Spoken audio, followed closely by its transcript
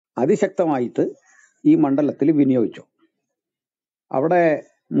അതിശക്തമായിട്ട് ഈ മണ്ഡലത്തിൽ വിനിയോഗിച്ചു. അവിടെ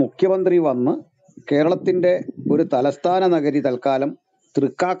മുഖ്യമന്ത്രി വന്ന് കേരളത്തിന്റെ ഒരു തലസ്ഥാന നഗരി തൽക്കാലം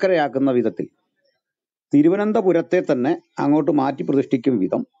തൃക്കാക്കരയാക്കുന്ന വിധത്തിൽ തിരുവനന്തപുരത്തെ തന്നെ അങ്ങോട്ട് മാറ്റി പ്രതിഷ്ഠിക്കും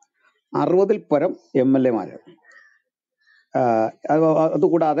വിധം 60-ൽ പരം MLA-മാര്,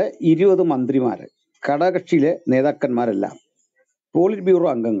 അതുകൂടാതെ 20 മന്ത്രിമാര്, ഘടകകക്ഷിയിലെ നേതാക്കന്മാരെല്ലാം, പോളിറ്റ് ബ്യൂറോ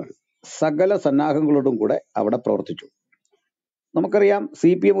അംഗങ്ങൾ, സകല സന്നാഹങ്ങളോടും കൂടെ അവിടെ പ്രവർത്തിച്ചു. നമുക്കറിയാം,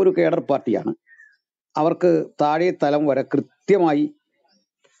 CPM ഒരു കേഡർ പാർട്ടിയാണ്. അവർക്ക് താഴെ തലം വരെ കൃത്യമായി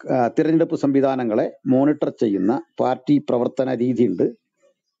തിരഞ്ഞെടുപ്പ് സംവിധാനങ്ങളെ മോണിറ്റർ ചെയ്യുന്ന പാർട്ടി പ്രവർത്തന രീതിയുണ്ട്.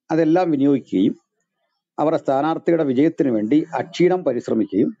 അതെല്ലാം വിനിയോഗിക്കുകയും അവരുടെ സ്ഥാനാർത്ഥിയുടെ വിജയത്തിന് വേണ്ടി അക്ഷീണം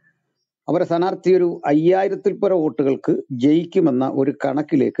പരിശ്രമിക്കുകയും അവരുടെ സ്ഥാനാർത്ഥി ഒരു 5000-ൽ പരം വോട്ടുകൾക്ക് ജയിക്കുമെന്ന ഒരു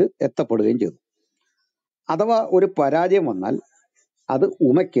കണക്കിലേക്ക് എത്തപ്പെടുകയും ചെയ്തു. അഥവാ ഒരു പരാജയം വന്നാൽ അത്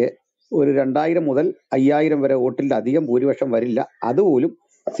ഉമയ്ക്ക് ഒരു 2000 മുതൽ 5000 വരെ വോട്ടിന്റെ അധികം ഭൂരിപക്ഷം വരില്ല, അതുപോലും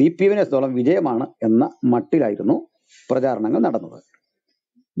CPM-നെ സംബന്ധിച്ചിടത്തോളം വിജയമാണ് എന്ന മട്ടിലായിരുന്നു പ്രചാരണങ്ങൾ നടന്നത്.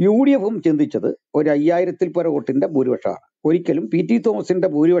 UDF-ഉം ചിന്തിച്ചത് ഒരു 5000-ൽ പരം വോട്ടിന്റെ ഭൂരിപക്ഷമാണ്. ഒരിക്കലും PT തോമസിന്റെ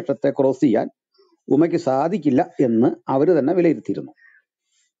ഭൂരിപക്ഷത്തെ ക്രോസ് ചെയ്യാൻ ഉമയ്ക്ക് സാധിക്കില്ല എന്ന് അവർ തന്നെ വിലയിരുത്തിയിരുന്നു.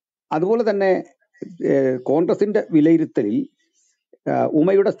 അതുപോലെ തന്നെ കോൺഗ്രസിന്റെ വിലയിരുത്തലിൽ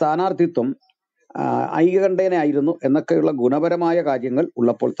ഉമയുടെ സ്ഥാനാർത്ഥിത്വം ഐകകണ്ഠേനായിരുന്നു എന്നൊക്കെയുള്ള ഗുണപരമായ കാര്യങ്ങൾ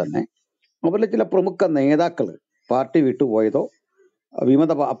ഉള്ളപ്പോൾ തന്നെ അവരിലെ ചില പ്രമുഖ നേതാക്കൾ പാർട്ടി വിട്ടുപോയതോ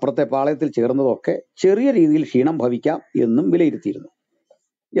വിമത അപ്പുറത്തെ പാളയത്തിൽ ചേർന്നതോ ഒക്കെ ചെറിയ രീതിയിൽ ക്ഷീണം ഭവിക്കാം എന്നും വിലയിരുത്തിയിരുന്നു.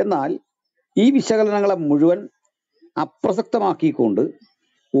 എന്നാൽ ഈ വിശകലനങ്ങളെ മുഴുവൻ അപ്രസക്തമാക്കിക്കൊണ്ട്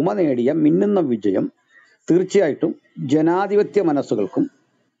ഉമ നേടിയ മിന്നുന്ന വിജയം തീർച്ചയായിട്ടും ജനാധിപത്യ മനസ്സുകൾക്കും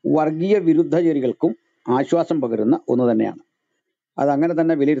വർഗീയ വിരുദ്ധചേരികൾക്കും ആശ്വാസം പകരുന്ന ഒന്ന് തന്നെയാണ്. അതങ്ങനെ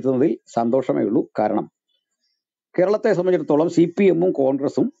തന്നെ വിലയിരുത്തുന്നതിൽ സന്തോഷമേ ഉള്ളൂ. കാരണം കേരളത്തെ സംബന്ധിച്ചിടത്തോളം CPM-ഉം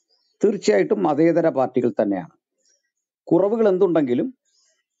കോൺഗ്രസും തീർച്ചയായിട്ടും മതേതര പാർട്ടികൾ തന്നെയാണ്. കുറവുകൾ എന്തുണ്ടെങ്കിലും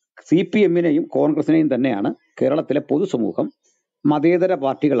CPM-നെയും കോൺഗ്രസിനെയും തന്നെയാണ് കേരളത്തിലെ പൊതുസമൂഹം മതേതര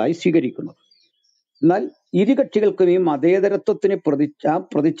പാർട്ടികളായി സ്വീകരിക്കുന്നത്. എന്നാൽ ഇരു കക്ഷികൾക്കും ഈ മതേതരത്വത്തിന്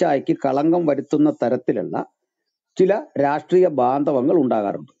പ്രതിച്ഛായയ്ക്ക് കളങ്കം വരുത്തുന്ന തരത്തിലുള്ള ചില രാഷ്ട്രീയ ബാന്ധവങ്ങൾ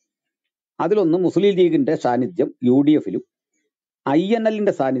ഉണ്ടാകാറുണ്ട്. അതിലൊന്ന് മുസ്ലിം ലീഗിന്റെ സാന്നിധ്യം UDF-ലും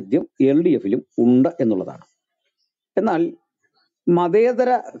INL-ന്റെ സാന്നിധ്യം LDF-ലും ഉണ്ട് എന്നുള്ളതാണ്. എന്നാൽ മതേതര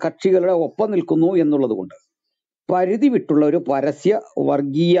കക്ഷികളുടെ ഒപ്പം നിൽക്കുന്നു എന്നുള്ളത് കൊണ്ട് പരിധി വിട്ടുള്ള ഒരു പരസ്യ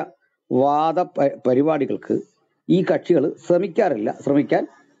വർഗീയ വാദ പരിപാടികൾക്ക് ഈ കക്ഷികൾ ശ്രമിക്കാൻ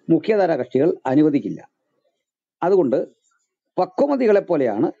മുഖ്യധാര കക്ഷികൾ അനുവദിക്കില്ല. അതുകൊണ്ട് പക്വമതികളെ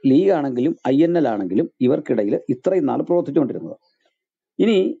പോലെയാണ് ലീഗ് ആണെങ്കിലും INL ആണെങ്കിലും ഇവർക്കിടയിൽ ഇത്രയും നാൾ പ്രവർത്തിച്ചുകൊണ്ടിരുന്നത്.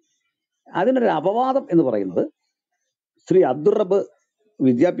 ഇനി അതിനൊരു അപവാദം എന്ന് പറയുന്നത് ശ്രീ അബ്ദുൾ റബ്ബ്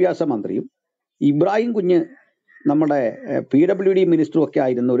വിദ്യാഭ്യാസ മന്ത്രിയും ഇബ്രാഹിം കുഞ്ഞ് നമ്മുടെ PWD മിനിസ്റ്ററും ഒക്കെ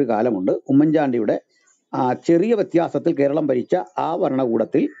ആയിരുന്ന ഒരു കാലമുണ്ട്. ഉമ്മൻചാണ്ടിയുടെ ചെറിയ വ്യത്യാസത്തിൽ കേരളം ഭരിച്ച ആ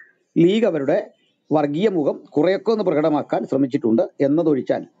ഭരണകൂടത്തിൽ ലീഗ് അവരുടെ വർഗീയ മുഖം കുറേയൊക്കെ ഒന്ന് പ്രകടമാക്കാൻ ശ്രമിച്ചിട്ടുണ്ട്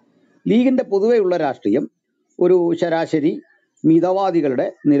എന്നതൊഴിച്ചാൽ ലീഗിന്റെ പൊതുവെയുള്ള രാഷ്ട്രീയം ഒരു ശരാശരി മിതവാദികളുടെ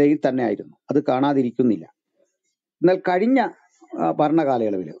നിലയിൽ തന്നെ ആയിരുന്നു. അത് കാണാതിരിക്കുന്നില്ല. എന്നാൽ കഴിഞ്ഞ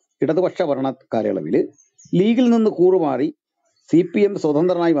ഭരണകാലയളവിൽ, ഇടതുപക്ഷ ഭരണ കാലയളവിൽ ലീഗിൽ നിന്ന് കൂറുമാറി CPM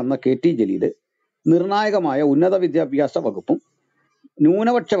സ്വതന്ത്രനായി വന്ന KT ജലീൽ നിർണായകമായ ഉന്നത വിദ്യാഭ്യാസ വകുപ്പും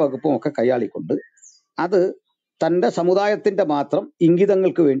ന്യൂനപക്ഷ വകുപ്പും ഒക്കെ കൈയാളിക്കൊണ്ട് അത് തൻ്റെ സമുദായത്തിന്റെ മാത്രം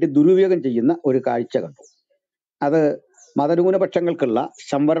ഇംഗിതങ്ങൾക്ക് വേണ്ടി ദുരുപയോഗം ചെയ്യുന്ന ഒരു കാഴ്ച കണ്ടു. അത് മതന്യൂനപക്ഷങ്ങൾക്കുള്ള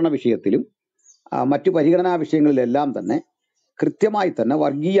സംവരണ വിഷയത്തിലും മറ്റു പരിഗണനാ വിഷയങ്ങളിലെല്ലാം തന്നെ കൃത്യമായി തന്നെ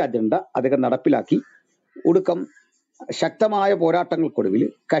വർഗീയ അജണ്ട അദ്ദേഹം നടപ്പിലാക്കി. ഒടുക്കം ശക്തമായ പോരാട്ടങ്ങൾക്കൊടുവിൽ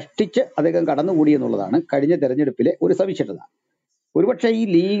കഷ്ടിച്ച് അദ്ദേഹം കടന്നുകൂടി എന്നുള്ളതാണ് കഴിഞ്ഞ തെരഞ്ഞെടുപ്പിലെ ഒരു സവിശേഷത. ഒരുപക്ഷെ ഈ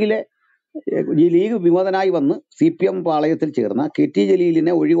ലീഗ് വിമതനായി വന്ന് CPM പാളയത്തിൽ ചേർന്ന KT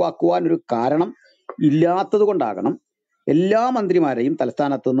ജലീലിനെ ഒഴിവാക്കുവാൻ ഒരു കാരണം ഇല്ലാത്തത് കൊണ്ടാകണം എല്ലാ മന്ത്രിമാരെയും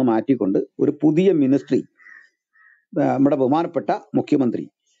തലസ്ഥാനത്ത് നിന്ന് മാറ്റിക്കൊണ്ട് ഒരു പുതിയ മിനിസ്ട്രി നമ്മുടെ ബഹുമാനപ്പെട്ട മുഖ്യമന്ത്രി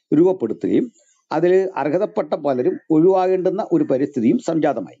രൂപപ്പെടുത്തുകയും അതിൽ അർഹതപ്പെട്ട പലരും ഒഴിവാകേണ്ടുന്ന ഒരു പരിസ്ഥിതിയും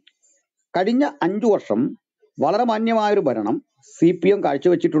സംജാതമായി. കഴിഞ്ഞ 5 വർഷം വളരെ മാന്യമായൊരു ഭരണം CPM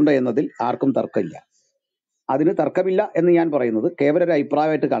കാഴ്ചവെച്ചിട്ടുണ്ട് എന്നതിൽ ആർക്കും തർക്കമില്ല. അതിന് തർക്കമില്ല എന്ന് ഞാൻ പറയുന്നത് കേവല ഒരു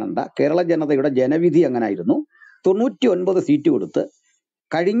അഭിപ്രായമായിട്ട് കാണണ്ട. കേരള ജനതയുടെ ജനവിധി അങ്ങനായിരുന്നു. 99 സീറ്റ് കൊടുത്ത്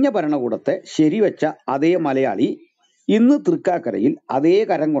കഴിഞ്ഞ ഭരണകൂടത്തെ ശരിവെച്ച അതേ മലയാളി ഇന്ന് തൃക്കാക്കരയിൽ അതേ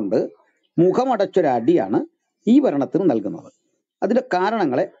കരം കൊണ്ട് മുഖമടച്ചൊരടിയാണ് ഈ ഭരണത്തിന് നൽകുന്നത്. അതിന്റെ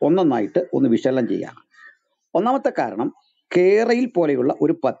കാരണങ്ങളെ ഒന്നൊന്നായിട്ട് ഒന്ന് വിശകലനം ചെയ്യാം. ഒന്നാമത്തെ കാരണം കേരയിൽ പോലെയുള്ള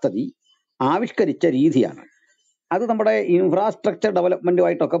ഒരു പദ്ധതി ആവിഷ്കരിച്ച രീതിയാണ്. അത് നമ്മുടെ ഇൻഫ്രാസ്ട്രക്ചർ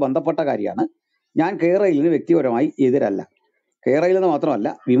ഡെവലപ്മെന്റുമായിട്ടൊക്കെ ബന്ധപ്പെട്ട കാര്യമാണ്. ഞാൻ കേരളത്തിന് വ്യക്തിപരമായി എതിരല്ല. കേരളയിൽ നിന്ന് മാത്രമല്ല,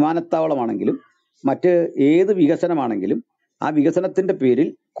 വിമാനത്താവളമാണെങ്കിലും മറ്റ് ഏത് വികസനമാണെങ്കിലും ആ വികസനത്തിന്റെ പേരിൽ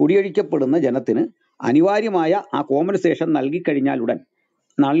കുടിയൊഴിക്കപ്പെടുന്ന ജനത്തിന് അനിവാര്യമായ ആ കോമ്പൻസേഷൻ നൽകിക്കഴിഞ്ഞാലുടൻ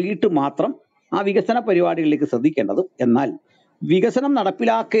നൽകിയിട്ട് മാത്രം ആ വികസന പരിപാടികളിലേക്ക് ശ്രദ്ധിക്കേണ്ടതും, എന്നാൽ വികസനം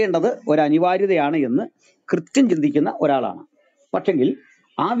നടപ്പിലാക്കേണ്ടത് ഒരു അനിവാര്യതയാണ് എന്ന് കൃത്യം ചിന്തിക്കുന്ന ഒരാളാണ്. പക്ഷെങ്കിൽ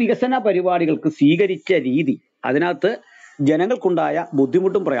ആ വികസന പരിപാടികൾക്ക് സ്വീകരിച്ച രീതി, അതിനകത്ത് ജനങ്ങൾക്കുണ്ടായ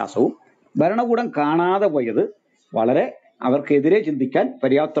ബുദ്ധിമുട്ടും പ്രയാസവും ഭരണകൂടം കാണാതെ പോയത് വളരെ അവർക്കെതിരെ ചിന്തിക്കാൻ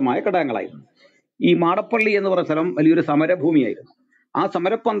പര്യാപ്തമായ ഘടകങ്ങളായിരുന്നു. ഈ മാടപ്പള്ളി എന്ന് പറയുന്ന സ്ഥലം വലിയൊരു സമരഭൂമിയായിരുന്നു. ആ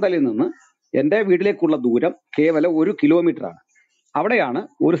സമരപ്പന്തലിൽ നിന്ന് എൻ്റെ വീട്ടിലേക്കുള്ള ദൂരം കേവലം 1 കിലോമീറ്ററാണ്. അവിടെയാണ്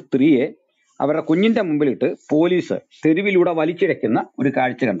ഒരു സ്ത്രീയെ അവരുടെ കുഞ്ഞിന്റെ മുമ്പിലിട്ട് പോലീസ് തെരുവിലൂടെ വലിച്ചിഴയ്ക്കുന്ന ഒരു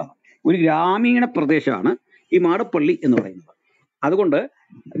കാഴ്ച കണ്ടത്. ഒരു ഗ്രാമീണ പ്രദേശമാണ് ഈ മാടപ്പള്ളി എന്ന് പറയുന്നത്. അതുകൊണ്ട്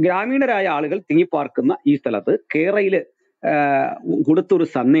ഗ്രാമീണരായ ആളുകൾ തിങ്ങിപ്പാർക്കുന്ന ഈ സ്ഥലത്ത് കേരളയിൽ കൊടുത്തൊരു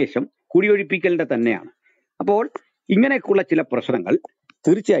സന്ദേശം കുടിയൊഴിപ്പിക്കലിന്റെ തന്നെയാണ്. അപ്പോൾ ഇങ്ങനെയൊക്കെയുള്ള ചില പ്രശ്നങ്ങൾ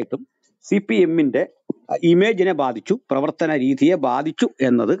തീർച്ചയായിട്ടും CPM-ന്റെ ഇമേജിനെ ബാധിച്ചു, പ്രവർത്തന രീതിയെ ബാധിച്ചു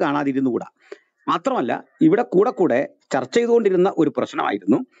എന്നത് കാണാതിരുന്നുകൂടാ. മാത്രമല്ല, ഇവിടെ കൂടെ ചർച്ച ചെയ്തുകൊണ്ടിരുന്ന ഒരു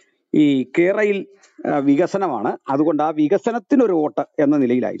പ്രശ്നമായിരുന്നു ഈ കേരളയിൽ വികസനമാണ്, അതുകൊണ്ട് ആ വികസനത്തിനൊരു വോട്ട് എന്ന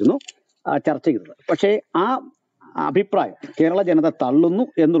നിലയിലായിരുന്നു ചർച്ച ചെയ്തത്. പക്ഷേ ആ അഭിപ്രായം കേരള ജനത തള്ളുന്നു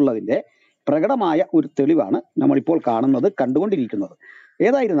എന്നുള്ളതിന്റെ പ്രകടമായ ഒരു തെളിവാണ് നമ്മളിപ്പോൾ കണ്ടുകൊണ്ടിരിക്കുന്നത്.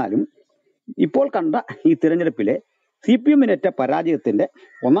 ഏതായിരുന്നാലും ഇപ്പോൾ കണ്ട ഈ തിരഞ്ഞെടുപ്പിലെ CPM-നേറ്റ പരാജയത്തിന്റെ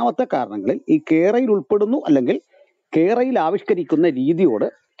ഒന്നാമത്തെ കാരണങ്ങളിൽ ഈ കേരളയിൽ ഉൾപ്പെടുന്നു, അല്ലെങ്കിൽ കേരളയിൽ ആവിഷ്കരിക്കുന്ന രീതിയോട്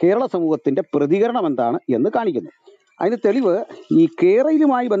കേരള സമൂഹത്തിന്റെ പ്രതികരണം എന്താണ് എന്ന് കാണിക്കുന്നു. അതിന് തെളിവ് ഈ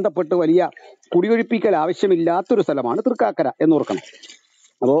കേരളയിലുമായി ബന്ധപ്പെട്ട് വലിയ കുടിയൊഴിപ്പിക്കൽ ആവശ്യമില്ലാത്തൊരു സ്ഥലമാണ് തൃക്കാക്കര എന്നോർക്കണം.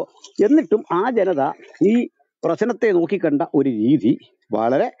 അപ്പോൾ എന്നിട്ടും ആ ജനത ഈ പ്രശ്നത്തെ നോക്കിക്കണ്ട ഒരു രീതി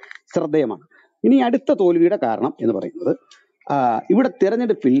വളരെ ശ്രദ്ധേയമാണ്. ഇനി അടുത്ത തോൽവിയുടെ കാരണം എന്ന് പറയുന്നത്, ഇവിടെ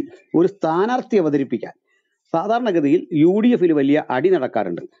തിരഞ്ഞെടുപ്പിൽ ഒരു സ്ഥാനാർത്ഥി അവതരിപ്പിക്കാൻ സാധാരണഗതിയിൽ UDF-ൽ വലിയ അടി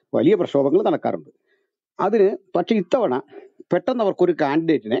നടക്കാറുണ്ട്, വലിയ പ്രക്ഷോഭങ്ങൾ നടക്കാറുണ്ട്. അതിന് പക്ഷെ ഇത്തവണ പെട്ടെന്ന് അവർക്കൊരു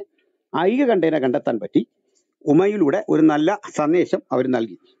കാൻഡിഡേറ്റിനെ ഐകകണ്ഠേന കണ്ടെത്താൻ പറ്റി. ഉമയിലൂടെ ഒരു നല്ല സന്ദേശം അവർ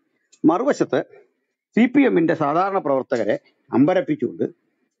നൽകി. മറുവശത്ത് CPM-ന്റെ സാധാരണ പ്രവർത്തകരെ അമ്പരപ്പിച്ചുകൊണ്ട്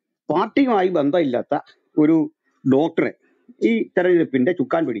പാർട്ടിയുമായി ബന്ധമില്ലാത്ത ഒരു ഡോക്ടറെ ഈ തെരഞ്ഞെടുപ്പിന്റെ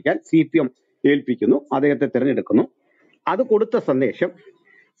ചുക്കാൻ പിടിക്കാൻ CPM ഏൽപ്പിക്കുന്നു, അദ്ദേഹത്തെ തിരഞ്ഞെടുക്കുന്നു. അത് കൊടുത്ത സന്ദേശം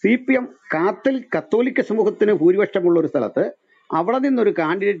CPM കത്തോലിക്ക സമൂഹത്തിന് ഭൂരിപക്ഷമുള്ള ഒരു സ്ഥലത്ത് അവിടെ നിന്നൊരു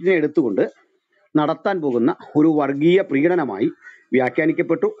കാൻഡിഡേറ്റിനെ എടുത്തുകൊണ്ട് നടത്താൻ പോകുന്ന ഒരു വർഗീയ പ്രീണനമായി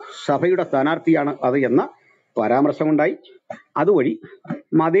വ്യാഖ്യാനിക്കപ്പെട്ടു. സഭയുടെ സ്ഥാനാർത്ഥിയാണ് അത് എന്ന പരാമർശമുണ്ടായി. അതുവഴി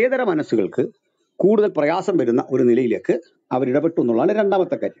മതേതര മനസ്സുകൾക്ക് കൂടുതൽ പ്രയാസം വരുന്ന ഒരു നിലയിലേക്ക് അവരിടപെട്ടു എന്നുള്ളതാണ്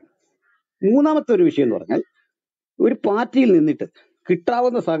രണ്ടാമത്തെ കാര്യം. മൂന്നാമത്തെ ഒരു വിഷയം എന്ന് പറഞ്ഞാൽ, ഒരു പാർട്ടിയിൽ നിന്നിട്ട്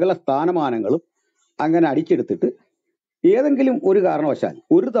കിട്ടാവുന്ന സകല സ്ഥാനമാനങ്ങളും അങ്ങനെ അടിച്ചെടുത്തിട്ട് ഏതെങ്കിലും ഒരു കാരണവശാൽ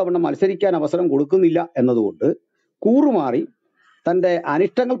ഒരു തവണ മത്സരിക്കാൻ അവസരം കൊടുക്കുന്നില്ല എന്നതുകൊണ്ട് കൂറുമാറി തന്റെ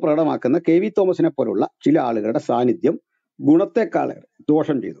അനിഷ്ടങ്ങൾ പ്രകടമാക്കുന്ന KV തോമസിനെ പോലുള്ള ചില ആളുകളുടെ സാന്നിധ്യം ഗുണത്തെക്കാളേറെ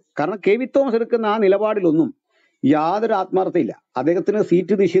ദോഷം ചെയ്തു. കാരണം KV തോമസ് എടുക്കുന്ന ആ നിലപാടിലൊന്നും യാതൊരു ആത്മാർത്ഥതയില്ല. അദ്ദേഹത്തിന്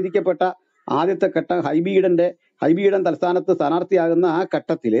സീറ്റ് നിഷേധിക്കപ്പെട്ട ആദ്യത്തെ ഘട്ടം ഹൈബീഡൻ തലസ്ഥാനത്ത് സ്ഥാനാർത്ഥിയാകുന്ന ആ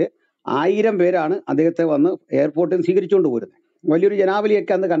ഘട്ടത്തില് 1000 പേരാണ് അദ്ദേഹത്തെ വന്ന് എയർപോർട്ടിൽ സ്വീകരിച്ചുകൊണ്ട് പോരുന്നത്. വലിയൊരു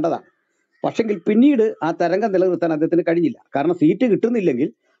ജനാവലിയൊക്കെ അന്ന് കണ്ടതാണ്. പക്ഷെങ്കിൽ പിന്നീട് ആ തരംഗം നിലനിർത്താൻ അദ്ദേഹത്തിന് കഴിഞ്ഞില്ല. കാരണം സീറ്റ് കിട്ടുന്നില്ലെങ്കിൽ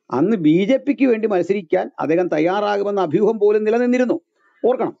അന്ന് BJP-ക്ക് വേണ്ടി മത്സരിക്കാൻ അദ്ദേഹം തയ്യാറാകുമെന്ന അഭ്യൂഹം പോലും നിലനിന്നിരുന്നു.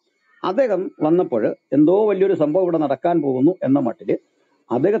 ഓർക്കണം, അദ്ദേഹം വന്നപ്പോൾ എന്തോ വലിയൊരു സംഭവം ഇവിടെ നടക്കാൻ പോകുന്നു എന്ന മട്ടില്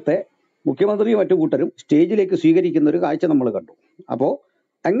അദ്ദേഹത്തെ മുഖ്യമന്ത്രിയും മറ്റു കൂട്ടരും സ്റ്റേജിലേക്ക് സ്വീകരിക്കുന്ന ഒരു കാഴ്ച നമ്മൾ കണ്ടു. അപ്പോൾ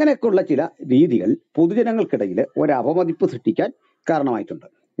അങ്ങനെയൊക്കെയുള്ള ചില രീതികൾ പൊതുജനങ്ങൾക്കിടയിൽ ഒരു അപമതിപ്പ് സൃഷ്ടിക്കാൻ കാരണമായിട്ടുണ്ട്.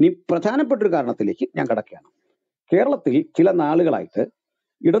 ഇനി പ്രധാനപ്പെട്ട ഒരു കാരണത്തിലേക്ക് ഞാൻ കടക്കുകയാണ്. കേരളത്തിൽ ചില നാളുകളായിട്ട്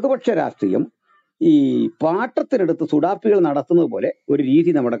ഇടതുപക്ഷ രാഷ്ട്രീയം ഈ പാട്ടത്തിനെടുത്ത് സുഡാപ്പികൾ നടത്തുന്നത് പോലെ ഒരു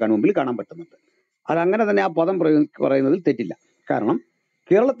രീതി നമ്മുടെ കൺമുമ്പിൽ കാണാൻ പറ്റുന്നുണ്ട്. അതങ്ങനെ തന്നെ ആ പദം പറയുന്നതിൽ തെറ്റില്ല. കാരണം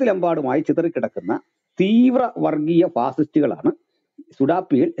കേരളത്തിലെമ്പാടുമായി ചിതറിക്കിടക്കുന്ന തീവ്ര വർഗീയ ഫാസിസ്റ്റുകളാണ്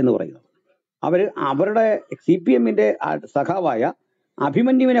സുഡാപ്പികൾ എന്ന് പറയുന്നത്. അവരുടെ CPM-ന്റെ സഖാവായ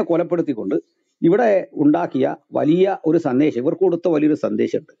അഭിമന്യുവിനെ കൊലപ്പെടുത്തിക്കൊണ്ട് ഇവിടെ ഉണ്ടാക്കിയ വലിയ ഒരു സന്ദേശം, ഇവർക്ക് കൊടുത്ത വലിയൊരു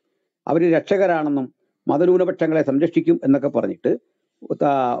സന്ദേശമുണ്ട്. അവർ രക്ഷകരാണെന്നും മതന്യൂനപക്ഷങ്ങളെ സംരക്ഷിക്കും എന്നൊക്കെ പറഞ്ഞിട്ട്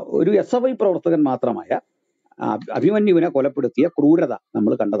ഒരു SFI പ്രവർത്തകൻ മാത്രമായ അഭിമന്യുവിനെ കൊലപ്പെടുത്തിയ ക്രൂരത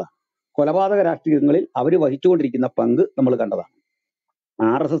നമ്മൾ കണ്ടതാണ്. കൊലപാതക രാഷ്ട്രീയങ്ങളിൽ അവർ വഹിച്ചുകൊണ്ടിരിക്കുന്ന പങ്ക് നമ്മൾ കണ്ടതാണ്.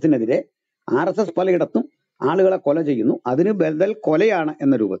 RSS-നെതിരെ RSS പലയിടത്തും ആളുകളെ കൊല ചെയ്യുന്നു, അതിന് ബദൽ കൊലയാണ്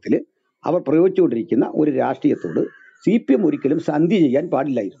എന്ന രൂപത്തിൽ അവർ പ്രയോഗിച്ചുകൊണ്ടിരിക്കുന്ന ഒരു രാഷ്ട്രീയത്തോട് CPM ഒരിക്കലും സന്ധി ചെയ്യാൻ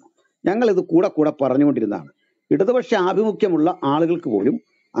പാടില്ലായിരുന്നു. ഞങ്ങളിത് കൂടെ പറഞ്ഞുകൊണ്ടിരുന്നതാണ്. ഇടതുപക്ഷ ആഭിമുഖ്യമുള്ള ആളുകൾക്ക് പോലും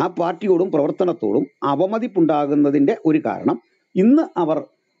ആ പാർട്ടിയോടും പ്രവർത്തനത്തോടും അപമതിപ്പുണ്ടാകുന്നതിന്റെ ഒരു കാരണം ഇന്ന് അവർ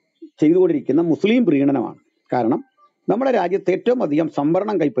ചെയ്തുകൊണ്ടിരിക്കുന്ന മുസ്ലിം പ്രീണനമാണ്. കാരണം നമ്മുടെ രാജ്യത്ത് ഏറ്റവും അധികം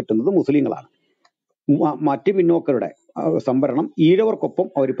സംവരണം കൈപ്പറ്റുന്നത് മുസ്ലിങ്ങളാണ്. മറ്റ് പിന്നോക്കരുടെ സംവരണം ഈഴവർക്കൊപ്പം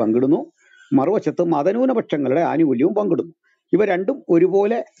അവർ പങ്കിടുന്നു, മറുവശത്ത് മതന്യൂനപക്ഷങ്ങളുടെ ആനുകൂല്യവും പങ്കിടുന്നു. ഇവ രണ്ടും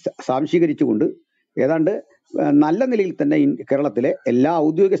ഒരുപോലെ സാംശീകരിച്ചുകൊണ്ട് ഏതാണ്ട് നല്ല നിലയിൽ തന്നെ കേരളത്തിലെ എല്ലാ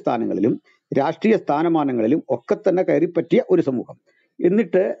ഔദ്യോഗിക സ്ഥാനങ്ങളിലും രാഷ്ട്രീയ സ്ഥാനമാനങ്ങളിലും ഒക്കെ തന്നെ കയറിപ്പറ്റിയ ഒരു സമൂഹം.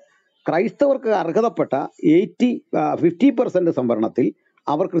 എന്നിട്ട് ക്രൈസ്തവർക്ക് അർഹതപ്പെട്ട 50% സംവരണത്തിൽ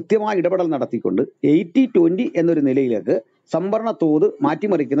അവർ കൃത്യമായ ഇടപെടൽ നടത്തിക്കൊണ്ട് 80-20 എന്നൊരു നിലയിലേക്ക് സംവരണ തോത്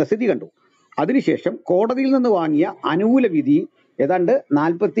മാറ്റിമറിക്കുന്ന സ്ഥിതി കണ്ടു. അതിനുശേഷം കോടതിയിൽ നിന്ന് വാങ്ങിയ അനുകൂല വിധി ഏതാണ്ട്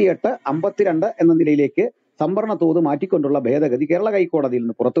 48-52 എന്ന നിലയിലേക്ക് സംവരണ തോത് മാറ്റിക്കൊണ്ടുള്ള ഭേദഗതി കേരള ഹൈക്കോടതിയിൽ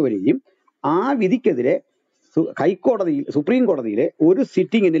നിന്ന് പുറത്തു വരികയും ആ വിധിക്കെതിരെ സുപ്രീം കോടതിയിലെ ഒരു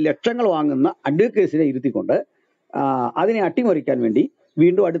സിറ്റിങ്ങിന് ലക്ഷങ്ങൾ വാങ്ങുന്ന അഡ്വക്കേറ്റ്സിനെ ഇരുത്തിക്കൊണ്ട് അതിനെ അട്ടിമറിക്കാൻ വേണ്ടി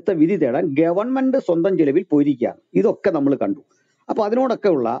വീണ്ടും അടുത്ത വിധി തേടാൻ ഗവൺമെന്റ് സ്വന്തം ചെലവിൽ പോയിരിക്കുകയാണ്. ഇതൊക്കെ നമ്മൾ കണ്ടു. അപ്പൊ അതിനോടൊക്കെ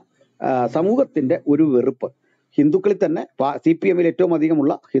ഉള്ള സമൂഹത്തിന്റെ ഒരു വെറുപ്പ് ഹിന്ദുക്കളിൽ തന്നെ CPM-ൽ ഏറ്റവും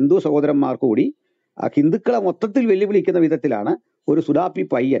അധികമുള്ള ഹിന്ദു സഹോദരന്മാർക്ക് കൂടി ഹിന്ദുക്കളെ മൊത്തത്തിൽ വെല്ലുവിളിക്കുന്ന വിധത്തിലാണ് ഒരു സുഡാപ്പി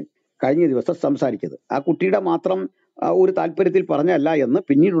പയ്യൻ കഴിഞ്ഞ ദിവസം സംസാരിച്ചത്. ആ കുട്ടിയുടെ മാത്രം ഒരു താല്പര്യത്തിൽ പറഞ്ഞല്ല എന്ന്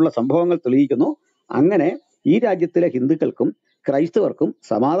പിന്നീടുള്ള സംഭവങ്ങൾ തെളിയിക്കുന്നു. അങ്ങനെ ഈ രാജ്യത്തിലെ ഹിന്ദുക്കൾക്കും ക്രൈസ്തവർക്കും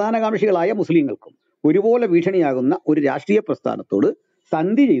സമാധാനകാംക്ഷികളായ മുസ്ലിങ്ങൾക്കും ഒരുപോലെ ഭീഷണിയാകുന്ന ഒരു രാഷ്ട്രീയ പ്രസ്ഥാനത്തോട്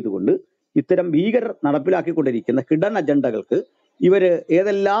സന്ധി ചെയ്തുകൊണ്ട് ഇത്തരം ഭീകരർ നടപ്പിലാക്കിക്കൊണ്ടിരിക്കുന്ന ഹിഡൻ അജണ്ടകൾക്ക് ഇവര്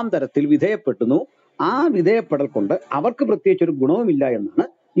ഏതെല്ലാം തരത്തിൽ വിധേയപ്പെടുന്നു, ആ വിധേയപ്പെടൽ കൊണ്ട് അവർക്ക് പ്രത്യേകിച്ച് ഒരു ഗുണവുമില്ല എന്നാണ്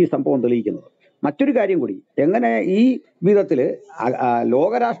ഈ സംഭവം തെളിയിക്കുന്നത്. മറ്റൊരു കാര്യം കൂടി, എങ്ങനെ ഈ വിധത്തില്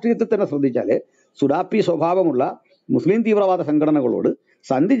ലോകരാഷ്ട്രീയത്തിൽ തന്നെ ശ്രദ്ധിച്ചാല് സുഡാപ്പി സ്വഭാവമുള്ള മുസ്ലിം തീവ്രവാദ സംഘടനകളോട്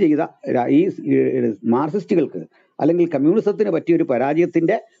സന്ധി ചെയ്ത ഈ മാർക്സിസ്റ്റുകൾക്ക് അല്ലെങ്കിൽ കമ്മ്യൂണിസത്തിന് പറ്റിയ ഒരു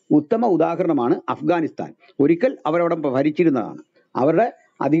പരാജയത്തിന്റെ ഉത്തമ ഉദാഹരണമാണ് അഫ്ഗാനിസ്ഥാൻ. ഒരിക്കൽ അവരവിടെ ഭരിച്ചിരുന്നതാണ്. അവരുടെ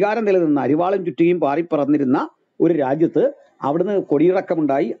അധികാരം നിലനിന്ന അരിവാളും ചുറ്റുകയും പാറിപ്പറന്നിരുന്ന ഒരു രാജ്യത്ത് അവിടുന്ന്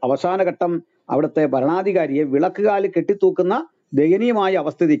കൊടിയിറക്കമുണ്ടായി. അവസാന ഘട്ടം അവിടുത്തെ ഭരണാധികാരിയെ വിളക്കുകാല് കെട്ടിത്തൂക്കുന്ന ദയനീയമായ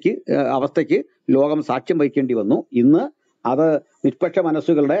അവസ്ഥയ്ക്ക് ലോകം സാക്ഷ്യം വഹിക്കേണ്ടി വന്നു. ഇന്ന് അത് നിഷ്പക്ഷ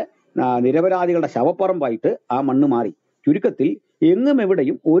മനസ്സുകളുടെ നിരപരാധികളുടെ ശവപ്പറമ്പായിട്ട് ആ മണ്ണ് മാറി. ചുരുക്കത്തിൽ എങ്ങും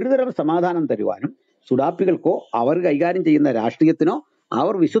എവിടെയും ഒരുതരം സമാധാനം തരുവാനും സുഡാപ്പികൾക്കോ അവർ കൈകാര്യം ചെയ്യുന്ന രാഷ്ട്രീയത്തിനോ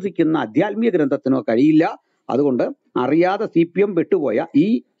അവർ വിശ്വസിക്കുന്ന ആധ്യാത്മിക ഗ്രന്ഥത്തിനോ കഴിയില്ല. അതുകൊണ്ട് അറിയാതെ CPM പെട്ടുപോയ ഈ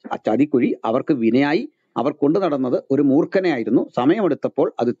ചതിക്കുഴി അവർക്ക് വിനയായി. അവർ കൊണ്ടു നടന്നത് ഒരു മൂർഖനെയായിരുന്നു. സമയമെടുത്തപ്പോൾ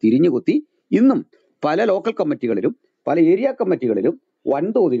അത് തിരിഞ്ഞുകുത്തി. ഇന്നും പല ലോക്കൽ കമ്മിറ്റികളിലും പല ഏരിയ കമ്മിറ്റികളിലും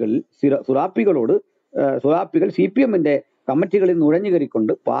വൻതോതികളിൽ സുഡാപ്പികൾ CPM-ന്റെ കമ്മിറ്റികളിൽ നുഴഞ്ഞു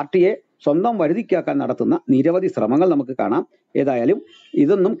കയറിക്കൊണ്ട് പാർട്ടിയെ സ്വന്തം വരുതിക്കാക്കാൻ നടത്തുന്ന നിരവധി ശ്രമങ്ങൾ നമുക്ക് കാണാം. ഏതായാലും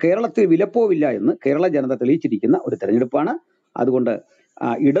ഇതൊന്നും കേരളത്തിൽ വിലപ്പോവില്ല എന്ന് കേരള ജനത തെളിയിച്ചിരിക്കുന്ന ഒരു തെരഞ്ഞെടുപ്പാണ്. അതുകൊണ്ട്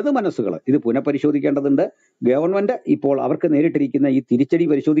ഇടത് മനസ്സുകൾ ഇത് പുനഃപരിശോധിക്കേണ്ടതുണ്ട്. ഗവൺമെന്റ് ഇപ്പോൾ അവർക്ക് നേരിട്ടിരിക്കുന്ന ഈ തിരിച്ചടി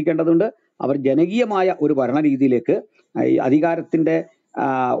പരിശോധിക്കേണ്ടതുണ്ട്. അവർ ജനകീയമായ ഒരു ഭരണരീതിയിലേക്ക് അധികാരത്തിന്റെ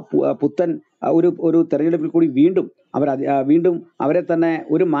പുത്തൻ ഒരു തെരഞ്ഞെടുപ്പിൽ കൂടി വീണ്ടും അവരെ തന്നെ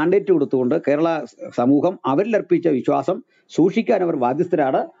ഒരു മാൻഡേറ്റ് കൊടുത്തുകൊണ്ട് കേരള സമൂഹം അവരിലർപ്പിച്ച വിശ്വാസം സൂക്ഷിക്കാൻ അവർ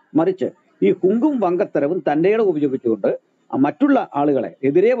ബാധ്യസ്ഥരാണ്. മറിച്ച് ഈ കുങ്കും വങ്കത്തരവും തന്റെയിടം ഉപയോഗിച്ചുകൊണ്ട് മറ്റുള്ള ആളുകളെ,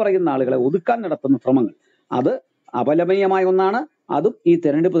 എതിരെ പറയുന്ന ആളുകളെ ഒതുക്കാൻ നടത്തുന്ന ശ്രമങ്ങൾ അത് അപലപനീയമായ ഒന്നാണ്. അതും ഈ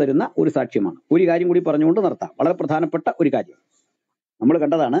തെരഞ്ഞെടുപ്പ് തരുന്ന ഒരു സാക്ഷ്യമാണ്. ഒരു കാര്യം കൂടി പറഞ്ഞുകൊണ്ട് നിർത്താം. വളരെ പ്രധാനപ്പെട്ട ഒരു കാര്യം നമ്മൾ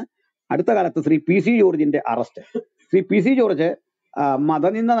കണ്ടതാണ്. അടുത്ത കാലത്ത് ശ്രീ PC ജോർജിന്റെ അറസ്റ്റ്. ശ്രീ PC ജോർജ്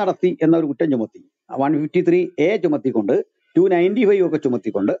മതനിന്ദ നടത്തി എന്നൊരു കുറ്റം ചുമത്തി 153A ചുമത്തിക്കൊണ്ട് 295 ഒക്കെ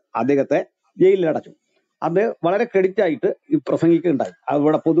ചുമത്തിക്കൊണ്ട് അദ്ദേഹത്തെ ജയിലിൽ അടച്ചു. അത് വളരെ ക്രെഡിറ്റ് ആയിട്ട് പ്രസംഗിക്കുകയുണ്ടായി.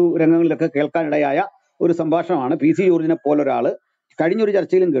 അവിടെ പൊതുരംഗങ്ങളിലൊക്കെ കേൾക്കാനിടയായ ഒരു സംഭാഷണമാണ്. PC ജോർജിനെ പോലൊരാള് കഴിഞ്ഞൊരു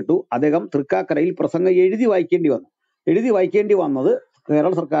ചർച്ചയിലും കേട്ടു. അദ്ദേഹം തൃക്കാക്കരയിൽ പ്രസംഗം എഴുതി വായിക്കേണ്ടി വന്നത്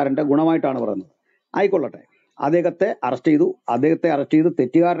കേരള സർക്കാരിന്റെ ഗുണമായിട്ടാണ് പറയുന്നത്. ആയിക്കൊള്ളട്ടെ, അദ്ദേഹത്തെ അറസ്റ്റ് ചെയ്തു.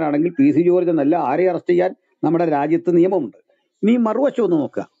 തെറ്റുകാരനാണെങ്കിൽ PC ജോർജ് എന്നല്ല, ആരെ അറസ്റ്റ് ചെയ്യാൻ നമ്മുടെ രാജ്യത്ത് നിയമമുണ്ട്. ഇനി മറുവശം ഒന്ന്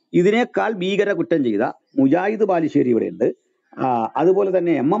നോക്കുക. ഇതിനേക്കാൾ ഭീകര കുറ്റം ചെയ്ത മുജാഹിദ് ബാലുശ്ശേരി ഇവിടെയുണ്ട്. അതുപോലെ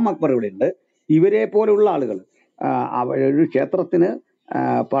തന്നെ MM അക്ബർ ഇവിടെയുണ്ട്. ഇവരെ പോലുള്ള ആളുകൾ ഒരു ക്ഷേത്രത്തിന്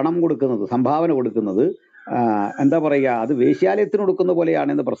പണം കൊടുക്കുന്നത്, സംഭാവന കൊടുക്കുന്നത് എന്താ പറയുക, അത് വേശ്യാലയത്തിന് കൊടുക്കുന്ന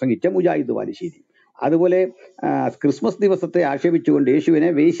പോലെയാണെന്ന് പ്രസംഗിച്ച മുജാഹിദ് ബാലുശ്ശേരി. അതുപോലെ ക്രിസ്മസ് ദിവസത്തെ ആക്ഷേപിച്ചുകൊണ്ട് യേശുവിനെ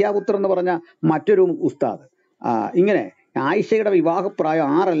വേശ്യാപുത്രൻ എന്ന് പറഞ്ഞ മറ്റൊരു ഉസ്താദ്. ഇങ്ങനെ ആയിഷയുടെ വിവാഹപ്രായം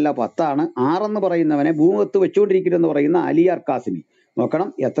 6 അല്ല 10 ആണ്. 6 എന്ന് പറയുന്നവനെ ഭൂമുഖത്ത് വെച്ചുകൊണ്ടിരിക്കുന്നെന്ന് പറയുന്ന അലിയാർ കാസിമി. നോക്കണം,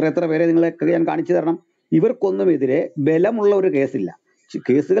 എത്ര പേരെ നിങ്ങളെയൊക്കെ ഞാൻ കാണിച്ചു തരണം. ഇവർക്കൊന്നുമെതിരെ ബലമുള്ള ഒരു കേസില്ല.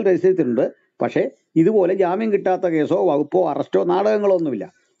 കേസുകൾ രജിസ്റ്റർ ചെയ്തിട്ടുണ്ട്, പക്ഷേ ഇതുപോലെ ജാമ്യം കിട്ടാത്ത കേസോ വകുപ്പോ അറസ്റ്റോ നാടകങ്ങളോ ഒന്നുമില്ല.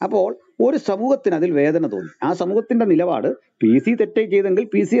 അപ്പോൾ ഒരു സമൂഹത്തിന് അതിൽ വേദന തോന്നി. ആ സമൂഹത്തിന്റെ നിലപാട് PC തെറ്റ് ചെയ്തെങ്കിൽ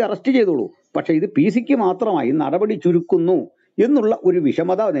PC അറസ്റ്റ് ചെയ്തോളൂ, പക്ഷെ ഇത് PC-ക്ക് മാത്രമായി നടപടി ചുരുക്കുന്നു എന്നുള്ള ഒരു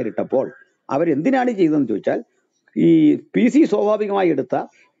വിഷമത നേരിട്ടപ്പോൾ അവരെന്തിനാണ് ചെയ്തതെന്ന് ചോദിച്ചാൽ, ഈ PC സ്വാഭാവികമായി എടുത്ത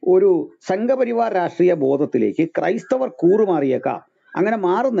ഒരു സംഘപരിവാർ രാഷ്ട്രീയ ബോധത്തിലേക്ക് ക്രൈസ്തവർ കൂറുമാറിയേക്കാം. അങ്ങനെ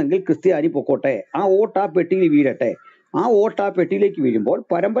മാറുന്നെങ്കിൽ ക്രിസ്ത്യാനി പൊക്കോട്ടെ, ആ വോട്ട് ആ പെട്ടിയിൽ വീഴട്ടെ. ആ വോട്ട് ആ പെട്ടിയിലേക്ക് വീഴുമ്പോൾ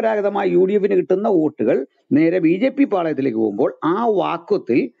പരമ്പരാഗതമായി UDF-ന് കിട്ടുന്ന വോട്ടുകൾ നേരെ BJP പാളയത്തിലേക്ക് പോകുമ്പോൾ ആ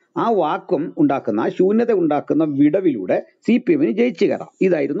വാക്വത്തിൽ ആ വാക്വം ഉണ്ടാക്കുന്ന, ആ ശൂന്യത ഉണ്ടാക്കുന്ന വിടവിലൂടെ CPM ജയിച്ചു കയറാം.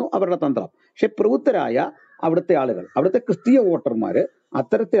 ഇതായിരുന്നു അവരുടെ തന്ത്രം. പക്ഷെ പ്രബുദ്ധരായ അവിടുത്തെ ആളുകൾ, അവിടുത്തെ ക്രിസ്തീയ വോട്ടർമാര്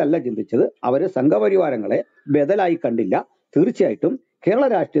അത്തരത്തിലല്ല ചിന്തിച്ചത്. അവര് സംഘപരിവാരങ്ങളെ ബദലായി കണ്ടില്ല. തീർച്ചയായിട്ടും കേരള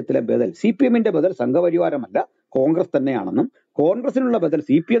രാഷ്ട്രീയത്തിലെ ബദൽ, CPM ബദൽ സംഘപരിവാരമല്ല, കോൺഗ്രസ് തന്നെയാണെന്നും കോൺഗ്രസിനുള്ള ബദൽ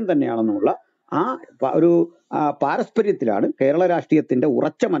CPM തന്നെയാണെന്നുമുള്ള ആ ഒരു പാരസ്പര്യത്തിലാണ് കേരള രാഷ്ട്രീയത്തിന്റെ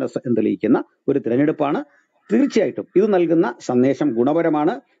ഉറച്ച മനസ്സ് എന്ന് തെളിയിക്കുന്ന ഒരു തിരഞ്ഞെടുപ്പാണ്. തീർച്ചയായിട്ടും ഇത് നൽകുന്ന സന്ദേശം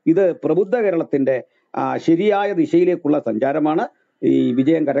ഗുണപരമാണ്. ഇത് പ്രബുദ്ധ കേരളത്തിന്റെ ശരിയായ ദിശയിലേക്കുള്ള സഞ്ചാരമാണ്. ഈ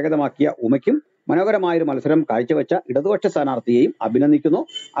വിജയം കരഗതമാക്കിയ ഉമയ്ക്കും മനോഹരമായൊരു മത്സരം കാഴ്ചവെച്ച ഇടതുപക്ഷ സ്ഥാനാർത്ഥിയെയും അഭിനന്ദിക്കുന്നു.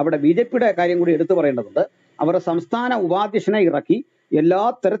 അവിടെ BJPയുടെ കാര്യം കൂടി എടുത്തു പറയേണ്ടതുണ്ട്. അവരുടെ സംസ്ഥാന ഉപാധ്യക്ഷനെ ഇറക്കി എല്ലാ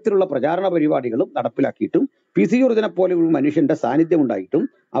തരത്തിലുള്ള പ്രചാരണ പരിപാടികളും നടപ്പിലാക്കിയിട്ടും PC ജോർജിനെ പോലെ ഒരു മനുഷ്യന്റെ സാന്നിധ്യം ഉണ്ടായിട്ടും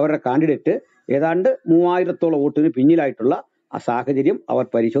അവരുടെ കാൻഡിഡേറ്റ് ഏതാണ്ട് 3000-ഓളം വോട്ടിന് പിന്നിലായിട്ടുള്ള ആ സാഹചര്യം അവർ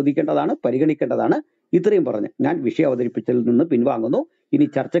പരിശോധിക്കേണ്ടതാണ്, പരിഗണിക്കേണ്ടതാണ്. ഇത്രയും പറഞ്ഞ് ഞാൻ വിഷയം അവതരിപ്പിച്ചതിൽ നിന്ന് പിൻവാങ്ങുന്നു. ഇനി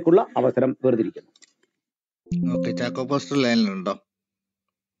ചർച്ചയ്ക്കുള്ള അവസരം വേർതിരിക്കുന്നു. ചാക്കോ പോസ്റ്റർ ലൈനിലുണ്ടോ?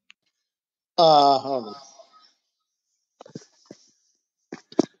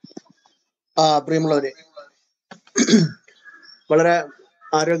 പ്രിയമുള്ളവരെ, വളരെ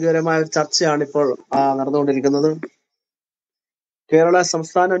ആരോഗ്യകരമായ ഒരു ചർച്ചയാണ് ഇപ്പോൾ നടന്നുകൊണ്ടിരിക്കുന്നത്. കേരള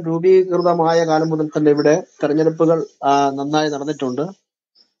സംസ്ഥാനം രൂപീകൃതമായ കാലം മുതൽ തന്നെ ഇവിടെ തെരഞ്ഞെടുപ്പുകൾ നന്നായി നടന്നിട്ടുണ്ട്.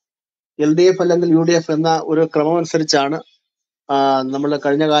 LDF അല്ലെങ്കിൽ UDF എന്ന ഒരു ക്രമമനുസരിച്ചാണ് നമ്മൾ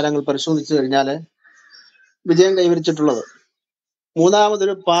കഴിഞ്ഞ കാലങ്ങൾ പരിശോധിച്ചു കഴിഞ്ഞാൽ വിജയം കൈവരിച്ചിട്ടുള്ളത്.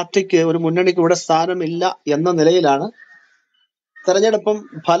 മൂന്നാമതൊരു പാർട്ടിക്ക്, ഒരു മുന്നണിക്ക് ഇവിടെ സ്ഥാനമില്ല എന്ന നിലയിലാണ് തെരഞ്ഞെടുപ്പും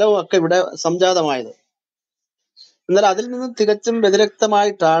ഫലവും ഒക്കെ ഇവിടെ സംജാതമായത്. എന്നാൽ അതിൽ നിന്ന് തികച്ചും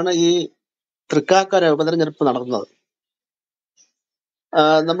വ്യതിരക്തമായിട്ടാണ് ഈ തൃക്കാക്കര ഉപതെരഞ്ഞെടുപ്പ് നടന്നത്.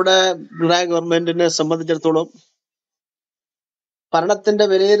 നമ്മുടെ പിണറായി ഗവൺമെന്റിനെ സംബന്ധിച്ചിടത്തോളം ഭരണത്തിന്റെ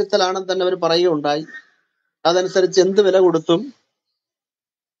വിലയിരുത്തലാണെന്ന് തന്നെ അവർ പറയുകയുണ്ടായി. അതനുസരിച്ച് എന്ത് വില കൊടുത്തും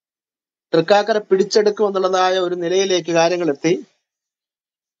തൃക്കാക്കര പിടിച്ചെടുക്കും എന്നുള്ളതായ ഒരു നിലയിലേക്ക് കാര്യങ്ങൾ എത്തി.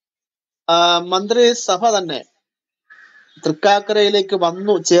 മന്ത്രിസഭ തന്നെ തൃക്കാക്കരയിലേക്ക്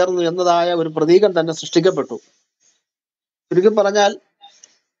വന്നു ചേർന്നു എന്നതായ ഒരു പ്രതീകം തന്നെ സൃഷ്ടിക്കപ്പെട്ടു. ചുരുക്കി പറഞ്ഞാൽ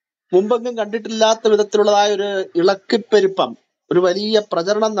മുമ്പെങ്ങും കണ്ടിട്ടില്ലാത്ത വിധത്തിലുള്ളതായ ഒരു ഇളക്കിപ്പെരുപ്പം, ഒരു വലിയ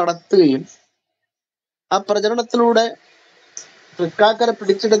പ്രചരണം നടത്തുകയും ആ പ്രചരണത്തിലൂടെ തൃക്കാക്കര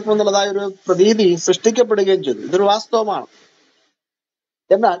പിടിച്ചെടുക്കും എന്നുള്ളതായ ഒരു പ്രതീതി സൃഷ്ടിക്കപ്പെടുകയും ചെയ്തു. ഇതൊരു വാസ്തവമാണ്.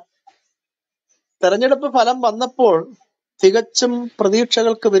 എന്നാൽ തെരഞ്ഞെടുപ്പ് ഫലം വന്നപ്പോൾ തികച്ചും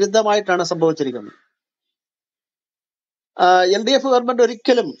പ്രതീക്ഷകൾക്ക് വിരുദ്ധമായിട്ടാണ് സംഭവിച്ചിരിക്കുന്നത്. LDF ഗവൺമെന്റ്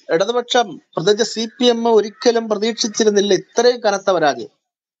ഒരിക്കലും, ഇടതുപക്ഷം പ്രത്യേകിച്ച് CPM ഒരിക്കലും പ്രതീക്ഷിച്ചിരുന്നില്ല ഇത്രയും കനത്ത പരാജയം.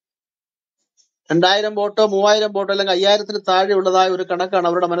 2000 വോട്ടോ 3000 വോട്ടോ അല്ലെങ്കിൽ 5000-ന് താഴെ ഉള്ളതായ ഒരു കണക്കാണ്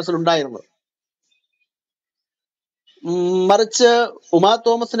അവരുടെ മനസ്സിലുണ്ടായിരുന്നത്. മറിച്ച് ഉമാ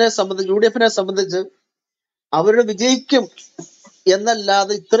തോമസിനെ സംബന്ധിച്ച്, UDF-നെ സംബന്ധിച്ച് അവരുടെ വിജയിക്കും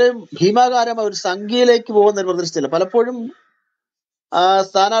എന്നല്ലാതെ ഇത്രയും ഭീമാകാരമായ ഒരു സംഖ്യയിലേക്ക് പോകുന്ന പ്രതീക്ഷിച്ചില്ല. പലപ്പോഴും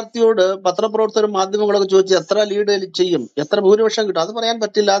സ്ഥാനാർത്ഥിയോട് പത്രപ്രവർത്തകരും മാധ്യമങ്ങളൊക്കെ ചോദിച്ചു എത്ര ലീഡ് ചെയ്യും, എത്ര ഭൂരിപക്ഷം കിട്ടും, അത് പറയാൻ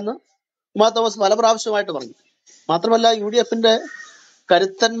പറ്റില്ല എന്ന് ഉമാ തോമസ് പല പ്രാവശ്യമായിട്ട് പറഞ്ഞു. മാത്രമല്ല UDF-ന്റെ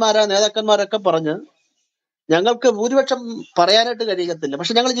കരുത്തന്മാരായ നേതാക്കന്മാരൊക്കെ പറഞ്ഞ് ഞങ്ങൾക്ക് ഭൂരിപക്ഷം പറയാനായിട്ട് കഴിയത്തില്ല,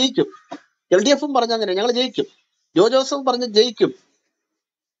 പക്ഷെ ഞങ്ങൾ ജയിക്കും. LDF-ഉം പറഞ്ഞ അങ്ങനെ, ഞങ്ങൾ ജയിക്കും. ജോസഫും പറഞ്ഞ് ജയിക്കും.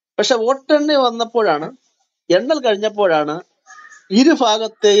 പക്ഷെ വോട്ടെണ്ണി വന്നപ്പോഴാണ്, എണ്ണൽ കഴിഞ്ഞപ്പോഴാണ്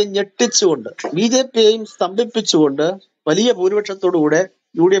ഇരുഭാഗത്തെയും ഞെട്ടിച്ചുകൊണ്ട്, BJPയെയും സ്തംഭിപ്പിച്ചുകൊണ്ട് വലിയ ഭൂരിപക്ഷത്തോടുകൂടെ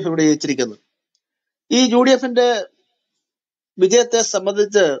UDF ഇവിടെ ജയിച്ചിരിക്കുന്നത്. ഈ UDF-ന്റെ വിജയത്തെ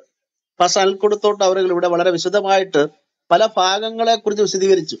സംബന്ധിച്ച് അനിൽ കൊടുത്തോട്ട് അവർ ഇവിടെ വളരെ വിശദമായിട്ട് പല ഭാഗങ്ങളെ കുറിച്ച്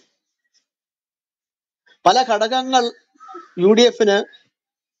വിശദീകരിച്ചു. പല ഘടകങ്ങൾ UDF-ന്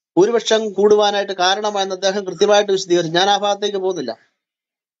ഭൂരിപക്ഷം കൂടുവാനായിട്ട് കാരണമായെന്ന് അദ്ദേഹം കൃത്യമായിട്ട് വിശദീകരിച്ചു. ഞാൻ ആ ഭാഗത്തേക്ക് പോകുന്നില്ല.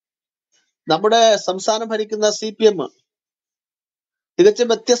 നമ്മുടെ സംസ്ഥാനം ഭരിക്കുന്ന CPM തികച്ചും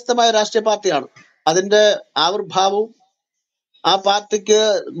വ്യത്യസ്തമായ രാഷ്ട്രീയ പാർട്ടിയാണ്. അതിന്റെ ആവിർഭാവവും ആ പാർട്ടിക്ക്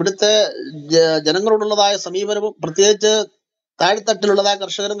ഇവിടുത്തെ ജനങ്ങളോടുള്ളതായ സമീപനവും, പ്രത്യേകിച്ച് താഴ്ത്തട്ടിലുള്ളതായ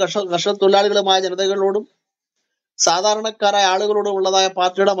കർഷകരും കർഷക തൊഴിലാളികളുമായ ജനതകളോടും സാധാരണക്കാരായ ആളുകളോടും ഉള്ളതായ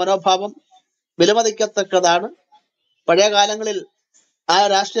പാർട്ടിയുടെ മനോഭാവം വിലമതിക്കത്തക്കതാണ്. പഴയ കാലങ്ങളിൽ ആ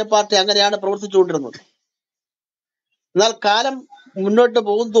രാഷ്ട്രീയ പാർട്ടി അങ്ങനെയാണ് പ്രവർത്തിച്ചുകൊണ്ടിരുന്നത്. എന്നാൽ കാലം മുന്നോട്ട്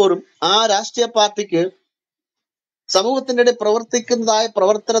പോകുന്തോറും ആ രാഷ്ട്രീയ പാർട്ടിക്ക് സമൂഹത്തിന്റെ ഇടയിൽ പ്രവർത്തിക്കുന്നതായ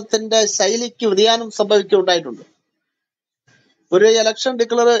പ്രവർത്തനത്തിന്റെ ശൈലിക്ക് വ്യതിയാനം സംഭവിക്കുകയുണ്ടായിട്ടുണ്ട്. ഒരു ഇലക്ഷൻ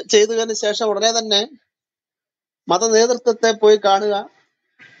ഡിക്ലെയർ ചെയ്തതിന് ശേഷം ഉടനെ തന്നെ മത നേതൃത്വത്തെ പോയി കാണുക,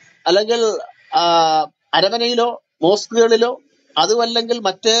 അല്ലെങ്കിൽ അരമനയിലോ മോസ്കുകളിലോ അതുമല്ലെങ്കിൽ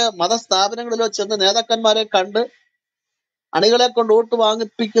മറ്റേ മതസ്ഥാപനങ്ങളിലോ ചെന്ന് നേതാക്കന്മാരെ കണ്ട് അണികളെ കൊണ്ട് വോട്ട്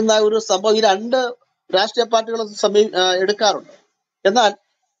വാങ്ങിപ്പിക്കുന്ന ഒരു സംഭവം ഈ രണ്ട് രാഷ്ട്രീയ പാർട്ടികളും എടുക്കാറുണ്ട്. എന്നാൽ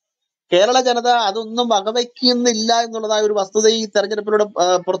കേരള ജനത അതൊന്നും വകവയ്ക്കുന്നില്ല എന്നുള്ളതായ ഒരു വസ്തുത ഈ തെരഞ്ഞെടുപ്പിലൂടെ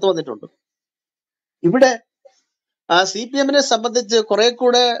പുറത്തു വന്നിട്ടുണ്ട്. ഇവിടെ CPM-നെ സംബന്ധിച്ച് കുറെ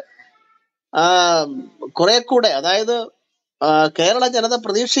കൂടെ അതായത് കേരള ജനത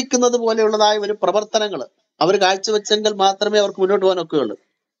പ്രതീക്ഷിക്കുന്നത് പോലെയുള്ളതായ ഒരു പ്രവർത്തനങ്ങൾ അവർ കാഴ്ചവെച്ചെങ്കിൽ മാത്രമേ അവർക്ക് മുന്നോട്ട് പോകാനൊക്കെയുള്ളൂ.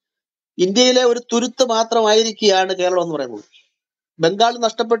 ഇന്ത്യയിലെ ഒരു തുരുത്ത് മാത്രമായിരിക്കുകയാണ് കേരളം എന്ന് പറയുന്നത്. ബംഗാൾ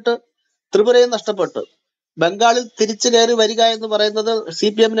നഷ്ടപ്പെട്ട്, ത്രിപുരയും നഷ്ടപ്പെട്ട്, ബംഗാളിൽ തിരിച്ചു കയറി വരിക എന്ന് പറയുന്നത്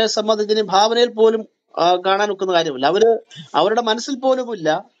CPM-നെ സംബന്ധിച്ച് ഭാവനയിൽ പോലും കാണാൻ ഒക്കുന്ന കാര്യമില്ല. അവരുടെ മനസ്സിൽ പോലുമില്ല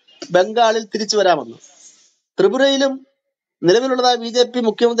ബംഗാളിൽ തിരിച്ചു വരാമെന്ന്. ത്രിപുരയിലും നിലവിലുള്ളതായ BJP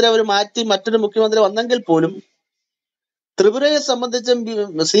മുഖ്യമന്ത്രി അവർ മാറ്റി മറ്റൊരു മുഖ്യമന്ത്രി വന്നെങ്കിൽ പോലും ത്രിപുരയെ സംബന്ധിച്ചും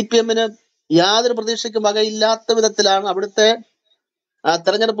CPM-ന് യാതൊരു പ്രതീക്ഷയ്ക്കും വകയില്ലാത്ത വിധത്തിലാണ് അവിടുത്തെ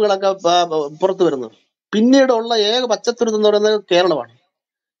തെരഞ്ഞെടുപ്പുകളൊക്കെ പുറത്തു വരുന്നത്. പിന്നീടുള്ള ഏക പച്ചത്തുരുത്ത് എന്ന് പറയുന്നത് കേരളമാണ്.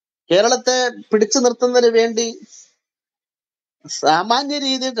 കേരളത്തെ പിടിച്ചു നിർത്തുന്നതിന് വേണ്ടി സാമാന്യ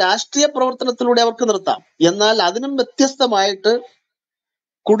രീതിയിൽ രാഷ്ട്രീയ പ്രവർത്തനത്തിലൂടെ അവർക്ക് നിർത്താം. എന്നാൽ അതിനും വ്യത്യസ്തമായിട്ട്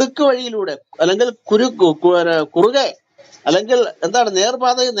കുടുക്ക് വഴിയിലൂടെ അല്ലെങ്കിൽ കുറുകെ അല്ലെങ്കിൽ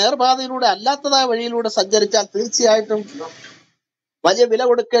നേർപാതയിലൂടെ അല്ലാത്തതായ വഴിയിലൂടെ സഞ്ചരിച്ചാൽ തീർച്ചയായിട്ടും വലിയ വില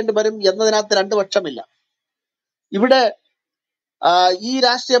കൊടുക്കേണ്ടി വരും എന്നതിനകത്ത് രണ്ടു പക്ഷമില്ല. ഇവിടെ ഈ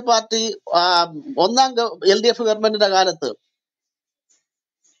രാഷ്ട്രീയ പാർട്ടി ഒന്നാം LDF ഗവൺമെന്റിന്റെ കാലത്ത്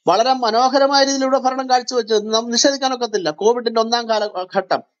വളരെ മനോഹരമായ രീതിയിലൂടെ ഭരണം കാഴ്ചവെച്ചു നിഷേധിക്കാനൊക്കത്തില്ല. കോവിഡിന്റെ ഒന്നാം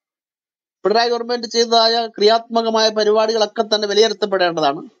കാലഘട്ടം പിണറായി ഗവൺമെന്റ് ചെയ്തതായ ക്രിയാത്മകമായ പരിപാടികളൊക്കെ തന്നെ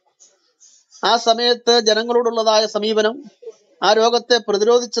വിലയിരുത്തപ്പെടേണ്ടതാണ്. ആ സമയത്ത് ജനങ്ങളോടുള്ളതായ സമീപനം, ആ രോഗത്തെ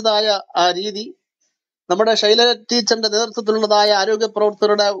പ്രതിരോധിച്ചതായ ആ രീതി, നമ്മുടെ ശൈല ടീച്ചറിന്റെ നേതൃത്വത്തിലുള്ളതായ ആരോഗ്യ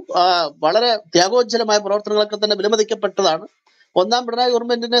പ്രവർത്തകരുടെ വളരെ ത്യാഗോജ്ജലമായ പ്രവർത്തനങ്ങളൊക്കെ തന്നെ വിലമതിക്കപ്പെട്ടതാണ്. ഒന്നാം പിണറായി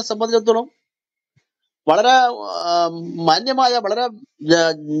ഗവൺമെന്റിനെ സംബന്ധിച്ചിടത്തോളം വളരെ മാന്യമായ വളരെ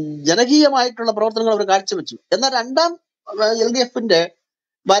ജനകീയമായിട്ടുള്ള പ്രവർത്തനങ്ങൾ അവർ കാഴ്ചവെച്ചു. എന്നാൽ രണ്ടാം LDF-ന്റെ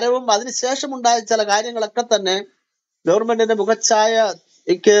വരവും അതിനുശേഷം ഉണ്ടായ ചില കാര്യങ്ങളൊക്കെ തന്നെ ഗവൺമെന്റിന്റെ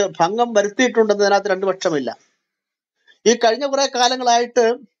മുഖച്ഛായയ്ക്ക് ഭംഗം വരുത്തിയിട്ടുണ്ടെന്നതിനകത്ത് രണ്ടു പക്ഷമില്ല. ഈ കഴിഞ്ഞ കുറെ കാലങ്ങളായിട്ട്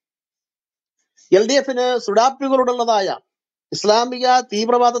LDF-ന് സുഡാപ്പികളോടുള്ളതായ ഇസ്ലാമിക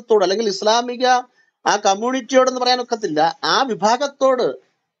തീവ്രവാദത്തോട് അല്ലെങ്കിൽ ഇസ്ലാമിക ആ കമ്മ്യൂണിറ്റിയോടെന്ന് പറയാനൊക്കത്തില്ല, ആ വിഭാഗത്തോട്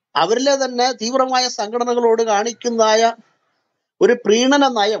അവരിലെ തന്നെ തീവ്രമായ സംഘടനകളോട് കാണിക്കുന്നതായ ഒരു പ്രീണന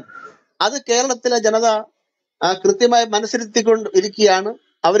നയം അത് കേരളത്തിലെ ജനത കൃത്യമായി മനസ്സിരുത്തിക്കൊണ്ടിരിക്കുകയാണ്.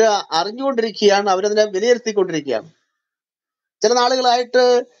 അവര് അറിഞ്ഞുകൊണ്ടിരിക്കുകയാണ്, അവരതിനെ വിലയിരുത്തിക്കൊണ്ടിരിക്കുകയാണ്. ചില നാളുകളായിട്ട്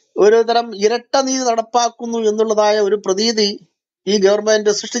ഒരു തരം ഇരട്ട നീതി നടപ്പാക്കുന്നു എന്നുള്ളതായ ഒരു പ്രതീതി ഈ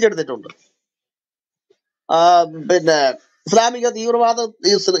ഗവൺമെന്റ് സൃഷ്ടിച്ചെടുത്തിട്ടുണ്ട്.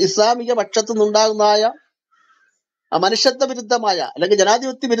 ഇസ്ലാമിക പക്ഷത്തു നിന്നുണ്ടാകുന്നതായ മനുഷ്യത്വ വിരുദ്ധമായ അല്ലെങ്കിൽ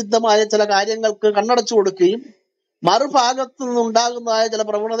ജനാധിപത്യ വിരുദ്ധമായ ചില കാര്യങ്ങൾക്ക് കണ്ണടച്ചു കൊടുക്കുകയും മറുഭാഗത്തു നിന്നുണ്ടാകുന്നതായ ചില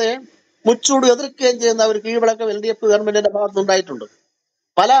പ്രവണതയെ മുച്ചൂട് എതിർക്കുകയും ചെയ്യുന്ന ഒരു കീഴ്വഴക്കം LDF ഗവൺമെന്റിന്റെ ഭാഗത്തുനിന്നുണ്ടായിട്ടുണ്ട്.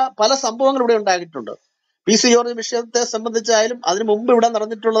 പല സംഭവങ്ങൾ ഇവിടെ ഉണ്ടായിട്ടുണ്ട്. PC ജോർജ് വിഷയത്തെ സംബന്ധിച്ചായാലും അതിനു മുമ്പ് ഇവിടെ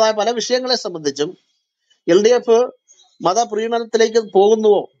നടന്നിട്ടുള്ളതായ പല വിഷയങ്ങളെ സംബന്ധിച്ചും LDF മതപ്രീണനത്തിലേക്ക്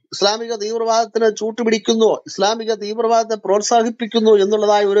പോകുന്നുവോ, ഇസ്ലാമിക തീവ്രവാദത്തിന് ചൂട്ടുപിടിക്കുന്നുവോ, ഇസ്ലാമിക തീവ്രവാദത്തെ പ്രോത്സാഹിപ്പിക്കുന്നു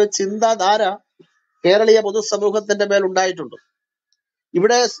എന്നുള്ളതായ ഒരു ചിന്താധാര കേരളീയ പൊതുസമൂഹത്തിന്റെ മേൽ ഉണ്ടായിട്ടുണ്ട്.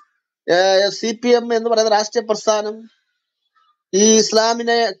 ഇവിടെ CPM എന്ന് പറയുന്ന രാഷ്ട്രീയ പ്രസ്ഥാനം ഈ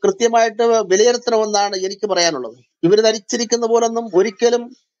ഇസ്ലാമിനെ കൃത്യമായിട്ട് വിലയിരുത്തണമെന്നാണ് എനിക്ക് പറയാനുള്ളത്. ഇവർ ധരിച്ചിരിക്കുന്ന പോലൊന്നും ഒരിക്കലും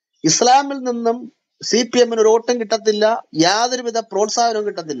ഇസ്ലാമിൽ നിന്നും CPM-ന് ഒരു ഓട്ടം കിട്ടത്തില്ല, യാതൊരുവിധ പ്രോത്സാഹനവും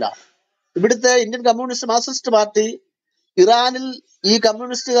കിട്ടത്തില്ല. ഇവിടുത്തെ ഇന്ത്യൻ കമ്മ്യൂണിസ്റ്റ് മാർക്സിസ്റ്റ് പാർട്ടി ഇറാനിൽ ഈ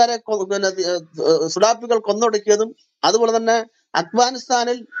കമ്മ്യൂണിസ്റ്റുകാരെ സുഡാപ്പികൾ കൊന്നൊടുക്കിയതും അതുപോലെ തന്നെ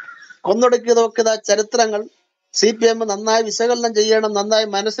അഫ്ഗാനിസ്ഥാനിൽ കൊന്നൊടുക്കിയതും ഒക്കെ ചരിത്രങ്ങൾ CPM നന്നായി വിശകലനം ചെയ്യണം, നന്നായി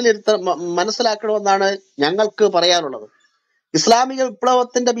മനസ്സിലാക്കണമെന്നാണ് ഞങ്ങൾക്ക് പറയാനുള്ളത്. ഇസ്ലാമിക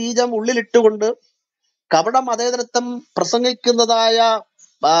വിപ്ലവത്തിന്റെ ബീജം ഉള്ളിലിട്ടുകൊണ്ട് കപട മതേതരത്വം പ്രസംഗിക്കുന്നതായ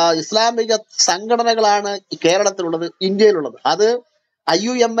ഇസ്ലാമിക സംഘടനകളാണ് കേരളത്തിലുള്ളത്, ഇന്ത്യയിലുള്ളത്. അത്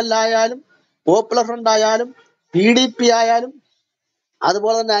IUML ആയാലും പോപ്പുലർ ഫ്രണ്ട് ആയാലും PDP ആയാലും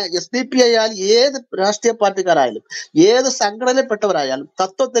അതുപോലെ തന്നെ SDP ആയാലും ഏത് രാഷ്ട്രീയ പാർട്ടിക്കാരായാലും ഏത് സംഘടനയിൽപ്പെട്ടവരായാലും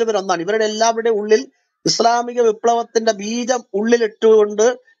തത്വത്തിൽ ഇവരൊന്നാണ്. ഇവരുടെ എല്ലാവരുടെയും ഉള്ളിൽ ഇസ്ലാമിക വിപ്ലവത്തിന്റെ ബീജം ഉള്ളിലിട്ടുകൊണ്ട്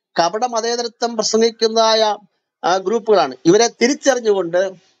കപട മതേതരത്വം പ്രസംഗിക്കുന്നതായ ഗ്രൂപ്പുകളാണ്. ഇവരെ തിരിച്ചറിഞ്ഞുകൊണ്ട്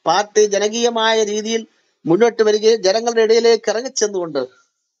പാർട്ടി ജനകീയമായ രീതിയിൽ മുന്നോട്ട് വരികയും ജനങ്ങളുടെ ഇടയിലേക്ക് ഇറങ്ങിച്ചെന്നുകൊണ്ട്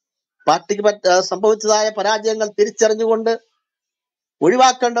പാർട്ടിക്ക് സംഭവിച്ചതായ പരാജയങ്ങൾ തിരിച്ചറിഞ്ഞുകൊണ്ട്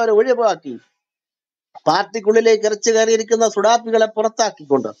ഒഴിവാക്കേണ്ടവരെ ഒഴിവാക്കി പാർട്ടിക്കുള്ളിലേക്ക് ഇറച്ചു കയറിയിരിക്കുന്ന സുഡാപ്പികളെ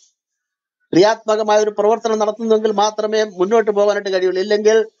പുറത്താക്കിക്കൊണ്ട് ക്രിയാത്മകമായ ഒരു പ്രവർത്തനം നടത്തുന്നെങ്കിൽ മാത്രമേ മുന്നോട്ട് പോകാനായിട്ട് കഴിയുള്ളൂ.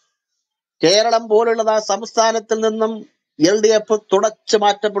 ഇല്ലെങ്കിൽ കേരളം പോലുള്ളത് സംസ്ഥാനത്തിൽ നിന്നും LDF തുടച്ചു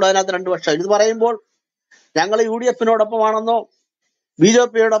മാറ്റപ്പെടും. അതിനകത്ത് 2 വർഷം. ഇത് പറയുമ്പോൾ ഞങ്ങൾ UDF-നോടൊപ്പമാണെന്നോ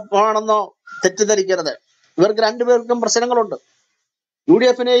BJP-യോടൊപ്പമാണെന്നോ തെറ്റിദ്ധരിക്കരുത്. ഇവർക്ക് രണ്ടുപേർക്കും പ്രശ്നങ്ങളുണ്ട്.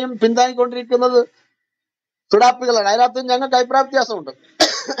 UDF-നെയും പിന്താങ്ങിക്കൊണ്ടിരിക്കുന്നത് സുഡാപ്പികളാണ്. അതിനകത്ത് ഞങ്ങൾക്ക് അഭിപ്രായ വ്യത്യാസമുണ്ട്.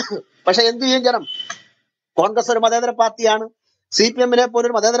 പക്ഷെ എന്ത് ചെയ്യും ജനം? കോൺഗ്രസ് ഒരു മതേതര പാർട്ടിയാണ്, CPM-നെ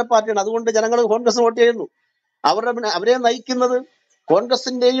പോലൊരു മതേതര പാർട്ടിയാണ്. അതുകൊണ്ട് ജനങ്ങൾ കോൺഗ്രസ് വോട്ട് ചെയ്യുന്നു. അവരെ നയിക്കുന്നത്,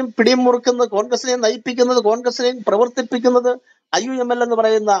 കോൺഗ്രസിന്റെയും പിടിയും മുറുക്കുന്നത്, കോൺഗ്രസിനെയും നയിപ്പിക്കുന്നത്, കോൺഗ്രസിനെയും പ്രവർത്തിപ്പിക്കുന്നത് IUML എന്ന്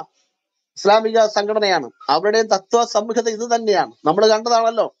പറയുന്ന ഇസ്ലാമിക സംഘടനയാണ്. അവരുടെയും തത്വ സംഹിത ഇത് തന്നെയാണ്. നമ്മൾ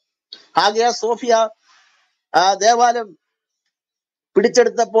കണ്ടതാണല്ലോ. ഹാഗിയ സോഫിയ ദേവാലയം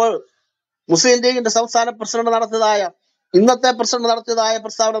പിടിച്ചെടുത്തപ്പോൾ മുസ്ലിം ലീഗിന്റെ സംസ്ഥാന പ്രസിഡന്റ് ഇന്നത്തെ പ്രസിഡന്റ് നടത്തിയതായ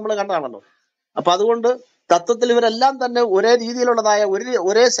പ്രസ്താവന നമ്മൾ കണ്ടതാണല്ലോ. അപ്പൊ അതുകൊണ്ട് തത്വത്തിൽ ഇവരെല്ലാം തന്നെ ഒരേ രീതിയിലുള്ളതായ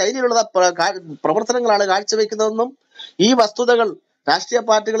ഒരേ ശൈലിയിലുള്ള പ്രവർത്തനങ്ങളാണ് കാഴ്ചവെക്കുന്നതെന്നും ഈ വസ്തുതകൾ രാഷ്ട്രീയ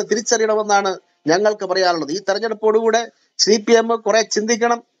പാർട്ടികൾ തിരിച്ചറിയണമെന്നാണ് ഞങ്ങൾക്ക് പറയാനുള്ളത്. ഈ തെരഞ്ഞെടുപ്പോടുകൂടെ CPM കുറെ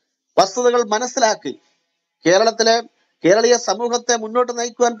ചിന്തിക്കണം, വസ്തുതകൾ മനസ്സിലാക്കി കേരളീയ സമൂഹത്തെ മുന്നോട്ട്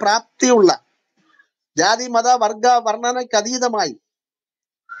നയിക്കുവാൻ പ്രാപ്തിയുള്ള, ജാതി മത വർഗ വർണ്ണനയ്ക്ക് അതീതമായി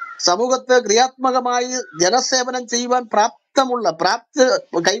സമൂഹത്തെ ക്രിയാത്മകമായി ജനസേവനം ചെയ്യുവാൻ പ്രാപ്തി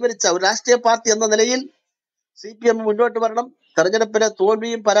കൈവരിച്ച ഒരു രാഷ്ട്രീയ പാർട്ടി എന്ന നിലയിൽ CPM മുന്നോട്ട് വരണം. തെരഞ്ഞെടുപ്പിലെ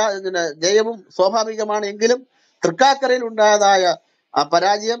തോൽവിയും ജയവും സ്വാഭാവികമാണ്. എങ്കിലും തൃക്കാക്കരയിൽ ഉണ്ടായതായ ആ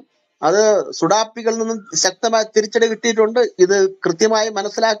പരാജയം അത് സുഡാപ്പികളിൽ നിന്നും ശക്തമായ തിരിച്ചടി കിട്ടിയിട്ടുണ്ട്. ഇത് കൃത്യമായി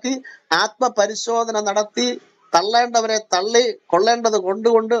മനസ്സിലാക്കി ആത്മപരിശോധന നടത്തി തള്ളേണ്ടവരെ തള്ളി, കൊള്ളേണ്ടത്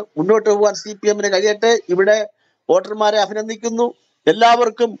കൊണ്ടുകൊണ്ട് മുന്നോട്ട് പോകാൻ CPM-ന് കഴിയട്ടെ. ഇവിടെ വോട്ടർമാരെ അഭിനന്ദിക്കുന്നു.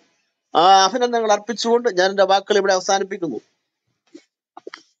 എല്ലാവർക്കും അഭിനന്ദനങ്ങൾ അർപ്പിച്ചുകൊണ്ട് ഞാൻ എന്റെ വാക്കുകൾ ഇവിടെ അവസാനിപ്പിക്കുന്നു.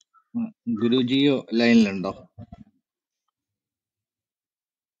 ഗുരുജിയോ ലൈനിലുണ്ടോ?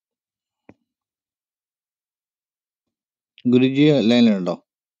 ഗുരുജിയോ ലൈനിലുണ്ടോ?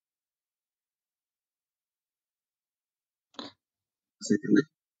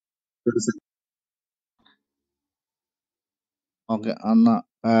 ഓക്കെ, എന്നാ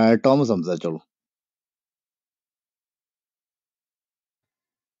ടോം സംസാരിച്ചോളൂ.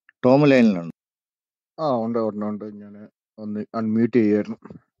 ടോം ലൈനിലുണ്ട്? ഉണ്ട്. ഞാൻ ഒന്ന് അൺമ്യൂട്ട് ചെയ്യായിരുന്നു.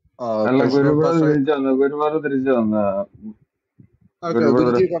 അല്ല, ഗുരുബ്രദർ പാസ്റ്റർ, തിരിച്ചു വന്ന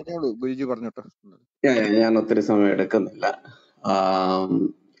ഗുരുജി പറഞ്ഞോട്ടെ. ഞാൻ ഒത്തിരി സമയം എടുക്കുന്നില്ല.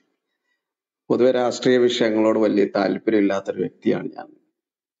 പൊതുവെ രാഷ്ട്രീയ വിഷയങ്ങളോട് വലിയ താല്പര്യമില്ലാത്തൊരു വ്യക്തിയാണ്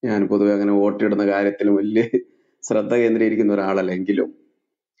ഞാൻ പൊതുവെ അങ്ങനെ വോട്ടിടുന്ന കാര്യത്തിൽ വലിയ ശ്രദ്ധ കേന്ദ്രീകരിക്കുന്ന ഒരാളല്ലെങ്കിലും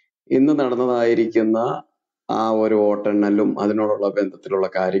ഇന്ന് നടന്നതായിരിക്കുന്ന ആ ഒരു വോട്ടെണ്ണലും അതിനോടുള്ള ബന്ധത്തിലുള്ള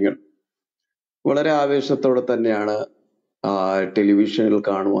കാര്യങ്ങൾ വളരെ ആവേശത്തോടെ തന്നെയാണ് ടെലിവിഷനിൽ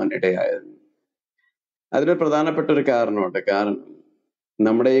കാണുവാൻ ഇടയായത്. അതിന് പ്രധാനപ്പെട്ട ഒരു കാരണമുണ്ട്. കാരണം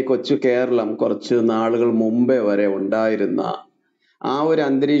നമ്മുടെ ഈ കൊച്ചു കേരളം കുറച്ച് നാളുകൾ മുമ്പേ വരെ ഉണ്ടായിരുന്ന ആ ഒരു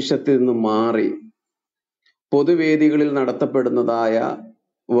അന്തരീക്ഷത്തിൽ നിന്ന് മാറി പൊതുവേദികളിൽ നടത്തപ്പെടുന്നതായ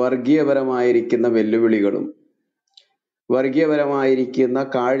വർഗീയപരമായിരിക്കുന്ന വെല്ലുവിളികളും വർഗീയപരമായിരിക്കുന്ന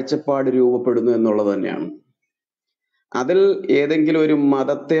കാഴ്ചപ്പാട് രൂപപ്പെടുന്നു എന്നുള്ളത് തന്നെയാണ്. അതിൽ ഏതെങ്കിലും ഒരു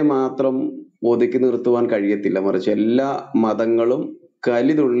മതത്തെ മാത്രം ഒതുക്കി നിർത്തുവാൻ കഴിയത്തില്ല, മറിച്ച് എല്ലാ മതങ്ങളും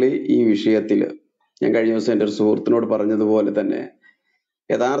കലിതുള്ളി ഈ വിഷയത്തിൽ, ഞാൻ കഴിഞ്ഞ ദിവസം എൻ്റെ ഒരു സുഹൃത്തിനോട് പറഞ്ഞതുപോലെ തന്നെ,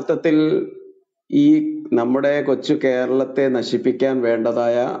 യഥാർത്ഥത്തിൽ ഈ നമ്മുടെ കൊച്ചു കേരളത്തെ നശിപ്പിക്കാൻ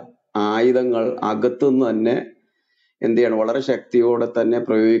വേണ്ടതായ ആയുധങ്ങൾ അകത്തുനിന്ന് തന്നെ എന്ത് ചെയ്യണം, വളരെ ശക്തിയോടെ തന്നെ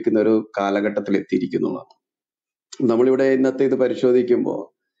പ്രയോഗിക്കുന്ന ഒരു കാലഘട്ടത്തിൽ എത്തിയിരിക്കുന്നുള്ളതാണ്. നമ്മളിവിടെ ഇന്നത്തെ ഇത് പരിശോധിക്കുമ്പോൾ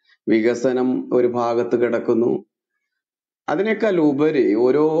വികസനം ഒരു ഭാഗത്ത് കിടക്കുന്നു. അതിനേക്കാൾ ഉപരി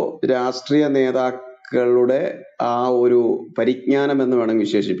ഓരോ രാഷ്ട്രീയ നേതാക്കളുടെ ആ ഒരു പരിജ്ഞാനം എന്ന് വേണമെങ്കിൽ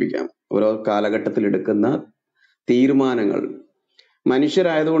വിശേഷിപ്പിക്കാം. ഓരോ കാലഘട്ടത്തിൽ എടുക്കുന്ന തീരുമാനങ്ങൾ,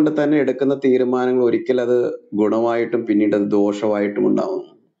 മനുഷ്യരായതുകൊണ്ട് തന്നെ എടുക്കുന്ന തീരുമാനങ്ങൾ ഒരിക്കൽ അത് ഗുണമായിട്ടും പിന്നീട് അത് ദോഷമായിട്ടും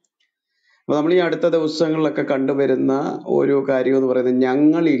ഉണ്ടാവുന്നു. അപ്പൊ നമ്മൾ ഈ അടുത്ത ദിവസങ്ങളിലൊക്കെ കണ്ടുവരുന്ന ഒരു കാര്യം എന്ന് പറയുന്നത്,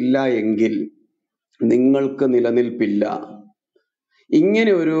 ഞങ്ങളില്ല എങ്കിൽ നിങ്ങൾക്ക് നിലനിൽപ്പില്ല.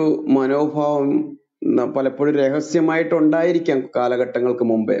 ഇങ്ങനെ ഒരു മനോഭാവം പലപ്പോഴും രഹസ്യമായിട്ടുണ്ടായിരിക്കാം കാലഘട്ടങ്ങൾക്ക്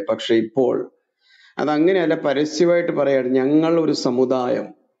മുമ്പേ. പക്ഷെ ഇപ്പോൾ അതങ്ങനെയല്ല, പരസ്യമായിട്ട് പറയാണ് ഞങ്ങൾ ഒരു സമുദായം,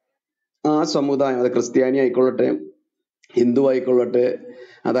 ആ സമുദായം അത് ക്രിസ്ത്യാനി ആയിക്കൊള്ളട്ടെ, ഹിന്ദു ആയിക്കൊള്ളട്ടെ,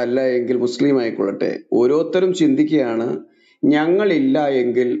 അതല്ല എങ്കിൽ മുസ്ലിം ആയിക്കൊള്ളട്ടെ, ഓരോരുത്തരും ചിന്തിക്കുകയാണ് ഞങ്ങളില്ല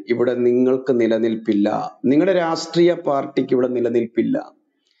എങ്കിൽ ഇവിടെ നിങ്ങൾക്ക് നിലനിൽപ്പില്ല, നിങ്ങളുടെ രാഷ്ട്രീയ പാർട്ടിക്ക് ഇവിടെ നിലനിൽപ്പില്ല.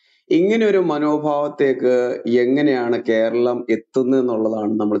 ഇങ്ങനെ ഒരു മനോഭാവത്തേക്ക് എങ്ങനെയാണ് കേരളം എത്തുന്നത്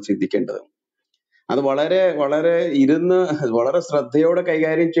എന്നുള്ളതാണ് നമ്മൾ ചിന്തിക്കേണ്ടത്. അത് വളരെ വളരെ വളരെ ശ്രദ്ധയോടെ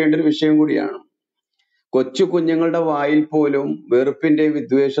കൈകാര്യം ചെയ്യേണ്ട ഒരു വിഷയം കൂടിയാണ്. കൊച്ചു കുഞ്ഞുങ്ങളുടെ വായിൽ പോലും വെറുപ്പിന്റെയും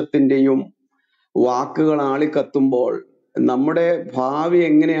വിദ്വേഷത്തിന്റെയും വാക്കുകൾ ആളിക്കത്തുമ്പോൾ നമ്മുടെ ഭാവി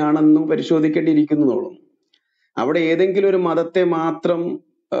എങ്ങനെയാണെന്നും പരിശോധിക്കേണ്ടിയിരിക്കുന്നുള്ളൂ. അവിടെ ഏതെങ്കിലും ഒരു മതത്തെ മാത്രം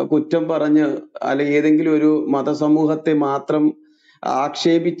കുറ്റം പറഞ്ഞ് അല്ലെങ്കിൽ ഏതെങ്കിലും ഒരു മതസമൂഹത്തെ മാത്രം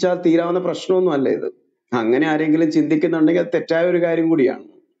ആക്ഷേപിച്ചാൽ തീരാവുന്ന പ്രശ്നമൊന്നും അല്ല ഇത്. അങ്ങനെ ആരെങ്കിലും ചിന്തിക്കുന്നുണ്ടെങ്കിൽ അത് തെറ്റായ ഒരു കാര്യം കൂടിയാണ്.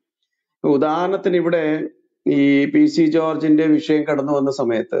 ഉദാഹരണത്തിന് ഇവിടെ ഈ പി സി ജോർജിന്റെ വിഷയം കടന്നു വന്ന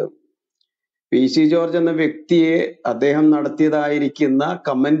സമയത്ത് പി സി ജോർജ് എന്ന വ്യക്തിയെ അദ്ദേഹം നടത്തിയതായിരിക്കുന്ന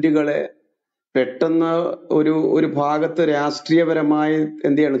കമന്റുകളെ പെട്ടെന്ന് ഒരു ഭാഗത്ത് രാഷ്ട്രീയപരമായി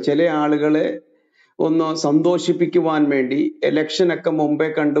എന്ത് ചെയ്യണം, ചില ആളുകളെ ഒന്ന് സന്തോഷിപ്പിക്കുവാൻ വേണ്ടി ഇലക്ഷനൊക്കെ മുമ്പേ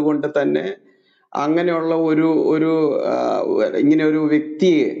കണ്ടുകൊണ്ട് തന്നെ അങ്ങനെയുള്ള ഒരു ഒരു ഇങ്ങനെ ഒരു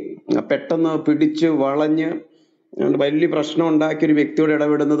വ്യക്തിയെ പെട്ടെന്ന് പിടിച്ച് വളഞ്ഞ് വലിയ പ്രശ്നം ഉണ്ടാക്കിയ ഒരു വ്യക്തിയോട്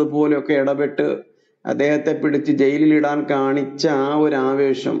ഇടപെടുന്നത് പോലെയൊക്കെ ഇടപെട്ട് അദ്ദേഹത്തെ പിടിച്ച് ജയിലിൽ ഇടാൻ കാണിച്ച ആ ഒരു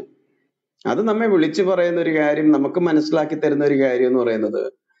ആവേശം, അത് നമ്മെ വിളിച്ചു പറയുന്ന ഒരു കാര്യം, നമുക്ക് മനസ്സിലാക്കി തരുന്ന ഒരു കാര്യം എന്ന് പറയുന്നത്,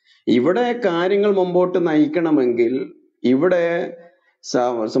 ഇവിടെ കാര്യങ്ങൾ മുമ്പോട്ട് നയിക്കണമെങ്കിൽ ഇവിടെ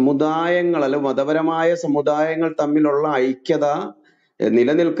സമുദായങ്ങൾ അല്ല മതപരമായ സമുദായങ്ങൾ തമ്മിലുള്ള ഐക്യത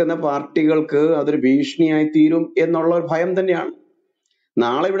നിലനിൽക്കുന്ന പാർട്ടികൾക്ക് അതൊരു ഭീഷണിയായി തീരും എന്നുള്ള ഒരു ഭയം തന്നെയാണ്.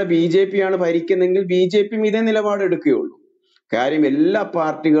 നാളെ ഇവിടെ ബി ജെ പി ആണ് ഭരിക്കുന്നെങ്കിൽ ബി ജെ പിയും ഇതേ നിലപാട് എടുക്കുകയുള്ളൂ. കാര്യം എല്ലാ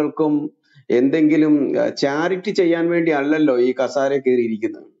പാർട്ടികൾക്കും എന്തെങ്കിലും ചാരിറ്റി ചെയ്യാൻ വേണ്ടി അല്ലല്ലോ ഈ കസാര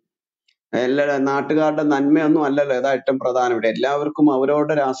കയറിയിരിക്കുന്നത്. എല്ലാ നാട്ടുകാരുടെ നന്മയൊന്നും അല്ലല്ലോ അതാ ഏറ്റവും പ്രധാനം. ഇവിടെ എല്ലാവർക്കും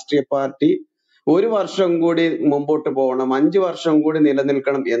അവരവരുടെ രാഷ്ട്രീയ പാർട്ടി ഒരു വർഷം കൂടി മുമ്പോട്ട് പോകണം, 5 വർഷം കൂടി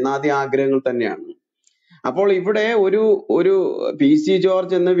നിലനിൽക്കണം എന്നാദ്യ ആഗ്രഹങ്ങൾ തന്നെയാണ്. അപ്പോൾ ഇവിടെ ഒരു പി സി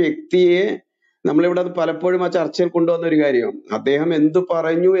ജോർജ് എന്ന വ്യക്തിയെ നമ്മളിവിടെ പലപ്പോഴും ആ ചർച്ചയിൽ കൊണ്ടുവന്ന ഒരു കാര്യം, അദ്ദേഹം എന്തു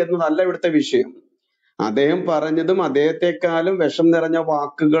പറഞ്ഞു എന്നതല്ല ഇവിടുത്തെ വിഷയം. അദ്ദേഹം പറഞ്ഞതും അദ്ദേഹത്തെക്കാളും വിഷം നിറഞ്ഞ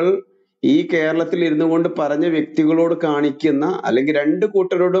വാക്കുകൾ ഈ കേരളത്തിൽ ഇരുന്നു കൊണ്ട് പറഞ്ഞ വ്യക്തികളോട് കാണിക്കുന്ന, അല്ലെങ്കിൽ രണ്ട്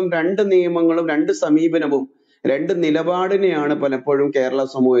കൂട്ടരോടും രണ്ട് നിയമങ്ങളും രണ്ട് സമീപനവും രണ്ട് നിലപാടിനെയാണ് പലപ്പോഴും കേരള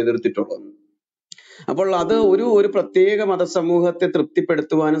സമൂഹം എതിർത്തിട്ടുള്ളത്. അപ്പോൾ അത് ഒരു പ്രത്യേക മതസമൂഹത്തെ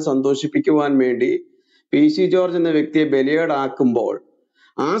തൃപ്തിപ്പെടുത്തുവാനും സന്തോഷിപ്പിക്കുവാൻ വേണ്ടി പി സി ജോർജ് എന്ന വ്യക്തിയെ ബലിയേടാക്കുമ്പോൾ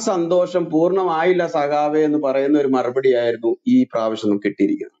ആ സന്തോഷം പൂർണ്ണമായില്ല സഖാവേ എന്ന് പറയുന്ന ഒരു മറുപടിയായിരുന്നു ഈ പ്രാവശ്യം നമുക്ക്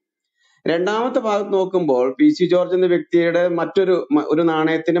കിട്ടിയിരിക്കുന്നത്. രണ്ടാമത്തെ ഭാഗത്ത് നോക്കുമ്പോൾ പി സി ജോർജ് എന്ന വ്യക്തിയുടെ ഒരു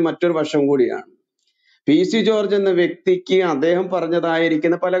നാണയത്തിന്റെ മറ്റൊരു വശം കൂടിയാണ്. പി സി ജോർജ് എന്ന വ്യക്തിക്ക് അദ്ദേഹം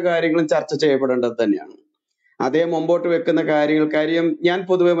പറഞ്ഞതായിരിക്കുന്ന പല കാര്യങ്ങളും ചർച്ച ചെയ്യപ്പെടേണ്ടത് തന്നെയാണ്. അദ്ദേഹം മുമ്പോട്ട് വെക്കുന്ന കാര്യം ഞാൻ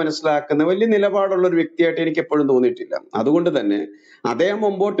പൊതുവെ മനസ്സിലാക്കുന്ന വലിയ നിലപാടുള്ള ഒരു വ്യക്തിയായിട്ട് എനിക്ക് എപ്പോഴും തോന്നിയിട്ടില്ല. അതുകൊണ്ട് തന്നെ അദ്ദേഹം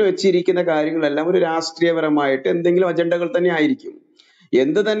മുമ്പോട്ട് വെച്ചിരിക്കുന്ന കാര്യങ്ങളെല്ലാം ഒരു രാഷ്ട്രീയപരമായിട്ട് എന്തെങ്കിലും അജണ്ടകൾ തന്നെ ആയിരിക്കും.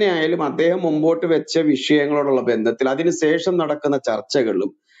 എന്ത് തന്നെ ആയാലും അദ്ദേഹം മുമ്പോട്ട് വെച്ച വിഷയങ്ങളോടുള്ള ബന്ധത്തിൽ അതിനുശേഷം നടക്കുന്ന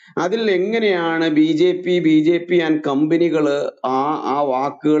ചർച്ചകളിലും അതിൽ എങ്ങനെയാണ് ബി ജെ പി ആൻഡ് കമ്പനികള് ആ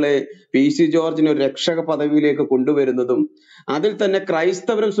വാക്കുകളെ പി സി ജോർജിനെ ഒരു രക്ഷക പദവിയിലേക്ക് കൊണ്ടുവരുന്നതും, അതിൽ തന്നെ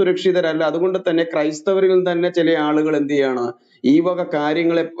ക്രൈസ്തവരും സുരക്ഷിതരല്ല, അതുകൊണ്ട് തന്നെ ക്രൈസ്തവരിൽ തന്നെ ചില ആളുകൾ എന്ത് ചെയ്യാണ്, ഈ വക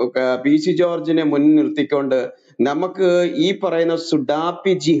കാര്യങ്ങളെ പി സി ജോർജിനെ മുന്നിൽ നിർത്തിക്കൊണ്ട് നമുക്ക് ഈ പറയുന്ന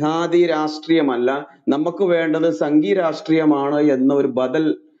സുഡാപ്പി ജിഹാദി രാഷ്ട്രീയമല്ല, നമുക്ക് വേണ്ടത് സംഘി രാഷ്ട്രീയമാണ് എന്ന ഒരു ബദൽ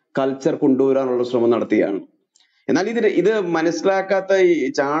കൾച്ചർ കൊണ്ടുവരാനുള്ള ശ്രമം നടത്തുകയാണ്. എന്നാൽ ഇത് മനസ്സിലാക്കാത്ത ഈ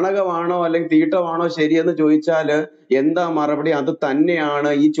ചാണകമാണോ അല്ലെങ്കിൽ തീട്ടമാണോ ശരിയെന്ന് ചോദിച്ചാല് എന്താ മറുപടി? അത് തന്നെയാണ്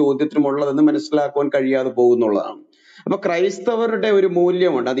ഈ ചോദ്യത്തിനുമുള്ളതെന്ന് മനസ്സിലാക്കുവാൻ കഴിയാതെ പോകുന്നുള്ളതാണ്. അപ്പൊ ക്രൈസ്തവരുടെ ഒരു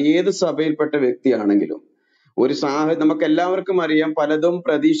മൂല്യമുണ്ട്, അത് ഏത് സഭയിൽപ്പെട്ട വ്യക്തിയാണെങ്കിലും. നമുക്ക് എല്ലാവർക്കും അറിയാം, പലതും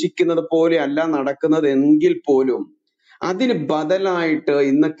പ്രതീക്ഷിക്കുന്നത് പോലെ അല്ല നടക്കുന്നത് എങ്കിൽ പോലും അതിന് ബദലായിട്ട്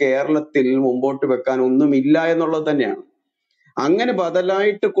ഇന്ന് കേരളത്തിൽ മുമ്പോട്ട് വെക്കാൻ ഒന്നുമില്ല എന്നുള്ളത് തന്നെയാണ്. അങ്ങനെ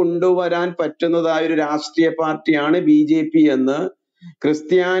ബദലായിട്ട് കൊണ്ടുവരാൻ പറ്റുന്നതായ ഒരു രാഷ്ട്രീയ പാർട്ടിയാണ് ബി ജെ പി എന്ന്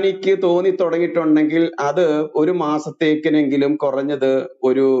ക്രിസ്ത്യാനിക്ക് തോന്നി തുടങ്ങിയിട്ടുണ്ടെങ്കിൽ അത് ഒരു മാസത്തേക്കിനെങ്കിലും കുറഞ്ഞത്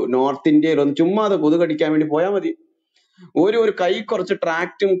ഒരു നോർത്ത് ഇന്ത്യയിൽ ഒന്ന് ചുമ്മാ അത് കൊതുകടിക്കാൻ വേണ്ടി പോയാൽ മതി. ഒരു കൈ കുറച്ച്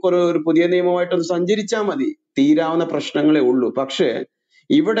ട്രാക്റ്റും ഒരു പുതിയ നിയമമായിട്ടൊന്ന് സഞ്ചരിച്ചാൽ മതി, തീരാവുന്ന പ്രശ്നങ്ങളേ ഉള്ളൂ. പക്ഷെ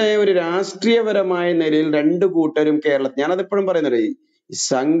ഇവിടെ ഒരു രാഷ്ട്രീയപരമായ നിലയിൽ രണ്ടു കൂട്ടരും കേരളത്തിൽ, ഞാനതെപ്പോഴും പറയുന്നത്,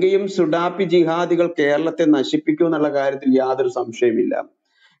 സംഘിയും സുഡാപ്പി ജിഹാദികൾ കേരളത്തെ നശിപ്പിക്കും എന്നുള്ള കാര്യത്തിൽ യാതൊരു സംശയമില്ല.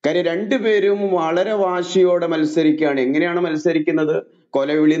 കാര്യം രണ്ടുപേരും വളരെ വാശിയോടെ മത്സരിക്കുകയാണ്. എങ്ങനെയാണ് മത്സരിക്കുന്നത്?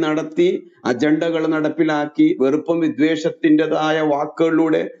 കൊലവിളി നടത്തി, അജണ്ടകൾ നടപ്പിലാക്കി, വെറുപ്പും വിദ്വേഷത്തിൻ്റെതായ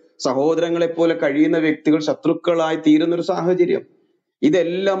വാക്കുകളിലൂടെ സഹോദരങ്ങളെ പോലെ കഴിയുന്ന വ്യക്തികൾ ശത്രുക്കളായി തീരുന്ന ഒരു സാഹചര്യം.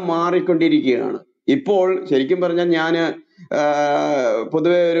 ഇതെല്ലാം മാറിക്കൊണ്ടിരിക്കുകയാണ്. ഇപ്പോൾ ശരിക്കും പറഞ്ഞാൽ ഞാന്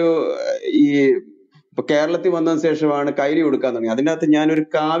പൊതുവെ ഇപ്പൊ കേരളത്തിൽ വന്നതിന് ശേഷമാണ് കൈലി കൊടുക്കാൻ തുടങ്ങി. അതിൻ്റെ അകത്ത് ഞാനൊരു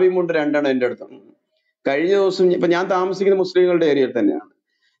കാവ്യമുണ്ട് 2 എൻ്റെ അടുത്ത്. കഴിഞ്ഞ ദിവസം ഇപ്പൊ ഞാൻ താമസിക്കുന്ന മുസ്ലിങ്ങളുടെ ഏരിയയിൽ തന്നെയാണ്.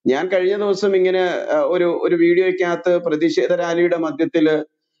 ഞാൻ കഴിഞ്ഞ ദിവസം ഇങ്ങനെ ഒരു വീഡിയോയ്ക്കകത്ത് പ്രതിഷേധ റാലിയുടെ മധ്യത്തില്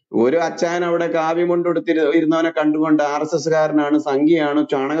ഒരു അച്ചായൻ അവിടെ കാവ്യമുണ്ട് ഇരുന്നവനെ കണ്ടുകൊണ്ട് RSS കാരനാണ്, സംഘിയാണ്,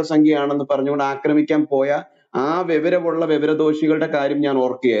 ചാണക സംഘിയാണെന്ന് പറഞ്ഞുകൊണ്ട് ആക്രമിക്കാൻ പോയ ആ വിവരദോഷികളുടെ കാര്യം ഞാൻ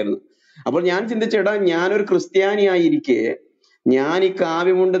ഓർക്കുകയായിരുന്നു. അപ്പോൾ ഞാൻ ചിന്തിച്ചേടാ, ഞാനൊരു ക്രിസ്ത്യാനിയായിരിക്കെ ഞാൻ ഈ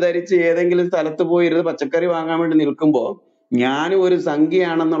കാവ്യമുണ്ട് ധരിച്ച് ഏതെങ്കിലും സ്ഥലത്ത് പോയിരുന്ന് പച്ചക്കറി വാങ്ങാൻ വേണ്ടി നിൽക്കുമ്പോൾ ഞാനും ഒരു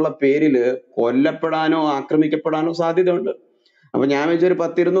സംഖ്യയാണെന്നുള്ള പേരില് കൊല്ലപ്പെടാനോ ആക്രമിക്കപ്പെടാനോ സാധ്യതയുണ്ട്. അപ്പൊ ഞാൻ വെച്ചൊരു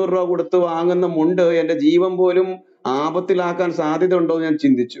 10-200 രൂപ കൊടുത്ത് വാങ്ങുന്ന മുണ്ട് എന്റെ ജീവൻ പോലും ആപത്തിലാക്കാൻ സാധ്യത ഉണ്ടോ എന്ന് ഞാൻ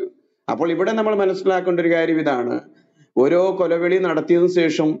ചിന്തിച്ചു. അപ്പോൾ ഇവിടെ നമ്മൾ മനസ്സിലാക്കേണ്ട ഒരു കാര്യം ഇതാണ്, ഓരോ കൊലവിളി നടത്തിയതിനു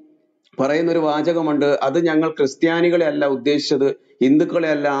ശേഷം പറയുന്ന ഒരു വാചകമുണ്ട്, അത് ഞങ്ങൾ ക്രിസ്ത്യാനികളെ അല്ല ഉദ്ദേശിച്ചത്, ഹിന്ദുക്കളെ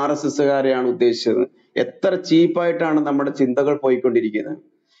അല്ല RSSകാരെയാണ് ഉദ്ദേശിച്ചത്. എത്ര ചീപ്പായിട്ടാണ് നമ്മുടെ ചിന്തകൾ പോയിക്കൊണ്ടിരിക്കുന്നത്.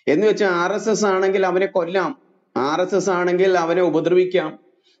 എന്ന് വെച്ചാൽ RSS ആണെങ്കിൽ അവനെ കൊല്ലാം, RSS ആണെങ്കിൽ അവനെ ഉപദ്രവിക്കാം.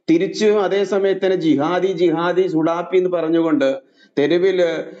 തിരിച്ചു അതേ സമയത്തിന് ജിഹാദി ജിഹാദി സുഡാപ്പി എന്ന് പറഞ്ഞുകൊണ്ട് തെരുവില്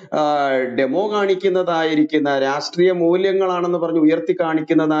ഡെമോ കാണിക്കുന്നതായിരിക്കുന്ന, രാഷ്ട്രീയ മൂല്യങ്ങളാണെന്ന് പറഞ്ഞ് ഉയർത്തി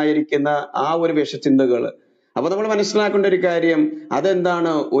കാണിക്കുന്നതായിരിക്കുന്ന ആ ഒരു വിഷചിന്തകൾ. അപ്പൊ നമ്മൾ മനസ്സിലാക്കേണ്ട ഒരു കാര്യം,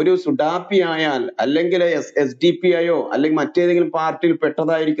 അതെന്താണ്, ഒരു സുഡാപ്പി ആയാൽ അല്ലെങ്കിൽ SDP ആയോ അല്ലെങ്കിൽ മറ്റേതെങ്കിലും പാർട്ടിയിൽ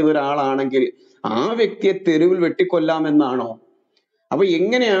പെട്ടതായിരിക്കുന്ന ഒരാളാണെങ്കിൽ ആ വ്യക്തിയെ തെരുവിൽ വെട്ടിക്കൊല്ലാമെന്നാണോ? അപ്പൊ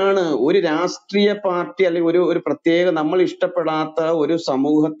എങ്ങനെയാണ് ഒരു രാഷ്ട്രീയ പാർട്ടി അല്ലെങ്കിൽ ഒരു പ്രത്യേക നമ്മൾ ഇഷ്ടപ്പെടാത്ത ഒരു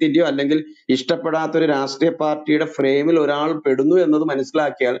സമൂഹത്തിന്റെയോ അല്ലെങ്കിൽ ഇഷ്ടപ്പെടാത്ത ഒരു രാഷ്ട്രീയ പാർട്ടിയുടെ ഫ്രെയിമിൽ ഒരാൾ പെടുന്നു എന്നത്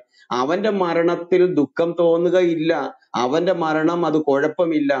മനസ്സിലാക്കിയാൽ അവന്റെ മരണത്തിൽ ദുഃഖം തോന്നുകയില്ല, അവന്റെ മരണം അത്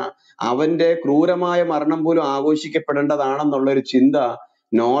കുഴപ്പമില്ല, അവന്റെ ക്രൂരമായ മരണം പോലും ആഘോഷിക്കപ്പെടേണ്ടതാണെന്നുള്ള ഒരു ചിന്ത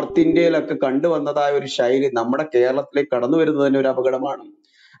നോർത്ത് ഇന്ത്യയിലൊക്കെ കണ്ടുവന്നതായ ഒരു ശൈലി നമ്മുടെ കേരളത്തിലേക്ക് കടന്നു വരുന്നത് തന്നെ ഒരു അപകടമാണ്.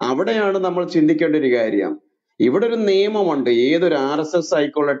 അവിടെയാണ് നമ്മൾ ചിന്തിക്കേണ്ട ഒരു കാര്യം. ഇവിടെ ഒരു നിയമമുണ്ട്. ഏതൊരു RSS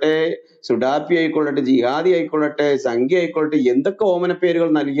ആയിക്കൊള്ളട്ടെ, സുഡാപ്പി ആയിക്കൊള്ളട്ടെ, ജിഹാദി ആയിക്കൊള്ളട്ടെ, സംഘി ആയിക്കൊള്ളട്ടെ, എന്തൊക്കെ ഓമന പേരുകൾ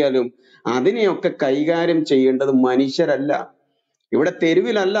നൽകിയാലും അതിനെയൊക്കെ കൈകാര്യം ചെയ്യേണ്ടത് മനുഷ്യരല്ല. ഇവിടെ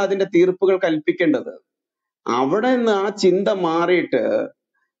തെരുവിലല്ല അതിന്റെ തീർപ്പുകൾ കൽപ്പിക്കേണ്ടത്. അവിടെ നിന്ന് ആ ചിന്ത മാറിയിട്ട്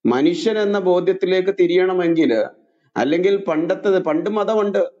മനുഷ്യൻ എന്ന ബോധ്യത്തിലേക്ക് തിരിയണമെങ്കിൽ, അല്ലെങ്കിൽ പണ്ട്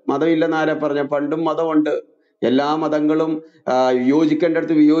മതമുണ്ട്, മതമില്ലെന്ന് ആരാ പറഞ്ഞ, പണ്ടും മതമുണ്ട്. എല്ലാ മതങ്ങളും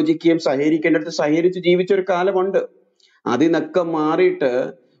വിയോജിക്കേണ്ടടുത്ത് വിയോജിക്കുകയും സഹകരിക്കേണ്ടടുത്ത് സഹകരിച്ച് ജീവിച്ച ഒരു കാലമുണ്ട്. അതിനൊക്കെ മാറിയിട്ട്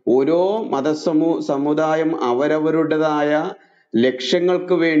ഓരോ സമുദായം അവരവരുടേതായ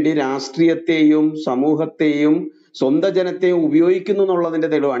ലക്ഷ്യങ്ങൾക്ക് വേണ്ടി രാഷ്ട്രീയത്തെയും സമൂഹത്തെയും സ്വന്തം ജനത്തെയും ഉപയോഗിക്കുന്നു എന്നുള്ളതിന്റെ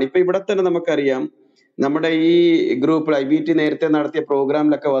തെളിവാണ്. ഇപ്പൊ ഇവിടെ തന്നെ നമുക്കറിയാം, നമ്മുടെ ഈ ഗ്രൂപ്പിൽ IBT നേരത്തെ നടത്തിയ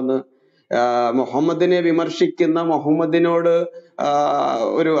പ്രോഗ്രാമിലൊക്കെ വന്ന് മുഹമ്മദിനെ വിമർശിക്കുന്ന, മുഹമ്മദിനോട്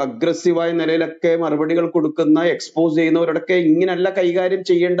ഒരു അഗ്രസീവായ നിലയിലൊക്കെ മറുപടികൾ കൊടുക്കുന്ന, എക്സ്പോസ് ചെയ്യുന്നവരോടൊക്കെ ഇങ്ങനല്ല കൈകാര്യം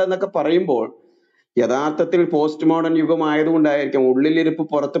ചെയ്യേണ്ടതെന്നൊക്കെ പറയുമ്പോൾ യഥാർത്ഥത്തിൽ പോസ്റ്റ് മോഡേൺ യുഗമായതുകൊണ്ടായിരിക്കും ഉള്ളിലിരിപ്പ്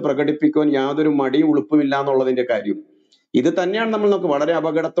പുറത്ത് പ്രകടിപ്പിക്കുവാൻ യാതൊരു മടിയും ഉളുപ്പുമില്ല എന്നുള്ളതിന്റെ കാര്യം. ഇത് തന്നെയാണ് നമ്മൾ നമുക്ക് വളരെ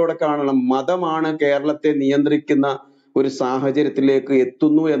അപകടത്തോടെ കാണണം. മതമാണ് കേരളത്തെ നിയന്ത്രിക്കുന്ന ഒരു സാഹചര്യത്തിലേക്ക്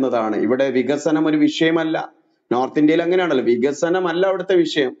എത്തുന്നു എന്നതാണ്. ഇവിടെ വികസനം ഒരു വിഷയമല്ല. നോർത്ത് ഇന്ത്യയിൽ അങ്ങനെയാണല്ലോ, വികസനമല്ല അവിടുത്തെ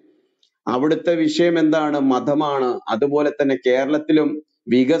വിഷയം. അവിടുത്തെ വിഷയം എന്താണ്? മതമാണ്. അതുപോലെ തന്നെ കേരളത്തിലും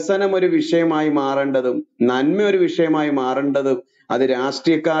വികസനം ഒരു വിഷയമായി മാറേണ്ടതും നന്മ ഒരു വിഷയമായി മാറേണ്ടതും അത്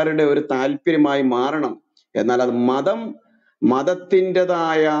രാഷ്ട്രീയക്കാരുടെ ഒരു താല്പര്യമായി മാറണം. എന്നാൽ അത്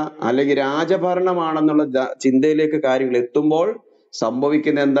മതത്തിൻ്റെതായ അല്ലെങ്കിൽ രാജഭരണമാണെന്നുള്ള ചിന്തയിലേക്ക് കാര്യങ്ങൾ എത്തുമ്പോൾ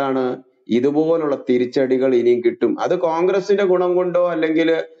സംഭവിക്കുന്ന എന്താണ്? ഇതുപോലുള്ള തിരിച്ചടികൾ ഇനിയും കിട്ടും. അത് കോൺഗ്രസിന്റെ ഗുണം കൊണ്ടോ അല്ലെങ്കിൽ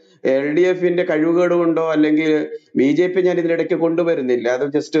LDFന്റെ കഴിവുകേട് കൊണ്ടോ അല്ലെങ്കിൽ BJP ഞാൻ ഇതിനിടയ്ക്ക് കൊണ്ടുവരുന്നില്ല. അത്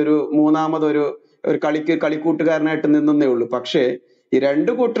ജസ്റ്റ് ഒരു മൂന്നാമതൊരു കളിക്കൂട്ടുകാരനായിട്ട് നിന്നേ ഉള്ളൂ. പക്ഷേ ഈ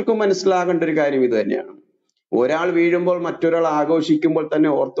രണ്ടു കൂട്ടർക്കും മനസ്സിലാകേണ്ട ഒരു കാര്യം ഇത് തന്നെയാണ്. ഒരാൾ വീഴുമ്പോൾ മറ്റൊരാൾ ആഘോഷിക്കുമ്പോൾ തന്നെ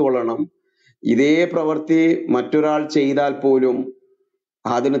ഓർത്തുകൊള്ളണം, ഇതേ പ്രവൃത്തി മറ്റൊരാൾ ചെയ്താൽ പോലും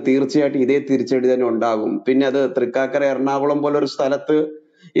അതിന് തീർച്ചയായിട്ടും ഇതേ തിരിച്ചടി തന്നെ ഉണ്ടാകും. പിന്നെ അത് തൃക്കാക്കര, എറണാകുളം പോലൊരു സ്ഥലത്ത്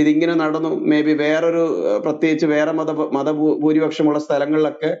ഇതിങ്ങനെ നടന്നു. മേ ബി വേറൊരു പ്രത്യേകിച്ച് വേറെ മതഭൂരിപക്ഷമുള്ള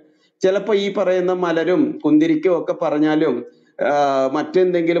സ്ഥലങ്ങളിലൊക്കെ ചിലപ്പോ ഈ പറയുന്ന മലരും കുന്തിരിക്കും ഒക്കെ പറഞ്ഞാലും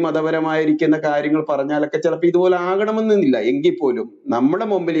മറ്റെന്തെങ്കിലും മതപരമായിരിക്കുന്ന കാര്യങ്ങൾ പറഞ്ഞാലൊക്കെ ചിലപ്പോൾ ഇതുപോലെ ആകണമെന്നില്ല. എങ്കിൽ പോലും നമ്മുടെ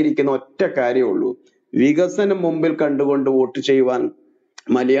മുമ്പിൽ ഇരിക്കുന്ന ഒറ്റ കാര്യമേ ഉള്ളൂ, വികസനം മുമ്പിൽ കണ്ടുകൊണ്ട് വോട്ട് ചെയ്യുവാൻ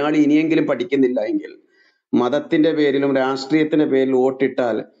മലയാളി ഇനിയെങ്കിലും പഠിക്കുന്നില്ല എങ്കിൽ മതത്തിന്റെ പേരിലും രാഷ്ട്രീയത്തിന്റെ പേരിൽ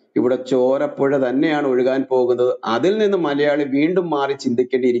വോട്ടിട്ടാൽ ഇവിടെ ചോരപ്പുഴ തന്നെയാണ് ഒഴുകാൻ പോകുന്നത്. അതിൽ നിന്ന് മലയാളി വീണ്ടും മാറി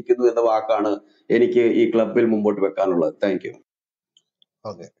ചിന്തിക്കേണ്ടിയിരിക്കുന്നു എന്ന വാക്കാണ് എനിക്ക് ഈ ക്ലബിൽ മുമ്പോട്ട് വെക്കാനുള്ളത്. Thank you.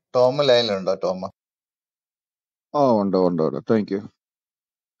 Okay, Tom ലൈനിലുണ്ടോ? Tom ഉണ്ട്. Thank you.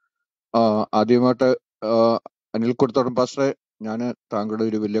 ആദ്യമായിട്ട് അനിൽ കൊടുത്തോട്ടം പാസ്റ്ററെ, ഞാൻ താങ്കളുടെ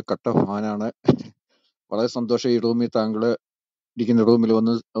ഒരു വലിയ കട്ട ഫാനാണ്. വളരെ സന്തോഷം ഈ റൂമിൽ താങ്കൾ ഇരിക്കുന്ന റൂമിൽ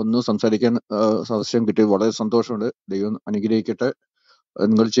ഒന്ന് സംസാരിക്കാൻ അവസരം കിട്ടി. വളരെ സന്തോഷമുണ്ട്. ദൈവം അനുഗ്രഹിക്കട്ടെ.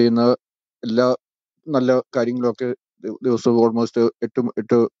 നിങ്ങൾ ചെയ്യുന്ന എല്ലാ നല്ല കാര്യങ്ങളൊക്കെ ദിവസവും ഓൾമോസ്റ്റ്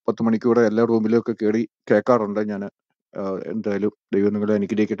 8-10 മണിക്കൂടെ എല്ലാ റൂമിലൊക്കെ കയറി കേൾക്കാറുണ്ട് ഞാൻ. എന്തായാലും ദൈവം നിങ്ങളെ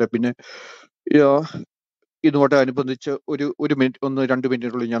അനുഗ്രഹിക്കട്ടെ. പിന്നെ ഇതുമായിട്ട് അനുബന്ധിച്ച് ഒരു മിനിറ്റ് 1-2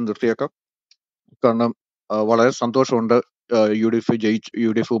 മിനിറ്റിനുള്ളിൽ ഞാൻ നിർത്തിയേക്കാം. കാരണം വളരെ സന്തോഷമുണ്ട്. UDF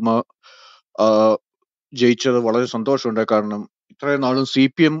ജയിച്ചത് വളരെ സന്തോഷമുണ്ട്. കാരണം ഇത്രയും നാളും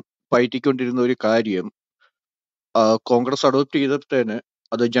CPM പയറ്റിക്കൊണ്ടിരുന്ന ഒരു കാര്യം കോൺഗ്രസ് അഡോപ്റ്റ് ചെയ്തതിന്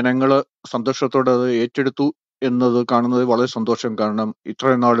അത് ജനങ്ങള് സന്തോഷത്തോടെ അത് ഏറ്റെടുത്തു എന്നത് കാണുന്നത് വളരെ സന്തോഷം. കാരണം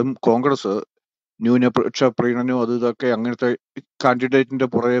ഇത്രയും നാളും കോൺഗ്രസ് ന്യൂനപക്ഷ പ്രീണനവും അത് ഇതൊക്കെ അങ്ങനത്തെ കാൻഡിഡേറ്റിന്റെ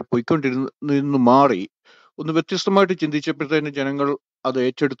പുറകെ പോയിക്കൊണ്ടിരുന്നു മാറി ഒന്ന് വ്യത്യസ്തമായിട്ട് ചിന്തിച്ചപ്പോഴത്തേന് ജനങ്ങൾ അത്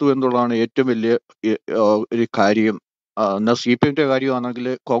ഏറ്റെടുത്തു എന്നുള്ളതാണ് ഏറ്റവും വലിയ ഒരു കാര്യം. എന്നാൽ CPM കാര്യമാണെങ്കിൽ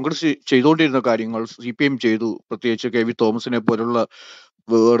കോൺഗ്രസ് ചെയ്തുകൊണ്ടിരുന്ന കാര്യങ്ങൾ CPM ചെയ്തു. പ്രത്യേകിച്ച് KV തോമസിനെ പോലുള്ള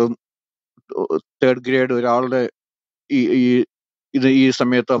വെറും തേർഡ് ഗ്രേഡ് ഒരാളുടെ ഈ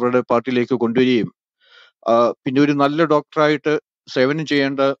സമയത്ത് അവരുടെ പാർട്ടിയിലേക്ക് കൊണ്ടുവരികയും പിന്നെ ഒരു നല്ല ഡോക്ടറായിട്ട് സേവനം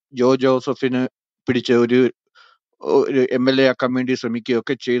ചെയ്യേണ്ട ജോസഫിന് പിടിച്ച് ഒരു MLA ആക്കാൻ വേണ്ടി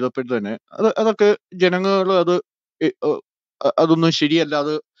ശ്രമിക്കുകയൊക്കെ ചെയ്തപ്പോൾ തന്നെ അതൊക്കെ ജനങ്ങൾ അതൊന്നും ശരിയല്ല.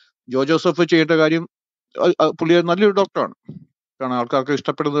 അത് ജോസഫ് ചെയ്യേണ്ട കാര്യം, പുള്ളി നല്ലൊരു ഡോക്ടറാണ്, കാരണം ആൾക്കാർക്ക്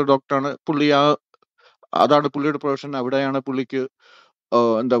ഇഷ്ടപ്പെടുന്ന ഡോക്ടറാണ് പുള്ളി. അതാണ് പുള്ളിയുടെ പ്രൊഫഷൻ. അവിടെയാണ് പുള്ളിക്ക്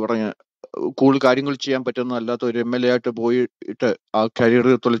എന്താ പറയുക, കൂടുതൽ കാര്യങ്ങൾ ചെയ്യാൻ പറ്റുന്ന. അല്ലാത്ത ഒരു MLA ആയിട്ട് പോയിട്ട് ആ കരിയർ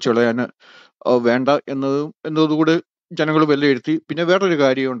തുലച്ചു കളയാൻ വേണ്ട എന്നതുകൂടി ജനങ്ങൾ വിലയിരുത്തി. പിന്നെ വേറൊരു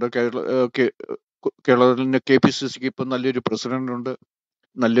കാര്യമുണ്ട്, കേരളത്തിൻ്റെ KPCCക്ക് ഇപ്പം നല്ലൊരു പ്രസിഡന്റ് ഉണ്ട്,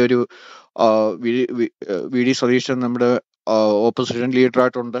 നല്ലൊരു VD സതീശൻ നമ്മുടെ ഓപ്പോസിഷൻ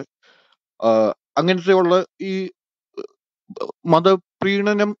ലീഡറായിട്ടുണ്ട്. അങ്ങനത്തെ ഉള്ള ഈ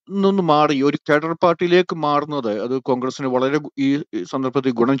മതപ്രീണനം നിന്ന് മാറി ഒരു കേഡർ പാർട്ടിയിലേക്ക് മാറുന്നത് അത് കോൺഗ്രസിന് വളരെ ഈ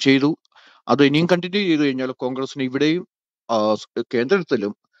സന്ദർഭത്തിൽ ഗുണം ചെയ്തു. അത് ഇനിയും കണ്ടിന്യൂ ചെയ്തു കഴിഞ്ഞാൽ കോൺഗ്രസിന് ഇവിടെയും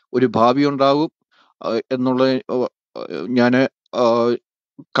കേന്ദ്രത്തിലും ഒരു ഭാവി ഉണ്ടാകും എന്നുള്ള ഞാൻ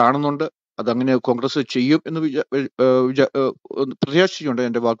കാണുന്നുണ്ട്. അതങ്ങനെ കോൺഗ്രസ് ചെയ്യും എന്ന് പ്രത്യാശിച്ചുകൊണ്ട്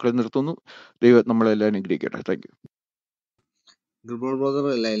എൻ്റെ വാക്കുകൾ നിർത്തുന്നു. ദൈവം നമ്മളെല്ലാം അനുഗ്രഹിക്കട്ടെ. Thank you. Gilbert brother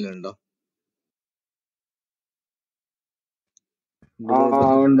ലൈനിലുണ്ടോ?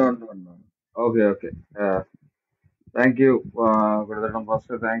 ഉണ്ട്. Okay. Thank you Koduthottam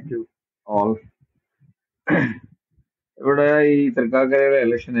first. Thank you all. ഇവിടെ ഈ തൃക്കാക്കരയിലെ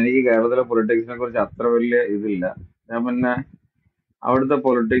ഇലക്ഷൻ, എനിക്ക് കേരളത്തിലെ പൊളിറ്റിക്സിനെ കുറിച്ച് അത്ര വലിയ ഇതില്ല. ഞാൻ പിന്നെ അവിടുത്തെ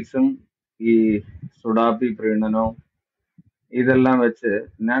പൊളിറ്റിക്സും ഈ സുഡാപ്പി പ്രീണനവും ഇതെല്ലാം വെച്ച്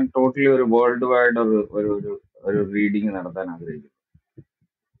ഞാൻ ടോട്ടലി ഒരു വേൾഡ് വൈഡ് ഒരു റീഡിങ് നടത്താൻ ആഗ്രഹിക്കുന്നു.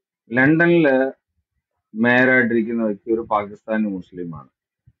 ലണ്ടനില് മേയറായിട്ടിരിക്കുന്ന വ്യക്തി ഒരു പാകിസ്ഥാനി മുസ്ലിമാണ്.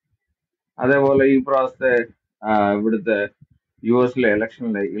 അതേപോലെ ഈ പ്രാവശ്യത്തെ ഇവിടുത്തെ US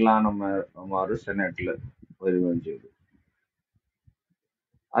ഇലക്ഷനിലെ ഇലാൻ ഒമാർ സെനറ്റിൽ വരികയും ചെയ്തു.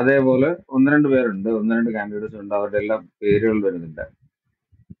 അതേപോലെ ഒന്ന് രണ്ട് കാൻഡിഡേറ്റ്സ് ഉണ്ട്, അവരുടെ എല്ലാം പേരുകൾ വരുന്നില്ല.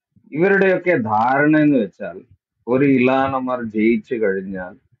 ഇവരുടെയൊക്കെ ധാരണ എന്ന് വെച്ചാൽ ഒരു ഇലാൻ ഒമാർ ജയിച്ചു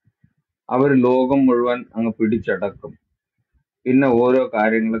കഴിഞ്ഞാൽ അവർ ലോകം മുഴുവൻ അങ്ങ് പിടിച്ചടക്കും, പിന്നെ ഓരോ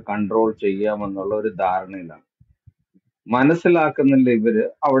കാര്യങ്ങൾ കൺട്രോൾ ചെയ്യാമെന്നുള്ള ഒരു ധാരണയിലാണ്. മനസ്സിലാക്കുന്നില്ല ഇവര്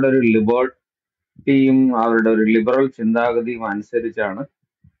അവിടെ ഒരു ലിബർട്ടിയും അവരുടെ ഒരു ലിബറൽ ചിന്താഗതിയും അനുസരിച്ചാണ്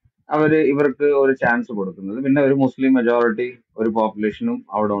ഇവർക്ക് ഒരു ചാൻസ് കൊടുക്കുന്നത്. പിന്നെ ഒരു മുസ്ലിം മെജോറിറ്റി ഒരു പോപ്പുലേഷനും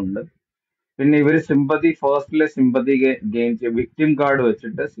അവിടെ ഉണ്ട്. പിന്നെ ഇവര് ഫസ്റ്റിലെ സിമ്പതി ഗെയിൻ ചെയ്യും, വിക്ടിം കാർഡ്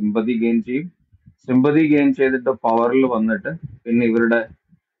വെച്ചിട്ട് സിമ്പതി ഗെയിൻ ചെയ്തിട്ട് പവറിൽ വന്നിട്ട് പിന്നെ ഇവരുടെ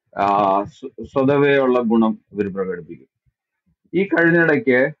സ്വതവേ ഉള്ള ഗുണം ഇവർ പ്രകടിപ്പിക്കും. ഈ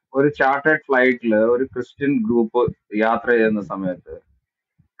കഴിഞ്ഞിടയ്ക്ക് ഒരു ചാർട്ടേഡ് ഫ്ലൈറ്റിൽ ഒരു ക്രിസ്ത്യൻ ഗ്രൂപ്പ് യാത്ര ചെയ്യുന്ന സമയത്ത്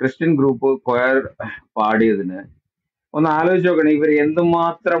ക്രിസ്ത്യൻ ഗ്രൂപ്പ് കൊയർ പാടിയതിന് ഒന്ന് ആലോചിച്ച് നോക്കണം, ഇവർ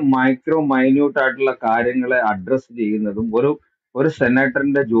എന്തുമാത്രം മൈന്യൂട്ട് ആയിട്ടുള്ള കാര്യങ്ങളെ അഡ്രസ് ചെയ്യുന്നതും ഒരു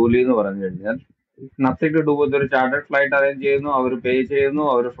സെനറ്ററിന്റെ ജോലി എന്ന് പറഞ്ഞു കഴിഞ്ഞാൽ നത്തിങ് ടു ഡു വിത്ത് ഒരു ചാർട്ടേഡ് ഫ്ലൈറ്റ് അറേഞ്ച് ചെയ്യുന്നു, അവർ പേ ചെയ്യുന്നു,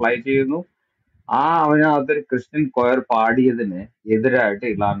 അവർ ഫ്ലൈ ചെയ്യുന്നു. അവനകത്തൊരു ക്രിസ്ത്യൻ കൊയർ പാടിയതിന് എതിരായിട്ട്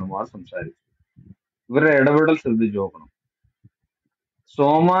ഇലാൻ ഒമാർ സംസാരിച്ചു. ഇവരുടെ ഇടപെടൽ ശ്രദ്ധിച്ചു നോക്കണം.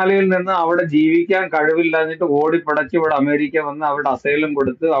 സോമാലിയിൽ നിന്ന് അവിടെ ജീവിക്കാൻ കഴിവില്ലാഞ്ഞിട്ട് ഓടിപ്പടച്ച് ഇവിടെ അമേരിക്ക വന്ന് അവിടെ അസൈലം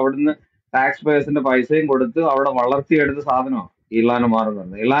കൊടുത്ത് അവിടുന്ന് ടാക്സ് പേഴ്സിന്റെ പൈസയും കൊടുത്ത് അവിടെ വളർത്തിയെടുത്ത സാധനമാണ് ഇലാൻ ഒമാർ എന്ന്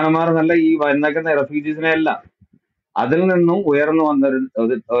പറയുന്നത്. ഇലാൻ ഒമാർ എന്നല്ല, ഈ വന്നേക്കുന്ന റെഫ്യൂജീസിനെ അല്ല, അതിൽ നിന്നും ഉയർന്നു വന്ന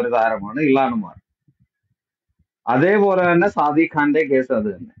ഒരു താരമാണ് ഇലാൻ ഒമാർ. അതേപോലെ തന്നെ സാദിഖ് ഖാന്റെ കേസ് അത്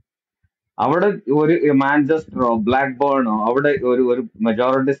തന്നെ. അവിടെ ഒരു മാഞ്ചസ്റ്ററോ ബ്ലാക്ക് ബേണോ അവിടെ ഒരു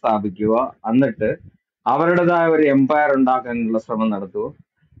മെജോറിറ്റി സ്ഥാപിക്കുക, എന്നിട്ട് അവരുടേതായ ഒരു എംപയർ ഉണ്ടാക്കാനുള്ള ശ്രമം നടത്തുക.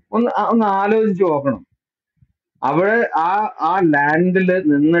 ഒന്ന് ആലോചിച്ച് നോക്കണം. അവിടെ ആ ലാൻഡിൽ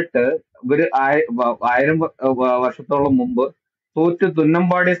നിന്നിട്ട് ഒരു 1000 വർഷത്തോളം മുമ്പ് തോറ്റ്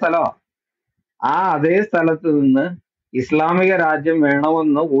തുന്നമ്പാടിയ സ്ഥലമാണ്. അതേ സ്ഥലത്ത് നിന്ന് ഇസ്ലാമിക രാജ്യം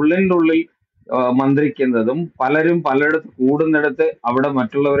വേണമെന്ന് ഉള്ളിൻ്റെ ഉള്ളിൽ മന്ത്രിക്കുന്നതും പലരും പലയിടത്ത് കൂടുന്നിടത്ത് അവിടെ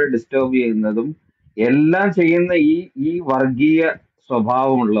മറ്റുള്ളവരെ ഡിസ്റ്റർബ് ചെയ്യുന്നതും എല്ലാം ചെയ്യുന്ന ഈ വർഗീയ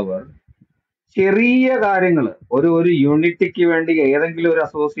സ്വഭാവമുള്ളവർ ചെറിയ കാര്യങ്ങൾ ഒരു യൂണിറ്റിക്ക് വേണ്ടി ഏതെങ്കിലും ഒരു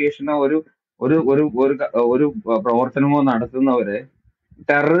അസോസിയേഷനോ ഒരു പ്രവർത്തനമോ നടത്തുന്നവരെ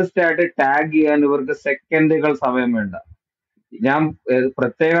ടെററിസ്റ്റ് ആയിട്ട് ടാഗ് ചെയ്യാൻ ഇവർക്ക് സെക്കൻഡുകൾ സമയം വേണ്ട. ഞാൻ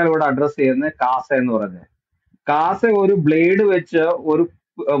പ്രത്യേകം ഇവിടെ അഡ്രസ് ചെയ്യുന്നത് കാസ എന്ന് പറഞ്ഞത്. കാസ ഒരു ബ്ലേഡ് വെച്ച് ഒരു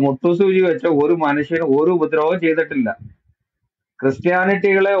മുട്ടുസൂചി വെച്ച് ഒരു മനുഷ്യന് ഒരു ഉപദ്രവം ചെയ്തിട്ടില്ല.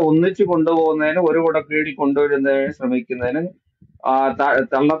 ക്രിസ്ത്യാനിറ്റികളെ ഒന്നിച്ചു കൊണ്ടുപോകുന്നതിന് ഒരു കുടക്കീഴിൽ കൊണ്ടുവരുന്നതിന് ശ്രമിക്കുന്നതിന്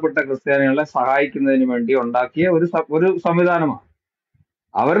തള്ളപ്പെട്ട ക്രിസ്ത്യാനികളെ സഹായിക്കുന്നതിന് വേണ്ടി ഉണ്ടാക്കിയ ഒരു സംവിധാനമാണ്.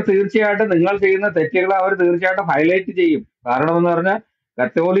 അവർ തീർച്ചയായിട്ടും നിങ്ങൾ ചെയ്യുന്ന തെറ്റുകളെ അവർ തീർച്ചയായിട്ടും ഹൈലൈറ്റ് ചെയ്യും. കാരണം എന്ന് പറഞ്ഞാൽ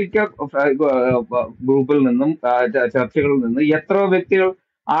കത്തോലിക്ക ഗ്രൂപ്പിൽ നിന്നും ചർച്ചുകളിൽ നിന്നും എത്രയോ വ്യക്തികൾ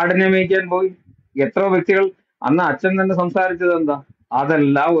ആടിനെ മേയ്ക്കാൻ പോയി. എത്രയോ വ്യക്തികൾ അന്ന് അച്ഛൻ തന്നെ സംസാരിച്ചത് എന്താ?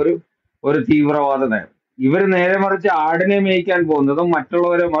 അതെല്ലാം ഒരു ഒരു തീവ്രവാദ നയം. ഇവർ നേരെ മറിച്ച് ആടിനെ മേയ്ക്കാൻ പോകുന്നതും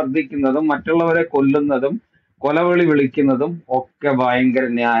മറ്റുള്ളവരെ മർദ്ദിക്കുന്നതും മറ്റുള്ളവരെ കൊല്ലുന്നതും കൊലവിളി വിളിക്കുന്നതും ഒക്കെ ഭയങ്കര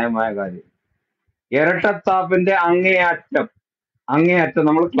ന്യായമായ കാര്യം. ഇരട്ടത്താപ്പിന്റെ അങ്ങേയറ്റം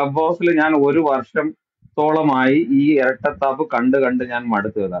നമ്മൾ ക്ലബ് ഹൗസിൽ ഞാൻ 1 വർഷത്തോളമായി ഈ ഇരട്ടത്താപ്പ് കണ്ട് കണ്ട് ഞാൻ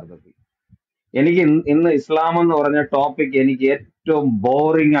മടുത്തു യഥാർത്ഥത്തിൽ. എനിക്ക് ഇന്ന് ഇസ്ലാം എന്ന് പറഞ്ഞ ടോപ്പിക് എനിക്ക് ഏറ്റവും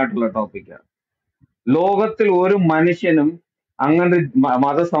ബോറിംഗ് ആയിട്ടുള്ള ടോപ്പിക്കാണ്. ലോകത്തിൽ ഒരു മനുഷ്യനും അങ്ങനെ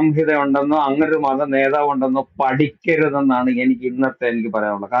മതസംഹിത ഉണ്ടെന്നോ അങ്ങനെ ഒരു മത നേതാവ് ഉണ്ടെന്നോ പഠിക്കരുതെന്നാണ് എനിക്ക്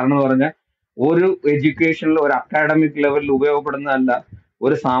പറയാനുള്ളത്. കാരണം എന്ന് പറഞ്ഞാൽ ഒരു എഡ്യൂക്കേഷനിൽ ഒരു അക്കാഡമിക് ലെവലിൽ ഉപയോഗപ്പെടുന്നതല്ല,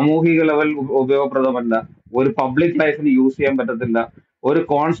 ഒരു സാമൂഹിക ലെവലിൽ ഉപയോഗപ്രദമല്ല, ഒരു പബ്ലിക് ലൈഫിന് യൂസ് ചെയ്യാൻ പറ്റത്തില്ല. ഒരു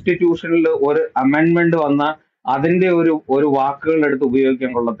കോൺസ്റ്റിറ്റ്യൂഷനിൽ ഒരു അമെൻമെന്റ് വന്നാൽ അതിന്റെ ഒരു വാക്കുകൾ എടുത്ത്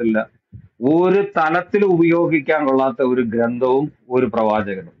ഉപയോഗിക്കാൻ കൊള്ളത്തില്ല. ഒരു തലത്തിൽ ഉപയോഗിക്കാൻ കൊള്ളാത്ത ഒരു ഗ്രന്ഥവും ഒരു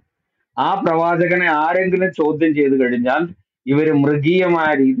പ്രവാചകനും. ആ പ്രവാചകനെ ആരെങ്കിലും ചോദ്യം ചെയ്തു കഴിഞ്ഞാൽ ഇവര് മൃഗീയമായ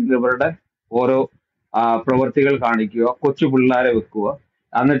രീതിയിൽ ഇവരുടെ ഓരോ പ്രവൃത്തികൾ കാണിക്കുക, കൊച്ചു പിള്ളേരെ വെക്കുക,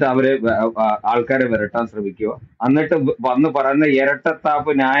 എന്നിട്ട് അവരെ ആൾക്കാരെ വിരട്ടാൻ ശ്രമിക്കുക, എന്നിട്ട് വന്ന് പറയുന്ന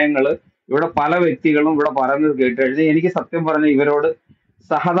ഇരട്ടത്താപ്പ് ന്യായങ്ങള് ഇവിടെ പല വ്യക്തികളും ഇവിടെ പറയുന്നത് കേട്ട് കഴിഞ്ഞാൽ എനിക്ക് സത്യം പറഞ്ഞ ഇവരോട്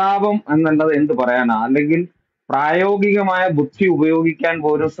സഹതാപം എന്നുള്ളത് എന്ത് പറയാനാ? അല്ലെങ്കിൽ പ്രായോഗികമായ ബുദ്ധി ഉപയോഗിക്കാൻ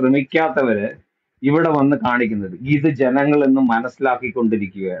പോലും ശ്രമിക്കാത്തവര് ഇവിടെ വന്ന് കാണിക്കുന്നത് ഇത് ജനങ്ങൾ എന്ന്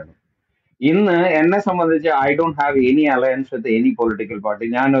മനസ്സിലാക്കിക്കൊണ്ടിരിക്കുകയാണ്. ഇന്ന് എന്നെ സംബന്ധിച്ച് I don't have any alliance with any political party.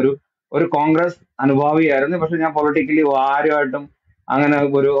 ഞാനൊരു കോൺഗ്രസ് അനുഭാവിയായിരുന്നു. പക്ഷെ ഞാൻ പൊളിറ്റിക്കലി ആരുമായിട്ടും അങ്ങനെ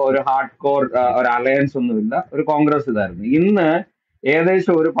ഒരു ഹാർഡ് കോർ ഒരു അലയൻസ് ഒന്നുമില്ല. ഒരു കോൺഗ്രസ് ഇതായിരുന്നു. ഇന്ന്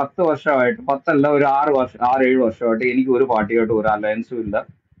ഏകദേശം ഒരു 10 വർഷമായിട്ട്, 10 അല്ല ഒരു 6-7 വർഷമായിട്ട് എനിക്ക് ഒരു പാർട്ടിയായിട്ട് ഒരു അലയൻസും ഇല്ല.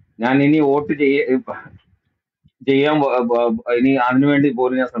 ഞാൻ ഇനി വോട്ട് ചെയ്യാൻ ഇനി അതിനുവേണ്ടി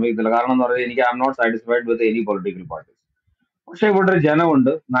പോലും ഞാൻ ശ്രമിക്കത്തില്ല. കാരണം എന്ന് പറഞ്ഞാൽ എനിക്ക് I am not satisfied with any political party. പക്ഷെ ഇവിടെ ഒരു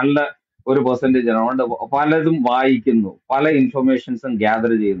ജനമുണ്ട്, നല്ല ഒരു പെർസെന്റേജ് ജനമുണ്ട്, പലതും വായിക്കുന്നു, പല ഇൻഫർമേഷൻസും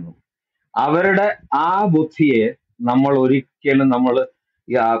ഗ്യാദർ ചെയ്യുന്നു. അവരുടെ ആ ബുദ്ധിയെ ഒരിക്കലും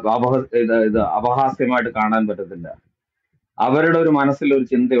അപഹാസ്യമായിട്ട് കാണാൻ പറ്റത്തില്ല. അവരുടെ ഒരു മനസ്സിൽ ഒരു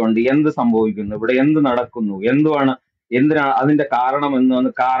ചിന്തയുണ്ട്, എന്ത് സംഭവിക്കുന്നു ഇവിടെ, എന്ത് നടക്കുന്നു, എന്തിനാണ് അതിന്റെ കാരണം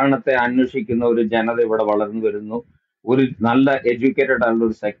കാരണത്തെ അന്വേഷിക്കുന്ന ഒരു ജനത ഇവിടെ വളർന്നു വരുന്നു. ഒരു നല്ല എഡ്യൂക്കേറ്റഡ് ആയിട്ടുള്ള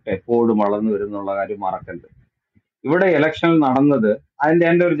ഒരു സെക്ട് എപ്പോഴും വളർന്നു വരുന്നുള്ള കാര്യം മറക്കരുത്. ഇവിടെ ഇലക്ഷൻ നടന്നത്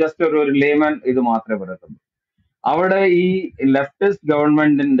എന്റെ ഒരു ജസ്റ്റ് ഒരു ലേമൻ ഇത് മാത്രമേ പറയത്തുള്ളൂ. അവിടെ ഈ ലെഫ്റ്റിസ്റ്റ്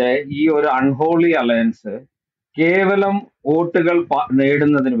ഗവൺമെന്റിന്റെ ഈ ഒരു അൺഹോളി അലയൻസ് കേവലം വോട്ടുകൾ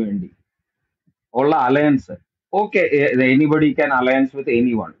നേടുന്നതിന് വേണ്ടി ഉള്ള alliance. Okay, anybody can alliance with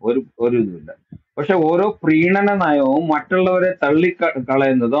any one, ഒരു ഇതുമില്ല. പക്ഷെ ഓരോ പ്രീണന നയവും മറ്റുള്ളവരെ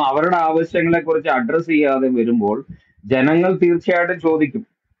തള്ളിക്കളയുന്നതും അവരുടെ ആവശ്യങ്ങളെ കുറിച്ച് അഡ്രസ് ചെയ്യാതെ വരുമ്പോൾ ജനങ്ങൾ തീർച്ചയായിട്ടും ചോദിക്കും.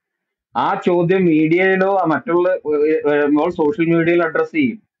 ആ ചോദ്യം മീഡിയയിലോ മറ്റുള്ള സോഷ്യൽ മീഡിയയിൽ അഡ്രസ്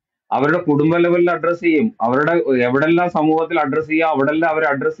ചെയ്യും, അവരുടെ കുടുംബ ലെവലിൽ അഡ്രസ് ചെയ്യും, അവരുടെ എവിടെല്ലാം സമൂഹത്തിൽ അഡ്രസ് ചെയ്യുക അവിടെല്ലാം അവർ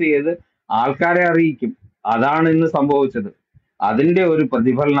അഡ്രസ് ചെയ്ത് ആൾക്കാരെ അറിയിക്കും. അതാണ് ഇന്ന് സംഭവിച്ചത്. അതിന്റെ ഒരു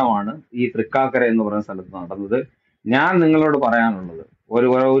പ്രതിഫലനമാണ് ഈ തൃക്കാക്കര എന്ന് പറയുന്ന സ്ഥലത്ത് നടന്നത്. ഞാൻ നിങ്ങളോട് പറയാനുള്ളത്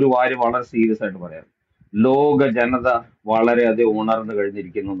ഒരു കാര്യം വളരെ സീരിയസ് ആയിട്ട് പറയാം. ലോക ജനത വളരെയധികം ഉണർന്നു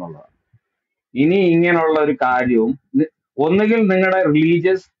കഴിഞ്ഞിരിക്കുന്നു എന്നുള്ളതാണ്. ഇനി ഇങ്ങനെയുള്ള ഒരു കാര്യവും ഒന്നുകിൽ നിങ്ങളുടെ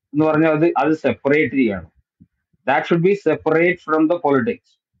റിലീജിയസ് എന്ന് പറഞ്ഞാൽ അത് സെപ്പറേറ്റ് ചെയ്യണം. That should be separate from the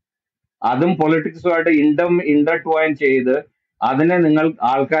politics. അതും പൊളിറ്റിക്സുമായിട്ട് ഇന്റർട്വൈൻ ചെയ്ത് അതിനെ നിങ്ങൾ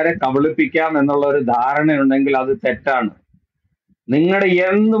ആൾക്കാരെ കബളിപ്പിക്കാം എന്നുള്ള ഒരു ധാരണയുണ്ടെങ്കിൽ അത് തെറ്റാണ്. നിങ്ങളുടെ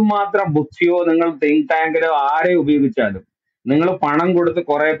എന്തുമാത്രം ബുദ്ധിയോ നിങ്ങൾ തിങ്ക് ടാങ്കിലോ ആരെ ഉപയോഗിച്ചാലും നിങ്ങൾ പണം കൊടുത്ത്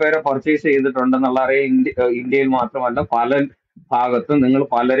കുറെ പേരെ പർച്ചേസ് ചെയ്തിട്ടുണ്ടെന്നുള്ള അറിയാം. ഇന്ത്യയിൽ മാത്രമല്ല പല ഭാഗത്തും നിങ്ങൾ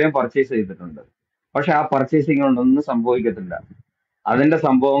പലരെയും പർച്ചേസ് ചെയ്തിട്ടുണ്ട്. പക്ഷെ ആ പർച്ചേസിങ് കൊണ്ടൊന്നും സംഭവിക്കത്തില്ല. അതിന്റെ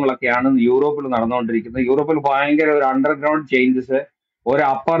സംഭവങ്ങളൊക്കെയാണ് യൂറോപ്പിൽ നടന്നുകൊണ്ടിരിക്കുന്നത്. യൂറോപ്പിൽ ഭയങ്കര ഒരു അണ്ടർഗ്രൗണ്ട് ചേഞ്ചസ്, ഒരു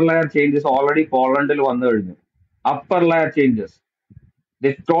അപ്പർ ലെയർ ചേഞ്ചസ് ഓൾറെഡി പോളണ്ടിൽ വന്നു കഴിഞ്ഞു. Upper layer changes they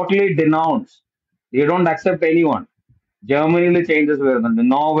totally denounces, they don't accept any one. ജർമ്മനിയിൽ ചേഞ്ചസ് വരുന്നുണ്ട്,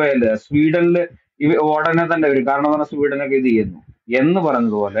 നോർവേയില്, സ്വീഡനില് ഉടനെ തന്നെ വരും. കാരണം എന്ന് പറഞ്ഞാൽ സ്വീഡനൊക്കെ ഇത് ചെയ്യുന്നു. എന്ന്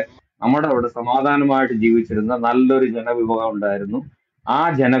പറഞ്ഞതുപോലെ നമ്മുടെ അവിടെ സമാധാനമായിട്ട് ജീവിച്ചിരുന്ന നല്ലൊരു ജനവിഭാഗം ഉണ്ടായിരുന്നു. ആ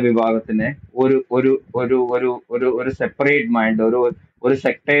ജനവിഭാഗത്തിനെ ഒരു ഒരു ഒരു ഒരു ഒരു ഒരു സെപ്പറേറ്റ് മൈൻഡ്, ഒരു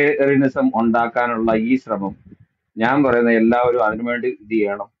സെക്ടേറിയനിസം ഉണ്ടാക്കാനുള്ള ഈ ശ്രമം, ഞാൻ പറയുന്ന എല്ലാവരും അതിനുവേണ്ടി ഇത്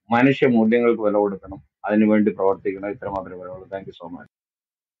ചെയ്യണം. മനുഷ്യ മൂല്യങ്ങൾക്ക് വില കൊടുക്കണം, അതിനുവേണ്ടി പ്രവർത്തിക്കണം. ഇത്ര മാത്രമേ പറയുള്ളൂ. Thank you so much.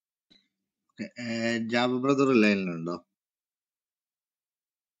 Jab brother ലൈനിലുണ്ടോ?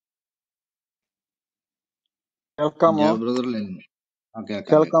 കേൾക്കാമോ? ജാബ് ബ്രദർ ലൈനിൽ. കേൾക്കാം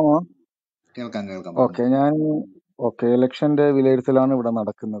കേൾക്കാമോ? കേൾക്കാം ഓക്കെ, ഞാൻ ഓക്കെ, ഇലക്ഷന്റെ വിലയിരുത്തലാണ് ഇവിടെ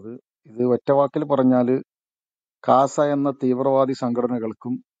നടക്കുന്നത്. ഇത് ഒറ്റവാക്കിൽ പറഞ്ഞാൽ കാസ എന്ന തീവ്രവാദി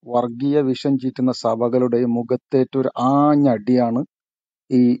സംഘടനകൾക്കും വർഗീയ വിഷം ചീറ്റുന്ന സഭകളുടെയും മുഖത്തേറ്റൊരു ആഞ്ഞടിയാണ്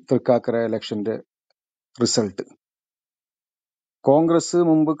ഈ തൃക്കാക്കര ഇലക്ഷന്റെ റിസൾട്ട്. കോൺഗ്രസ്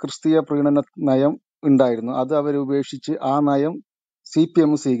മുമ്പ് ക്രിസ്തീയ പ്രീണന നയം ഉണ്ടായിരുന്നു, അത് അവർ ഉപേക്ഷിച്ച് ആ നയം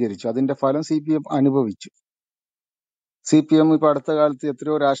CPM സ്വീകരിച്ചു. അതിന്റെ ഫലം CPM അനുഭവിച്ചു. CPM ഇപ്പൊ അടുത്ത കാലത്ത്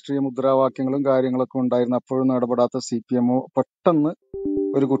എത്രയോ രാഷ്ട്രീയ മുദ്രാവാക്യങ്ങളും കാര്യങ്ങളൊക്കെ ഉണ്ടായിരുന്നു, അപ്പോഴൊന്നും ഇടപെടാത്ത CPM പെട്ടെന്ന്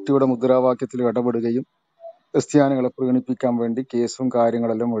ഒരു കുട്ടിയുടെ മുദ്രാവാക്യത്തിൽ ഇടപെടുകയും ക്രിസ്ത്യാനികളെ പ്രീണിപ്പിക്കാൻ വേണ്ടി കേസും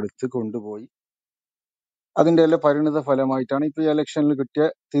കാര്യങ്ങളെല്ലാം എടുത്ത് കൊണ്ടുപോയി. അതിന്റെ എല്ലാം പരിണിത ഫലമായിട്ടാണ് ഇപ്പൊ ഈ ഇലക്ഷനിൽ കിട്ടിയ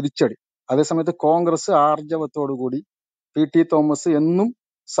തിരിച്ചടി. അതേസമയത്ത് കോൺഗ്രസ് ആർജവത്തോടുകൂടി PT തോമസ് എന്നും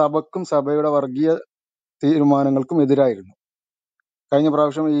സഭക്കും സഭയുടെ വർഗീയ തീരുമാനങ്ങൾക്കും എതിരായിരുന്നു. കഴിഞ്ഞ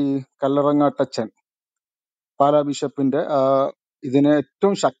പ്രാവശ്യം ഈ കല്ലറങ്ങാട്ടച്ചൻ പാലാ ബിഷപ്പിന്റെ ഇതിനെ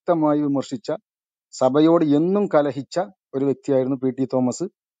ഏറ്റവും ശക്തമായി വിമർശിച്ച, സഭയോട് എന്നും കലഹിച്ച ഒരു വ്യക്തിയായിരുന്നു PT തോമസ്.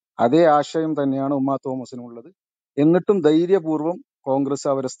 അതേ ആശയം തന്നെയാണ് ഉമ്മാ തോമസിനുള്ളത്. എന്നിട്ടും ധൈര്യപൂർവ്വം കോൺഗ്രസ്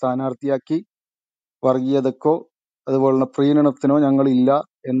അവരെ സ്ഥാനാർത്ഥിയാക്കി. വർഗീയതക്കോ അതുപോലെ പ്രീണനത്തിനോ ഞങ്ങളില്ല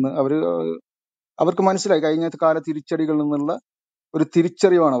എന്ന് അവർക്ക് മനസ്സിലായി. കഴിഞ്ഞ കാല തിരിച്ചടികളിൽ നിന്നുള്ള ഒരു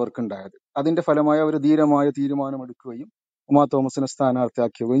തിരിച്ചറിവാണ് അവർക്കുണ്ടായത്. അതിന്റെ ഫലമായി അവർ ധീരമായ തീരുമാനമെടുക്കുകയും ഉമ്മാ തോമസിനെ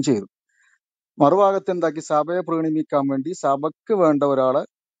സ്ഥാനാർത്ഥിയാക്കുകയും ചെയ്തു. മറുഭാഗത്ത് എന്താക്കി, സഭയെ പ്രീണിപ്പിക്കാൻ വേണ്ടി സഭയ്ക്ക് വേണ്ട ഒരാളെ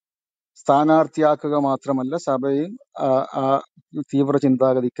സ്ഥാനാർത്ഥിയാക്കുക മാത്രമല്ല, സഭയും ആ തീവ്ര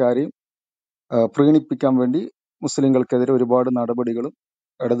ചിന്താഗതിക്കാരെയും പ്രീണിപ്പിക്കാൻ വേണ്ടി മുസ്ലിങ്ങൾക്കെതിരെ ഒരുപാട് നടപടികളും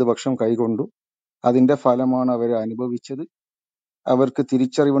ഇടതുപക്ഷം കൈക്കൊണ്ടു. അതിന്റെ ഫലമാണ് അവർ അനുഭവിച്ചത്. അവർക്ക്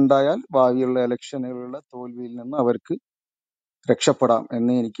തിരിച്ചറിവുണ്ടായാൽ ഭാവിയുള്ള ഇലക്ഷനുകളിലുള്ള തോൽവിയിൽ നിന്ന് അവർക്ക് രക്ഷപ്പെടാം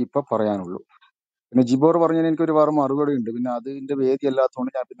എന്നേ എനിക്കിപ്പോ പറയാനുള്ളൂ. പിന്നെ ജിബോർ പറഞ്ഞതിന് എനിക്കൊരു വേറെ മറുപടി ഉണ്ട്, പിന്നെ അതിന്റെ വേദി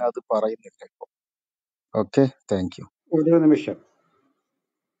അല്ലാത്തതുകൊണ്ട് ഞാൻ പിന്നെ അത് പറയുന്നില്ല ഇപ്പൊ. Okay, thank you. ഒരു നിമിഷം.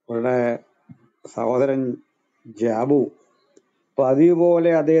 ഇവിടെ സഹോദരൻ ജാബു പതിവ്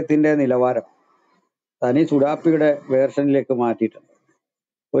പോലെ അദ്ദേഹത്തിന്റെ നിലവാരം തനി സുഡാപ്പിയുടെ വേർഷനിലേക്ക് മാറ്റിയിട്ടുണ്ട്.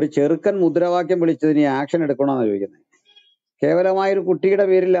 ഒരു ചെറുക്കൻ മുദ്രാവാക്യം വിളിച്ചതിന് ആക്ഷൻ എടുക്കണമെന്നാണ് ചോദിക്കുന്നത്. കേവലമായൊരു കുട്ടിയുടെ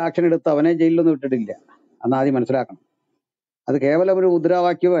പേരിൽ ആക്ഷൻ എടുത്ത് അവനെ ജയിലിലൊന്നും ഇട്ടിട്ടില്ല, അന്ന് ആദ്യം മനസ്സിലാക്കണം. അത് കേവലം ഒരു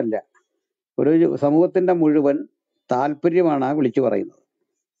മുദ്രാവാക്യവും അല്ല, ഒരു സമൂഹത്തിന്റെ മുഴുവൻ താല്പര്യമാണ് ആ വിളിച്ചു പറയുന്നത്.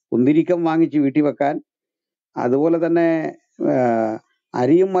 കുന്തിരിക്കം വാങ്ങിച്ച് വീട്ടിൽ വെക്കാൻ, അതുപോലെ തന്നെ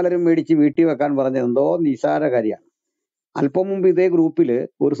അരിയും മലരും മേടിച്ച് വീട്ടിൽ വെക്കാൻ പറഞ്ഞത് എന്തോ നിസാര കാര്യമാണ്. അല്പം മുമ്പ് ഇതേ ഗ്രൂപ്പിൽ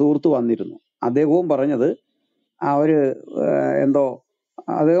ഒരു സുഹൃത്ത് വന്നിരുന്നു. അദ്ദേഹവും പറഞ്ഞത് എന്തോ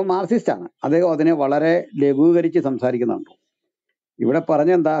അദ്ദേഹം മാർക്സിസ്റ്റ് ആണ്. അദ്ദേഹം അതിനെ വളരെ ലഘൂകരിച്ച് സംസാരിക്കുന്നുണ്ട്. ഇവിടെ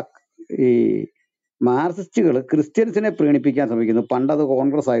പറഞ്ഞെന്താ, ഈ മാർക്സിസ്റ്റുകൾ ക്രിസ്ത്യൻസിനെ പ്രീണിപ്പിക്കാൻ ശ്രമിക്കുന്നു. പണ്ടത്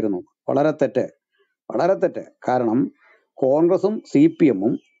കോൺഗ്രസ് ആയിരുന്നു. വളരെ തെറ്റ്, വളരെ തെറ്റ്. കാരണം കോൺഗ്രസും CPM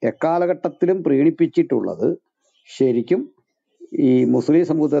എക്കാലഘട്ടത്തിലും പ്രീണിപ്പിച്ചിട്ടുള്ളത് ശരിക്കും ഈ മുസ്ലിം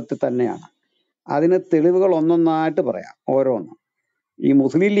സമൂഹത്തെ തന്നെയാണ്. അതിന് തെളിവുകൾ ഒന്നൊന്നായിട്ട് പറയാം, ഓരോന്നും. ഈ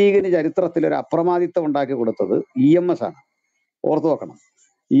മുസ്ലിം ലീഗിന് ചരിത്രത്തിൽ ഒരു അപ്രമാദിത്വം ഉണ്ടാക്കി കൊടുത്തത് EMS ആണ്. ഓർത്തു വെക്കണം.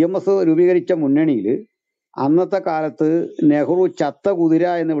 EMS രൂപീകരിച്ച മുന്നണിയിൽ അന്നത്തെ കാലത്ത് നെഹ്റു ചത്ത കുതിര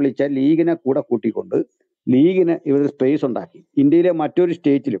എന്ന് വിളിച്ച ലീഗിനെ കൂടെ കൂട്ടിക്കൊണ്ട് ലീഗിന് ഇവർ സ്പേസ് ഉണ്ടാക്കി. ഇന്ത്യയിലെ മറ്റൊരു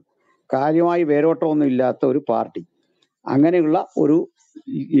സ്റ്റേറ്റിലും കാര്യമായി വേരോട്ടമൊന്നും ഇല്ലാത്ത ഒരു പാർട്ടി, അങ്ങനെയുള്ള ഒരു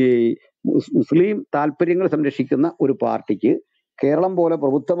ഈ മുസ്ലിം താല്പര്യങ്ങൾ സംരക്ഷിക്കുന്ന ഒരു പാർട്ടിക്ക് കേരളം പോലെ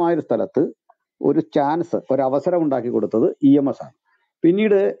പ്രബുദ്ധമായൊരു സ്ഥലത്ത് ഒരു ചാൻസ്, ഒരു അവസരം ഉണ്ടാക്കി കൊടുത്തത് EMS ആണ്.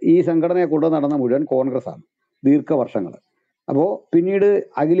 പിന്നീട് ഈ സംഘടനയെ കൊണ്ട് നടന്ന മുഴുവൻ കോൺഗ്രസ് ആണ് ദീർഘവർഷങ്ങൾ. അപ്പോൾ പിന്നീട്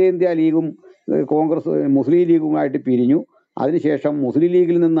അഖിലേന്ത്യാ ലീഗും കോൺഗ്രസ് മുസ്ലിം ലീഗുമായിട്ട് പിരിഞ്ഞു. അതിനുശേഷം മുസ്ലിം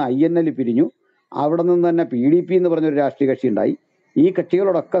ലീഗിൽ നിന്ന് INL പിരിഞ്ഞു. അവിടെ നിന്ന് തന്നെ PDP എന്ന് പറഞ്ഞൊരു രാഷ്ട്രീയ കക്ഷി ഉണ്ടായി. ഈ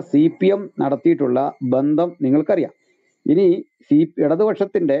കക്ഷികളോടൊക്കെ CPM നടത്തിയിട്ടുള്ള ബന്ധം നിങ്ങൾക്കറിയാം. ഇനി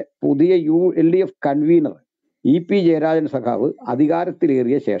ഇടതുപക്ഷത്തിന്റെ പുതിയ LDF കൺവീനർ EP ജയരാജൻ സഖാവ്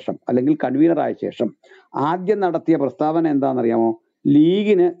അധികാരത്തിലേറിയ ശേഷം, അല്ലെങ്കിൽ കൺവീനറായ ശേഷം ആദ്യം നടത്തിയ പ്രസ്താവന എന്താണെന്നറിയാമോ?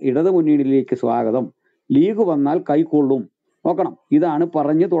 ലീഗിന് ഇടതു മുന്നണിയിലേക്ക് സ്വാഗതം, ലീഗ് വന്നാൽ കൈക്കൊള്ളും. നോക്കണം, ഇതാണ്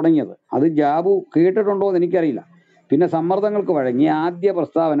പറഞ്ഞു തുടങ്ങിയത്. അത് ജാബു കേട്ടിട്ടുണ്ടോ എന്ന് എനിക്കറിയില്ല. പിന്നെ സമ്മർദ്ദങ്ങൾക്ക് വഴങ്ങി ആദ്യ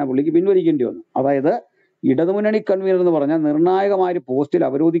പ്രസ്താവന പുള്ളിക്ക് പിൻവലിക്കേണ്ടി വന്നു. അതായത് ഇടതുമുന്നണി കൺവീനർ എന്ന് പറഞ്ഞ നിർണായകമായ ഒരു പോസ്റ്റിൽ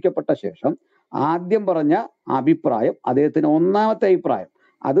അവരോധിക്കപ്പെട്ട ശേഷം ആദ്യം പറഞ്ഞ അഭിപ്രായം, അദ്ദേഹത്തിന് ഒന്നാമത്തെ അഭിപ്രായം,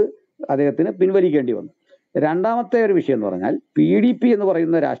 അത് അദ്ദേഹത്തിന് പിൻവലിക്കേണ്ടി വന്നു. രണ്ടാമത്തെ ഒരു വിഷയം എന്ന് പറഞ്ഞാൽ PDP എന്ന്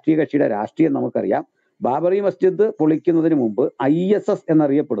പറയുന്ന രാഷ്ട്രീയ കക്ഷിയുടെ രാഷ്ട്രീയം നമുക്കറിയാം. ബാബറി മസ്ജിദ് പൊളിക്കുന്നതിന് മുമ്പ് ISS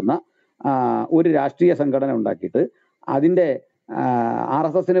എന്നറിയപ്പെടുന്ന ഒരു രാഷ്ട്രീയ സംഘടന ഉണ്ടാക്കിയിട്ട് അതിൻ്റെ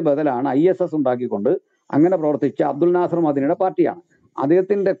RSSന് ബദലാണ് ISS ഉണ്ടാക്കിക്കൊണ്ട് അങ്ങനെ പ്രവർത്തിച്ച അബ്ദുൽ നാസർ മദനിയുടെ പാർട്ടിയാണ്.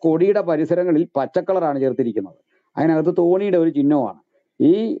 അദ്ദേഹത്തിന്റെ കൊടിയുടെ പരിസരങ്ങളിൽ പച്ചക്കളറാണ് ചേർത്തിരിക്കുന്നത്. അതിനകത്ത് തോണിയുടെ ഒരു ചിഹ്നവുമാണ്.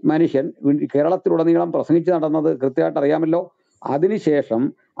 ഈ മനുഷ്യൻ കേരളത്തിലുടനീളം പ്രസംഗിച്ച് നടന്നത് കൃത്യമായിട്ട് അറിയാമല്ലോ. അതിനുശേഷം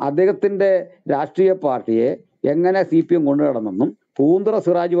അദ്ദേഹത്തിന്റെ രാഷ്ട്രീയ പാർട്ടിയെ എങ്ങനെ CPM കൊണ്ടു നടന്നെന്നും പൂന്തുറ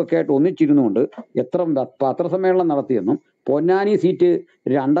സിറാജും ഒക്കെ ആയിട്ട് ഒന്നിച്ചിരുന്നുകൊണ്ട് എത്ര പത്രസമ്മേളനം നടത്തിയെന്നും പൊന്നാനി സീറ്റ്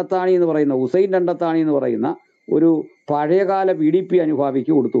രണ്ടത്താണി എന്ന് പറയുന്ന ഹുസൈൻ രണ്ടത്താണി എന്ന് പറയുന്ന ഒരു പഴയകാല PDP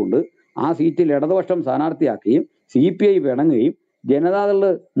അനുഭാവിക്ക് കൊടുത്തുകൊണ്ട് ആ സീറ്റിൽ ഇടതുപക്ഷം സ്ഥാനാർത്ഥിയാക്കുകയും CPI പിണങ്ങുകയും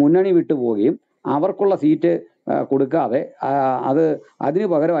ജനതാദള് മുന്നണി വിട്ടുപോവുകയും അവർക്കുള്ള സീറ്റ് കൊടുക്കാതെ അതിന്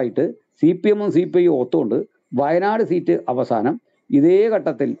പകരമായിട്ട് CPM ഉം CPI ഒത്തുകൊണ്ട് വയനാട് സീറ്റ് അവസാനം ഇതേ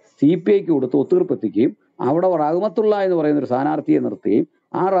ഘട്ടത്തിൽ CPIക്ക് കൊടുത്ത് ഒത്തീർപ്പെത്തിക്കുകയും അവിടെ റഹ്മത്തുള്ള എന്ന് പറയുന്ന ഒരു സ്ഥാനാർത്ഥിയെ നിർത്തുകയും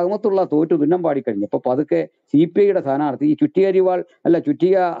ആ റഹ്മത്തുള്ള തോറ്റു തുന്നം പാടിക്കഴിഞ്ഞപ്പോൾ പതുക്കെ CPIയുടെ സ്ഥാനാർത്ഥി ഈ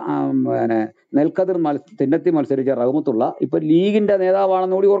ചുറ്റിക നെൽക്കതിർ തിന്നത്തി മത്സരിച്ച റഹ്മത്തുള്ള ഇപ്പൊ ലീഗിന്റെ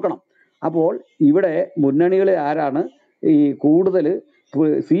നേതാവാണെന്ന് കൂടി ഓർക്കണം. അപ്പോൾ ഇവിടെ മുന്നണികളെ ആരാണ് ഈ കൂടുതൽ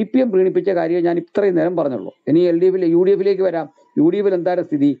CPM പ്രീണിപ്പിച്ച കാര്യം ഞാൻ ഇത്രയും നേരം പറഞ്ഞുള്ളൂ. ഇനി UDF വരാം. UDF എന്താണ്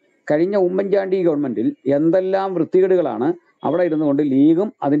സ്ഥിതി? കഴിഞ്ഞ ഉമ്മൻചാണ്ടി ഗവൺമെന്റിൽ എന്തെല്ലാം വൃത്തികേടുകളാണ് അവിടെ ഇരുന്നുകൊണ്ട് ലീഗും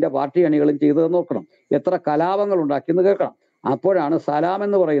അതിന്റെ പാർട്ടി അണികളും ചെയ്തതെന്ന് നോക്കണം. എത്ര കലാപങ്ങൾ ഉണ്ടാക്കിയെന്ന് കേൾക്കണം. അപ്പോഴാണ് സലാം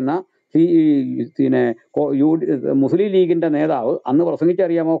എന്ന് പറയുന്ന മുസ്ലിം ലീഗിന്റെ നേതാവ് അന്ന്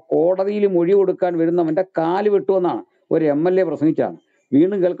പ്രസംഗിച്ചറിയാമോ, കോടതിയിൽ മൊഴി കൊടുക്കാൻ വരുന്നവന്റെ കാല് വെട്ടുമെന്നാണ് ഒരു MLA പ്രസംഗിച്ചാണ്.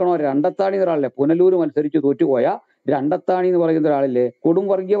 വീണ്ടും കേൾക്കണോ, രണ്ടത്താണി ഒരാളില്ലേ, പുനലൂർ മത്സരിച്ച് തോറ്റുപോയ രണ്ടത്താണി എന്ന് പറയുന്ന ഒരാളില്ലേ, കൊടും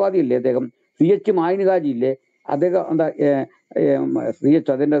വർഗീയവാദിയില്ലേ അദ്ദേഹം, CH മായിൻഹാജി ഇല്ലേ, അദ്ദേഹം എന്താ CH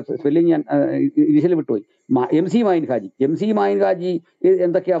അതിന്റെ സ്പെല്ലിങ് ഞാൻ ഇനിഷ്യൽ വിട്ടുപോയി, MC മായിൻഹാജി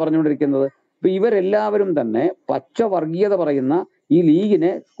എന്തൊക്കെയാ പറഞ്ഞുകൊണ്ടിരിക്കുന്നത്. ഇപ്പൊ ഇവരെല്ലാവരും തന്നെ പച്ച വർഗീയത പറയുന്ന ഈ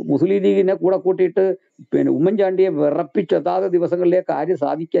ലീഗിനെ, മുസ്ലിം ലീഗിനെ കൂടെ കൂട്ടിയിട്ട് ഉമ്മൻചാണ്ടിയെ വിറപ്പിച്ച് അതാത് ദിവസങ്ങളിലെ കാര്യം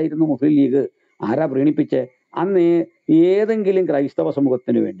സാധിക്കായിരുന്നു മുസ്ലിം ലീഗ്. ആരാ പ്രീണിപ്പിച്ചേ? അന്ന് ഏതെങ്കിലും ക്രൈസ്തവ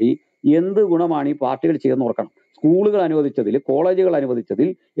സമൂഹത്തിന് വേണ്ടി എന്ത് ഗുണമാണ് ഈ പാർട്ടികൾ ചെയ്തെന്ന് ഓർക്കണം. സ്കൂളുകൾ അനുവദിച്ചതിൽ, കോളേജുകൾ അനുവദിച്ചതിൽ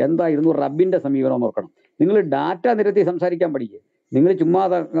എന്തായിരുന്നു റബ്ബിന്റെ സമീപനം ഓർക്കണം. നിങ്ങൾ ഡാറ്റ നിരത്തി സംസാരിക്കാൻ പഠിക്കുക. നിങ്ങൾ ചുമ്മാ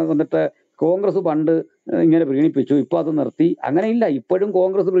വന്നിട്ട് കോൺഗ്രസ് പണ്ട് ഇങ്ങനെ പ്രീണിപ്പിച്ചു, ഇപ്പൊ അത് നിർത്തി, അങ്ങനെയില്ല. ഇപ്പോഴും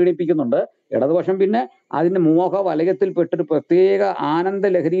കോൺഗ്രസ് പ്രീണിപ്പിക്കുന്നുണ്ട്. ഇടതുപക്ഷം പിന്നെ അതിന്റെ മോഹ വലയത്തിൽ പെട്ടിട്ട് പ്രത്യേക ആനന്ദ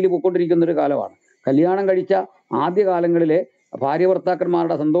ലഹരിയിൽ പോയിക്കൊണ്ടിരിക്കുന്ന ഒരു കാലമാണ്. കല്യാണം കഴിച്ച ആദ്യ കാലങ്ങളിലെ ഭാര്യ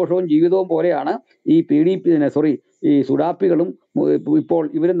ഭർത്താക്കന്മാരുടെ സന്തോഷവും ജീവിതവും പോലെയാണ് ഈ സുഡാപ്പികളും ഇപ്പോൾ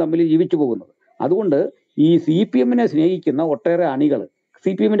ഇവരും തമ്മിൽ ജീവിച്ചു പോകുന്നത്. അതുകൊണ്ട് ഈ CPM-നെ സ്നേഹിക്കുന്ന ഒട്ടേറെ അണികൾ,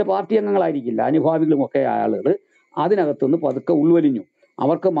 CPM-ന്റെ പാർട്ടി അംഗങ്ങളായിരിക്കില്ല, അനുഭാവികളും ഒക്കെ ആളുകൾ അതിനകത്തുനിന്ന് പതുക്കെ ഉൾവലിഞ്ഞു.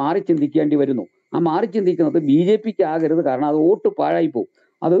 അവർക്ക് മാറി ചിന്തിക്കേണ്ടി വരുന്നു. ആ മാറി ചിന്തിക്കുന്നത് BJPക്ക് ആകരുത്, കാരണം അത് വോട്ട് പാഴായി പോകും.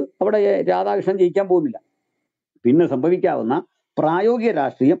 അത് അവിടെ രാധാകൃഷ്ണൻ ജയിക്കാൻ പോകുന്നില്ല. പിന്നെ സംഭവിക്കാവുന്ന പ്രായോഗിക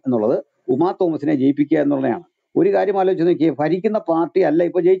രാഷ്ട്രീയം എന്നുള്ളത് ഉമാ തോമസിനെ ജയിപ്പിക്കുക എന്നുള്ളതാണ്. ഒരു കാര്യം ആലോചിച്ച് നോക്കിയേ, ഭരിക്കുന്ന പാർട്ടി അല്ല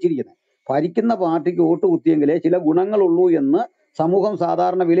ഇപ്പൊ ജയിച്ചിരിക്കുന്നത്. ഭരിക്കുന്ന പാർട്ടിക്ക് വോട്ട് കുത്തിയെങ്കിലേ ചില ഗുണങ്ങളുള്ളൂ എന്ന് സമൂഹം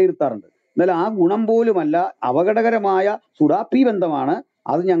സാധാരണ വിലയിരുത്താറുണ്ട്. എന്നാൽ ആ ഗുണം പോലുമല്ല, അപകടകരമായ സുഡാപ്പി ബന്ധമാണ്,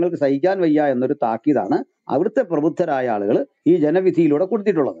 അത് ഞങ്ങൾക്ക് സഹിക്കാൻ വയ്യ എന്നൊരു താക്കീതാണ് അവിടുത്തെ പ്രബുദ്ധരായ ആളുകൾ ഈ ജനവിധിയിലൂടെ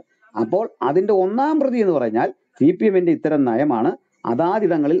കൊടുത്തിട്ടുള്ളത്. അപ്പോൾ അതിന്റെ ഒന്നാം പ്രതി എന്ന് പറഞ്ഞാൽ CPM-ന്റെ ഇത്തരം നയമാണ്.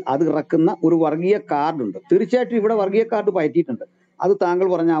 അതാതിടങ്ങളിൽ അത് ഇറക്കുന്ന ഒരു വർഗീയ കാർഡുണ്ട്. തീർച്ചയായിട്ടും ഇവിടെ വർഗീയ കാർഡ് പയറ്റിയിട്ടുണ്ട്. അത് താങ്കൾ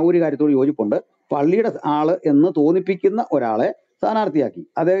പറഞ്ഞ ആ ഒരു കാര്യത്തോട് യോജിപ്പുണ്ട്. പള്ളിയുടെ ആള് എന്ന് തോന്നിപ്പിക്കുന്ന ഒരാളെ സ്ഥാനാർത്ഥിയാക്കി.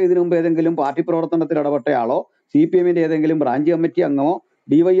 അത് ഇതിനു മുമ്പ് ഏതെങ്കിലും പാർട്ടി പ്രവർത്തനത്തിൽ ഇടപെട്ടയാളോ CPM-ന്റെ ഏതെങ്കിലും ബ്രാഞ്ച് കമ്മിറ്റി അംഗമോ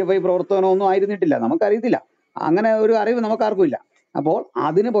DYFI പ്രവർത്തനമോ ഒന്നും ആയിരുന്നിട്ടില്ല. നമുക്കറിയത്തില്ല, അങ്ങനെ ഒരു അറിവ് നമുക്കാർക്കും ഇല്ല. അപ്പോൾ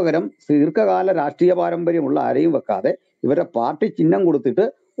അതിനു പകരം ദീർഘകാല രാഷ്ട്രീയ പാരമ്പര്യമുള്ള ആരെയും വെക്കാതെ ഇവരുടെ പാർട്ടി ചിഹ്നം കൊടുത്തിട്ട്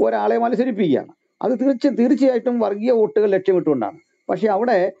ഒരാളെ മത്സരിപ്പിക്കുകയാണ്. അത് തീർച്ചയായിട്ടും വർഗീയ വോട്ടുകൾ ലക്ഷ്യമിട്ടുകൊണ്ടാണ്. പക്ഷെ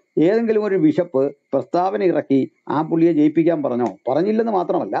അവിടെ ഏതെങ്കിലും ഒരു ബിഷപ്പ് പ്രസ്താവന ഇറക്കി ആ പുള്ളിയെ ജയിപ്പിക്കാൻ പറഞ്ഞില്ലെന്ന്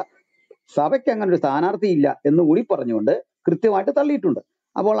മാത്രമല്ല, സഭയ്ക്ക് അങ്ങനെ ഒരു സ്ഥാനാർത്ഥി ഇല്ല എന്നുകൂടി പറഞ്ഞുകൊണ്ട് കൃത്യമായിട്ട് തള്ളിയിട്ടുണ്ട്.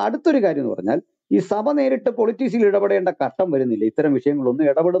 അപ്പോൾ അടുത്തൊരു കാര്യം എന്ന് പറഞ്ഞാൽ, ഈ സഭ നേരിട്ട് പൊളിറ്റിക്സിൽ ഇടപെടേണ്ട ഘട്ടം വരുന്നില്ല. ഇത്തരം വിഷയങ്ങളൊന്നും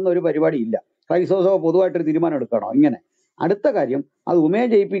ഇടപെടുന്ന ഒരു പരിപാടി ഇല്ല. ക്രൈസ്തവ സഭ പൊതുവായിട്ടൊരു തീരുമാനം എടുക്കണോ ഇങ്ങനെ? അടുത്ത കാര്യം, അത് ഉമയെ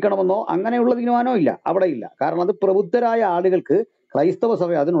ജയിപ്പിക്കണമെന്നോ അങ്ങനെയുള്ള തീരുമാനമോ ഇല്ല, അവിടെ ഇല്ല. കാരണം അത് പ്രബുദ്ധരായ ആളുകൾക്ക് ക്രൈസ്തവ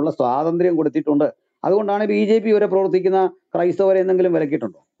സഭ അതിനുള്ള സ്വാതന്ത്ര്യം കൊടുത്തിട്ടുണ്ട്. അതുകൊണ്ടാണ് BJP വരെ പ്രവർത്തിക്കുന്ന ക്രൈസ്തവരെ എന്തെങ്കിലും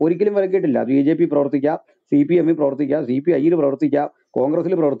വിലക്കിയിട്ടുണ്ടോ? ഒരിക്കലും വിലക്കിയിട്ടില്ല. BJP പ്രവർത്തിക്കാം, CPM-ൽ പ്രവർത്തിക്കാം, CPI-ൽ പ്രവർത്തിക്കാം,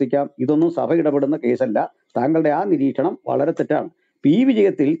 കോൺഗ്രസിൽ പ്രവർത്തിക്കാം. ഇതൊന്നും സഭ ഇടപെടുന്ന കേസല്ല. താങ്കളുടെ ആ നിരീക്ഷണം വളരെ തെറ്റാണ്. ഈ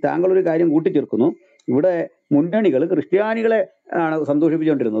വിജയത്തിൽ താങ്കൾ ഒരു കാര്യം കൂട്ടിച്ചേർക്കുന്നു. ഇവിടെ മുന്നണികൾ ക്രിസ്ത്യാനികളെ ആണ്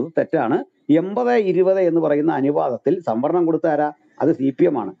സന്തോഷിപ്പിച്ചുകൊണ്ടിരുന്നത്. തെറ്റാണ്. 80-20 എന്ന് പറയുന്ന അനുപാതത്തിൽ സംവരണം കൊടുത്താരാ? അത്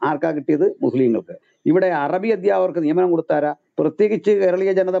CPM ആണ്. ആർക്കാ കിട്ടിയത്? മുസ്ലിങ്ങൾക്ക്. ഇവിടെ അറബി അധ്യാപകർക്ക് നിയമനം കൊടുത്താരാ? പ്രത്യേകിച്ച്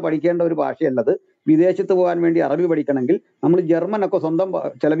കേരളീയ ജനത പഠിക്കേണ്ട ഒരു ഭാഷയല്ലത്. വിദേശത്ത് പോകാൻ വേണ്ടി അറബി പഠിക്കണമെങ്കിൽ നമ്മൾ ജർമ്മനൊക്കെ സ്വന്തം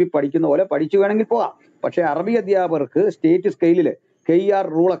ചെലവിൽ പഠിക്കുന്ന പോലെ പഠിച്ചു വേണമെങ്കിൽ പോകാം. പക്ഷെ അറബി അധ്യാപകർക്ക് സ്റ്റേറ്റ് സ്കെയിലിൽ KR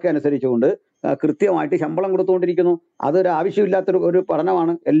റൂളൊക്കെ അനുസരിച്ചുകൊണ്ട് കൃത്യമായിട്ട് ശമ്പളം കൊടുത്തുകൊണ്ടിരിക്കുന്നു. അതൊരു ആവശ്യമില്ലാത്തൊരു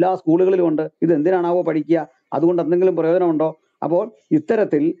പഠനമാണ്. എല്ലാ സ്കൂളുകളിലും ഉണ്ട്. ഇത് എന്തിനാണാവോ പഠിക്കുക? അതുകൊണ്ട് എന്തെങ്കിലും പ്രയോജനമുണ്ടോ? അപ്പോൾ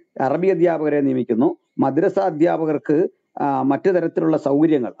ഇത്തരത്തിൽ അറബി അധ്യാപകരെ നിയമിക്കുന്നു. മദ്രസ അധ്യാപകർക്ക് മറ്റു തരത്തിലുള്ള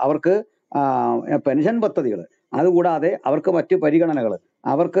സൗകര്യങ്ങൾ, അവർക്ക് പെൻഷൻ പദ്ധതികൾ, അതുകൂടാതെ അവർക്ക് മറ്റു പരിഗണനകൾ,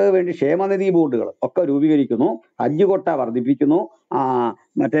 അവർക്ക് വേണ്ടി ക്ഷേമനിധി ബോർഡുകൾ ഒക്കെ രൂപീകരിക്കുന്നു, ഹജ്ജ് കൊട്ട വർദ്ധിപ്പിക്കുന്നു,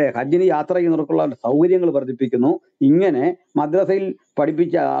 മറ്റേ ഹജ്ജിന് യാത്ര ചെയ്യുന്നവർക്കുള്ള സൗകര്യങ്ങൾ വർദ്ധിപ്പിക്കുന്നു. ഇങ്ങനെ മദ്രസയിൽ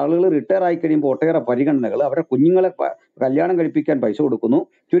പഠിപ്പിച്ച ആളുകൾ റിട്ടയർ ആയി കഴിയുമ്പോൾ ഒട്ടേറെ പരിഗണനകൾ, അവരുടെ കുഞ്ഞുങ്ങളെ കല്യാണം കഴിപ്പിക്കാൻ പൈസ കൊടുക്കുന്നു.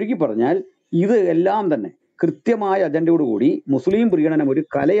 ചുരുക്കി പറഞ്ഞാൽ ഇത് എല്ലാം തന്നെ കൃത്യമായ അജണ്ടയോടുകൂടി മുസ്ലിം പ്രീണനം ഒരു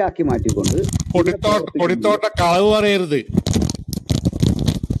കലയാക്കി മാറ്റിക്കൊണ്ട് ഇവിടെ പ്രവർത്തിക്കുന്നുണ്ട്. കൊടിത്തോട്ട കളവ് പറയരുത്,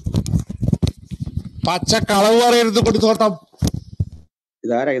 പച്ച കളവ് പറയരുത് കൊടിത്തോട്ടം.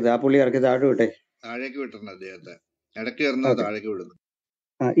 ഇതാരാ ഇത്? ആ പുള്ളി ഇറക്കി താഴെ വിട്ടെ. താഴേക്ക് വിട്ടിട്ടുണ്ട് അദ്ദേഹത്തെ. ഇടയ്ക്ക് കയറുന്നത് ഓക്കെ. താഴേക്ക് വിടുന്നു.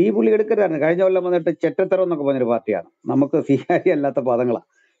 ഈ പുള്ളി എടുക്കരുതായിരുന്നു. കഴിഞ്ഞ കൊല്ലം വന്നിട്ട് ചെറ്റത്തരം എന്നൊക്കെ പറഞ്ഞൊരു പാർട്ടിയാണ്. നമുക്ക് സ്വീകാര്യ അല്ലാത്ത പദങ്ങളാ.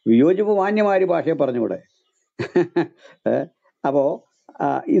 വിയോജിപ്പ് മാന്യമായ ഭാഷയെ പറഞ്ഞുകൂടെ? അപ്പോ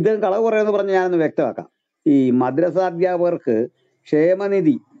ഇത് കളവ് പറയുമെന്ന് പറഞ്ഞ് ഞാനൊന്ന് വ്യക്തമാക്കാം. ഈ മദ്രസ അധ്യാപകർക്ക്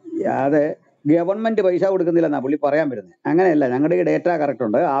ക്ഷേമനിധി അത് ഗവൺമെന്റ് പൈസ കൊടുക്കുന്നില്ലെന്നാ പുള്ളി പറയാൻ വരുന്നത്. അങ്ങനെയല്ല, ഞങ്ങളുടെ ഈ ഡേറ്റ കറക്റ്റ്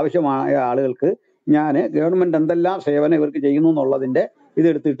ഉണ്ട്. ആവശ്യമായ ആളുകൾക്ക് ഞാൻ ഗവൺമെന്റ് എന്തെല്ലാം സേവനം ഇവർക്ക് ചെയ്യുന്നു എന്നുള്ളതിന്റെ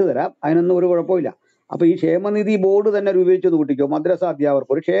ഇതെടുത്ത് ഇട്ട് തരാം. അതിനൊന്നും ഒരു കുഴപ്പമില്ല. അപ്പൊ ഈ ക്ഷേമനിധി ബോർഡ് തന്നെ രൂപീകരിച്ചത് കൂട്ടിക്കോ. മദ്രസ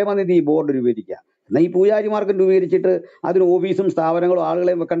അധ്യാപകർക്ക് ഒരു ക്ഷേമനിധി ബോർഡ് രൂപീകരിക്കുക. എന്നാൽ ഈ പൂജാരിമാർക്കും രൂപീകരിച്ചിട്ട് അതിന് ഓഫീസും സ്ഥാപനങ്ങളും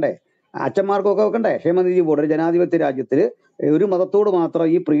ആളുകളെയും വെക്കണ്ടേ? അച്ഛന്മാർക്കും ഒക്കെ വെക്കണ്ടേ ക്ഷേമനിധി ബോർഡ്? ഒരു ജനാധിപത്യ രാജ്യത്തിൽ ഒരു മതത്തോട് മാത്രം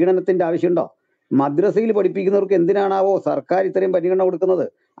ഈ പ്രീണനത്തിന്റെ ആവശ്യമുണ്ടോ? മദ്രസയിൽ പഠിപ്പിക്കുന്നവർക്ക് എന്തിനാണാവോ സർക്കാർ ഇത്രയും പരിഗണന കൊടുക്കുന്നത്?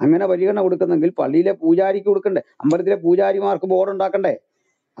 അങ്ങനെ പരിഗണന കൊടുക്കുന്നെങ്കിൽ പള്ളിയിലെ പൂജാരിക്ക് കൊടുക്കണ്ടേ? അമ്പലത്തിലെ പൂജാരിമാർക്ക് ബോർഡ് ഉണ്ടാക്കണ്ടേ?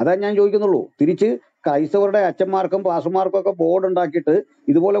 അതാ ഞാൻ ചോദിക്കുന്നുള്ളൂ. തിരിച്ച് ക്രൈസ്തവരുടെ അച്ഛന്മാർക്കും പാസ്റ്റർമാർക്കും ഒക്കെ ബോർഡ് ഉണ്ടാക്കിയിട്ട്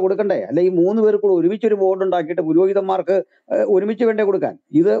ഇതുപോലെ കൊടുക്കണ്ടേ? അല്ല ഈ 3 പേർക്ക് കൂടെ ഒരുമിച്ചൊരു ബോർഡ് ഉണ്ടാക്കിയിട്ട് പുരോഹിതന്മാർക്ക് ഒരുമിച്ച് വേണ്ടേ കൊടുക്കാൻ?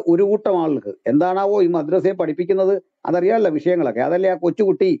 ഇത് ഒരു കൂട്ടം ആളുകൾക്ക് എന്താണാവോ ഈ മദ്രസയെ പഠിപ്പിക്കുന്നത് അതറിയാമല്ലോ വിഷയങ്ങളൊക്കെ. അതല്ലേ ആ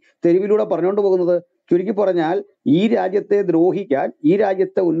കൊച്ചുകുട്ടി തെരുവിലൂടെ പറഞ്ഞുകൊണ്ട് പോകുന്നത്. ചുരുക്കി പറഞ്ഞാൽ ഈ രാജ്യത്തെ ദ്രോഹിക്കാൻ, ഈ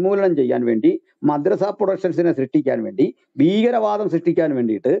രാജ്യത്തെ ഉന്മൂലനം ചെയ്യാൻ വേണ്ടി, മദ്രസ പ്രൊഡക്ഷൻസിനെ സൃഷ്ടിക്കാൻ വേണ്ടി, ഭീകരവാദം സൃഷ്ടിക്കാൻ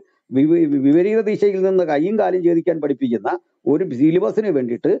വേണ്ടിയിട്ട് വിപരീത ദിശയിൽ നിന്ന് കയ്യും കാലും ഛേദിക്കാൻ പഠിപ്പിക്കുന്ന ഒരു സിലബസിന്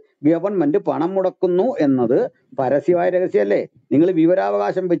വേണ്ടിയിട്ട് ഗവൺമെന്റ് പണം മുടക്കുന്നു എന്നത് പരസ്യമായ രഹസ്യമല്ലേ? നിങ്ങൾ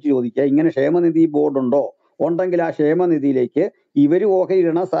വിവരാവകാശം വെച്ച് ചോദിക്കുക, ഇങ്ങനെ ക്ഷേമനിധി ബോർഡ് ഉണ്ടോ? ഉണ്ടെങ്കിൽ ആ ക്ഷേമനിധിയിലേക്ക് ഇവർ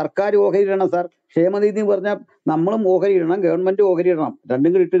ഓഹരിയിടണം, സർക്കാർ ഓഹരിയിടണം. സാർ, ക്ഷേമനിധി എന്ന് പറഞ്ഞാൽ നമ്മളും ഓഹരിയിടണം, ഗവൺമെന്റ് ഓഹരിയിടണം.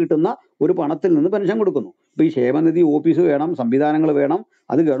 രണ്ടും ഇട്ട് കിട്ടുന്ന ഒരു പണത്തിൽ നിന്ന് പെൻഷൻ കൊടുക്കുന്നു. ഇപ്പൊ ഈ ക്ഷേമനിധി ഓഫീസ് വേണം, സംവിധാനങ്ങൾ വേണം.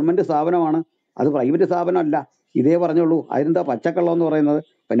 അത് ഗവൺമെന്റ് സ്ഥാപനമാണ്, അത് പ്രൈവറ്റ് സ്ഥാപനമല്ല. ഇതേ പറഞ്ഞുള്ളൂ. അതിനെന്താ പച്ചക്കള്ളം എന്ന് പറയുന്നത്?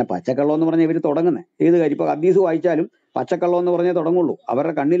 പിന്നെ പച്ചക്കള്ളം എന്ന് പറഞ്ഞാൽ ഇവർ തുടങ്ങുന്നത് ഏത് കാര്യം? ഇപ്പൊ ഹദീസ് വായിച്ചാലും പച്ചക്കള്ളം എന്ന് പറഞ്ഞേ തുടങ്ങുള്ളൂ.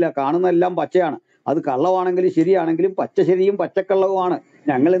 അവരുടെ കണ്ണില കാണുന്നതെല്ലാം പച്ചയാണ്. അത് കള്ളമാണെങ്കിലും ശരിയാണെങ്കിലും പച്ച ശരിയും പച്ചക്കള്ളവുമാണ്.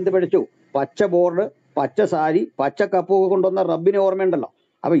 ഞങ്ങൾ എന്ത് പഠിച്ചു? പച്ച ബോർഡ്, പച്ച സാരി, പച്ച കപ്പ് കൊണ്ടുവന്ന റബ്ബിനെ ഓർമ്മയുണ്ടല്ലോ.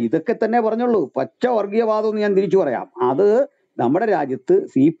 അപ്പൊ ഇതൊക്കെ തന്നെ പറഞ്ഞുള്ളൂ. പച്ച വർഗീയവാദം എന്ന് ഞാൻ തിരിച്ചു പറയാം. അത് നമ്മുടെ രാജ്യത്ത്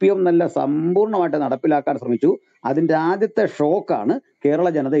CPM നല്ല സമ്പൂർണ്ണമായിട്ട് നടപ്പിലാക്കാൻ ശ്രമിച്ചു. അതിന്റെ ആദ്യത്തെ ഷോക്കാണ് കേരള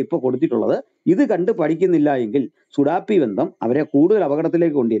ജനത ഇപ്പൊ കൊടുത്തിട്ടുള്ളത്. ഇത് കണ്ട് പഠിക്കുന്നില്ല എങ്കിൽ സുഡാപ്പി ബന്ധം അവരെ കൂടുതൽ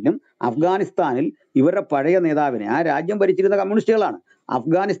അപകടത്തിലേക്ക് കൊണ്ടുവരും. അഫ്ഗാനിസ്ഥാനിൽ ഇവരുടെ പഴയ നേതാവിനെ, ആ രാജ്യം ഭരിച്ചിരുന്ന കമ്മ്യൂണിസ്റ്റുകളാണ്,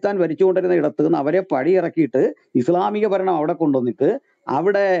 അഫ്ഗാനിസ്ഥാൻ ഭരിച്ചുകൊണ്ടിരുന്ന ഇടത്ത് നിന്ന് അവരെ പടിയിറക്കിയിട്ട് ഇസ്ലാമിക ഭരണം അവിടെ കൊണ്ടുവന്നിട്ട്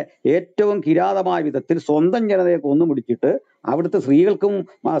അവിടെ ഏറ്റവും കിരാതമായ വിധത്തിൽ സ്വന്തം ജനതയെ കൊന്നുമുടിച്ചിട്ട് അവിടുത്തെ സ്ത്രീകൾക്കും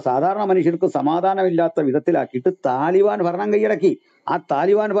സാധാരണ മനുഷ്യർക്കും സമാധാനമില്ലാത്ത വിധത്തിലാക്കിയിട്ട് താലിബാൻ ഭരണം കൈയടക്കി. ആ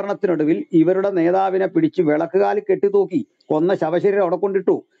താലിബാൻ ഭരണത്തിനൊടുവിൽ ഇവരുടെ നേതാവിനെ പിടിച്ച് വിളക്കുകാലിൽ കെട്ടിത്തൂക്കി കൊന്ന ശവശരീരം അവിടെ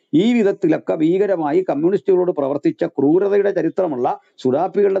കൊണ്ടിട്ടു. ഈ വിധത്തിലൊക്കെ ഭീകരമായി കമ്മ്യൂണിസ്റ്റുകളോട് പ്രവർത്തിച്ച ക്രൂരതയുടെ ചരിത്രമുള്ള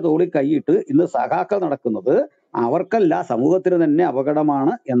സുഡാപ്പികളുടെ തോളിൽ കൈയിട്ട് ഇന്ന് സഖാക്കൾ നടക്കുന്നത് അവർക്കല്ല സമൂഹത്തിന് തന്നെ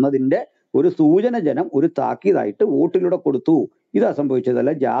അപകടമാണ് എന്നതിന്റെ ഒരു സൂചന ജനം ഒരു താക്കീതായിട്ട് വോട്ടിലൂടെ കൊടുത്തു. ഇതാ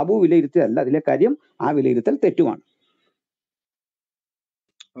സംഭവിച്ചതല്ല, ജാബു വിലയിരുത്തിയതല്ല അതിലെ കാര്യം. ആ വിലയിരുത്തൽ തെറ്റുമാണ്.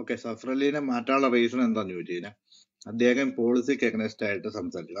 ഓക്കെ, സഫ്രലീനെ മാറ്റാനുള്ള റീസൺ എന്താന്ന് ചോദിച്ചു കഴിഞ്ഞാൽ അദ്ദേഹം പോളിസിക്ക് എഗ്നസ്റ്റ് ആയിട്ട്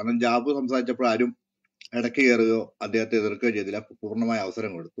സംസാരിച്ചു. കാരണം ജാബു സംസാരിച്ചപ്പോൾ ആരും ഇടയ്ക്ക് കയറുകയോ അദ്ദേഹത്തെ എതിർക്കുകയോ ചെയ്തില്ല. പൂർണ്ണമായ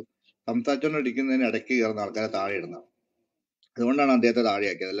അവസരം കൊടുത്തു. സംസാരിച്ചുകൊണ്ടിരിക്കുന്നതിന് ഇടയ്ക്ക് കയറുന്ന ആൾക്കാരെ താഴെ ഇടുന്നതാണ്. അതുകൊണ്ടാണ് അദ്ദേഹത്തെ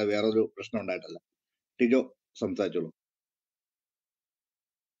താഴെയാക്കിയത്, അല്ല വേറൊരു പ്രശ്നം ഉണ്ടായിട്ടല്ല. ടിജോ സംസാരിച്ചോളൂ.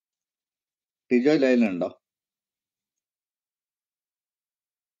 ടിജോ ലൈനിലുണ്ടോ?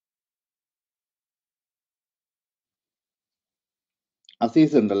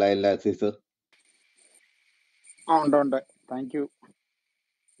 അസീസ് ഉണ്ടോ ലൈനിലെ? അസീസ് ഉണ്ട്. Thank you.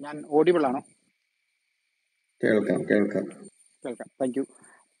 ഞാൻ ഓഡിബിൾ ആണോ? കേൾക്കാം. കേൾക്കാം. Thank you.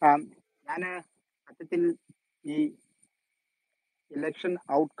 ഞാൻ സത്യത്തിൽ ഈ ഇലക്ഷൻ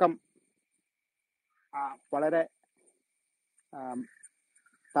ഔട്ട്കം വളരെ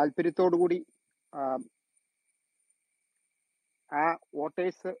താല്പര്യത്തോടുകൂടി ആ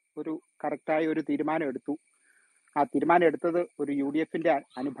വോട്ടേഴ്സ് ഒരു കറക്റ്റായ ഒരു തീരുമാനം എടുത്തു. ആ തീരുമാനം എടുത്തത് ഒരു UDFന്റെ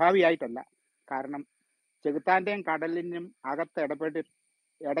അനുഭാവിയായിട്ടല്ല. കാരണം ചെകുത്താന്റെയും കടലിനും അകത്ത്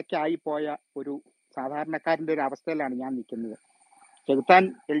ഇടയ്ക്കായി പോയ ഒരു സാധാരണക്കാരൻ്റെ ഒരു അവസ്ഥയിലാണ് ഞാൻ നിൽക്കുന്നത്. ചെകുത്താൻ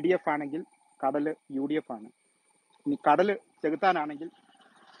LDF ആണെങ്കിൽ കടല് UDF ആണ്. ഇനി കടല് ചെകുത്താനാണെങ്കിൽ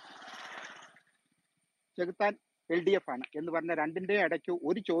ചെകുത്താൻ LDF ആണ് എന്ന് പറഞ്ഞ രണ്ടിൻ്റെ ഇടയ്ക്ക്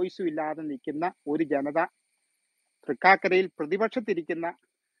ഒരു ചോയ്സും ഇല്ലാതെ നിൽക്കുന്ന ഒരു ജനത തൃക്കാക്കരയിൽ പ്രതിപക്ഷത്തിന്റെ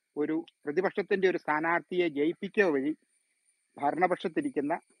ഒരു സ്ഥാനാർത്ഥിയെ ജയിപ്പിക്കുക വഴി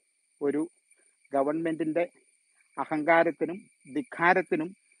ഭരണപക്ഷത്തിരിക്കുന്ന ഒരു ഗവൺമെന്റിന്റെ അഹങ്കാരത്തിനും ധിക്കാരത്തിനും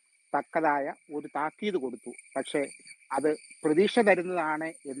തക്കതായ ഒരു താക്കീത് കൊടുത്തു. പക്ഷേ അത് പ്രതീക്ഷ തരുന്നതാണ്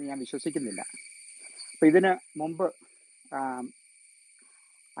എന്ന് ഞാൻ വിശ്വസിക്കുന്നില്ല. അപ്പൊ ഇതിന് മുമ്പ്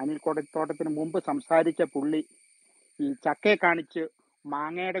അനിൽ കൊടിത്തോട്ടത്തിന് മുമ്പ് സംസാരിച്ച പുള്ളി ഈ ചക്കയെ കാണിച്ച്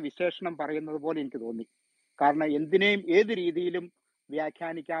മാങ്ങയുടെ വിശേഷണം പറയുന്നത് പോലെ എനിക്ക് തോന്നി. കാരണം എന്തിനേയും ഏത് രീതിയിലും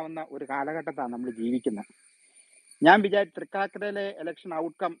വ്യാഖ്യാനിക്കാവുന്ന ഒരു കാലഘട്ടത്താണ് നമ്മൾ ജീവിക്കുന്നത്. ഞാൻ തൃക്കാക്കരയിലെ ഇലക്ഷൻ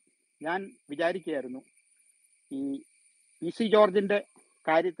ഔട്ട്കം ഞാൻ വിചാരിക്കുകയായിരുന്നു, ഈ PC ജോർജിന്റെ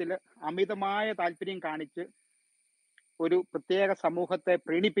കാര്യത്തിൽ അമിതമായ താല്പര്യം കാണിച്ച് ഒരു പ്രത്യേക സമൂഹത്തെ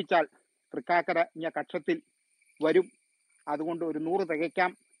പ്രീണിപ്പിച്ചാൽ തൃക്കാക്കര കക്ഷത്തിൽ വരും, അതുകൊണ്ട് ഒരു 100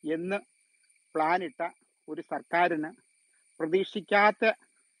 തികയ്ക്കാം എന്ന് പ്ലാനിട്ട ഒരു സർക്കാരിന് പ്രതീക്ഷിക്കാത്ത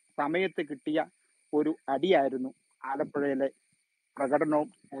സമയത്ത് കിട്ടിയ ഒരു അടിയായിരുന്നു ആലപ്പുഴയിലെ പ്രകടനവും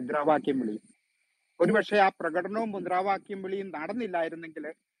മുദ്രാവാക്യം വിളിയും. ഒരുപക്ഷെ ആ പ്രകടനവും മുദ്രാവാക്യം വിളിയും നടന്നില്ലായിരുന്നെങ്കിൽ,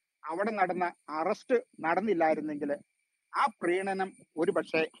 അവിടെ നടന്ന അറസ്റ്റ് നടന്നില്ലായിരുന്നെങ്കിൽ, ആ പ്രീണനം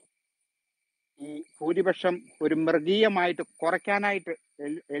ഒരുപക്ഷെ ഈ ഭൂരിപക്ഷം ഒരു മൃഗീയമായിട്ട് കുറയ്ക്കാനായിട്ട്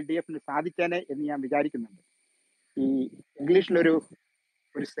LDFന് സാധിച്ചേനെ എന്ന് ഞാൻ വിചാരിക്കുന്നുണ്ട്. ഈ ഇംഗ്ലീഷിലൊരു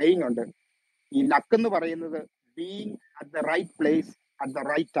സെയിങ് ഉണ്ട്, ഈ ലക്ക് എന്ന് പറയുന്നത് being at the right place at the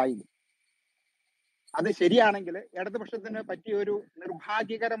right time. അത് ശരിയാണെങ്കിൽ ഇടതുപക്ഷത്തിന് പറ്റിയ ഒരു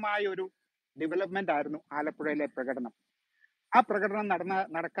നിർഭാഗ്യകരമായ ഒരു ഡെവലപ്മെന്റ് ആയിരുന്നു ആലപ്പുഴയിലെ പ്രകടനം. ആ പ്രകടനം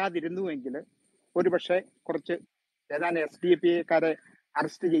നടക്കാതിരുന്നുവെങ്കിൽ ഒരുപക്ഷെ കുറച്ച് ഏതാണ്ട് SDPക്കാരെ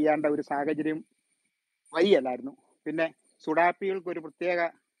അറസ്റ്റ് ചെയ്യേണ്ട ഒരു സാഹചര്യം വരികയല്ലായിരുന്നു. പിന്നെ സുഡാപ്പികൾക്ക് ഒരു പ്രത്യേക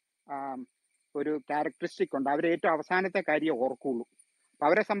ഒരു ക്യാരക്ടറിസ്റ്റിക് ഉണ്ട്, അവരെ ഏറ്റവും അവസാനത്തെ കാര്യം ഓർക്കുള്ളൂ. അപ്പൊ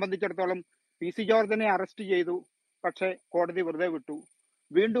അവരെ സംബന്ധിച്ചിടത്തോളം PC ജോർജിനെ അറസ്റ്റ് ചെയ്തു, പക്ഷെ കോടതി വെറുതെ വിട്ടു,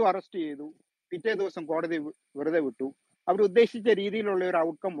 വീണ്ടും അറസ്റ്റ് ചെയ്തു, പിറ്റേ ദിവസം കോടതി വെറുതെ വിട്ടു. അവർ ഉദ്ദേശിച്ച രീതിയിലുള്ള ഒരു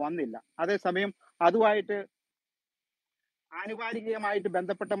ഔട്ട്കം വന്നില്ല. അതേസമയം അതുമായിട്ട് ആനുപാതികമായിട്ട്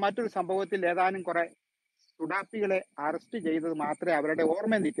ബന്ധപ്പെട്ട മറ്റൊരു സംഭവത്തിൽ ഏതാനും കുറെ സുഡാപ്പികളെ അറസ്റ്റ് ചെയ്തത് മാത്രമേ അവരുടെ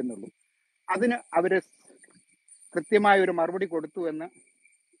ഓർമ്മ നിൽക്കുന്നുള്ളൂ. അതിന് അവര് കൃത്യമായ ഒരു മറുപടി കൊടുത്തു എന്ന്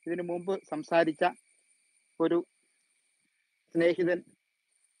ഇതിനു മുമ്പ് സംസാരിച്ച ഒരു സ്നേഹിതൻ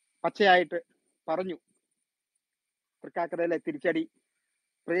പച്ചയായിട്ട് പറഞ്ഞു. തൃക്കാക്കരയിലെ തിരിച്ചടി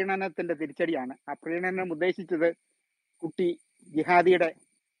പ്രീണനത്തിന്റെ തിരിച്ചടിയാണ്. ആ പ്രീണനം ഉദ്ദേശിച്ചത് കുട്ടി ജിഹാദിയുടെ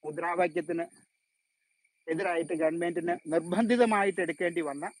മുദ്രാവാക്യത്തിന് എതിരായിട്ട് ഗവൺമെന്റിന് നിർബന്ധിതമായിട്ട് എടുക്കേണ്ടി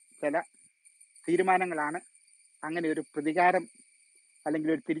വന്ന ചില തീരുമാനങ്ങളാണ് അങ്ങനെ ഒരു പ്രതികാരം അല്ലെങ്കിൽ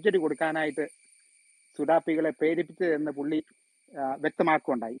ഒരു തിരിച്ചടി കൊടുക്കാനായിട്ട് സുഡാപ്പികളെ പ്രേരിപ്പിച്ചത് എന്ന് പുള്ളി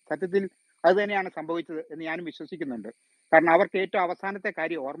വ്യക്തമാക്കുകയുണ്ടായി. സത്യത്തിൽ അത് തന്നെയാണ് സംഭവിച്ചത് എന്ന് ഞാനും വിശ്വസിക്കുന്നുണ്ട്. കാരണം അവർക്ക് ഏറ്റവും അവസാനത്തെ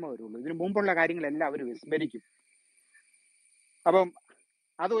കാര്യം ഓർമ്മ വരുള്ളൂ, ഇതിനു മുമ്പുള്ള കാര്യങ്ങളെല്ലാം അവർ വിസ്മരിക്കും. അപ്പം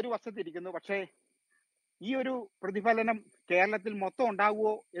അത് ഒരു വശത്തിരിക്കുന്നു. പക്ഷേ ഈ ഒരു പ്രതിഫലനം കേരളത്തിൽ മൊത്തം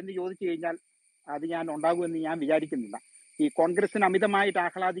ഉണ്ടാകുമോ എന്ന് ചോദിച്ചു കഴിഞ്ഞാൽ അത് ഉണ്ടാകുമെന്ന് ഞാൻ വിചാരിക്കുന്നില്ല. ഈ കോൺഗ്രസിന് അമിതമായിട്ട്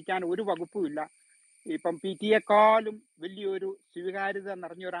ആഹ്ലാദിക്കാൻ ഒരു വകുപ്പുമില്ല. ഇപ്പം PT-യെക്കാളും വലിയൊരു സ്വീകാര്യത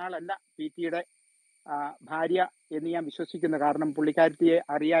നിറഞ്ഞ ഒരാളല്ല PT-യുടെ ഭാര്യ എന്ന് ഞാൻ വിശ്വസിക്കുന്നു. കാരണം പുള്ളിക്കാരത്തിയെ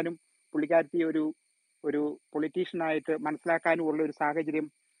അറിയാനും പുള്ളിക്കാരത്തിയെ ഒരു പൊളിറ്റീഷ്യനായിട്ട് മനസ്സിലാക്കാനും ഉള്ള ഒരു സാഹചര്യം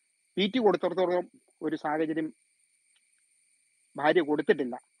PT കൊടുത്തിടത്തോളം ഒരു സാഹചര്യം ഭാര്യ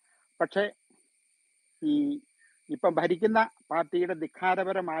കൊടുത്തിട്ടില്ല. പക്ഷെ ഇപ്പം ഭരിക്കുന്ന പാർട്ടിയുടെ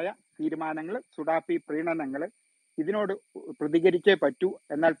ധിക്കാരപരമായ തീരുമാനങ്ങൾ, സുഡാപ്പി പ്രീണനങ്ങൾ, ഇതിനോട് പ്രതികരിച്ചേ പറ്റൂ.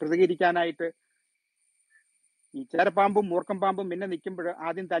 എന്നാൽ പ്രതികരിക്കാനായിട്ട് ഈ ചേരപ്പാമ്പും മൂർക്കം പാമ്പും പിന്നെ നിൽക്കുമ്പോൾ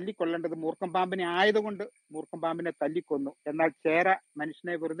ആദ്യം തല്ലിക്കൊല്ലേണ്ടത് മൂർക്കം പാമ്പിനെ ആയതുകൊണ്ട് മൂർക്കം പാമ്പിനെ തല്ലിക്കൊന്നു. എന്നാൽ ചേര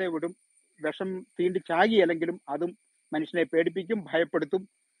മനുഷ്യനെ വെറുതെ വിടും, വിഷം തീണ്ടി ചാകിയല്ലെങ്കിലും അതും മനുഷ്യനെ പേടിപ്പിക്കും, ഭയപ്പെടുത്തും.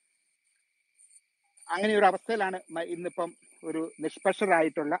 അങ്ങനെ ഒരു അവസ്ഥയിലാണ് ഇന്നിപ്പം ഒരു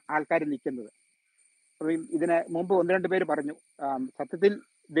നിഷ്പക്ഷരായിട്ടുള്ള ആൾക്കാർ നിൽക്കുന്നത്. ഇതിന് മുമ്പ് 1-2 പേര് പറഞ്ഞു, സത്യത്തിൽ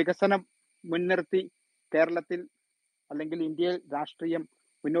വികസനം മുൻനിർത്തി കേരളത്തിൽ അല്ലെങ്കിൽ ഇന്ത്യയിൽ രാഷ്ട്രീയം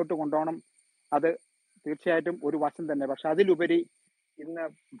മുന്നോട്ട് കൊണ്ടുപോകണം. അത് തീർച്ചയായിട്ടും ഒരു വശം തന്നെ. പക്ഷെ അതിലുപരി ഇന്ന്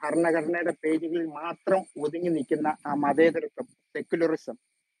ഭരണഘടനയുടെ പേജുകളിൽ മാത്രം ഒതുങ്ങി നിൽക്കുന്ന ആ മതേതരത്വം, സെക്യുലറിസം,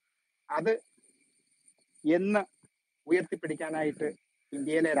 അത് എന്ന് ഉയർത്തിപ്പിടിക്കാനായിട്ട്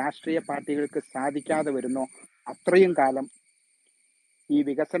ഇന്ത്യയിലെ രാഷ്ട്രീയ പാർട്ടികൾക്ക് സാധിക്കാതെ വരുന്നോ അത്രയും കാലം ഈ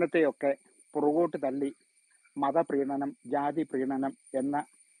വികസനത്തെയൊക്കെ പുറകോട്ട് തള്ളി മതപ്രീണനം, ജാതി പ്രീണനം എന്ന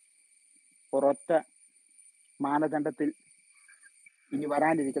ഒരൊറ്റ മാനദണ്ഡത്തിൽ ഇനി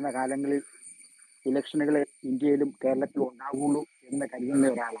വരാനിരിക്കുന്ന കാലങ്ങളിൽ ഇലക്ഷനുകൾ ഇന്ത്യയിലും കേരളത്തിലും ഉണ്ടാകുള്ളൂ എന്ന് കരുതുന്ന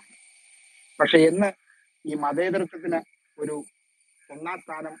ഒരാളാണ്. പക്ഷെ എന്ന് ഈ മതേതരത്വത്തിന് ഒരു 1-ാം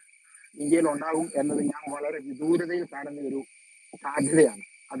സ്ഥാനം ഇന്ത്യയിൽ ഉണ്ടാകും എന്നത് ഞാൻ വളരെ വിദൂരതയിൽ കാണുന്ന ഒരു സാധ്യതയാണ്.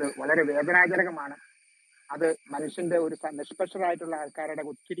 അത് വളരെ വേദനാജനകമാണ്. അത് മനുഷ്യന്റെ ഒരു നിഷ്പക്ഷരായിട്ടുള്ള ആൾക്കാരുടെ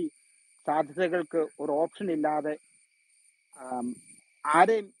ഒത്തിരി സാധ്യതകൾക്ക് ഒരു ഓപ്ഷൻ ഇല്ലാതെ ആം,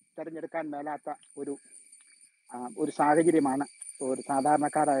 ആരെയും തിരഞ്ഞെടുക്കാൻ മേലാത്ത ഒരു ഒരു സാഹചര്യമാണ് ഒരു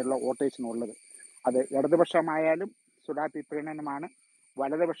സാധാരണക്കാരായുള്ള വോട്ടേഴ്സിനുള്ളത്. അത് ഇടതുപക്ഷമായാലും സുഡാപ്പി പ്രീണനമാണ്,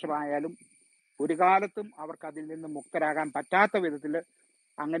 വലതുപക്ഷമായാലും ഒരു കാലത്തും അവർക്ക് അതിൽ നിന്ന് മുക്തരാകാൻ പറ്റാത്ത വിധത്തിൽ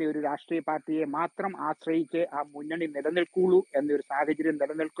അങ്ങനെ ഒരു രാഷ്ട്രീയ പാർട്ടിയെ മാത്രം ആശ്രയിച്ച് ആ മുന്നണി നിലനിൽക്കുള്ളൂ എന്നൊരു സാഹചര്യം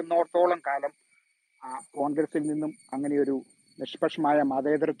നിലനിൽക്കുന്നിടത്തോളം കാലം കോൺഗ്രസിൽ നിന്നും അങ്ങനെ ഒരു നിഷ്പക്ഷമായ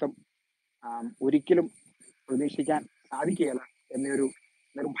മതേതരത്വം ഒരിക്കലും പ്രതീക്ഷിക്കാൻ സാധിക്കുകയില്ല എന്നൊരു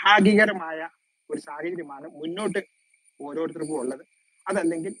നിർഭാഗ്യകരമായ ഒരു സാഹചര്യമാണ് മുന്നോട്ട് ഓരോരുത്തർക്കും ഉള്ളത്.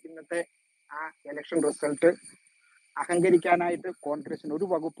 അതല്ലെങ്കിൽ ഇന്നത്തെ ആ ഇലക്ഷൻ റിസൾട്ട് അഹങ്കരിക്കാനായിട്ട് കോൺഗ്രസിന് ഒരു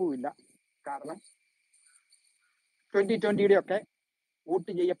വകുപ്പുമില്ല. കാരണം 2020 ഒക്കെ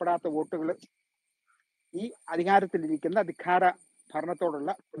വോട്ട് ചെയ്യപ്പെടാത്ത വോട്ടുകൾ ഈ അധികാരത്തിലിരിക്കുന്ന ധിക്കാര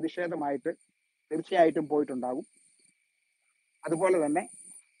ഭരണത്തോടുള്ള പ്രതിഷേധമായിട്ട് തീർച്ചയായിട്ടും പോയിട്ടുണ്ടാകും. അതുപോലെ തന്നെ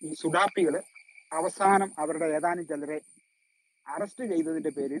ഈ സുഡാപ്പികൾ അവസാനം അവരുടെ ഏതാനും ചിലരെ അറസ്റ്റ്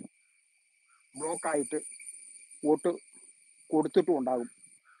ചെയ്തതിന്റെ പേരിൽ ബ്ലോക്കായിട്ട് വോട്ട് കൊടുത്തിട്ടും ഉണ്ടാകും.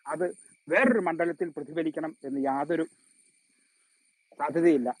 അത് വേറൊരു മണ്ഡലത്തിൽ പ്രതിഫലിക്കണം എന്ന് യാതൊരു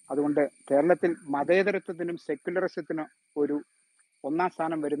സാധ്യതയില്ല. അതുകൊണ്ട് കേരളത്തിൽ മതേതരത്വത്തിനും സെക്യുലറിസത്തിനും ഒരു ഒന്നാം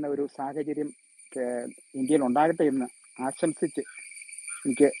സ്ഥാനം വരുന്ന ഒരു സാഹചര്യം ഇന്ത്യയിൽ ഉണ്ടാകട്ടെ എന്ന് ആശംസിച്ച്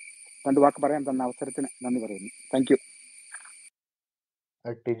എനിക്ക് രണ്ടു വാക്ക് പറയാൻ തന്ന അവസരത്തിന് നന്ദി പറയുന്നു. Thank you.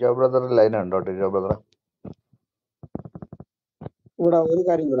 Tijo brother ലൈനുണ്ടോ? Tijo brother. ഇവിടെ ഒരു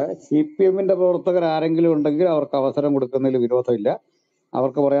കാര്യം കൂടെ, CPM പ്രവർത്തകർ ആരെങ്കിലും ഉണ്ടെങ്കിൽ അവർക്ക് അവസരം കൊടുക്കുന്നതിൽ വിരോധമില്ല.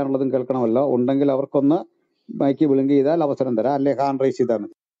 അവർക്ക് പറയാനുള്ളതും കേൾക്കണമല്ലോ. ഉണ്ടെങ്കിൽ അവർക്കൊന്ന് മൈക്ക് വിളിങ്ക് ചെയ്താൽ അവസരം തരാം, അല്ലെ ഹാൻഡ് റൈസ് ചെയ്താൽ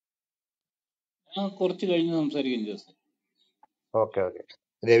മതി. കുറച്ച് കഴിഞ്ഞ് സംസാരിക്കും ജോസ്. ഓക്കെ.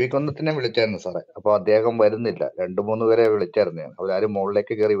 രവികുന്നത്തിനെ വിളിച്ചായിരുന്നു സാറേ. അപ്പൊ അദ്ദേഹം വരുന്നില്ല. 2-3 പേരെ വിളിച്ചായിരുന്നു ഞാൻ. അവരാരും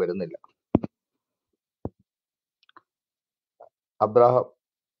മുകളിലേക്ക് കയറി വരുന്നില്ല. അബ്രാഹം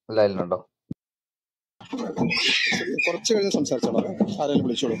ലൈനിലുണ്ടോ? കുറച്ച് കഴിഞ്ഞ് സംസാരിച്ചോളാം, ആരെങ്കിലും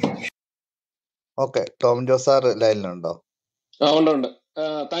വിളിച്ചോളൂ. ഓക്കെ. ടോം ജോസ് സാർ ലൈനിലുണ്ടോ? ഉണ്ട്.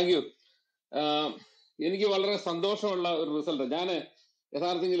 Thank you. എനിക്ക് വളരെ സന്തോഷമുള്ള ഒരു റിസൾട്ട്. ഞാൻ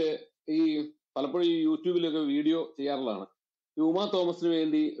യഥാർത്ഥത്തിൽ ഈ പലപ്പോഴും ഈ യൂട്യൂബിലൊക്കെ വീഡിയോ ചെയ്യാറുള്ളതാണ്. ഈ ഉമാ തോമസിന്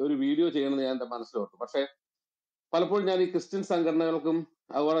വേണ്ടി ഒരു വീഡിയോ ചെയ്യണമെന്ന് ഞാൻ എൻ്റെ മനസ്സിലോർത്തു. പക്ഷെ പലപ്പോഴും ഞാൻ ഈ ക്രിസ്ത്യൻ സംഘടനകൾക്കും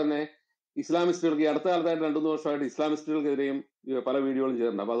അതുപോലെ തന്നെ ഇസ്ലാമിസ്റ്റുകൾക്ക്, ഈ അടുത്ത കാലത്തായിട്ട് 2-3 വർഷമായിട്ട് ഇസ്ലാമിസ്റ്റുകൾക്കെതിരെയും പല വീഡിയോകളും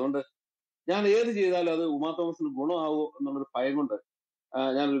ചെയ്തിട്ടുണ്ട്. അപ്പൊ അതുകൊണ്ട് ഞാൻ ഏത് ചെയ്താലും അത് ഉമാ തോമസിന് ഗുണമാവോ എന്നുള്ളൊരു ഭയം കൊണ്ട്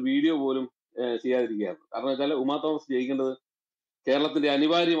ഞാനൊരു വീഡിയോ പോലും ചെയ്യാതിരിക്കുകയായിരുന്നു. കാരണം വെച്ചാൽ ഉമാ തോമസ് ജയിക്കേണ്ടത് കേരളത്തിന്റെ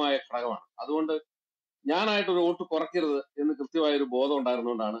അനിവാര്യമായ ഘടകമാണ്. അതുകൊണ്ട് ഞാനായിട്ടൊരു വോട്ട് കുറയ്ക്കരുത് എന്ന് കൃത്യമായ ഒരു ബോധം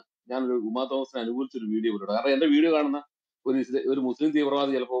ഉണ്ടായിരുന്നുകൊണ്ടാണ് ഞാനൊരു ഉമാ തോമസിനെ അനുകൂലിച്ചൊരു വീഡിയോ പോലും. കാരണം എന്റെ വീഡിയോ കാണുന്ന ഒരു മുസ്ലിം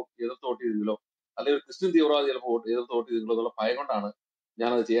തീവ്രവാദി ചിലപ്പോൾ എതിർത്ത് വോട്ട് ചെയ്തെങ്കിലോ അല്ലെങ്കിൽ ഒരു ക്രിസ്ത്യൻ തീവ്രവാദി ചിലപ്പോൾ എതിർത്ത് വോട്ട് ചെയ്തെങ്കിലോ എന്നുള്ള ഭയം കൊണ്ടാണ്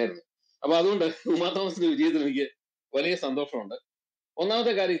ഞാനത് ചെയ്യാറുള്ളത്. അപ്പൊ അതുകൊണ്ട് ഉമാ തോമസിന്റെ വിജയത്തിൽ എനിക്ക് വലിയ സന്തോഷമുണ്ട്.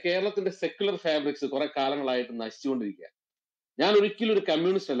 ഒന്നാമത്തെ കാര്യം, കേരളത്തിന്റെ സെക്യുലർ ഫാബ്രിക്സ് കുറെ കാലങ്ങളായിട്ട് നശിച്ചുകൊണ്ടിരിക്കുക. ഞാൻ ഒരിക്കലും ഒരു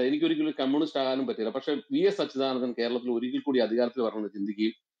കമ്മ്യൂണിസ്റ്റ് അല്ല, എനിക്ക് ഒരിക്കലും ഒരു കമ്മ്യൂണിസ്റ്റ് ആകാനും പറ്റില്ല. പക്ഷെ VS അച്യുതാനന്ദൻ കേരളത്തിൽ ഒരിക്കൽ കൂടി അധികാരത്തിൽ വരണമെന്ന്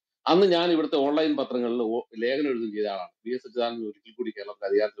ചിന്തിക്കുകയും അന്ന് ഞാൻ ഇവിടുത്തെ ഓൺലൈൻ പത്രങ്ങളിൽ ലേഖനം എഴുതുകയും ചെയ്ത ആളാണ്. VS അച്യുതാനന്ദൻ ഒരിക്കൽ കൂടി കേരളത്തിൽ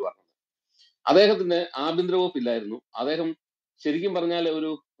അധികാരത്തിൽ വരണം. അദ്ദേഹത്തിന് ആഭ്യന്തര വകുപ്പില്ലായിരുന്നു. അദ്ദേഹം ശരിക്കും പറഞ്ഞാൽ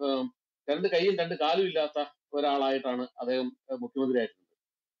ഒരു 2 കൈയും 2 കാലും ഇല്ലാത്ത ഒരാളായിട്ടാണ് അദ്ദേഹം മുഖ്യമന്ത്രിയായിട്ടുള്ളത്.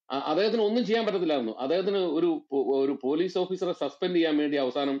 അദ്ദേഹത്തിന് ഒന്നും ചെയ്യാൻ പറ്റത്തില്ലായിരുന്നു. അദ്ദേഹത്തിന് ഒരു പോലീസ് ഓഫീസറെ സസ്പെൻഡ് ചെയ്യാൻ വേണ്ടി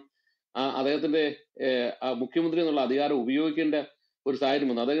അവസാനം അദ്ദേഹത്തിന്റെ മുഖ്യമന്ത്രി എന്നുള്ള അധികാരം ഉപയോഗിക്കേണ്ട ഒരു സാഹചര്യം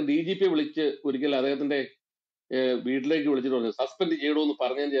വന്നു. അദ്ദേഹം DGP വിളിച്ച് ഒരിക്കൽ അദ്ദേഹത്തിന്റെ വീട്ടിലേക്ക് വിളിച്ചിട്ട് പറഞ്ഞു സസ്പെൻഡ് ചെയ്യണോ എന്ന്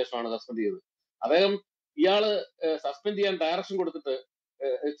പറഞ്ഞതിന് ശേഷമാണ് സസ്പെൻഡ് ചെയ്തത്. അദ്ദേഹം ഇയാള് സസ്പെൻഡ് ചെയ്യാൻ ഡയറക്ഷൻ കൊടുത്തിട്ട്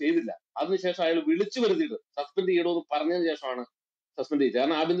ചെയ്തില്ല. അതിനുശേഷം അയാൾ വിളിച്ചു വരുത്തിയിട്ട് സസ്പെൻഡ് ചെയ്യണോ എന്ന് പറഞ്ഞതിന് ശേഷമാണ് സസ്പെൻഡ് ചെയ്തത്.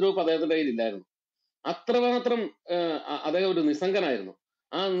 കാരണം ആഭ്യന്തര വകുപ്പ് അദ്ദേഹത്തിന്റെ കയ്യിലില്ലായിരുന്നു. അത്രമാത്രം അദ്ദേഹം ഒരു നിസ്സംഗനായിരുന്നു.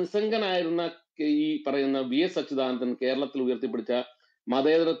 ആ നിസ്സംഗനായിരുന്ന ഈ പറയുന്ന VS അച്യുതാനന്ദൻ കേരളത്തിൽ ഉയർത്തിപ്പിടിച്ച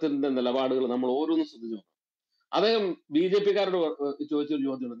മതേതരത്തിന്റെ നിലപാടുകൾ നമ്മൾ ഓരോന്നും ശ്രദ്ധിച്ചു നോക്കണം. അദ്ദേഹം BJP-കാരോട് ചോദിച്ചൊരു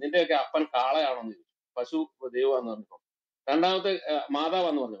ചോദ്യമുണ്ട്, നിന്റെയൊക്കെ അപ്പൻ കാളയാണോന്ന് ചോദിച്ചു. പശു ദൈവമാണെന്ന് പറഞ്ഞപ്പോ. രണ്ടാമത്തെ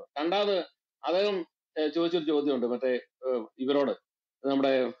മാതാവാന്ന് പറഞ്ഞു. രണ്ടാമത് അദ്ദേഹം ചോദിച്ചൊരു ചോദ്യമുണ്ട് ഇവരോട്,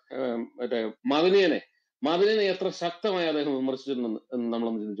 നമ്മുടെ മദനിയനെ എത്ര ശക്തമായി അദ്ദേഹം വിമർശിച്ചിട്ടുണ്ടെന്ന്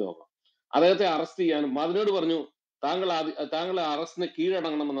നമ്മളൊന്ന് ചിന്തിച്ചു നോക്കണം. അദ്ദേഹത്തെ അറസ്റ്റ് ചെയ്യാനും മദനിയോട് പറഞ്ഞു താങ്കളെ അറസ്റ്റിന്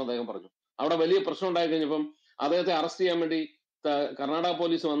കീഴടങ്ങണമെന്ന് അദ്ദേഹം പറഞ്ഞു. അവിടെ വലിയ പ്രശ്നം ഉണ്ടായി കഴിഞ്ഞപ്പം അദ്ദേഹത്തെ അറസ്റ്റ് ചെയ്യാൻ വേണ്ടി കർണാടക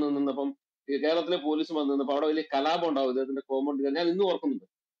പോലീസ് വന്ന് നിന്നപ്പം കേരളത്തിലെ പോലീസ് വന്ന് നിന്നപ്പോൾ അവിടെ വലിയ കലാപം ഉണ്ടാവും. ഇദ്ദേഹത്തിന്റെ കോമ്പൗണ്ട് ഞാൻ ഇന്നും ഓർക്കുന്നുണ്ട്.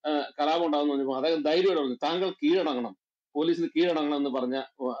 കലാപം ഉണ്ടാവുന്ന പറഞ്ഞപ്പോൾ അദ്ദേഹം ധൈര്യയോടെ പറഞ്ഞു താങ്കൾ കീഴടങ്ങണം, പോലീസിന് കീഴടങ്ങണം എന്ന് പറഞ്ഞ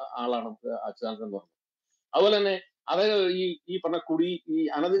ആളാണ് അച്യുതാനന്ദൻ എന്ന് പറഞ്ഞത്. അതുപോലെ തന്നെ അദ്ദേഹം ഈ പറഞ്ഞ ഈ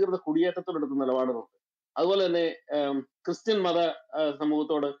അനധികൃത കുടിയേറ്റത്തോടെടുത്ത നിലപാടുകളുണ്ട്. അതുപോലെ തന്നെ ക്രിസ്ത്യൻ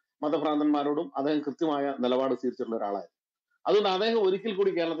സമൂഹത്തോട് മതഭ്രാന്തന്മാരോടും അദ്ദേഹം കൃത്യമായ നിലപാട് സ്വീകരിച്ചിട്ടുള്ള ഒരാളായിരുന്നു. അതുകൊണ്ട് അദ്ദേഹം ഒരിക്കൽ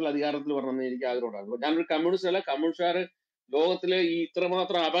കൂടി കേരളത്തിൽ അധികാരത്തിൽ വരണമെന്ന് എനിക്ക് ആഗ്രഹമുണ്ടായിരുന്നു. ഞാനൊരു കമ്മ്യൂണിസ്റ്റ് അല്ല. കമ്മ്യൂണിസ്റ്റുകാര് ലോകത്തിലെ ഈ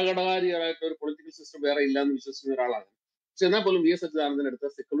ഇത്രമാത്രം അപകടകാരിയായിട്ടുള്ള ഒരു പൊളിറ്റിക്കൽ സിസ്റ്റം വേറെ ഇല്ല എന്ന് വിശ്വസിക്കുന്ന ഒരാളാണ്. പക്ഷെ എന്നാൽ പോലും വി എസ് അച്യുതാനന്ദൻ എടുത്ത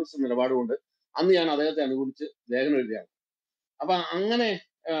സെക്യുലറിസ്റ്റ് നിലപാടുകൊണ്ട് അന്ന് ഞാൻ അദ്ദേഹത്തെ അനുകൂലിച്ച് ലേഖനം എഴുതിയാണ്. അപ്പൊ അങ്ങനെ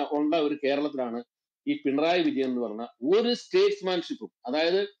ഉള്ള ഒരു കേരളത്തിലാണ് ഈ പിണറായി വിജയൻ എന്ന് പറഞ്ഞ ഒരു സ്റ്റേറ്റ്സ്മാൻഷിപ്പും,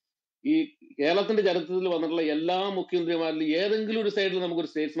 അതായത് ഈ കേരളത്തിന്റെ ചരിത്രത്തിൽ വന്നിട്ടുള്ള എല്ലാ മുഖ്യമന്ത്രിമാരിലും ഏതെങ്കിലും ഒരു സൈഡിൽ നമുക്കൊരു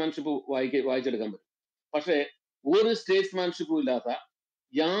സ്റ്റേറ്റ്സ്മാൻഷിപ്പ് വായിച്ചെടുക്കാൻ പറ്റും. പക്ഷെ ഒരു സ്റ്റേറ്റ്സ്മാൻഷിപ്പും ഇല്ലാത്ത,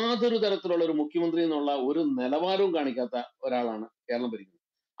 യാതൊരു തരത്തിലുള്ള ഒരു മുഖ്യമന്ത്രി എന്നുള്ള ഒരു നിലവാരവും കാണിക്കാത്ത ഒരാളാണ് കേരളം ഭരിക്കുന്നത്.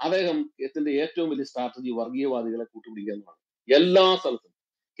 അദ്ദേഹത്തിന്റെ ഏറ്റവും വലിയ സ്ട്രാറ്റജി വർഗീയവാദികളെ കൂട്ടുപിടിക്കുക എന്നതാണ്. എല്ലാ സ്ഥലത്തും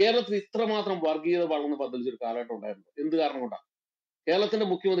കേരളത്തിൽ ഇത്രമാത്രം വർഗീയത വളർന്ന് പദ്ധതിച്ചൊരു കാലഘട്ടം ഉണ്ടായിരുന്നു. എന്ത് കാരണം കൊണ്ടാണ്? കേരളത്തിന്റെ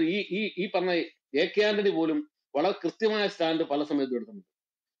മുഖ്യമന്ത്രി ഈ പറഞ്ഞ എ കെ ആന്റണി പോലും വളരെ കൃത്യമായ സ്റ്റാൻഡ് പല സമയത്തും എടുത്തിട്ടുണ്ട്.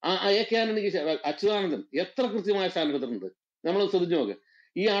 ആ എ കെ ആന്റണിക്ക് അച്യുതാനന്ദൻ എത്ര കൃത്യമായ സ്റ്റാൻഡ് എടുത്തിട്ടുണ്ട് നമ്മൾ ശ്രദ്ധിച്ചു നോക്ക്.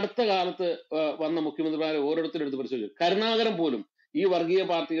 ഈ അടുത്ത കാലത്ത് വന്ന മുഖ്യമന്ത്രിമാരെ ഓരോരുത്തരും എടുത്ത് പരിശോധിച്ചു. കരുണാകരൻ പോലും ഈ വർഗീയ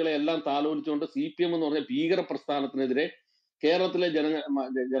പാർട്ടികളെ എല്ലാം താലോലിച്ചുകൊണ്ട് CPM എന്ന് പറഞ്ഞ ഭീകര പ്രസ്ഥാനത്തിനെതിരെ കേരളത്തിലെ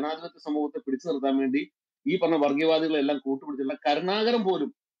ജനാധിപത്യ സമൂഹത്തെ പിടിച്ചു നിർത്താൻ വേണ്ടി ഈ പറഞ്ഞ വർഗീയവാദികളെ എല്ലാം കൂട്ടുപിടിച്ചുള്ള കരുണാകരൻ പോലും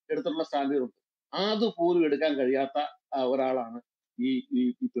എടുത്തിട്ടുള്ള സ്റ്റാൻഡുകളുണ്ട്. അതുപോലും എടുക്കാൻ കഴിയാത്ത ഒരാളാണ് ഈ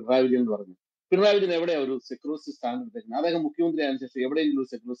പിണറായി വിജയൻ എന്ന് പറയുന്നത്. പിണറായി വിജയൻ എവിടെയാ ഒരു സെക്യൂരിസ്റ്റ് സ്റ്റാൻഡ് എടുത്തേക്കുന്നത്? അദ്ദേഹം മുഖ്യമന്ത്രി ആയതിനു ശേഷം എവിടെയെങ്കിലും ഒരു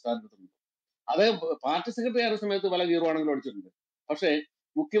സെക്യൂരിസ്റ്റ് സ്റ്റാൻഡ് എടുത്തിട്ടുണ്ട്? അദ്ദേഹം പാർട്ടി സെക്രട്ടറി ആയ സമയത്ത് പല ഗീർവാണെങ്കിലും അടിച്ചിട്ടുണ്ട്. പക്ഷേ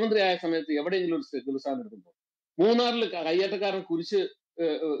മുഖ്യമന്ത്രി ആയ സമയത്ത് എവിടെയെങ്കിലും ഒരു സെക്യൂരിസ്റ്റ് സ്റ്റാൻഡ് എടുത്തിട്ടുണ്ടോ? മൂന്നാറിൽ കയ്യേറ്റക്കാരൻ കുരിശ്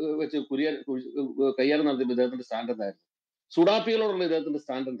വെച്ച് കയ്യേറ്റം നടത്തിയിട്ട് ഇദ്ദേഹത്തിന്റെ സ്റ്റാൻഡ് എന്തായിരുന്നു? സുഡാപ്പികളോടുള്ള ഇദ്ദേഹത്തിന്റെ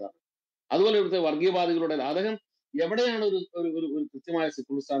സ്റ്റാൻഡ് എന്താണ്? അതുപോലെ ഇവിടുത്തെ വർഗീയവാദികളുടെ അദ്ദേഹം എവിടെയാണ് ഒരു കൃത്യമായ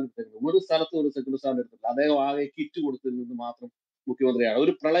സെക്യൂരിറ്റി സ്റ്റാൻഡ് എടുത്തേക്കുന്നത്? ഒരു സ്ഥലത്തും ഒരു സെക്യൂരിറ്റി സ്റ്റാൻഡ് എടുത്തില്ല. അദ്ദേഹം ആകെ കിറ്റ് കൊടുത്തതിൽ നിന്ന് മാത്രം മുഖ്യമന്ത്രിയാണ്.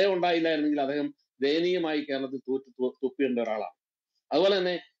 ഒരു പ്രളയം ഉണ്ടായില്ലായിരുന്നെങ്കിൽ അദ്ദേഹം ദയനീയമായി കേരളത്തിൽ തൊപ്പിയേണ്ട ഒരാളാണ്. അതുപോലെ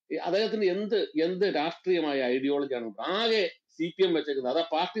തന്നെ അദ്ദേഹത്തിന് എന്ത് രാഷ്ട്രീയമായ ഐഡിയോളജിയാണ് ആകെ CPM വെച്ചേക്കുന്നത്? അതാ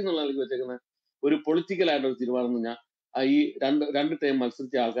പാർട്ടി എന്നുള്ള നിലയ്ക്ക് വെച്ചേക്കുന്ന ഒരു പൊളിറ്റിക്കൽ ആയിട്ടൊരു തീരുമാനം എന്ന് പറഞ്ഞാൽ ഈ രണ്ട് ടൈം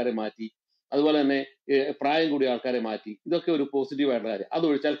മത്സരിച്ച ആൾക്കാരെ മാറ്റി, അതുപോലെ തന്നെ പ്രായം കൂടിയ ആൾക്കാരെ മാറ്റി. ഇതൊക്കെ ഒരു പോസിറ്റീവ് ആയിട്ടുള്ള കാര്യം.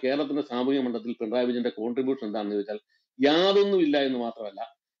 അതൊഴിച്ചാൽ കേരളത്തിന്റെ സാമൂഹ്യ മണ്ഡലത്തിൽ പിണറായി വിജയന്റെ കോൺട്രിബ്യൂഷൻ എന്താണെന്ന് ചോദിച്ചാൽ യാതൊന്നും ഇല്ല എന്ന് മാത്രമല്ല,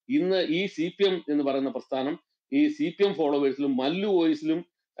 ഇന്ന് ഈ CPM എന്ന് പറയുന്ന പ്രസ്ഥാനം ഈ CPM ഫോളോവേഴ്സിലും മല്ലു വോയിസിലും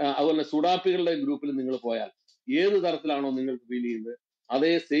അതുപോലെ സുഡാപ്പികളുടെ ഗ്രൂപ്പിലും നിങ്ങൾ പോയാൽ ഏത് തരത്തിലാണോ നിങ്ങൾക്ക് ഫീൽ ചെയ്യുന്നത്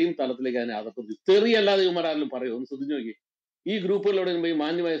അതേ സെയിം തലത്തിലേക്ക് അതിനെ അകത്തുണ്ട്. തെറിയല്ലാതെ ഇവന്മാരാരും പറയോ? ഒന്ന് ശ്രദ്ധിച്ചു നോക്കി. ഈ ഗ്രൂപ്പുകളിലൂടെ പോയി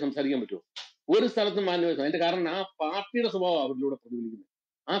മാന്യമായി സംസാരിക്കാൻ പറ്റുമോ? ഒരു സ്ഥലത്തും മാന്യമായി. അതിന്റെ കാരണം ആ പാർട്ടിയുടെ സ്വഭാവം അവരിലൂടെ പ്രതിഫലിക്കുന്നത്.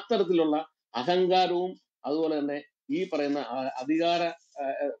 അത്തരത്തിലുള്ള അഹങ്കാരവും അതുപോലെ തന്നെ ഈ പറയുന്ന അധികാര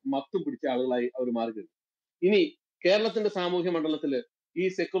മത്തു പിടിച്ച ആളുകളായി അവർ മാറുകയാണ്. ഇനി കേരളത്തിന്റെ സാമൂഹ്യ മണ്ഡലത്തില് ഈ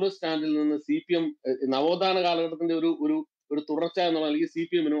സെക്യുലർ സ്റ്റാൻഡിൽ നിന്ന് CPM നവോത്ഥാന കാലഘട്ടത്തിന്റെ ഒരു തുടർച്ച എന്നുള്ള അല്ലെങ്കിൽ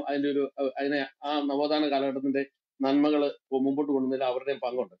CPM-നും അതിനെ ആ നവോത്ഥാന കാലഘട്ടത്തിന്റെ നന്മകൾ മുമ്പോട്ട് കൊണ്ടുവന്നതിൽ അവരുടെയും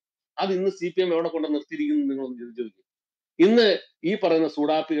പങ്കുണ്ട്. അത് ഇന്ന് CPM എവിടെ കൊണ്ട് നിർത്തിയിരിക്കുന്നു നിങ്ങളൊന്ന് ചോദിക്കും. ഇന്ന് ഈ പറയുന്ന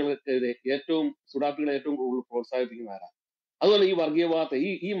സുഡാപ്പികളെ ഏറ്റവും കൂടുതൽ പ്രോത്സാഹിപ്പിക്കുന്ന ആരാ? അതുപോലെ ഈ വർഗീയവാദത്തെ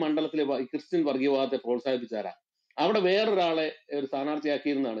ഈ മണ്ഡലത്തിലെ ക്രിസ്ത്യൻ വർഗീയവാദത്തെ പ്രോത്സാഹിപ്പിച്ചാരാ? അവിടെ വേറൊരാളെ ഒരു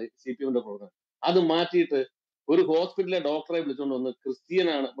സ്ഥാനാർത്ഥിയാക്കിയിരുന്നാണ് CPM-ന്റെ പ്രവർത്തനം. അത് മാറ്റിയിട്ട് ഒരു ഹോസ്പിറ്റലിലെ ഡോക്ടറെ വിളിച്ചുകൊണ്ട് വന്ന്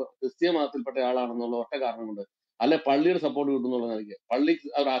ക്രിസ്ത്യ മതത്തിൽപ്പെട്ട ആളാണെന്നുള്ള ഒറ്റ കാരണം കൊണ്ട്, അല്ലെ പള്ളിയുടെ സപ്പോർട്ട് കിട്ടുന്നുള്ള നിലയ്ക്ക് പള്ളി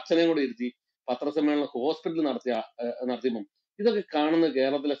അവർ അച്ഛനെയും കൂടെ ഇരുത്തി പത്രസമ്മേളനം ഹോസ്പിറ്റലിൽ നടത്തിയപ്പം ഇതൊക്കെ കാണുന്ന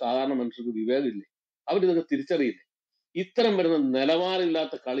കേരളത്തിലെ സാധാരണ മനുഷ്യർക്ക് വിവേകമില്ലേ? അവരിതൊക്കെ തിരിച്ചറിയില്ലേ? ഇത്തരം വരുന്ന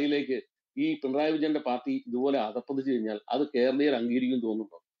നിലവാരമില്ലാത്ത കളിയിലേക്ക് ഈ പിണറായി വിജയന്റെ പാർട്ടി ഇതുപോലെ അകപ്പതിച്ചു കഴിഞ്ഞാൽ അത് കേരളീയർ അംഗീകരിക്കും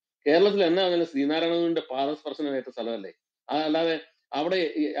തോന്നുന്നുണ്ടോ? കേരളത്തിൽ എന്നാ പറഞ്ഞാൽ ശ്രീനാരായണന്റെ പാദസ്പർശനമേറ്റ സ്ഥലമല്ലേ? അല്ലാതെ അവിടെ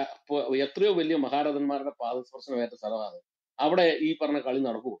എത്രയോ വലിയ മഹാരഥന്മാരുടെ പാദസ്പർശനമേറ്റ സ്ഥലമാണ്. അവിടെ ഈ പറഞ്ഞ കളി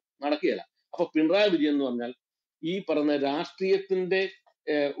നടക്കുമോ? നടക്കുകയില്ല. അപ്പൊ പിണറായി വിജയൻ എന്ന് പറഞ്ഞാൽ ഈ പറഞ്ഞ രാഷ്ട്രീയത്തിന്റെ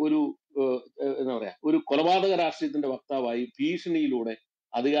എന്താ പറയാ ഒരു കൊലപാതക രാഷ്ട്രീയത്തിന്റെ വക്താവായി ഭീഷണിയിലൂടെ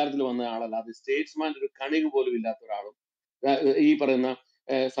അധികാരത്തിൽ വന്ന ആളല്ലാതെ സ്റ്റേറ്റ്സ്മാൻ ഒരു കണിക പോലും ഇല്ലാത്ത ഒരാളും ഈ പറയുന്ന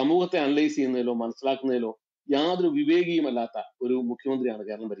സമൂഹത്തെ അനലൈസ് ചെയ്യുന്നതിലോ മനസ്സിലാക്കുന്നതിലോ യാതൊരു വിവേകിയുമല്ലാത്ത ഒരു മുഖ്യമന്ത്രിയാണ്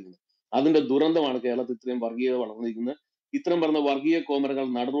കേരളം ഭരിക്കുന്നത്. അതിന്റെ ദുരന്തമാണ് കേരളത്തിൽ ഇത്രയും വർഗീയത വളർന്നിരിക്കുന്നത്. ഇത്തരം വരുന്ന വർഗീയ കോമരങ്ങൾ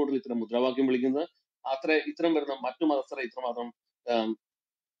നടുറോഡിൽ ഇത്തരം മുദ്രാവാക്യം വിളിക്കുന്നത്, ഇത്തരം വരുന്ന മറ്റു മതസ്ഥരെ ഇത്രമാത്രം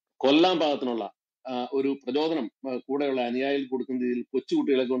കൊല്ലാൻ പാകത്തിനുള്ള ഒരു പ്രചോദനം കൂടെയുള്ള അനുയായികൾ കൊടുക്കുന്ന രീതിയിൽ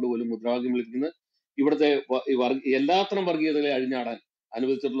കൊച്ചുകുട്ടികളെ കൊണ്ട് പോലും മുദ്രാവാക്യം വിളിക്കുന്നത്, ഇവിടുത്തെ എല്ലാത്തരം വർഗീയതകളെ അഴിഞ്ഞാടാൻ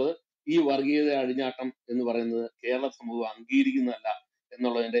അനുവദിച്ചിട്ടുള്ളത് ഈ വർഗീയത അഴിഞ്ഞാട്ടം എന്ന് പറയുന്നത് കേരള സമൂഹം അംഗീകരിക്കുന്നതല്ല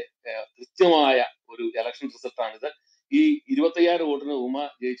എന്നുള്ളതിന്റെ കൃത്യമായ ഒരു ഇലക്ഷൻ റിസൾട്ടാണിത്. ഈ 25,000 വോട്ടിന് ഉമ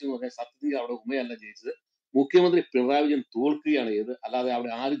ജയിച്ചു എന്ന് പറഞ്ഞാൽ സത്യത്തിൽ അവിടെ ഉമയല്ല ജയിച്ചത്, മുഖ്യമന്ത്രി പിണറായി വിജയൻ തോൽക്കുകയാണ് ചെയ്തത്. അല്ലാതെ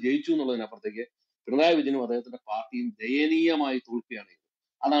അവിടെ ആര് ജയിച്ചു എന്നുള്ളതിനപ്പുറത്തേക്ക് പിണറായി വിജയനും അദ്ദേഹത്തിന്റെ പാർട്ടിയും ദയനീയമായി തോൽക്കുകയാണ് ചെയ്തത്.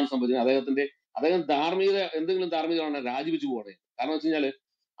 അതാണ് സംഭവിച്ചത്. അദ്ദേഹം എന്തെങ്കിലും ധാർമ്മികമാണ് രാജിവെച്ചു പോകണേ. കാരണം വെച്ച് കഴിഞ്ഞാല്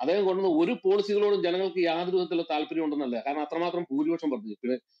അദ്ദേഹം കൊണ്ടുവന്ന ഒരു പോളിസികളോടും ജനങ്ങൾക്ക് യാതൊരു വിധത്തിലുള്ള താല്പര്യം ഉണ്ടെന്നല്ല. കാരണം അത്രമാത്രം ഭൂരിപക്ഷം വർദ്ധിച്ചു.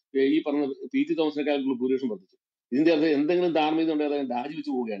 പിന്നെ ഈ പറഞ്ഞ PT തോമസിനെക്കാളും ഭൂരിപക്ഷം വർദ്ധിച്ചു. ഇതിന്റെ അത് എന്തെങ്കിലും ധാർമ്മികത ഉണ്ടെങ്കിൽ അദ്ദേഹം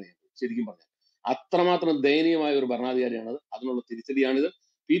രാജിവെച്ചു പോവുകയാണ് ചെയ്തത്. ശരിക്കും പറഞ്ഞാൽ അത്രമാത്രം ദയനീയമായ ഒരു ഭരണാധികാരിയാണത്. അതിനുള്ള തിരിച്ചടിയാണിത്.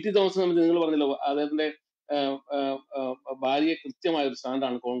 PT തോമസിനെ സംബന്ധിച്ച് നിങ്ങൾ പറഞ്ഞല്ലോ, അദ്ദേഹത്തിന്റെ ഭാര്യയെ കൃത്യമായ ഒരു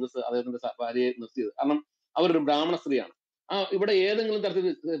സ്റ്റാൻഡാണ് കോൺഗ്രസ് അദ്ദേഹത്തിന്റെ ഭാര്യയെ നിർത്തിയത്. കാരണം അവരൊരു ബ്രാഹ്മണ സ്ത്രീയാണ്. ഇവിടെ ഏതെങ്കിലും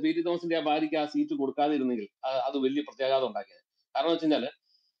തരത്തിൽ പി ടി തോമസിന്റെ ആ ഭാര്യയ്ക്ക് ആ സീറ്റ് കൊടുക്കാതിരുന്നെങ്കിൽ അത് വലിയ പ്രത്യാഘാതം ഉണ്ടാക്കിയത്. കാരണം വെച്ച് കഴിഞ്ഞാൽ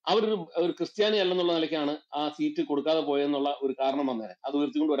ഒരു ക്രിസ്ത്യാനി അല്ലെന്നുള്ള നിലയ്ക്കാണ് ആ സീറ്റ് കൊടുക്കാതെ പോയെന്നുള്ള ഒരു കാരണം വന്നേനെ, അത്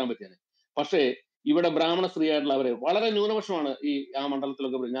ഉയർത്തിക്കൊണ്ട് വരാൻ പറ്റിയത്. പക്ഷേ ഇവിടെ ബ്രാഹ്മണ സ്ത്രീ ആയിട്ടുള്ള അവരെ വളരെ ന്യൂനപക്ഷമാണ് ആ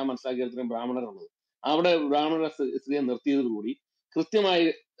മണ്ഡലത്തിലൊക്കെ ഞാൻ മനസ്സിലാക്കിയ ഇത്രയും ബ്രാഹ്മണരുള്ളത്. അവിടെ ബ്രാഹ്മണ സ്ത്രീയെ നിർത്തിയതോടുകൂടി കൃത്യമായി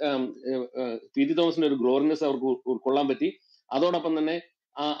പി ടി തോമസിന്റെ ഒരു ഗ്ലോറിനെസ് അവർക്ക് ഉൾക്കൊള്ളാൻ പറ്റി. അതോടൊപ്പം തന്നെ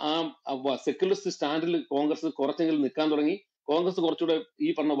ആ സെക്യുലറിസ്റ്റ് സ്റ്റാൻഡിൽ കോൺഗ്രസ് കുറച്ചെങ്കിലും നിൽക്കാൻ തുടങ്ങി. കോൺഗ്രസ് കുറച്ചുകൂടെ ഈ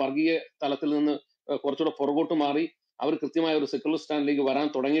പറഞ്ഞ വർഗീയ തലത്തിൽ നിന്ന് കുറച്ചുകൂടെ പുറകോട്ട് മാറി അവർ കൃത്യമായ ഒരു സെക്യുലർ സ്റ്റാൻഡിലേക്ക് വരാൻ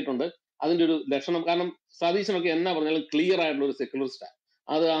തുടങ്ങിയിട്ടുണ്ട്. അതിന്റെ ഒരു ലക്ഷണം, കാരണം സതീശനൊക്കെ എന്നാ പറഞ്ഞാലും ക്ലിയർ ആയിട്ടുള്ള ഒരു സെക്യുലർ സ്റ്റാൻഡ്,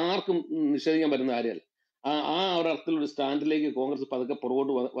 അത് ആർക്കും നിഷേധിക്കാൻ പറ്റുന്ന കാര്യമല്ല. ആ ഒരു അർത്ഥത്തിലൊരു സ്റ്റാൻഡിലേക്ക് കോൺഗ്രസ് പതുക്കെ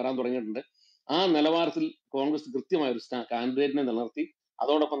പുറകോട്ട് വരാൻ തുടങ്ങിയിട്ടുണ്ട്. ആ നിലവാരത്തിൽ കോൺഗ്രസ് കൃത്യമായ ഒരു കാൻഡിഡേറ്റിനെ നിലനിർത്തി.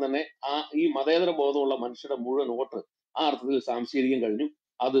 അതോടൊപ്പം തന്നെ ഈ മതേതര ബോധമുള്ള മനുഷ്യരുടെ മുഴുവൻ വോട്ട് ആ അർത്ഥത്തിൽ സംശീകരിക്കാൻ കഴിഞ്ഞു.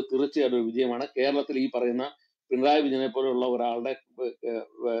 അത് തീർച്ചയായിട്ടും ഒരു വിജയമാണ്. കേരളത്തിൽ ഈ പറയുന്ന പിണറായി വിജയനെ പോലെയുള്ള ഒരാളുടെ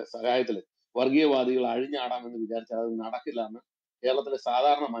സഹായത്തിൽ വർഗീയവാദികൾ അഴിഞ്ഞാടാമെന്ന് വിചാരിച്ചാൽ അത് നടക്കില്ല എന്ന് കേരളത്തിലെ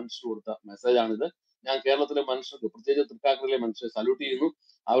സാധാരണ മനുഷ്യർ കൊടുത്ത മെസ്സേജാണിത്. ഞാൻ കേരളത്തിലെ മനുഷ്യർക്ക്, പ്രത്യേകിച്ച് തൃക്കാക്കരയിലെ മനുഷ്യരെ സല്യൂട്ട് ചെയ്യുന്നു.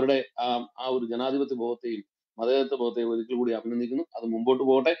 അവരുടെ ആ ഒരു ജനാധിപത്യ ബോധത്തെയും മതേതരത്വ ബോധത്തെയും ഒരിക്കൽ കൂടി അഭിനന്ദിക്കുന്നു. അത് മുമ്പോട്ട്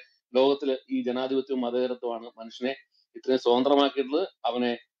പോകട്ടെ. ലോകത്തില് ഈ ജനാധിപത്യവും മതേതരത്വമാണ് മനുഷ്യനെ ഇത്രയും സ്വതന്ത്രമാക്കിയിട്ടുള്ളത്,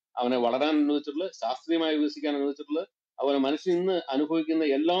 അവനെ വളരാൻ അനുവദിച്ചിട്ടുള്ളത്, ശാസ്ത്രീയമായി വികസിക്കാൻ അനുവദിച്ചിട്ടുള്ളത്. അതുപോലെ മനുഷ്യൻ ഇന്ന് അനുഭവിക്കുന്ന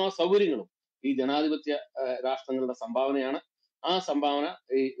എല്ലാ സൗകര്യങ്ങളും ഈ ജനാധിപത്യ രാഷ്ട്രങ്ങളുടെ സംഭാവനയാണ്. ആ സംഭാവന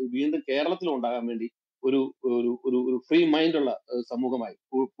വീണ്ടും കേരളത്തിലും ഉണ്ടാകാൻ വേണ്ടി ഒരു ഫ്രീ മൈൻഡുള്ള സമൂഹമായി,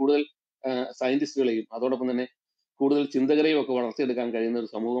 കൂടുതൽ സയന്റിസ്റ്റുകളെയും അതോടൊപ്പം തന്നെ കൂടുതൽ ചിന്തകരെയും ഒക്കെ വളർത്തിയെടുക്കാൻ കഴിയുന്ന ഒരു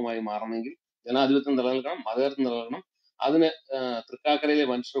സമൂഹമായി മാറണമെങ്കിൽ ജനാധിപത്യം നിലനിൽക്കണം, മതേതരത്വം നിലനിൽക്കണം. അതിന് തൃക്കാക്കരയിലെ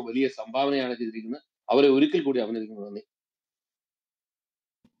മനുഷ്യർ വലിയ സംഭാവനയാണ് ചെയ്തിരിക്കുന്നത്. അവരെ ഒരിക്കൽ കൂടി അഭിനന്ദിക്കുന്നു. നന്ദി.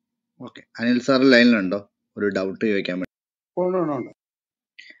 Okay, Anil sir ലൈനിലുണ്ടോ? ഒരു ഡൗട്ട് ചോദിക്കാൻ വേണ്ടി. ഉണ്ട്.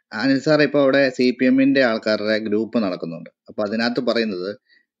 അനിൽ സാർ, ഇപ്പൊ അവിടെ CPM ആൾക്കാരുടെ ഗ്രൂപ്പ് നടക്കുന്നുണ്ട്. അപ്പൊ അതിനകത്ത് പറയുന്നത്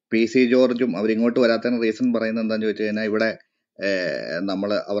PC ജോർജും അവരിങ്ങോട്ട് വരാത്തതിന് റീസൺ പറയുന്നത് എന്താണെന്ന് ചോദിച്ചു കഴിഞ്ഞാൽ ഇവിടെ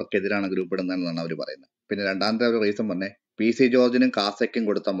അവർക്കെതിരാണ് ഗ്രൂപ്പ് ഇടുന്നതെന്നാണ് അവർ പറയുന്നത്. പിന്നെ രണ്ടാമത്തെ ഒരു റീസൺ പറഞ്ഞേ PC ജോർജിനും കാസയ്ക്കും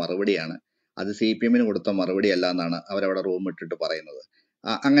കൊടുത്ത മറുപടിയാണ്, അത് CPM കൊടുത്ത മറുപടി അല്ല എന്നാണ് അവരവിടെ റൂം ഇട്ടിട്ട് പറയുന്നത്.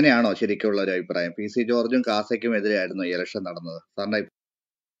 അങ്ങനെയാണോ ശരിക്കുള്ള ഒരു അഭിപ്രായം? PC ജോർജും കാസയ്ക്കും എതിരെയായിരുന്നു ഈ ഇലക്ഷൻ നടന്നത് സാറിന്റെ?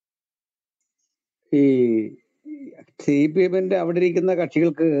 ഈ CPM അവിടെ ഇരിക്കുന്ന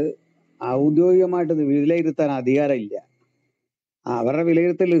കക്ഷികൾക്ക് ഔദ്യോഗികമായിട്ട് ഇത് വിലയിരുത്താൻ അധികാരമില്ല. അവരുടെ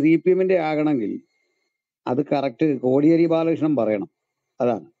വിലയിരുത്തൽ CPM ആകണമെങ്കിൽ അത് കറക്റ്റ് കോടിയേരി ബാലകൃഷ്ണൻ പറയണം.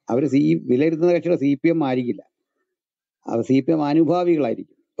 അതാണ് അവർ വിലയിരുത്തുന്ന കക്ഷിയുടെ CPM ആയിരിക്കില്ല, അവർ CPM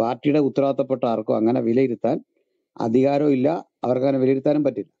അനുഭാവികളായിരിക്കും. പാർട്ടിയുടെ ഉത്തരവാദിത്തപ്പെട്ട ആർക്കും അങ്ങനെ വിലയിരുത്താൻ അധികാരവും ഇല്ല, അവർക്ക് അങ്ങനെ വിലയിരുത്താനും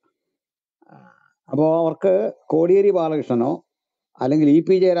പറ്റില്ല. അപ്പോൾ അവർക്ക് കോടിയേരി ബാലകൃഷ്ണനോ അല്ലെങ്കിൽ EP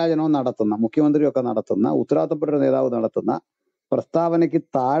ജയരാജനോ നടത്തുന്ന, മുഖ്യമന്ത്രിയൊക്കെ നടത്തുന്ന, ഉത്തരവാദിത്തപ്പെട്ട നേതാവ് നടത്തുന്ന പ്രസ്താവനയ്ക്ക്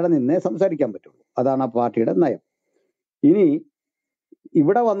താഴെ നിന്നേ സംസാരിക്കാൻ പറ്റുള്ളൂ. അതാണ് ആ പാർട്ടിയുടെ നയം. ഇനി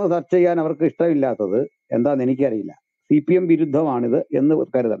ഇവിടെ വന്ന് ചർച്ച ചെയ്യാൻ അവർക്ക് ഇഷ്ടമില്ലാത്തത് എന്താണെന്ന് എനിക്കറിയില്ല. CPM വിരുദ്ധമാണിത് എന്ന്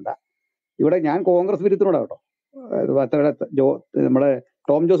കരുതണ്ട. ഇവിടെ ഞാൻ കോൺഗ്രസ് വിരുദ്ധനോടാ കേട്ടോ. നമ്മുടെ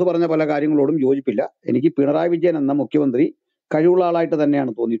ടോം ജോസ് പറഞ്ഞ പല കാര്യങ്ങളോടും യോജിപ്പില്ല. എനിക്ക് പിണറായി വിജയൻ എന്ന മുഖ്യമന്ത്രി കഴിവുള്ള ആളായിട്ട്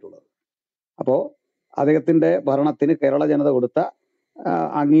തന്നെയാണ് തോന്നിയിട്ടുള്ളത്. അപ്പോൾ അദ്ദേഹത്തിന്റെ ഭരണത്തിന് കേരള ജനത കൊടുത്ത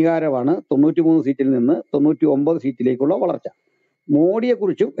അംഗീകാരമാണ് 93 സീറ്റിൽ നിന്ന് 99 സീറ്റിലേക്കുള്ള വളർച്ച.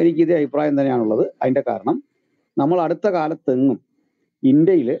 മോഡിയെക്കുറിച്ചും എനിക്ക് ഇതേ അഭിപ്രായം തന്നെയാണുള്ളത്. അതിന്റെ കാരണം നമ്മൾ അടുത്ത കാലത്തെങ്ങും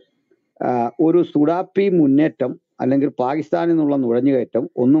ഇന്ത്യയിൽ ഒരു സുഡാപ്പി മുന്നേറ്റം അല്ലെങ്കിൽ പാകിസ്ഥാനിൽ നിന്നുള്ള നുഴഞ്ഞുകയറ്റം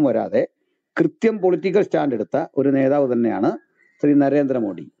ഒന്നും വരാതെ കൃത്യം പൊളിറ്റിക്കൽ സ്റ്റാൻഡ് എടുത്ത ഒരു നേതാവ് തന്നെയാണ് ശ്രീ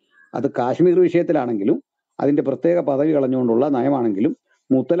നരേന്ദ്രമോദി. അത് കാശ്മീർ വിഷയത്തിലാണെങ്കിലും അതിന്റെ പ്രത്യേക പദവി കളഞ്ഞുകൊണ്ടുള്ള നയമാണെങ്കിലും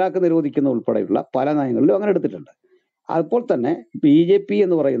മുത്തലാഖ് നിരോധിക്കുന്ന ഉൾപ്പെടെയുള്ള പല നയങ്ങളിലും അങ്ങനെ എടുത്തിട്ടുണ്ട്. അപ്പോൾ തന്നെ BJP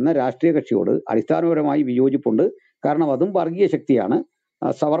എന്ന് പറയുന്ന രാഷ്ട്രീയ കക്ഷിയോട് അടിസ്ഥാനപരമായി വിയോജിപ്പുണ്ട്. കാരണം അതും വർഗീയ ശക്തിയാണ്,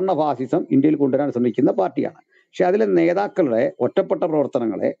 സവർണ ഫാസിസം ഇന്ത്യയിൽ കൊണ്ടുവരാൻ ശ്രമിക്കുന്ന പാർട്ടിയാണ്. പക്ഷെ അതിലെ നേതാക്കളുടെ ഒറ്റപ്പെട്ട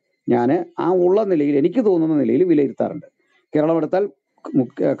പ്രവർത്തനങ്ങളെ ഞാൻ ഉള്ള നിലയിൽ, എനിക്ക് തോന്നുന്ന നിലയിൽ വിലയിരുത്താറുണ്ട്. കേരളം എടുത്താൽ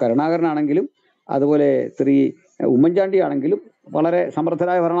കരുണാകരനാണെങ്കിലും അതുപോലെ ശ്രീ ഉമ്മൻചാണ്ടി ആണെങ്കിലും വളരെ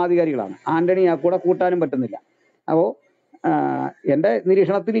സമർത്ഥരായ ഭരണാധികാരികളാണ്. ആന്റണി ആ കൂടെ കൂട്ടാനും പറ്റുന്നില്ല. അപ്പോൾ എൻ്റെ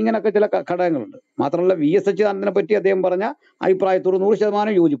നിരീക്ഷണത്തിൽ ഇങ്ങനെയൊക്കെ ചില ഘടകങ്ങളുണ്ട്. മാത്രമല്ല VS അച്യുതാനന്ദനെ പറ്റി അദ്ദേഹം പറഞ്ഞ അഭിപ്രായത്തോട്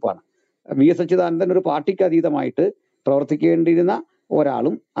 100% യോജിപ്പാണ്. VS അച്യുതാനന്ദൻ ഒരു പാർട്ടിക്ക് അതീതമായിട്ട് പ്രവർത്തിക്കേണ്ടിയിരുന്ന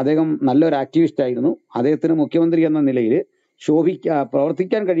ഒരാളും അദ്ദേഹം നല്ലൊരു ആക്ടിവിസ്റ്റ് ആയിരുന്നു. അദ്ദേഹത്തിന് മുഖ്യമന്ത്രി എന്ന നിലയിൽ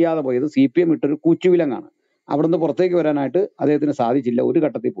പ്രവർത്തിക്കാൻ കഴിയാതെ പോയത് CPM ഇട്ടൊരു കൂച്ചുവിലങ്ങാണ്. അവിടുന്ന് പുറത്തേക്ക് വരാനായിട്ട് അദ്ദേഹത്തിന് സാധിച്ചില്ല ഒരു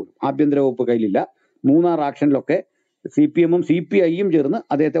ഘട്ടത്തിൽ പോലും. ആഭ്യന്തര വകുപ്പ് കയ്യിലില്ല. മൂന്നാർ ആക്ഷനിലൊക്കെ CPM CPI ചേർന്ന്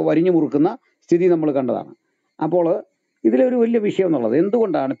അദ്ദേഹത്തെ വരിഞ്ഞു മുറുക്കുന്ന സ്ഥിതി നമ്മൾ കണ്ടതാണ്. അപ്പോൾ ഇതിലൊരു വലിയ വിഷയം എന്നുള്ളത്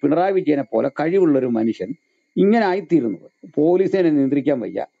എന്തുകൊണ്ടാണ് പിണറായി വിജയനെ പോലെ കഴിവുള്ളൊരു മനുഷ്യൻ ഇങ്ങനെ ആയിത്തീരുന്നത്? പോലീസിനെ നിയന്ത്രിക്കാൻ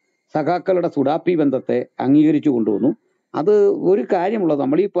വയ്യ, സഖാക്കളുടെ സുഡാപ്പി ബന്ധത്തെ അംഗീകരിച്ചു കൊണ്ടുവന്നു. അത് ഒരു കാര്യമുള്ളത്,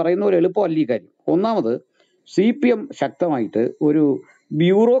 നമ്മൾ ഈ പറയുന്ന ഒരു എളുപ്പമല്ല ഈ കാര്യം. ഒന്നാമത് CPM ശക്തമായിട്ട് ഒരു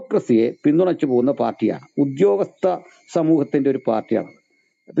ബ്യൂറോക്രസിയെ പിന്തുണച്ചു പോകുന്ന പാർട്ടിയാണ്, ഉദ്യോഗസ്ഥ സമൂഹത്തിന്റെ ഒരു പാർട്ടിയാണ്.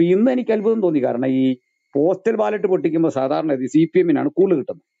 അപ്പൊ ഇന്ന് എനിക്ക് അത്ഭുതം തോന്നി. കാരണം ഈ പോസ്റ്റൽ ബാലറ്റ് പൊട്ടിക്കുമ്പോൾ സാധാരണ CPM-നാണ് കൂടുതൽ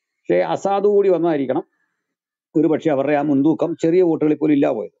കിട്ടുന്നത്. പക്ഷേ അസാധു കൂടി വന്നതായിരിക്കണം ഒരു പക്ഷെ അവരുടെ ആ മുൻതൂക്കം ചെറിയ വോട്ടുകളിൽ പോലും ഇല്ല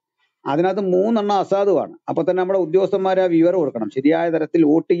പോയത്. അതിനകത്ത് 3 അസാധുവാണ്. അപ്പൊ തന്നെ നമ്മുടെ ഉദ്യോഗസ്ഥന്മാരെ ആ വിവരം കൊടുക്കണം. ശരിയായ തരത്തിൽ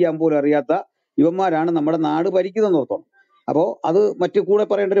വോട്ട് ചെയ്യാൻ പോലും അറിയാത്ത ഇവന്മാരാണ് നമ്മുടെ നാട് ഭരിക്കുന്നതെന്ന് ഓർത്തോണം. അപ്പോ അത് മറ്റു കൂടെ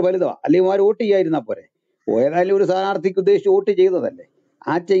പറയേണ്ട ഒരു ഫലിതമാണ്. അല്ലെങ്കിൽ ഇവന്മാർ വോട്ട് ചെയ്യാതിരുന്നാൽ പോരെ. ഏതായാലും ഒരു സ്ഥാനാർത്ഥിക്ക് ഉദ്ദേശിച്ച് വോട്ട് ചെയ്തതല്ലേ.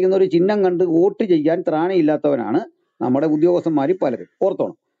 ആ ചെയ്യുന്ന ഒരു ചിഹ്നം കണ്ട് വോട്ട് ചെയ്യാൻ ത്രാണിയില്ലാത്തവനാണ് നമ്മുടെ ഉദ്യോഗസ്ഥന്മാരിൽ പലരും,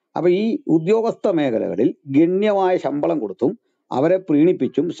 ഓർത്തോണം. അപ്പൊ ഈ ഉദ്യോഗസ്ഥ മേഖലകളിൽ ഗണ്യമായ ശമ്പളം കൊടുത്തും അവരെ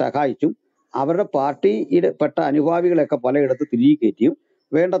പ്രീണിപ്പിച്ചും സഹായിച്ചും അവരുടെ പാർട്ടിയിൽ പെട്ട അനുഭാവികളെയൊക്കെ പലയിടത്ത് തിരികെ കയറ്റിയും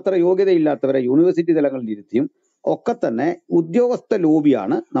വേണ്ടത്ര യോഗ്യതയില്ലാത്തവരെ യൂണിവേഴ്സിറ്റി തലങ്ങളിൽ ഇരുത്തിയും ഒക്കെ തന്നെ ഉദ്യോഗസ്ഥ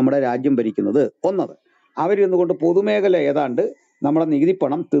ലോബിയാണ് നമ്മുടെ രാജ്യം ഭരിക്കുന്നത്. ഒന്നത് അവരിന്നുകൊണ്ട് പൊതുമേഖല ഏതാണ്ട് നമ്മുടെ നികുതി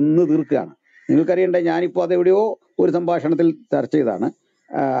പണം തിന്നു തീർക്കുകയാണ്. നിങ്ങൾക്കറിയണ്ടേ, ഞാനിപ്പോൾ അതെവിടെയോ ഒരു സംഭാഷണത്തിൽ ചർച്ച ചെയ്താണ്.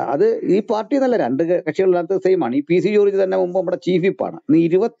 അത് ഈ പാർട്ടി എന്നല്ല, 2 കക്ഷികളിനകത്ത് സെയിം ആണ്. ഈ PC ജോർജ് തന്നെ മുമ്പ് നമ്മുടെ ചീഫ് വിപ്പാണ്. ഇന്ന്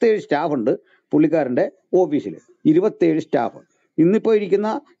 27 സ്റ്റാഫ് ഉണ്ട് പുള്ളിക്കാരന്റെ ഓഫീസിൽ, 27 സ്റ്റാഫ്. ഇന്നിപ്പോ ഇരിക്കുന്ന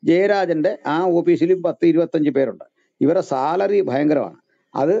ജയരാജന്റെ ആ ഓഫീസിൽ 10-25 പേരുണ്ട്. ഇവരുടെ സാലറി ഭയങ്കരമാണ്.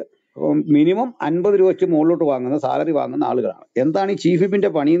 അത് മിനിമം 50 രൂപ വെച്ച് മുകളിലോട്ട് വാങ്ങുന്ന സാലറി വാങ്ങുന്ന ആളുകളാണ്. എന്താണ് ഈ ചീഫ് വിപ്പിന്റെ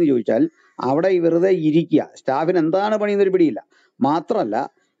പണി എന്ന് ചോദിച്ചാൽ, അവിടെ വെറുതെ ഇരിക്കുക. സ്റ്റാഫിന് എന്താണ് പണിയെന്നൊരു പിടിയില്ല. മാത്രമല്ല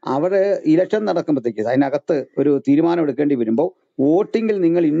അവിടെ ഇലക്ഷൻ നടക്കുമ്പോഴത്തേക്ക് അതിനകത്ത് ഒരു തീരുമാനം എടുക്കേണ്ടി വരുമ്പോൾ വോട്ടിങ്ങിൽ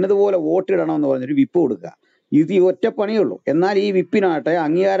നിങ്ങൾ ഇന്നതുപോലെ വോട്ടിടണമെന്ന് പറഞ്ഞൊരു വിപ്പ് കൊടുക്കുക. ഇത് ഈ ഒറ്റ പണിയുള്ളൂ. എന്നാൽ ഈ വിപ്പിനാട്ടെ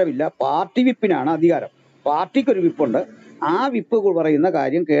അംഗീകാരമില്ല. പാർട്ടി വിപ്പിനാണ് അധികാരം. പാർട്ടിക്കൊരു വിപ്പുണ്ട്. ആ വിപ്പ് പറയുന്ന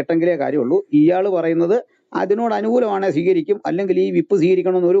കാര്യം കേട്ടെങ്കിലേ കാര്യമുള്ളൂ. ഇയാൾ പറയുന്നത് അതിനോട് അനുകൂലമാണ് സ്വീകരിക്കും, അല്ലെങ്കിൽ ഈ വിപ്പ്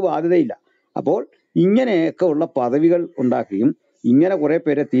സ്വീകരിക്കണമെന്ന് ഒരു ബാധ്യതയില്ല. അപ്പോൾ ഇങ്ങനെയൊക്കെ ഉള്ള പദവികൾ ഉണ്ടാക്കുകയും ഇങ്ങനെ കുറെ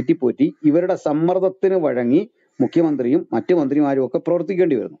പേരെ തീറ്റിപ്പോറ്റി ഇവരുടെ സമ്മർദ്ദത്തിന് വഴങ്ങി മുഖ്യമന്ത്രിയും മറ്റു മന്ത്രിമാരും ഒക്കെ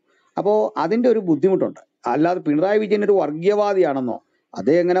പ്രവർത്തിക്കേണ്ടി വരുന്നു. അപ്പോൾ അതിന്റെ ഒരു ബുദ്ധിമുട്ടുണ്ട്. അല്ലാതെ പിണറായി വിജയൻ ഒരു വർഗീയവാദിയാണെന്നോ,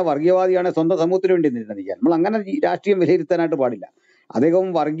 അതേ എങ്ങനെ വർഗീയവാദിയാണെങ്കിൽ സ്വന്തം സമൂഹത്തിന് വേണ്ടി നിൽക്കാൻ നമ്മൾ അങ്ങനെ രാഷ്ട്രീയം വിലയിരുത്താനായിട്ട് പാടില്ല. അദ്ദേഹം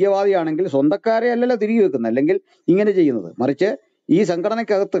വർഗീയവാദിയാണെങ്കിൽ സ്വന്തക്കാരെ അല്ലല്ലോ തിരികെ വെക്കുന്നത്, അല്ലെങ്കിൽ ഇങ്ങനെ ചെയ്യുന്നത്. മറിച്ച് ഈ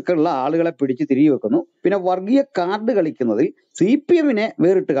സംഘടനയ്ക്കകത്തൊക്കെ ഉള്ള ആളുകളെ പിടിച്ച് തിരികെ വെക്കുന്നു. പിന്നെ വർഗീയ കാർഡ് കളിക്കുന്നതിൽ CPM-നെ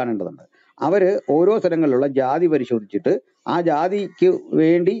വേറിട്ട് കാണേണ്ടതുണ്ട്. അവര് ഓരോ സ്ഥലങ്ങളിലുള്ള ജാതി പരിശോധിച്ചിട്ട് ആ ജാതിക്ക്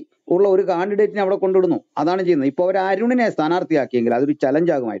വേണ്ടി ഉള്ള ഒരു കാൻഡിഡേറ്റിനെ അവിടെ കൊണ്ടിടുന്നു. അതാണ് ചെയ്യുന്നത്. ഇപ്പൊ അവർ അരുണിനെ സ്ഥാനാർത്ഥിയാക്കിയെങ്കിൽ അതൊരു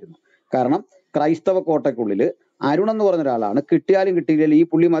ചലഞ്ചാകുമായിരുന്നു. കാരണം ക്രൈസ്തവ കോട്ടയ്ക്കുള്ളിൽ അരുൺ എന്ന് പറഞ്ഞ ഒരാളാണ്. കിട്ടിയാലും കിട്ടിയില്ലെങ്കിൽ ഈ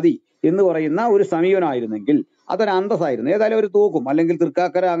പുള്ളി മതി എന്ന് പറയുന്ന ഒരു സമീപനമായിരുന്നെങ്കിൽ അതൊരു അന്തസ്സായിരുന്നു. ഏതായാലും അവർ തോക്കും. അല്ലെങ്കിൽ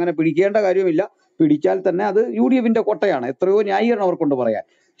തൃക്കാക്കര അങ്ങനെ പിടിക്കേണ്ട കാര്യമില്ല. പിടിച്ചാൽ തന്നെ അത് UDF-ന്റെ കോട്ടയാണ്. എത്രയോ ന്യായീകരണം അവർക്കൊണ്ട് പറയാൻ.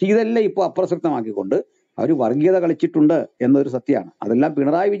 പക്ഷെ ഇതെല്ലാം ഇപ്പോൾ അപ്രസക്തമാക്കിക്കൊണ്ട് അവർ വർഗീയത കളിച്ചിട്ടുണ്ട് എന്നൊരു സത്യമാണ്. അതെല്ലാം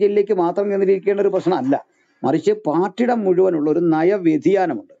പിണറായി വിജയനിലേക്ക് മാത്രം കേന്ദ്രീകരിക്കേണ്ട ഒരു പ്രശ്നമല്ല. മറിച്ച് പാർട്ടിയുടെ മുഴുവനുള്ള ഒരു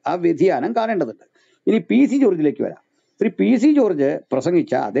നയവ്യതിയാനമുണ്ട്. ആ വ്യതിയാനം കാണേണ്ടതുണ്ട്. ഇനി PC ജോർജിലേക്ക് വരാം. PC ജോർജ്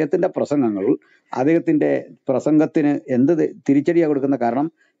പ്രസംഗിച്ച അദ്ദേഹത്തിന്റെ പ്രസംഗങ്ങൾ, അദ്ദേഹത്തിന്റെ പ്രസംഗത്തിന് എന്ത് തിരിച്ചടിയാ കൊടുക്കുന്ന? കാരണം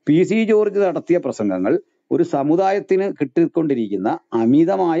PC ജോർജ് നടത്തിയ പ്രസംഗങ്ങൾ ഒരു സമുദായത്തിന് കിട്ടിക്കൊണ്ടിരിക്കുന്ന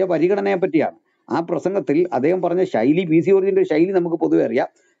അമിതമായ പരിഗണനയെ പറ്റിയാണ്. ആ പ്രസംഗത്തിൽ അദ്ദേഹം പറഞ്ഞ ശൈലി, PC ജോർജിന്റെ ശൈലി നമുക്ക് പൊതുവെ അറിയാം.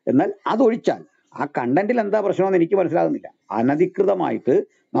 എന്നാൽ അതൊഴിച്ചാൽ ആ കണ്ടന്റിൽ എന്താ പ്രശ്നമെന്ന് എനിക്ക് മനസ്സിലാകുന്നില്ല. അനധികൃതമായിട്ട്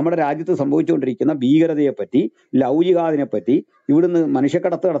നമ്മുടെ രാജ്യത്ത് സംഭവിച്ചുകൊണ്ടിരിക്കുന്ന ഭീകരതയെ പറ്റി, ലവ് ജിഹാദിനെ പറ്റി, ഇവിടുന്ന്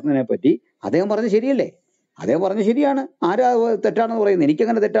മനുഷ്യക്കടത്ത് നടത്തുന്നതിനെ പറ്റി അദ്ദേഹം പറഞ്ഞത് ശരിയല്ലേ? അദ്ദേഹം പറഞ്ഞത് ശരിയാണ്. ആരാ തെറ്റാണെന്ന് പറയുന്നത്?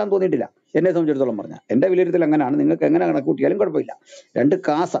 എനിക്കങ്ങനെ തെറ്റാന്ന് തോന്നിയിട്ടില്ല. എന്നെ സംബന്ധിച്ചിടത്തോളം പറഞ്ഞാൽ എൻ്റെ വിലയിരുത്തൽ അങ്ങനെയാണ്. നിങ്ങൾക്ക് എങ്ങനെ കണക്കൂട്ടിയാലും കുഴപ്പമില്ല. 2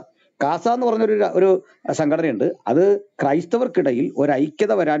 കാസ എന്ന് പറഞ്ഞൊരു സംഘടനയുണ്ട്. അത് ക്രൈസ്തവർക്കിടയിൽ ഒരു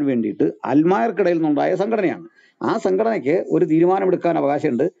ഐക്യത വരാൻ വേണ്ടിയിട്ട് അൽമായർക്കിടയിൽ നിന്നുണ്ടായ സംഘടനയാണ്. ആ സംഘടനയ്ക്ക് ഒരു തീരുമാനമെടുക്കാൻ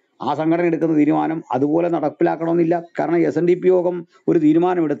അവകാശമുണ്ട്. ആ സംഘടന എടുക്കുന്ന തീരുമാനം അതുപോലെ നടപ്പിലാക്കണമെന്നില്ല. കാരണം SNDP യോഗം ഒരു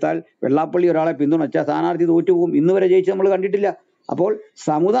തീരുമാനമെടുത്താൽ വെള്ളാപ്പള്ളി ഒരാളെ പിന്തുണച്ച സ്ഥാനാർത്ഥി തോറ്റുപോകും. ഇന്ന് വരെ ജയിച്ച് നമ്മൾ കണ്ടിട്ടില്ല. അപ്പോൾ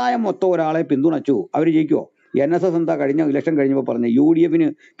സമുദായം മൊത്തം ഒരാളെ പിന്തുണച്ചു, അവർ ജയിക്കുമോ? NSS എന്താ കഴിഞ്ഞ ഇലക്ഷൻ കഴിഞ്ഞപ്പോൾ പറഞ്ഞ് UDF-ന്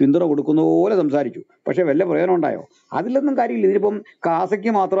പിന്തുണ കൊടുക്കുന്ന പോലെ സംസാരിച്ചു. പക്ഷെ വല്ല പ്രയോജനം ഉണ്ടായോ? അതിലൊന്നും കാര്യമില്ല. ഇതിനിപ്പം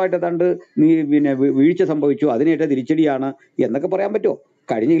കാസയ്ക്ക് മാത്രമായിട്ട് ഏതാണ്ട് പിന്നെ വീഴ്ച സംഭവിച്ചു, അതിനേറ്റ തിരിച്ചടിയാണ് എന്നൊക്കെ പറയാൻ പറ്റുമോ?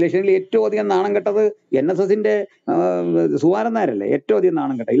 കഴിഞ്ഞ ഇലക്ഷനിൽ ഏറ്റവും അധികം നാണം കെട്ടത് NSS-ന്റെ സുവാരൻ നായരല്ലേ? ഏറ്റവും അധികം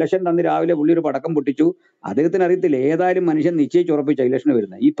നാണം കെട്ട. ഇലക്ഷൻ തന്ന് രാവിലെ പുള്ളി ഒരു പടക്കം പൊട്ടിച്ചു. അദ്ദേഹത്തിന് അറിയത്തില്ല ഏതായാലും മനുഷ്യൻ നിശ്ചയിച്ചുറപ്പിച്ച ഇലക്ഷന്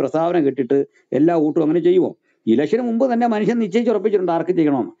വരുന്നത്. ഈ പ്രസ്താവന കേട്ടിട്ട് എല്ലാ വോട്ടും അങ്ങനെ ചെയ്യുമോ? ഇലക്ഷന് മുമ്പ് തന്നെ മനുഷ്യൻ നിശ്ചയിച്ചുറപ്പിച്ചിട്ടുണ്ട് ആർക്ക്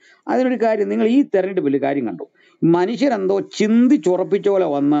ചെയ്യണമെന്ന്. അതിനൊരു കാര്യം, നിങ്ങൾ ഈ തെരഞ്ഞെടുപ്പിൽ കാര്യം കണ്ടു. മനുഷ്യരെന്തോ ചിന്തിച്ചുറപ്പിച്ച പോലെ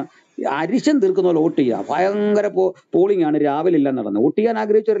വന്ന് അരിശം തീർക്കുന്ന പോലെ വോട്ട് ചെയ്യുക. ഭയങ്കര പോളിംഗ് ആണ് രാവിലെ എല്ലാം നടന്നത്. വോട്ട് ചെയ്യാൻ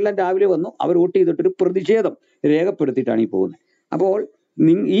ആഗ്രഹിച്ചവരെല്ലാം രാവിലെ വന്നു. അവർ വോട്ട് ചെയ്തിട്ടൊരു പ്രതിഷേധം രേഖപ്പെടുത്തിയിട്ടാണ് ഈ പോകുന്നത്. അപ്പോൾ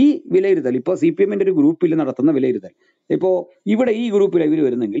ഈ വിലയിരുത്തൽ ഇപ്പോൾ CPM-ന്റെ ഒരു ഗ്രൂപ്പിൽ നടത്തുന്ന വിലയിരുത്തൽ, ഇപ്പോൾ ഇവിടെ ഈ ഗ്രൂപ്പിൽ ഇവർ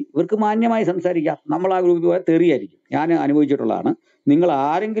വരുന്നെങ്കിൽ ഇവർക്ക് മാന്യമായി സംസാരിക്കാം. നമ്മൾ ആ ഗ്രൂപ്പിൽ പോയാൽ തെറിയായിരിക്കും. ഞാൻ അനുഭവിച്ചിട്ടുള്ളതാണ്. നിങ്ങൾ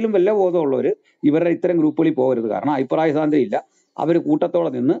ആരെങ്കിലും വല്ല ബോധമുള്ളവർ ഇവരുടെ ഇത്തരം ഗ്രൂപ്പുകളിൽ പോകരുത്. കാരണം അഭിപ്രായ സ്വാതന്ത്ര്യം ഇല്ല. അവർ കൂട്ടത്തോടെ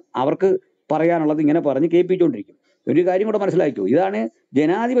നിന്ന് അവർക്ക് പറയാനുള്ളത് ഇങ്ങനെ പറഞ്ഞ് കേൾപ്പിച്ചുകൊണ്ടിരിക്കും. ഒരു കാര്യം കൂടെ മനസ്സിലാക്കൂ. ഇതാണ്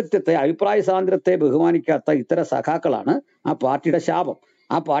ജനാധിപത്യത്തെ, അഭിപ്രായ സ്വാതന്ത്ര്യത്തെ ബഹുമാനിക്കാത്ത ഇത്തരം സഖാക്കളാണ് ആ പാർട്ടിയുടെ ശാപം.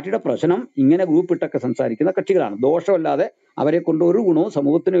 ആ പാർട്ടിയുടെ പ്രശ്നം ഇങ്ങനെ ഗ്രൂപ്പിട്ടൊക്കെ സംസാരിക്കുന്ന കക്ഷികളാണ്. ദോഷമല്ലാതെ അവരെ കൊണ്ട് ഒരു ഗുണവും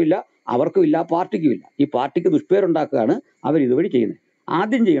സമൂഹത്തിനും ഇല്ല, അവർക്കും ഇല്ല, പാർട്ടിക്കും ഇല്ല. ഈ പാർട്ടിക്ക് ദുഷ്പേരുണ്ടാക്കുകയാണ് അവർ ഇതുവഴി ചെയ്യുന്നത്.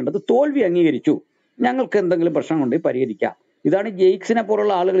 ആദ്യം ചെയ്യേണ്ടത് തോൽവി അംഗീകരിച്ചു, ഞങ്ങൾക്ക് എന്തെങ്കിലും പ്രശ്നമുണ്ടെങ്കിൽ പരിഹരിക്കാം. ഇതാണ് ജെയ്ക്സിനെ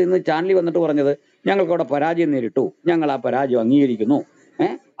പോലുള്ള ആളുകൾ ഇന്ന് ചാനലിൽ വന്നിട്ട് പറഞ്ഞത്, ഞങ്ങൾക്ക് അവിടെ പരാജയം നേരിട്ടു, ഞങ്ങൾ ആ പരാജയം അംഗീകരിക്കുന്നു.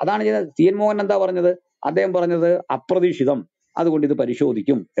 അതാണ് ചെയ്തത്. സി എൻ മോഹൻ എന്താ പറഞ്ഞത്? അദ്ദേഹം പറഞ്ഞത് അപ്രതീക്ഷിതം, അതുകൊണ്ട് ഇത്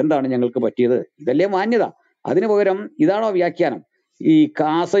പരിശോധിക്കും, എന്താണ് ഞങ്ങൾക്ക് പറ്റിയത്. ഇതല്ലേ മാന്യത? അതിനു പകരം ഇതാണോ വ്യാഖ്യാനം? ഈ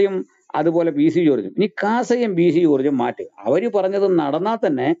കാസയും അതുപോലെ പി സി ജോർജും. ഇനി കാസയും പി സി ജോർജും മാറ്റ്. അവര് പറഞ്ഞത് നടന്നാൽ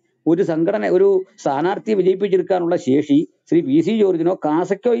തന്നെ ഒരു സംഘടന, ഒരു സ്ഥാനാർത്ഥിയെ വിജയിപ്പിച്ചെടുക്കാനുള്ള ശേഷി ശ്രീ പി സി ജോർജിനോ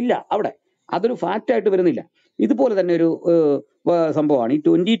കാസയ്ക്കോ ഇല്ല അവിടെ. അതൊരു ഫാക്റ്റ് ആയിട്ട് വരുന്നില്ല. ഇതുപോലെ തന്നെ ഒരു സംഭവമാണ് ഈ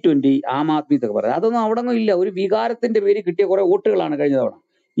 2020 ആം ആദ്മി എന്നൊക്കെ പറയുന്നത്. അതൊന്നും അവിടെ ഒന്നും ഇല്ല. ഒരു വികാരത്തിന്റെ പേര് കിട്ടിയ കുറെ വോട്ടുകളാണ് കഴിഞ്ഞ തവണ.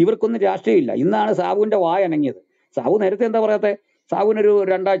 ഇവർക്കൊന്നും രാഷ്ട്രീയമില്ല. ഇന്നാണ് സാബുവിന്റെ വായ അനങ്ങിയത്. സാബു നേരത്തെ എന്താ പറയാത്തെ? സാബുവിനൊരു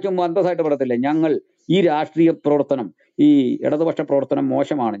 2 ആഴ്ച മുമ്പ് അന്തസ്സായിട്ട് പറയത്തില്ലേ, ഞങ്ങൾ ഈ രാഷ്ട്രീയ പ്രവർത്തനം, ഈ ഇടതുപക്ഷ പ്രവർത്തനം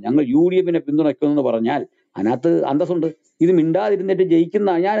മോശമാണ്, ഞങ്ങൾ UDF-നെ പിന്തുണയ്ക്കുന്നു എന്ന് പറഞ്ഞാൽ അതിനകത്ത് അന്തസ്സുണ്ട്. ഇത് മിണ്ടാതിരുന്നിട്ട്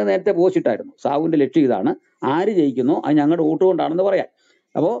ജയിക്കുന്ന, ഞാൻ നേരത്തെ പോസ്റ്റ് ഇട്ടായിരുന്നു, സാബുവിന്റെ ലക്ഷ്യം ഇതാണ്, ആര് ജയിക്കുന്നോ അത് ഞങ്ങളുടെ വോട്ട് കൊണ്ടാണെന്ന് പറയാൻ.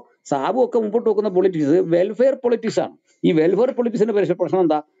 അപ്പോ സാബു ഒക്കെ മുമ്പോട്ട് വെക്കുന്ന പൊളിറ്റിക്സ് വെൽഫെയർ പൊളിറ്റിക്സ് ആണ്. ഈ വെൽഫെയർ പൊളിറ്റിക്സിന്റെ പ്രശ്നം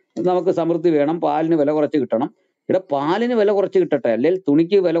എന്താ? നമുക്ക് സമൃദ്ധി വേണം, പാലിന് വില കുറച്ച് കിട്ടണം. ഇവിടെ പാലിന് വില കുറച്ച് കിട്ടട്ടെ, അല്ലെങ്കിൽ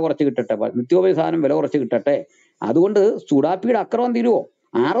തുണിക്ക് വില കുറച്ച് കിട്ടട്ടെ, നിത്യോപയോഗ സാധനം വില കുറച്ച് കിട്ടട്ടെ. അതുകൊണ്ട് സുഡാപ്പിയുടെ അക്രമം തീരുവോ?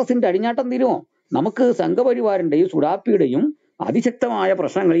 RSന്റെ അടിഞ്ഞാട്ടം തീരുവോ? നമുക്ക് സംഘപരിവാറിന്റെയും സുഡാപ്പിയുടെയും അതിശക്തമായ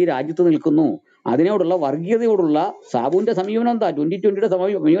പ്രശ്നങ്ങൾ ഈ രാജ്യത്ത് നിൽക്കുന്നു. അതിനോടുള്ള വർഗീയതയോടുള്ള സാബുവിന്റെ സമീപനം എന്താ? 2020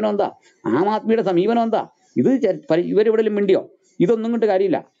 സമീപനം എന്താ? ആം ആദ്മിയുടെ സമീപനം എന്താ? ഇത് ഇവരെവിടെയും മിണ്ടിയോ? ഇതൊന്നും കൊണ്ട്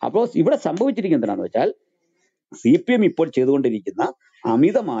കാര്യമില്ല. അപ്പോൾ ഇവിടെ സംഭവിച്ചിരിക്കുന്നത് എന്താണെന്ന് വെച്ചാൽ CPM ഇപ്പോൾ ചെയ്തുകൊണ്ടിരിക്കുന്ന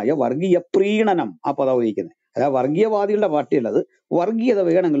അമിതമായ വർഗീയ പ്രീണനം, ആ പദം ഉപയോഗിക്കുന്നത്. അതായത് വർഗീയവാദികളുടെ പാർട്ടിയല്ലത്. വർഗീയത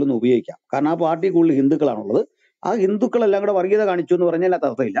വേണമെങ്കിലും ഒന്ന് ഉപയോഗിക്കാം. കാരണം ആ പാർട്ടിക്കുള്ളിൽ ഹിന്ദുക്കളാണുള്ളത്. ആ ഹിന്ദുക്കളെല്ലാം കൂടെ വർഗീയത കാണിച്ചു എന്ന് പറഞ്ഞാൽ അത്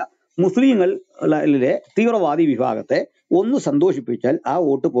അർത്ഥമില്ല. മുസ്ലിങ്ങളിലെ തീവ്രവാദി വിഭാഗത്തെ ഒന്ന് സന്തോഷിപ്പിച്ചാൽ ആ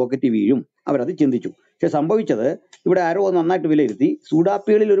വോട്ട് പോക്കറ്റ് വീഴും. അവരത് ചിന്തിച്ചു. പക്ഷെ സംഭവിച്ചത്, ഇവിടെ ആരോ നന്നായിട്ട് വിലയിരുത്തി,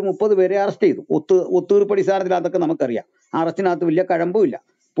 സൂഡാപ്പികളിൽ ഒരു 30 പേരെ അറസ്റ്റ് ചെയ്തു. ഒത്തീർപ്പടിസ്ഥാനത്തിൽ അതൊക്കെ നമുക്കറിയാം. അറസ്റ്റിനകത്ത് വലിയ കഴമ്പുമില്ല.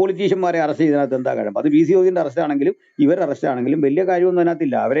 പൊളിറ്റീഷ്യന്മാരെ അറസ്റ്റ് ചെയ്തതിനകത്ത് എന്താ കഴമ്പ്? അത് BC ജോർജിന്റെ അറസ്റ്റ് ആണെങ്കിലും ഇവരുടെ അറസ്റ്റ് ആണെങ്കിലും വലിയ കാര്യമൊന്നും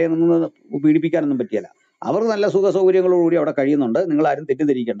അതിനകത്തില്ല. അവരെ ഒന്നും പീഡിപ്പിക്കാനൊന്നും പറ്റിയല്ല. അവർ നല്ല സുഖ സൗകര്യങ്ങളോടുകൂടി അവിടെ കഴിയുന്നുണ്ട്. നിങ്ങൾ ആരും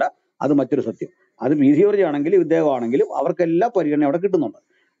തെറ്റിദ്ധരിക്കേണ്ട, അത് മറ്റൊരു സത്യം. അത് BC ജോർജ് ആണെങ്കിലും ഇദ്ദേഹം ആണെങ്കിലും അവർക്കെല്ലാ പരിഗണന അവിടെ കിട്ടുന്നുണ്ട്.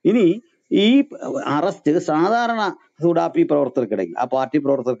 ഇനി ഈ അറസ്റ്റ് സാധാരണ സുഡാപ്പി പ്രവർത്തകർക്കിടയിൽ, ആ പാർട്ടി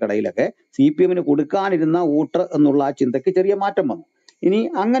പ്രവർത്തകർക്കിടയിലൊക്കെ CPM-ന് കൊടുക്കാനിരുന്ന വോട്ട് എന്നുള്ള ആ ചിന്തയ്ക്ക് ചെറിയ മാറ്റം വന്നു. ഇനി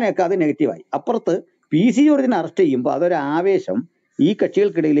അങ്ങനെയൊക്കെ അത് നെഗറ്റീവായി. അപ്പുറത്ത് PC ജോർജിനെ അറസ്റ്റ് ചെയ്യുമ്പോൾ അതൊരു ആവേശം ഈ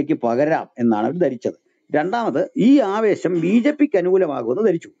കക്ഷികൾക്കിടയിലേക്ക് പകരാം എന്നാണ് അവർ ധരിച്ചത്. രണ്ടാമത്, ഈ ആവേശം BJP-ക്ക് അനുകൂലമാകുമെന്ന്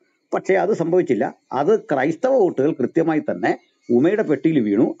ധരിച്ചു. പക്ഷേ അത് സംഭവിച്ചില്ല. അത് ക്രൈസ്തവ വോട്ടുകൾ കൃത്യമായി തന്നെ ഉമയുടെ പെട്ടിയിൽ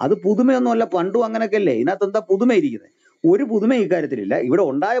വീണു. അത് പുതുമയൊന്നുമല്ല, പണ്ടും അങ്ങനെയൊക്കെ അല്ലേ. ഇതിനകത്ത് എന്താ പുതുമയിരിക്കുന്നത്? ഒരു പുതുമ ഇക്കാര്യത്തിലില്ല. ഇവിടെ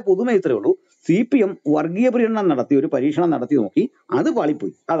ഉണ്ടായ പുതുമ ഇത്രയേ ഉള്ളൂ, CPM വർഗീയ പ്രീണനം നടത്തി, ഒരു പരീക്ഷണം നടത്തി നോക്കി, അത്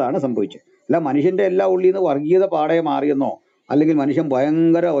പാളിപ്പോയി. അതാണ് സംഭവിച്ചത്. അല്ല മനുഷ്യന്റെ എല്ലാ ഉള്ളിൽ നിന്ന് വർഗീയത പാടെ മാറിയെന്നോ, അല്ലെങ്കിൽ മനുഷ്യൻ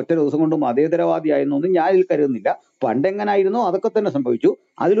ഭയങ്കര ഒറ്റ ദിവസം കൊണ്ട് മതേതരവാദിയായെന്നോ ഒന്നും ഞാൻ ഇതിൽ കരുതുന്നില്ല. പണ്ടെങ്ങനായിരുന്നോ അതൊക്കെ തന്നെ സംഭവിച്ചു.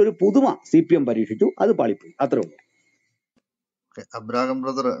 അതിലൊരു പുതുമ CPM പരീക്ഷിച്ചു, അത് പാളിപ്പോയി. അത്രേ ഉള്ളൂ. അബ്രാഹം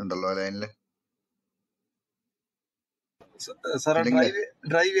ബ്രദർ ഉണ്ടല്ലോ ലൈനില്, സാറേ ഇല്ലെങ്കിൽ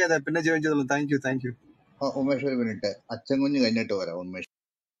ഡ്രൈവ് ചെയ്താ പിന്നെ ജോയിൻ ചെയ്തോളൂ. Thank you. ഉമേഷ് ഒരു മിനിറ്റ്, അച്ചൻകുഞ്ഞ് കഴിഞ്ഞിട്ട് വരാം. ഉമേഷ്,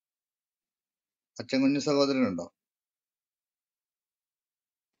 അച്ചൻകുഞ്ഞ് സഹോദരനുണ്ടോ?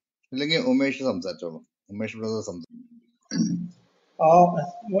 ഇല്ലെങ്കിൽ ഉമേഷ് സംസാരിച്ചോളൂ. ഉമേഷ് ബ്രദർ സംസാരിച്ചു. ആ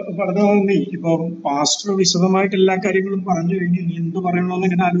പറഞ്ഞു തോന്നി. ഇപ്പൊ പാസ്റ്റർ വിശദമായിട്ട് എല്ലാ കാര്യങ്ങളും പറഞ്ഞു കഴിഞ്ഞു. ഇനി എന്ത് പറയണമെന്ന്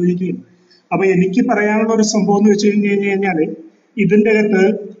ഇങ്ങനെ ആലോചിക്കുകയാണ്. അപ്പൊ എനിക്ക് പറയാനുള്ള ഒരു സംഭവം എന്ന് വെച്ച് കഴിഞ്ഞാല്, ഇതിന്റെ അകത്ത്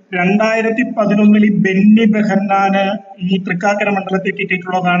 2011 ബെന്നി ബെഹന്നാന് ഈ തൃക്കാക്കര മണ്ഡലത്തിൽ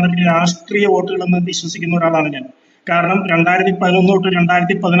കിട്ടിയിട്ടുള്ളതാണ് രാഷ്ട്രീയ വോട്ടുകൾ എന്ന് വിശ്വസിക്കുന്ന ഒരാളാണ് ഞാൻ. കാരണം 2011 തൊട്ട്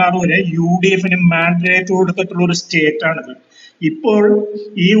 2016 വരെ UDF-ന് മാൻഡേറ്റ് കൊടുത്തിട്ടുള്ള ഒരു സ്റ്റേറ്റ് ആണിത്. ഇപ്പോൾ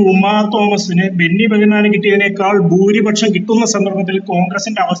ഈ ഉമാ തോമസിന് ബെന്നി ബെഹന്നാന് കിട്ടിയതിനേക്കാൾ ഭൂരിപക്ഷം കിട്ടുന്ന സന്ദർഭത്തിൽ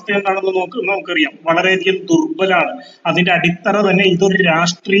കോൺഗ്രസിന്റെ അവസ്ഥ എന്താണെന്ന് നമുക്കറിയാം. വളരെയധികം ദുർബലാണ്. അതിന്റെ അടിത്തറ തന്നെ, ഇതൊരു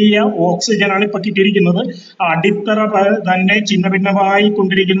രാഷ്ട്രീയ ഓക്സിജനാണ് ഇപ്പൊ കിട്ടിയിരിക്കുന്നത്. അടിത്തറ തന്നെ ചിന്ന ഭിന്നമായി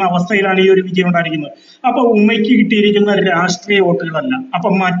കൊണ്ടിരിക്കുന്ന അവസ്ഥയിലാണ് ഈ ഒരു വിജയം ഉണ്ടായിരിക്കുന്നത്. അപ്പൊ ഉമ്മയ്ക്ക് കിട്ടിയിരിക്കുന്ന രാഷ്ട്രീയ വോട്ടുകളല്ല. അപ്പൊ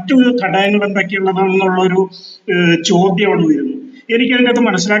മറ്റു ഘടകങ്ങൾ എന്തൊക്കെയുള്ളതാണെന്നുള്ളൊരു ചോദ്യം അവിടെ വരുന്നു. എനിക്ക് അതിനകത്ത്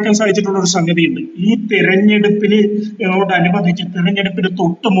മനസ്സിലാക്കാൻ സാധിച്ചിട്ടുള്ള ഒരു സംഗതിയുണ്ട്. ഈ തെരഞ്ഞെടുപ്പിനോടനുബന്ധിച്ച് തെരഞ്ഞെടുപ്പിന്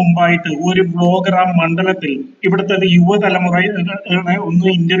തൊട്ട് മുമ്പായിട്ട് ഒരു ബ്ലോഗർ ആ മണ്ഡലത്തിൽ ഇവിടുത്തെ യുവതലമുറയെ ഒന്ന്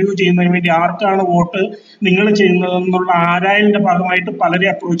ഇന്റർവ്യൂ ചെയ്യുന്നതിന് വേണ്ടി ആർക്കാണ് വോട്ട് നിങ്ങൾ ചെയ്യുന്നതെന്നുള്ള ആരായലിന്റെ ഭാഗമായിട്ട് പലരെ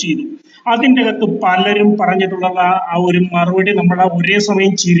അപ്രോച്ച് ചെയ്തു. അതിൻ്റെ അകത്ത് പലരും പറഞ്ഞിട്ടുള്ളത് ആ ഒരു മറുപടി നമ്മളെ ഒരേ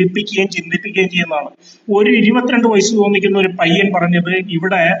സമയം ചിരിപ്പിക്കുകയും ചിന്തിപ്പിക്കുകയും ചെയ്യുന്നതാണ്. ഒരു 22 വയസ്സ് തോന്നിക്കുന്ന ഒരു പയ്യൻ പറഞ്ഞത്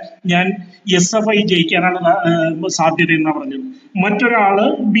ഇവിടെ ഞാൻ SFI ജയിക്കാനാണ് സാധ്യത എന്നാണ് പറഞ്ഞത്. മറ്റൊരാള്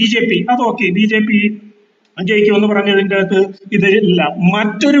BJP, അതൊക്കെ BJP ജയിക്കുമെന്ന് പറഞ്ഞതിൻ്റെ അകത്ത് ഇതില്ല.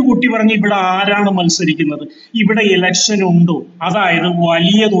 മറ്റൊരു കുട്ടി പറഞ്ഞ് ഇവിടെ ആരാണ് മത്സരിക്കുന്നത്, ഇവിടെ ഇലക്ഷൻ ഉണ്ടോ? അതായത്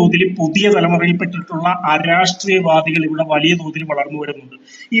വലിയ തോതിൽ പുതിയ തലമുറയിൽപ്പെട്ടിട്ടുള്ള അരാഷ്ട്രീയവാദികൾ ഇവിടെ വലിയ തോതിൽ വളർന്നു വരുന്നുണ്ട്.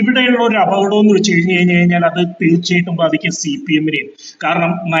 ഇവിടെയുള്ള ഒരു അപകടം എന്ന് വെച്ച് കഴിഞ്ഞാൽ അത് തീർച്ചയായിട്ടും ബാധിക്കും CPM-നെയും.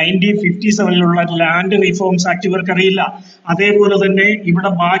 കാരണം 1957 ലാൻഡ് റിഫോംസ് ആക്ട് ഇവർക്കറിയില്ല. അതേപോലെ തന്നെ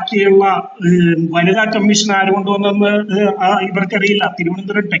ഇവിടെ ബാക്കിയുള്ള വനിതാ കമ്മീഷൻ ആര് കൊണ്ടുവന്നെന്ന് ഇവർക്കറിയില്ല.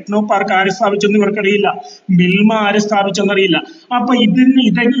 തിരുവനന്തപുരം ടെക്നോ പാർക്ക് ആര് സ്ഥാപിച്ചെന്ന് ഇവർക്കറിയില്ല. മിൽമ ആര് സ്ഥാപിച്ചെന്നറിയില്ല. അപ്പൊ ഇതിൽ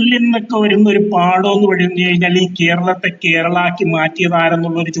നിന്നൊക്കെ വരുന്ന ഒരു പാഠം എന്ന് പറഞ്ഞു കഴിഞ്ഞാൽ ഈ കേരളത്തെ കേരളാക്കി മാറ്റിയത്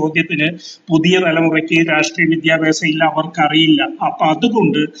ആരെന്നുള്ള ഒരു ചോദ്യത്തിന് പുതിയ തലമുറയ്ക്ക് രാഷ്ട്രീയ വിദ്യാഭ്യാസം ഇല്ല, അവർക്കറിയില്ല. അപ്പൊ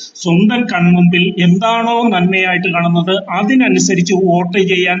അതുകൊണ്ട് സ്വന്തം കൺമുമ്പിൽ എന്താണോ നന്മയായിട്ട് കാണുന്നത് അതിനനുസരിച്ച് വോട്ട്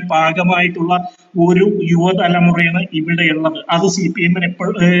ചെയ്യാൻ പാകമായിട്ടുള്ള ഒരു യുവതലമുറയാണ് ഇവിടെ ഉള്ളത്. അത് CPM-ന്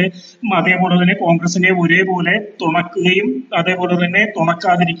അതേപോലെ തന്നെ കോൺഗ്രസിനെ ഒരേപോലെ തുണക്കുകയും അതേപോലെ തന്നെ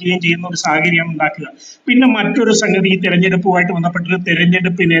തുണക്കാതിരിക്കുകയും ചെയ്യുന്ന ഒരു സാഹചര്യം ഉണ്ടാക്കുക. പിന്നെ മറ്റൊരു സംഗതി, ഈ തെരഞ്ഞെടുപ്പുമായിട്ട് ബന്ധപ്പെട്ടിട്ട്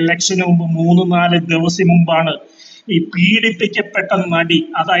തെരഞ്ഞെടുപ്പിന് ഇലക്ഷന് മുമ്പ് 3-4 ദിവസം മുമ്പാണ് ഈ പീഡിപ്പിക്കപ്പെട്ട നടി,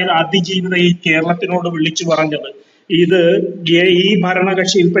 അതായത് അതിജീവിത ഈ കേരളത്തിനോട് വിളിച്ചു പറഞ്ഞത് ഇത് ഈ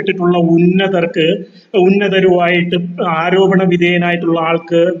ഭരണകക്ഷിയിൽപ്പെട്ടിട്ടുള്ള ഉന്നതരുമായിട്ട് ആരോപണ വിധേയനായിട്ടുള്ള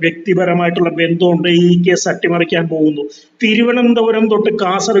ആൾക്ക് വ്യക്തിപരമായിട്ടുള്ള ബന്ധമുണ്ട്, ഈ കേസ് അട്ടിമറിക്കാൻ പോകുന്നു. തിരുവനന്തപുരം തൊട്ട്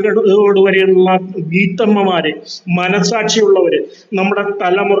കാസർഗോഡ് വരെയുള്ള വീട്ടമ്മമാര്, മനസാക്ഷിയുള്ളവര്, നമ്മുടെ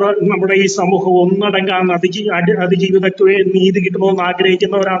തലമുറ, നമ്മുടെ ഈ സമൂഹം ഒന്നടങ്കാൻ അതിജീവിതക്ക് നീതി കിട്ടണമെന്ന്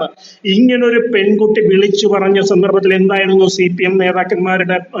ആഗ്രഹിക്കുന്നവരാണ്. ഇങ്ങനൊരു പെൺകുട്ടി വിളിച്ചു പറഞ്ഞ സന്ദർഭത്തിൽ എന്തായിരുന്നു CPM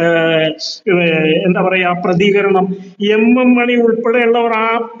നേതാക്കന്മാരുടെ എന്താ പറയാ പ്രതികരണം? MM മണി ഉൾപ്പെടെയുള്ളവർ ആ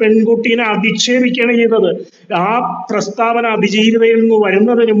പെൺകുട്ടീനെ അധിക്ഷേപിക്കുകയാണ് ചെയ്തത്. ആ പ്രസ്താവന അതിജീവിതയിൽ നിന്ന്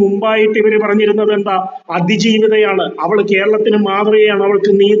വരുന്നതിന് മുമ്പായിട്ട് ഇവര് പറഞ്ഞിരുന്നത് എന്താ? അതിജീവിതയാണ്, അവള് കേരളത്തിന് മാതൃകയാണ്,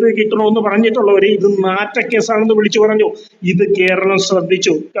 അവൾക്ക് നീതി കിട്ടണമെന്ന് പറഞ്ഞിട്ടുള്ളവര് ഇത് നാറ്റക്കേസാണെന്ന് വിളിച്ചു പറഞ്ഞു. ഇത് കേരളം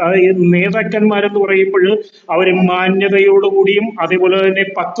ശ്രദ്ധിച്ചു. നേതാക്കന്മാരെന്ന് പറയുമ്പോൾ അവര് മാന്യതയോടുകൂടിയും അതേപോലെ തന്നെ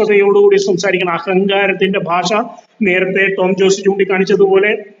പക്വതയോടുകൂടി സംസാരിക്കണം. അഹങ്കാരത്തിന്റെ ഭാഷ നേരത്തെ ടോം ജോസ്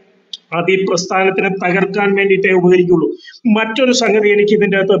ചൂണ്ടിക്കാണിച്ചതുപോലെ അത് ഈ പ്രസ്ഥാനത്തിനെ തകർക്കാൻ വേണ്ടിയിട്ടേ ഉപകരിക്കുള്ളൂ. മറ്റൊരു സംഗതി എനിക്ക്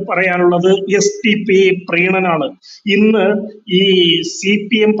ഇതിൻ്റെ അകത്ത് പറയാനുള്ളത് STP പ്രീണനാണ്. ഇന്ന് ഈ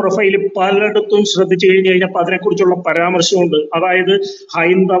CPM പ്രൊഫൈല് പലയിടത്തും ശ്രദ്ധിച്ചു കഴിഞ്ഞാൽ അതിനെക്കുറിച്ചുള്ള പരാമർശമുണ്ട്. അതായത്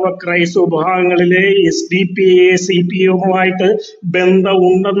ഹൈന്ദവ ക്രൈസ്തവ വിഭാഗങ്ങളിലെ SDPA CPM-ഉമായിട്ട്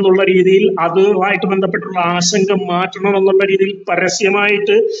ബന്ധമുണ്ടെന്നുള്ള രീതിയിൽ അതുമായിട്ട് ബന്ധപ്പെട്ടുള്ള ആശങ്ക മാറ്റണമെന്നുള്ള രീതിയിൽ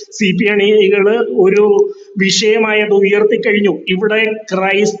പരസ്യമായിട്ട് CPM-കള് ഒരു വിഷയമായത് ഉയർത്തിക്കഴിഞ്ഞു. ഇവിടെ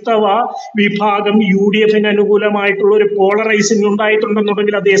ക്രൈസ്തവ വിഭാഗം UDF-ന് അനുകൂലമായിട്ടുള്ള ഒരു പോളറൈസിംഗ്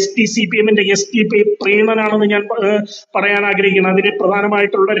ഉണ്ടായിട്ടുണ്ടെന്നുണ്ടെങ്കിൽ അത് CPM-ന്റെ STP പ്രീണനാണെന്ന് ഞാൻ പറയാൻ ആഗ്രഹിക്കുന്നു. അതിന്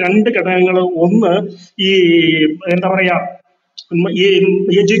പ്രധാനമായിട്ടുള്ള 2 ഘടകങ്ങൾ. ഒന്ന്, ഈ എന്താ പറയാ ഈ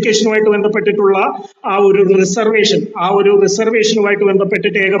എഡ്യൂക്കേഷനുമായിട്ട് ബന്ധപ്പെട്ടിട്ടുള്ള ആ ഒരു റിസർവേഷനുമായിട്ട്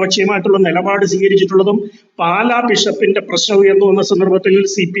ബന്ധപ്പെട്ടിട്ട് ഏകപക്ഷീയമായിട്ടുള്ള നിലപാട് സ്വീകരിച്ചിട്ടുള്ളതും പാലാ ബിഷപ്പിന്റെ പ്രശ്നം ഉയർന്നു വന്ന സന്ദർഭത്തിൽ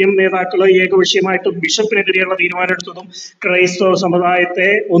CPM നേതാക്കൾ ഏകപക്ഷീയമായിട്ട് ബിഷപ്പിനെതിരെയുള്ള തീരുമാനമെടുത്തതും ക്രൈസ്തവ സമുദായത്തെ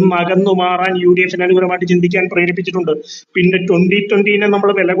ഒന്ന് അകന്നു മാറാൻ UDF-ന് അനുകൂലമായിട്ട് ചിന്തിക്കാൻ പ്രേരിപ്പിച്ചിട്ടുണ്ട്. പിന്നെ 2020-നെ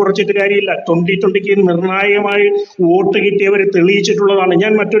നമ്മൾ വില കുറച്ചിട്ട് കാര്യമില്ല. 2020-ക്ക് നിർണായകമായി വോട്ട് കിട്ടിയവർ തെളിയിച്ചിട്ടുള്ളതാണ്.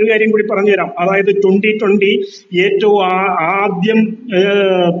 ഞാൻ മറ്റൊരു കാര്യം കൂടി പറഞ്ഞുതരാം. അതായത് 2020 ഏറ്റവും ആദ്യം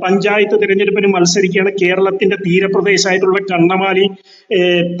പഞ്ചായത്ത് തിരഞ്ഞെടുപ്പിന് മത്സരിക്കുകയാണ് കേരളത്തിന്റെ തീരപ്രദേശമായിട്ടുള്ള കണ്ണമാലി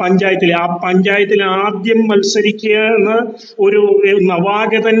പഞ്ചായത്തിൽ. ആ പഞ്ചായത്തിൽ ആദ്യം മത്സരിക്കുന്ന ഒരു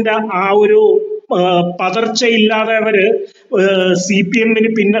നവാഗതന്റെ ആ ഒരു പതർച്ചയില്ലാതെ അവര്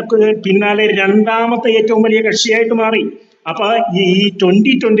CPM-ന് പിന്നാലെ 2ാമത്തെ ഏറ്റവും വലിയ കക്ഷിയായിട്ട് മാറി. അപ്പൊ ഈ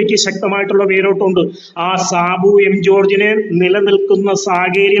 2020-ക്ക് ശക്തമായിട്ടുള്ള വേരോട്ടമുണ്ട്. ആ സാബു M ജോർജിനെ നിലനിൽക്കുന്ന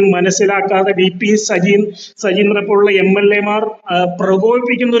സാഹചര്യം മനസ്സിലാക്കാതെ VP സജീന്ദ്രനെ പോലുള്ള MLA-മാർ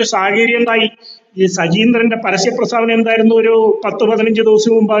പ്രകോപിപ്പിക്കുന്ന ഒരു സാഹചര്യം ഉണ്ടായി. ഈ സജീന്ദ്രന്റെ പരസ്യ പ്രസ്താവന എന്തായിരുന്നു? ഒരു 10-15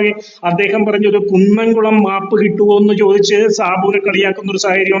 ദിവസം മുമ്പാകെ അദ്ദേഹം പറഞ്ഞൊരു കുന്നംകുളം മാപ്പ് കിട്ടുമോ എന്ന് ചോദിച്ച് സാബുവിനെ കളിയാക്കുന്ന ഒരു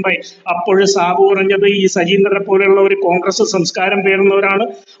സാഹചര്യം ഉണ്ടായി. അപ്പോൾ സാബു പറഞ്ഞത് ഈ സജീന്ദ്രനെ പോലെയുള്ള ഒരു കോൺഗ്രസ് സംസ്കാരം പേരുന്നവരാണ്,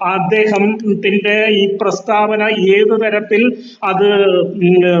 അദ്ദേഹത്തിന്റെ ഈ പ്രസ്താവന ഏത് തരത്തിൽ അത്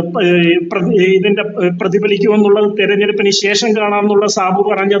ഇതിന്റെ പ്രതിഫലിക്കുമെന്നുള്ളത് തെരഞ്ഞെടുപ്പിന് ശേഷം കാണാമെന്നുള്ള സാബു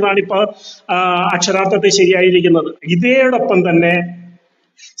പറഞ്ഞതാണ് ഇപ്പൊ അക്ഷരാർത്ഥത്തിൽ ശരിയായിരിക്കുന്നത്. ഇതോടൊപ്പം തന്നെ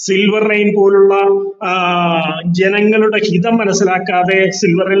സിൽവർ റെയിൻ പോലുള്ള ആ, ജനങ്ങളുടെ ഹിതം മനസ്സിലാക്കാതെ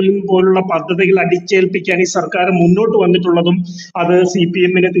സിൽവർ റെയിൻ പോലുള്ള പദ്ധതികൾ അടിച്ചേൽപ്പിക്കാൻ ഈ സർക്കാർ മുന്നോട്ട് വന്നിട്ടുള്ളതും അത്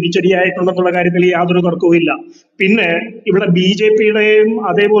CPM-ന് തിരിച്ചടിയായിട്ടുണ്ടെന്നുള്ള കാര്യത്തിൽ യാതൊരു തർക്കവുമില്ല. പിന്നെ ഇവിടെ BJP-യുടെയും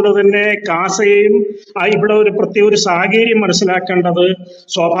അതേപോലെ തന്നെ കാസയെയും ഇവിടെ ഒരു പ്രത്യേക ഒരു സാഹചര്യം മനസ്സിലാക്കേണ്ടത്,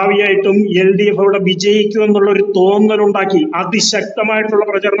 സ്വാഭാവികമായിട്ടും LDF അവിടെ വിജയിക്കും എന്നുള്ള ഒരു തോന്നലുണ്ടാക്കി അതിശക്തമായിട്ടുള്ള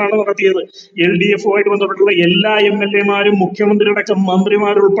പ്രചരണമാണ് നടത്തിയത്. LDF-ഉമായിട്ട് ബന്ധപ്പെട്ടുള്ള എല്ലാ MLA-മാരും മുഖ്യമന്ത്രിയുടെ ഒക്കെ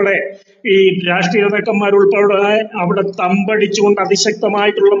മന്ത്രിമാരുൾപ്പെടെ ഈ രാഷ്ട്രീയ നേതാക്കന്മാരുൾപ്പെടെ അവിടെ തമ്പടിച്ചുകൊണ്ട്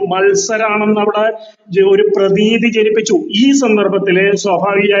അതിശക്തമായിട്ടുള്ള മത്സരാണെന്ന് അവിടെ ഒരു പ്രതീതി ജനിപ്പിച്ചു. ഈ സന്ദർഭത്തില്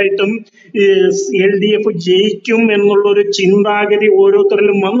സ്വാഭാവികമായിട്ടും ഈ LDF ജയിക്കും എന്നുള്ള ഒരു ചിന്താഗതി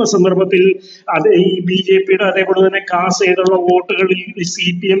ഓരോരുത്തരിലും വന്ന സന്ദർഭത്തിൽ അത് ഈ BJP-യുടെ അതേപോലെ തന്നെ കാസ് ചെയ്തുള്ള വോട്ടുകളിൽ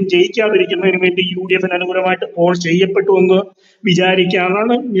CPM ജയിക്കാതിരിക്കുന്നതിന് വേണ്ടി UDF-ന് അനുകൂലമായിട്ട് പോൾ ചെയ്യപ്പെട്ടു എന്ന്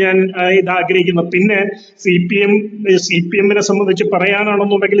വിചാരിക്കാനാണ് ഞാൻ ഇത് ആഗ്രഹിക്കുന്നത്. പിന്നെ CPM-നെ സംബന്ധിച്ച്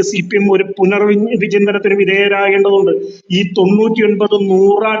പറയാനാണെന്നുണ്ടെങ്കിൽ CPM ഒരു പുനർവിചിന്തനത്തിന് വിധേയരാകേണ്ടതുണ്ട്. ഈ 99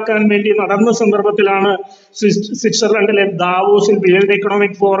 100 വേണ്ടി നടന്ന സന്ദർഭത്തിലാണ് സ്വിറ്റ്സർലൻഡിലെ ദാവോസിൽ വേൾഡ്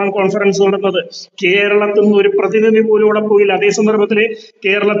എക്കണോമിക് ഫോറം കോൺഫറൻസ് നടന്നത്. കേരളത്തിൽ നിന്ന് ഒരു പ്രതിനിധി പോലും ഇവിടെ പോയില്ല. അതേ സന്ദർഭത്തില്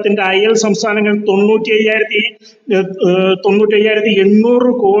കേരളത്തിന്റെ അയൽ സംസ്ഥാനങ്ങൾ 95,800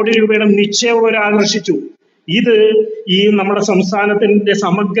 കോടി രൂപയുടെ നിക്ഷേപം അവർ ആകർഷിച്ചു. ഇത് ഈ നമ്മുടെ സംസ്ഥാനത്തിന്റെ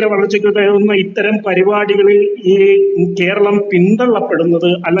സമഗ്ര വളർച്ചയ്ക്ക് ഉതകുന്ന ഇത്തരം പരിപാടികളിൽ ഈ കേരളം പിന്തള്ളപ്പെടുന്നത്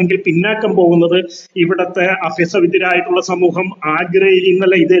അല്ലെങ്കിൽ പിന്നാക്കം പോകുന്നത് ഇവിടത്തെ അഭ്യസവിദ്യരായിട്ടുള്ള സമൂഹം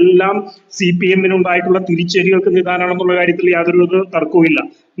ആഗ്രഹിക്കുന്നല്ല. ഇതെല്ലാം CPM-നുണ്ടായിട്ടുള്ള തിരിച്ചടികൾക്ക് നിദാനാണെന്നുള്ള കാര്യത്തിൽ യാതൊരു തർക്കവുമില്ല.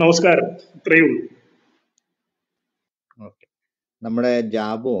 നമസ്കാരം, ഇത്രയേ ഉള്ളൂ. ഓക്കെ, നമ്മുടെ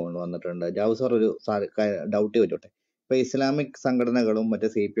ജാബു വന്നിട്ടുണ്ട്. ജാബു സാർ ഒരു ഡൗട്ട് ചോദിച്ചോട്ടെ. ഇപ്പൊ ഇസ്ലാമിക് സംഘടനകളും മറ്റേ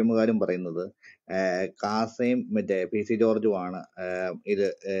CPM-കാരും പറയുന്നത് കാസയും മറ്റേ PC ജോർജുമാണ് ഇത്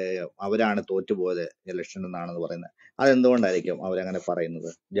അവരാണ് തോറ്റുപോയത് ഇലക്ഷൻ എന്നാണെന്ന് പറയുന്നത്. അതെന്തുകൊണ്ടായിരിക്കും അവരങ്ങനെ പറയുന്നത്?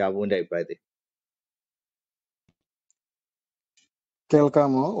 ജാബുവിന്റെ അഭിപ്രായത്തിൽ.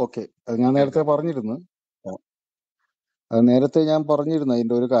 കേൾക്കാമോ? ഓക്കെ, അത് ഞാൻ നേരത്തെ പറഞ്ഞിരുന്നു.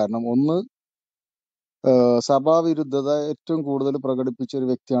 അതിന്റെ ഒരു കാരണം, ഒന്ന്, സഭാവിരുദ്ധത ഏറ്റവും കൂടുതൽ പ്രകടിപ്പിച്ച ഒരു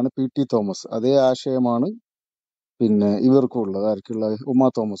വ്യക്തിയാണ് PT തോമസ്. അതേ ആശയമാണ് പിന്നെ ഇവർക്കും ഉള്ളത്. ആർക്കുള്ള? ഉമാ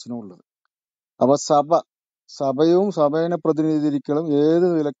തോമസിനും ഉള്ളത്. അപ്പൊ സഭയും സഭയെ പ്രതിനിധീകരിക്കലും ഏത്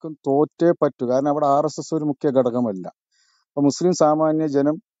നിലക്കും തോറ്റേ പറ്റൂ. കാരണം അവിടെ RSS ഒരു മുഖ്യ ഘടകമല്ല. അപ്പൊ മുസ്ലിം സാമാന്യ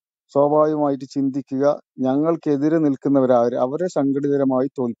ജനം സ്വാഭാവികമായിട്ട് ചിന്തിക്കുക, ഞങ്ങൾക്കെതിരെ നിൽക്കുന്നവരാര്, അവരെ സംഘടിതരമായി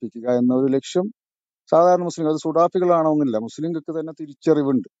തോൽപ്പിക്കുക എന്ന ഒരു ലക്ഷ്യം സാധാരണ മുസ്ലിം, അത് സുഡാപ്പികളാണോന്നില്ല, മുസ്ലിങ്ങൾക്ക് തന്നെ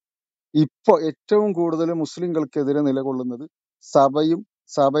തിരിച്ചറിവുണ്ട്. ഇപ്പൊ ഏറ്റവും കൂടുതൽ മുസ്ലിങ്ങൾക്കെതിരെ നിലകൊള്ളുന്നത് സഭയും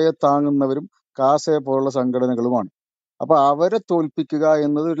സഭയെ താങ്ങുന്നവരും കാസയെ പോലുള്ള സംഘടനകളുമാണ്. അപ്പൊ അവരെ തോൽപ്പിക്കുക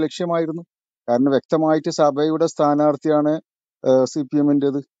എന്നത് ഒരു ലക്ഷ്യമായിരുന്നു. കാരണം വ്യക്തമായിട്ട് സഭയുടെ സ്ഥാനാർത്ഥിയാണ്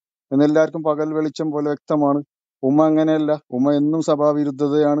CPM-ൻ്റെത് എന്നെല്ലാവർക്കും പകൽ വെളിച്ചം പോലെ വ്യക്തമാണ്. ഉമ്മ അങ്ങനെയല്ല. ഉമ്മ എന്നും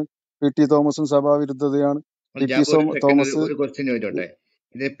സഭാവിരുദ്ധതയാണ്. PT തോമസും സഭാവിരുദ്ധതയാണ്. PT തോമസ് ഒരു ക്വസ്റ്റ്യൻ ചോദിച്ചോട്ടെ.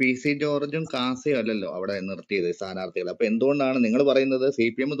 ഇത് PC ജോർജും കാസയും അല്ലല്ലോ അവിടെ നിർത്തിയത് സ്ഥാനാർത്ഥികൾ. അപ്പൊ എന്തുകൊണ്ടാണ് നിങ്ങൾ പറയുന്നത്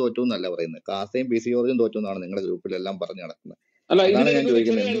CPM തോറ്റു എന്നല്ല പറയുന്നത്? കാസയും PC ജോർജും തോറ്റു എന്നാണ് നിങ്ങളുടെ ഗ്രൂപ്പിലെല്ലാം പറഞ്ഞു നടക്കുന്നത്. അല്ല, അതാണ് ഇതിന് ഞാൻ ചെറിയ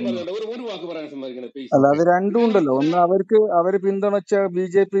ചോദിക്കുന്നത്. കാര്യം പറഞ്ഞോട്ടെ, ഒരു വാക്ക് പറയാൻ സമ്മതിക്കണേ പ്ലീസ്. അല്ല, അത് രണ്ടും കാരണം ഉണ്ടല്ലോ. ഒന്ന്, അവര് പിന്തുണച്ച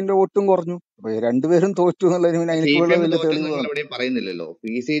BJP-ന്റെ വോട്ടും കുറഞ്ഞു. അപ്പൊ രണ്ടുപേരും തോറ്റു എന്നുള്ളതിന് പിന്നെ അതിനൊക്കെ CPM വലിയ തോറ്റെന്ന് തെളിവ് നിങ്ങൾ വേണം. എവിടെയും പറയുന്നില്ലല്ലോ.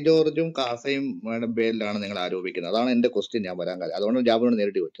 PC ജോർജും കാസയും പേരിലാണ് നിങ്ങൾ ആരോപിക്കുന്നത്. അതാണ് എന്റെ ക്വസ്റ്റ്യൻ. ഞാൻ വരാൻ കാര്യം അതുകൊണ്ട് ജാബിനോട്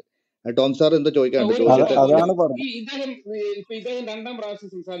നേരിട്ട് ചോദിച്ചത്. ടോം സാർ എന്തോ ചോദിക്കാനുണ്ട്, ഒരു ചോദിച്ചിട്ട് ഒരു അതാണ് പറഞ്ഞത്. ഇദ്ദേഹം രണ്ടാം പ്രാവശ്യം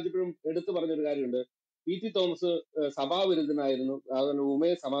സംസാരിച്ചപ്പോഴും എടുത്തു പറഞ്ഞൊരു കാര്യമുണ്ട്. PT തോമസ് സഭാവിരുദ്ധനായിരുന്നു, അതുപോലെ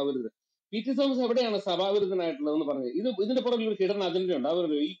ഉമയെ സഭാവിരുദ്ധൻ. PT തോമസ് എവിടെയാണ് സഭാവിരുദ്ധനായിട്ടുള്ളതെന്ന് പറഞ്ഞത്? ഇതിന്റെ പുറകിൽ ഒരു ഹിഡൻ അജണ്ട ഉണ്ട്. അവർ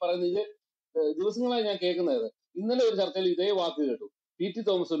ഈ പറയുന്നത് ദിവസങ്ങളായി ഞാൻ കേൾക്കുന്നത്. ഇന്നലെ ഒരു ചർച്ചയിൽ ഇതേ വാക്ക് കേട്ടു, PT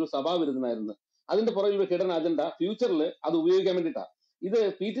തോമസ് ഒരു സഭാവിരുദ്ധനായിരുന്നു. അതിന്റെ പുറകിൽ ഒരു ഹിഡൻ അജണ്ട ഫ്യൂച്ചറിൽ അത് ഉപയോഗിക്കാൻ വേണ്ടിയിട്ടാണ്. ഇത്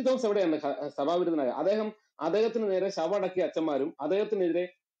PT തോമസ് എവിടെയാണ് സഭാവിരുദ്ധനായത്? അദ്ദേഹത്തിന് നേരെ ശവടക്കിയ അച്ഛന്മാരും അദ്ദേഹത്തിനെതിരെ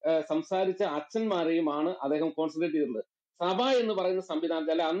സംസാരിച്ച അച്ഛന്മാരെയുമാണ് അദ്ദേഹം കോൺസെൻട്രേറ്റ് ചെയ്തിട്ടുള്ളത്. സഭ എന്ന് പറയുന്ന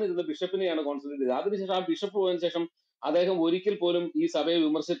സംവിധാനത്തിൽ അല്ല, അന്ന് ഇരുന്ന ബിഷപ്പിനെയാണ് കോൺസെൻട്രേറ്റ് ചെയ്തത്. അതിനുശേഷം ആ ബിഷപ്പ് പോയതിനു ശേഷം അദ്ദേഹം ഒരിക്കൽ പോലും ഈ സഭയെ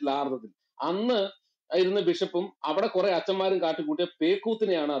വിമർശിച്ചിട്ടില്ല ആ അർത്ഥത്തിൽ. അന്ന് ഇരുന്ന ബിഷപ്പും അവിടെ കുറെ അച്ഛന്മാരും കാട്ടിക്കൂട്ടിയ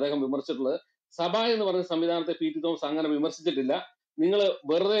പേക്കൂത്തിനെയാണ് അദ്ദേഹം വിമർശിച്ചിട്ടുള്ളത്. സഭ എന്ന് പറയുന്ന സംവിധാനത്തെ PT തോമസ് അങ്ങനെ വിമർശിച്ചിട്ടില്ല. നിങ്ങൾ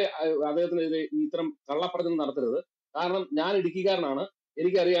വെറുതെ അദ്ദേഹത്തിനെതിരെ ഇത്തരം കള്ളപ്രചരണം നടത്തരുത്. കാരണം ഞാൻ ഇടുക്കിക്കാരനാണ്,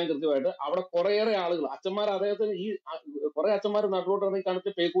 എനിക്കറിയാൻ കൃത്യമായിട്ട് അവിടെ കുറേയേറെ ആളുകൾ അച്ഛന്മാർ അദ്ദേഹത്തിന് ഈ കുറെ അച്ഛന്മാർ നാട്ടിലോട്ട് ഇറങ്ങി കാണിച്ച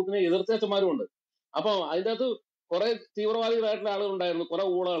പേക്കൂത്തിനെ എതിർത്ത അച്ഛന്മാരും ഉണ്ട്. അപ്പൊ അതിൻ്റെ അകത്ത് കുറെ തീവ്രവാദികളായിട്ടുള്ള ആളുകൾ ഉണ്ടായിരുന്നു, കുറെ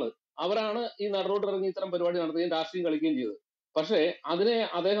ഊളകൾ. അവരാണ് ഈ നാട്ടിലോട്ട് ഇറങ്ങി ഇത്തരം പരിപാടി നടത്തുകയും രാഷ്ട്രീയം കളിക്കുകയും ചെയ്തത്. പക്ഷേ അതിനെ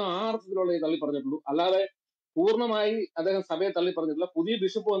അദ്ദേഹം ആ അർത്ഥത്തിലുള്ള തള്ളി പറഞ്ഞിട്ടുള്ളൂ, അല്ലാതെ പൂർണ്ണമായി അദ്ദേഹം സഭയെ തള്ളി പറഞ്ഞിട്ടില്ല. പുതിയ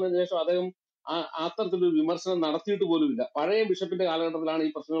ബിഷപ്പ് വന്നതിന് ശേഷം അദ്ദേഹം അത്തരത്തിലൊരു വിമർശനം നടത്തിയിട്ട് പോലുമില്ല. പഴയ ബിഷപ്പിന്റെ കാലഘട്ടത്തിലാണ് ഈ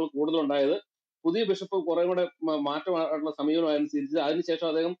പ്രശ്നങ്ങൾ കൂടുതലുണ്ടായത്. പുതിയ ബിഷപ്പ് കുറെ കൂടെ മാറ്റമായിട്ടുള്ള സമീപനമായിരുന്നു സ്വീകരിച്ചത്. അതിനുശേഷം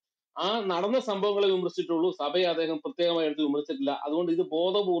അദ്ദേഹം ആ നടന്ന സംഭവങ്ങളെ വിമർശിച്ചിട്ടുള്ളൂ. സഭയെ അദ്ദേഹം പ്രത്യേകമായി എടുത്ത് വിമർശിച്ചിട്ടില്ല. അതുകൊണ്ട് ഇത്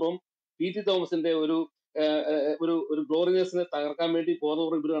ബോധപൂർവം PT തോമസിന്റെ ഒരു ഒരു ഒരു ഗ്ലോറിയസിനെ തകർക്കാൻ വേണ്ടി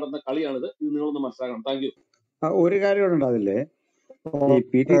ബോധപൂർവ്വം ഇവർ നടന്ന കളിയാണിത്. ഇത് നിങ്ങളൊന്ന് മനസ്സിലാക്കണം. Thank you. ഒരു കാര്യം കൂടെ ഉണ്ട് അതില്. ഈ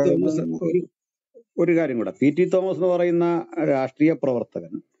PT തോമസ് ഒരു കാര്യം കൂടെ, PT തോമസ് എന്ന് പറയുന്ന രാഷ്ട്രീയ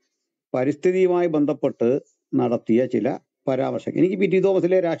പ്രവർത്തകൻ പരിസ്ഥിതിയുമായി ബന്ധപ്പെട്ട് നടത്തിയ ചില പരാമർശങ്ങൾ, എനിക്ക് PT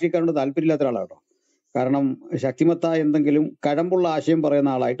തോമസിലെ രാഷ്ട്രീയക്കാരോട് താല്പര്യമില്ലാത്ത ഒരാളാണ് കേട്ടോ. കാരണം ശക്തിമത്തായ എന്തെങ്കിലും കഴമ്പുള്ള ആശയം പറയുന്ന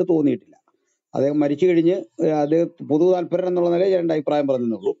ആളായിട്ട് തോന്നിയിട്ടില്ല. അദ്ദേഹം മരിച്ചു കഴിഞ്ഞ് അദ്ദേഹം പൊതു താല്പര്യം എന്നുള്ള നിലയിൽ രണ്ട് അഭിപ്രായം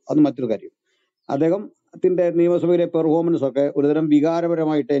പറഞ്ഞെന്നുള്ളൂ. അത് മറ്റൊരു കാര്യം. അദ്ദേഹത്തിന്റെ നിയമസഭയിലെ പെർഫോമൻസ് ഒക്കെ ഒരുതരം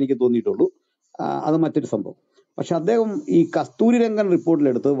വികാരപരമായിട്ട് എനിക്ക് തോന്നിയിട്ടുള്ളൂ. അത് മറ്റൊരു സംഭവം. പക്ഷെ അദ്ദേഹം ഈ കസ്തൂരി രംഗൻ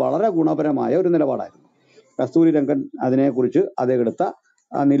റിപ്പോർട്ടിലെടുത്ത് വളരെ ഗുണപരമായ ഒരു നിലപാടായിരുന്നു. കസ്തൂരി രംഗൻ അതിനെക്കുറിച്ച് അദ്ദേഹം എടുത്ത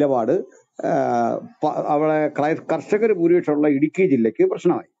നിലപാട് അവിടെ കർഷകർ ഭൂരിപക്ഷമുള്ള ഇടുക്കി ജില്ലയ്ക്ക്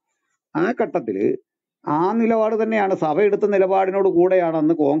പ്രശ്നമായി. ആ ഘട്ടത്തില് ആ നിലപാട് തന്നെയാണ്, സഭ എടുത്ത നിലപാടിനോട്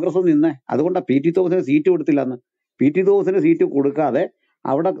കൂടെയാണെന്ന് കോൺഗ്രസ് നിന്നേ. അതുകൊണ്ടാണ് PT തോമസിന് സീറ്റ് കൊടുത്തില്ല എന്ന്. PT തോമസിന് സീറ്റ് കൊടുക്കാതെ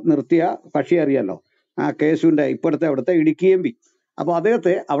അവിടെ നിർത്തിയ കക്ഷി അറിയാലോ, കേസുവിന്റെ ഇപ്പോഴത്തെ അവിടുത്തെ ഇടുക്കി MP. അപ്പൊ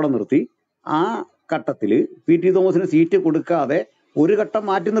അദ്ദേഹത്തെ അവിടെ നിർത്തി. ആ ഘട്ടത്തിൽ PT തോമസിന് സീറ്റ് കൊടുക്കാതെ ഒരു ഘട്ടം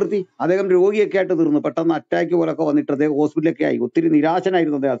മാറ്റി നിർത്തി. അദ്ദേഹം രോഗിയൊക്കെ ആയിട്ട് തീർന്നു. പെട്ടെന്ന് അറ്റാക്ക് പോലൊക്കെ വന്നിട്ട് അദ്ദേഹം ഹോസ്പിറ്റലൊക്കെ ആയി. ഒത്തിരി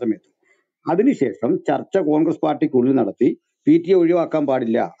നിരാശനായിരുന്നു അദ്ദേഹം ആ സമയത്ത്. അതിനുശേഷം ചർച്ച കോൺഗ്രസ് പാർട്ടിക്കുള്ളിൽ നടത്തി. PT ഒഴിവാക്കാൻ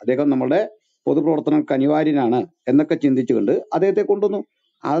പാടില്ല, അദ്ദേഹം നമ്മുടെ പൊതുപ്രവർത്തനം അനിവാര്യനാണ് എന്നൊക്കെ ചിന്തിച്ചുകൊണ്ട് അദ്ദേഹത്തെ കൊണ്ടുവന്നു.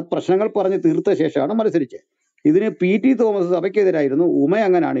 ആ പ്രശ്നങ്ങൾ പറഞ്ഞ് തീർത്ത ശേഷമാണ് മത്സരിച്ചത്. ഇതിന് PT തോമസ് സഭയ്ക്കെതിരായിരുന്നു. ഉമ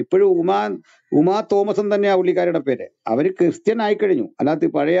അങ്ങനാണ്. ഇപ്പോഴും ഉമാ തോമസൻ തന്നെയാ പുള്ളിക്കാരുടെ പേര്. അവര് ക്രിസ്ത്യൻ ആയി കഴിഞ്ഞു, അല്ലാത്ത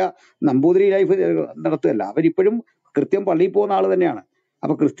പഴയ നമ്പൂതിരി ലൈഫ് നടത്തുകയല്ല. അവരിപ്പോഴും കൃത്യം പള്ളിയിൽ പോകുന്ന ആള് തന്നെയാണ്.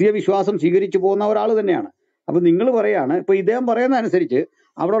 അപ്പൊ ക്രിസ്തീയ വിശ്വാസം സ്വീകരിച്ചു പോകുന്ന ഒരാൾ തന്നെയാണ്. അപ്പൊ നിങ്ങൾ പറയാണ്, ഇപ്പൊ ഇദ്ദേഹം പറയുന്ന അനുസരിച്ച്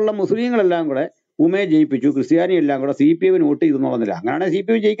അവിടെയുള്ള മുസ്ലിങ്ങളെല്ലാം കൂടെ ഉമയെ ജയിപ്പിച്ചു, ക്രിസ്ത്യാനി എല്ലാം കൂടെ CPM വോട്ട് ചെയ്തു എന്നുള്ളതില്ല. അങ്ങനെയാണെങ്കിൽ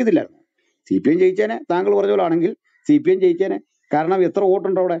CPM ജയിക്കത്തില്ലായിരുന്നു. CPM ജയിച്ചേനെ, താങ്കൾ പറഞ്ഞ പോലെ ആണെങ്കിൽ CPM ജയിച്ചേനെ. കാരണം എത്ര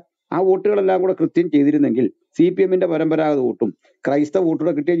വോട്ടുണ്ടോ അവിടെ? ആ വോട്ടുകളെല്ലാം കൂടെ കൃത്യം ചെയ്തിരുന്നെങ്കിൽ CPM പരമ്പരാഗത വോട്ടും ക്രൈസ്തവ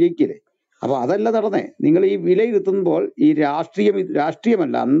വോട്ടുകൂടെ കിട്ടിയ ജയിക്കില്ലേ? അപ്പൊ അതല്ല നടന്നേ. നിങ്ങൾ ഈ വിലയിരുത്തുമ്പോൾ ഈ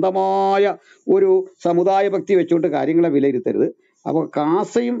രാഷ്ട്രീയമല്ല, അന്ധമായ ഒരു സമുദായ ഭക്തി വെച്ചുകൊണ്ട് കാര്യങ്ങളെ വിലയിരുത്തരുത്. അപ്പൊ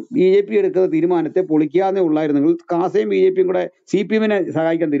കാസയും BJP എടുക്കുന്ന തീരുമാനത്തെ പൊളിക്കാന്നേ ഉള്ളായിരുന്നെങ്കിൽ കാസയും BJP കൂടെ CPM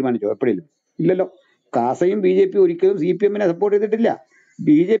സഹായിക്കാൻ തീരുമാനിച്ചോ? എപ്പോഴേലും ഇല്ലല്ലോ. കാസയും BJP ഒരിക്കലും CPM സപ്പോർട്ട് ചെയ്തിട്ടില്ല.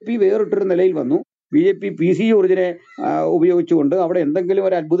 BJP വേറിട്ടൊരു നിലയിൽ വന്നു. BJP PC ജോർജിനെ ഉപയോഗിച്ചുകൊണ്ട് അവിടെ എന്തെങ്കിലും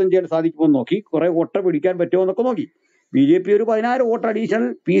ഒരു അത്ഭുതം ചെയ്യാൻ സാധിക്കുമോ നോക്കി, കുറെ വോട്ട് പിടിക്കാൻ പറ്റുമോ എന്നൊക്കെ നോക്കി. BJP ഒരു 16 വോട്ട് അഡീഷണൽ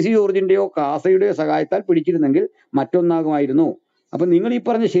PC ജോർജിന്റെയോ കാസയുടെയോ സഹായത്താൽ പിടിച്ചിരുന്നെങ്കിൽ മറ്റൊന്നാകുമായിരുന്നു. അപ്പൊ നിങ്ങൾ ഈ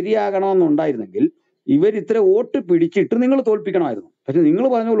പറഞ്ഞ് ശരിയാകണമെന്നുണ്ടായിരുന്നെങ്കിൽ ഇവർ ഇത്ര വോട്ട് പിടിച്ചിട്ട് നിങ്ങൾ തോൽപ്പിക്കണമായിരുന്നു. പക്ഷെ നിങ്ങൾ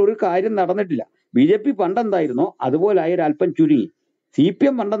പറഞ്ഞ പോലെ ഒരു കാര്യം നടന്നിട്ടില്ല. BJP പണ്ടെന്തായിരുന്നോ അതുപോലെ ഒരല്പം ചുരുങ്ങി.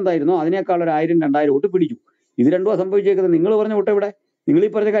 CPM പണ്ടെന്തായിരുന്നോ അതിനേക്കാൾ ഒരു 1000-2000 വോട്ട് പിടിച്ചു. ഇത് രണ്ടുമാണ് സംഭവിച്ചേക്കുന്നത്. നിങ്ങൾ പറഞ്ഞ വോട്ട് ഇവിടെ, നിങ്ങൾ ഈ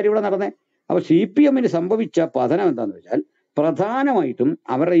പറഞ്ഞ കാര്യം ഇവിടെ നടന്നേ. അപ്പൊ CPM സംഭവിച്ച പതനം എന്താന്ന് വെച്ചാൽ പ്രധാനമായിട്ടും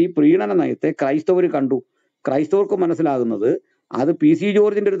അവരുടെ ഈ പ്രീണന നയത്തെ ക്രൈസ്തവർ കണ്ടു. ക്രൈസ്തവർക്ക് മനസ്സിലാകുന്നത് അത് PC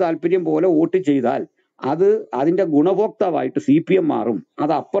ജോർജിന്റെ ഒരു താല്പര്യം പോലെ വോട്ട് ചെയ്താൽ അത് അതിന്റെ ഗുണഭോക്താവായിട്ട് CPM മാറും.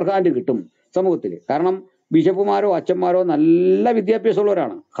 അത് അപ്പർ ഹാൻഡ് കിട്ടും സമൂഹത്തിൽ. കാരണം ബിഷപ്പുമാരോ അച്ഛന്മാരോ നല്ല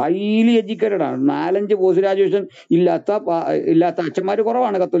വിദ്യാഭ്യാസമുള്ളവരാണ്, ഹൈലി എഡ്യൂക്കേറ്റഡ് ആണ്. 4-5 പോസ്റ്റ് ഗ്രാജുവേഷൻ ഇല്ലാത്ത അച്ഛന്മാർ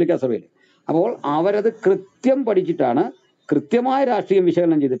കുറവാണ് കത്തോലിക്ക സഭയിൽ. അപ്പോൾ അവരത് കൃത്യം പഠിച്ചിട്ടാണ്, കൃത്യമായ രാഷ്ട്രീയം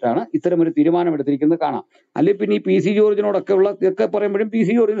വിശകലനം ചെയ്തിട്ടാണ് ഇത്തരമൊരു തീരുമാനം എടുത്തിരിക്കുന്നത് കാണാം. അല്ലെങ്കിൽ പിന്നെ ഈ PC ജോർജിനോടൊക്കെ ഒക്കെ പറയുമ്പോഴും PC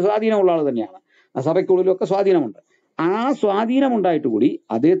ജോർജിന് സ്വാധീനമുള്ള ആൾ തന്നെയാണ്. ആ സഭയ്ക്കുള്ളിലൊക്കെ സ്വാധീനമുണ്ട്. ആ സ്വാധീനം ഉണ്ടായിട്ട് കൂടി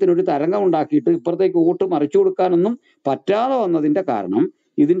അദ്ദേഹത്തിന് ഒരു തരംഗം ഉണ്ടാക്കിയിട്ട് ഇപ്പുറത്തേക്ക് വോട്ട് മറിച്ചു കൊടുക്കാനൊന്നും പറ്റാതെ വന്നതിന്റെ കാരണം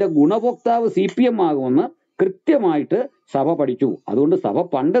ഇതിന്റെ ഗുണഭോക്താവ് CPM ആകുമെന്ന് കൃത്യമായിട്ട് സഭ പഠിച്ചു. അതുകൊണ്ട് സഭ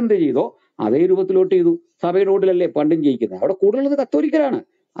പണ്ടെന്ത് ചെയ്തോ അതേ രൂപത്തിലോട്ട് ചെയ്തു. സഭയുടെ വോട്ടിലല്ലേ പണ്ടും ജയിക്കുന്നത്. അവിടെ കൂടുതലുള്ളത് കത്തോലിക്കരാണ്.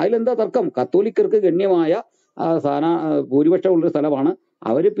 അതിലെന്താ തർക്കം? കത്തോലിക്കർക്ക് ഗണ്യമായ ഭൂരിപക്ഷമുള്ളൊരു സ്ഥലമാണ്.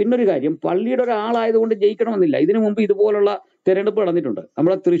 അവര് പിന്നൊരു കാര്യം, പള്ളിയുടെ ഒരാളായതുകൊണ്ട് ജയിക്കണമെന്നില്ല. ഇതിനു മുമ്പ് ഇതുപോലുള്ള തെരഞ്ഞെടുപ്പ് നടന്നിട്ടുണ്ട്.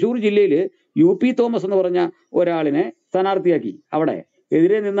 നമ്മുടെ തൃശ്ശൂർ ജില്ലയിൽ UP തോമസ് എന്ന് പറഞ്ഞ ഒരാളിനെ സ്ഥാനാർത്ഥിയാക്കി. അവിടെ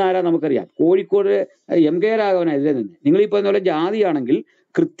എതിരെ നിന്ന് ആരാ നമുക്കറിയാം. കോഴിക്കോട് MK രാഘവനാണ് എതിരെ നിന്ന്. നിങ്ങൾ ഈ പറഞ്ഞ പോലെ ജാതിയാണെങ്കിൽ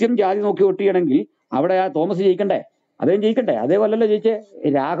കൃത്യം ജാതി നോക്കി വോട്ട് ചെയ്യണമെങ്കിൽ അവിടെ ആ തോമസ് ജയിക്കണ്ടേ? അദ്ദേഹം ജയിക്കണ്ടേ? അതേപോലല്ലോ ജയിച്ചേ,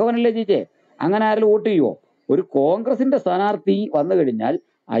 രാഘവനല്ലേ ജയിച്ചേ. അങ്ങനെ ആരെങ്കിലും വോട്ട് ചെയ്യുവോ? ഒരു കോൺഗ്രസിന്റെ സ്ഥാനാർത്ഥി വന്നു കഴിഞ്ഞാൽ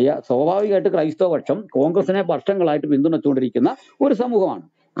സ്വാഭാവികമായിട്ട് ക്രൈസ്തവ പക്ഷം കോൺഗ്രസിനെ വർഷങ്ങളായിട്ട് പിന്തുണച്ചുകൊണ്ടിരിക്കുന്ന ഒരു സമൂഹമാണ്.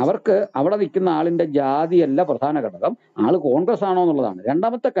 അവർക്ക് അവിടെ നിൽക്കുന്ന ആളിന്റെ ജാതിയല്ല പ്രധാന ഘടകം, ആള് കോൺഗ്രസ് ആണോ എന്നുള്ളതാണ്.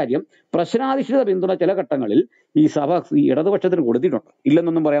 രണ്ടാമത്തെ കാര്യം, പ്രശ്നാധിഷ്ഠിത പിന്തുണ ചില ഘട്ടങ്ങളിൽ ഈ സഭ ഈ ഇടതുപക്ഷത്തിന് കൊടുത്തിട്ടുണ്ട്,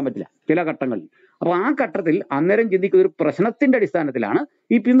 ഇല്ലെന്നൊന്നും പറയാൻ പറ്റില്ല ചില ഘട്ടങ്ങളിൽ. അപ്പൊ ആ ഘട്ടത്തിൽ അന്നേരം ചിന്തിക്കുന്ന ഒരു പ്രശ്നത്തിന്റെ അടിസ്ഥാനത്തിലാണ്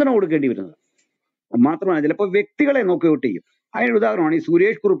ഈ പിന്തുണ കൊടുക്കേണ്ടി വരുന്നത്. മാത്രമല്ല ചിലപ്പോൾ വ്യക്തികളെ നോക്കി വോട്ട് ചെയ്യും. അതിനൊരു ഉദാഹരണമാണ് ഈ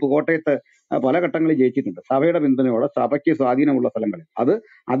സുരേഷ് കുറുപ്പ് കോട്ടയത്ത് പല ഘട്ടങ്ങളിൽ ജയിച്ചിട്ടുണ്ട് സഭയുടെ പിന്തുണയോടെ, സഭയ്ക്ക് സ്വാധീനമുള്ള സ്ഥലങ്ങളിൽ. അത്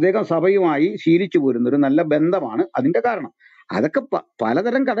അദ്ദേഹം സഭയുമായി ശീലിച്ചു പോരുന്ന ഒരു നല്ല ബന്ധമാണ് അതിന്റെ കാരണം. അതൊക്കെ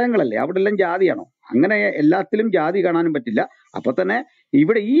പലതരം ഘടകങ്ങളല്ലേ. അവിടെ എല്ലാം ജാതിയാണോ? അങ്ങനെ എല്ലാത്തിലും ജാതി കാണാനും പറ്റില്ല. അപ്പൊ തന്നെ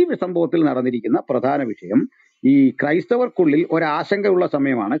ഇവിടെ ഈ സംഭവത്തിൽ നടന്നിരിക്കുന്ന പ്രധാന വിഷയം ഈ ക്രൈസ്തവർക്കുള്ളിൽ ഒരാശങ്കയുള്ള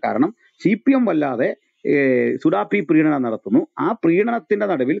സമയമാണ്. കാരണം CPM വല്ലാതെ സുഡാപ്പി പ്രീണനം നടത്തുന്നു. ആ പ്രീണനത്തിന്റെ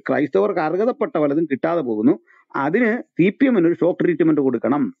നടുവിൽ ക്രൈസ്തവർക്ക് അർഹതപ്പെട്ട വലതും കിട്ടാതെ പോകുന്നു. അതിന് CPM ഒരു ഷോക്ക് ട്രീറ്റ്മെന്റ്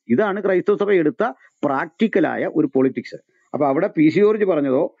കൊടുക്കണം. ഇതാണ് ക്രൈസ്തവ സഭ എടുത്ത പ്രാക്ടിക്കലായ ഒരു പൊളിറ്റിക്സ്. അപ്പൊ അവിടെ PC ജോർജ്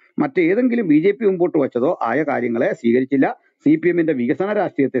പറഞ്ഞതോ മറ്റേതെങ്കിലും BJP മുമ്പോട്ട് വച്ചതോ ആയ കാര്യങ്ങളെ സ്വീകരിച്ചില്ല. CPMന്റെ വികസന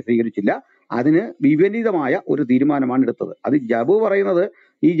രാഷ്ട്രീയത്തെ സ്വീകരിച്ചില്ല. അതിന് വിപരീതമായ ഒരു തീരുമാനമാണ് എടുത്തത്. അത് ജബു പറയുന്നത്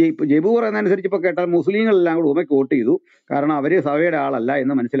ജബു പറയുന്ന അനുസരിച്ച് ഇപ്പൊ കേട്ടാൽ മുസ്ലിങ്ങളെല്ലാം കൂടെ ഉമയ്ക്ക് വോട്ട് ചെയ്തു. കാരണം അവര് സഭയുടെ ആളല്ല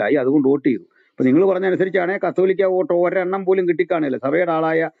എന്ന് മനസ്സിലായി, അതുകൊണ്ട് വോട്ട് ചെയ്തു. അപ്പൊ നിങ്ങൾ പറഞ്ഞ അനുസരിച്ചാണ് കത്തോലിക്ക വോട്ട് ഒരെണ്ണം പോലും കിട്ടിക്കാണില്ല. സഭയുടെ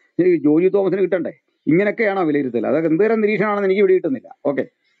ആളായ ഈ ജോജു തോമസിന് കിട്ടണ്ടേ? ഇങ്ങനെയൊക്കെയാണോ വിലയിരുത്തൽ? അതൊക്കെ എന്തേരം നിരീക്ഷണമാണെന്ന് എനിക്ക് ഇവിടെ കിട്ടുന്നില്ല. ഓക്കെ.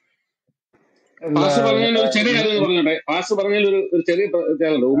 പാസ്റ്റർ പറഞ്ഞതിൽ ഒരു ചെറിയ കാര്യം എന്ന് പറഞ്ഞോട്ടെ. പാസ്റ്റർ പറഞ്ഞതിൽ ഒരു ചെറിയ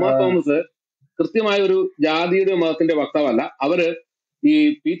പ്രത്യേകത. ഉമാ തോമസ് കൃത്യമായ ഒരു ജാതിയുടെ മതത്തിന്റെ വക്താവല്ല. അവര് ഈ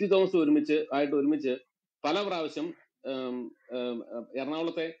PT തോമസ് ഒരുമിച്ച് പല പ്രാവശ്യം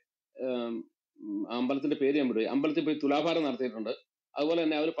എറണാകുളത്തെ അമ്പലത്തിന്റെ പേര് ഞാൻ വിടുക, അമ്പലത്തിൽ പോയി തുലാഭാരം നടത്തിയിട്ടുണ്ട്. അതുപോലെ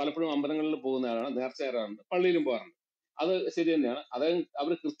തന്നെ അവർ പലപ്പോഴും അമ്പലങ്ങളിൽ പോകുന്നവരാണ്, നേർച്ചയാറാറുണ്ട്, പള്ളിയിലും പോകാറുണ്ട്. അത് ശരി തന്നെയാണ്. അതായത്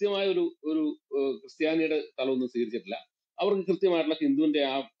അവർ കൃത്യമായ ഒരു ക്രിസ്ത്യാനിയുടെ തലമൊന്നും സ്വീകരിച്ചിട്ടില്ല. അവർക്ക് കൃത്യമായിട്ടുള്ള ഹിന്ദുവിന്റെ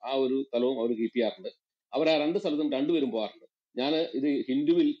ആ ഒരു തലവും അവർ കീപ്പ് ചെയ്യാറുണ്ട്. അവർ ആ രണ്ട് സ്ഥലത്തും രണ്ടുപേരും പോകാറുണ്ട്. ഞാൻ ഇത്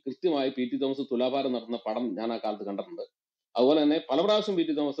ഹിന്ദുവിൽ കൃത്യമായി PT തോമസ് തുലാഭാരം നടത്തുന്ന പടം ഞാൻ ആ കാലത്ത് കണ്ടിട്ടുണ്ട്. അതുപോലെ തന്നെ പല പ്രാവശ്യം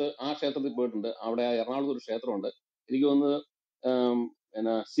PT തോമസ് ആ ക്ഷേത്രത്തിൽ പോയിട്ടുണ്ട്. അവിടെ എറണാകുളത്ത് ഒരു ക്ഷേത്രമുണ്ട്, എനിക്ക് തോന്നുന്നത്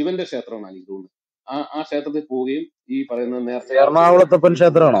ശിവന്റെ ക്ഷേത്രമാണ് എനിക്ക് തോന്നുന്നത്. ആ ക്ഷേത്രത്തിൽ പോവുകയും ഈ പറയുന്ന നേർച്ച എറണാകുളത്തപ്പൻ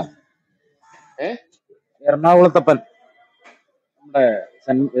ക്ഷേത്രമാണോ? എറണാകുളത്തപ്പൻ നമ്മുടെ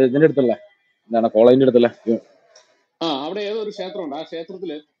ഇതിന്റെ അടുത്തുള്ള എന്താണ് കോളേജിന്റെ അടുത്തുള്ള അവിടെ ഏതോ ഒരു ക്ഷേത്രമുണ്ട്. ആ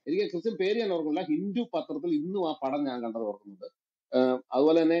ക്ഷേത്രത്തില് എനിക്ക് കൃത്യം പേര് ഞാൻ ഓർക്കുന്നില്ല. ഹിന്ദു പത്രത്തിൽ ഇന്നും ആ പടം ഞാൻ കണ്ടത് ഓർക്കുന്നുണ്ട്.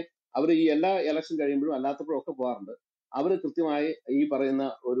 അതുപോലെ തന്നെ അവർ ഈ എല്ലാ ഇലക്ഷൻ കഴിയുമ്പോഴും അല്ലാത്തപ്പോഴും ഒക്കെ പോകാറുണ്ട്. അവർ കൃത്യമായി ഈ പറയുന്ന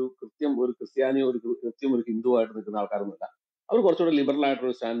ഒരു ക്രിസ്ത്യാനിയോ ഒരു ഹിന്ദുവായിട്ട് നിൽക്കുന്ന ആൾക്കാരൊന്നുമില്ല. അവർ കുറച്ചുകൂടെ ലിബറൽ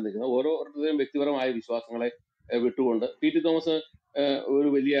ആയിട്ടൊരു സ്റ്റാൻഡ് നിൽക്കുന്നത്. ഓരോരുത്തരുടെയും വ്യക്തിപരമായ വിശ്വാസങ്ങളെ വിട്ടുകൊണ്ട് PT തോമസ് ഒരു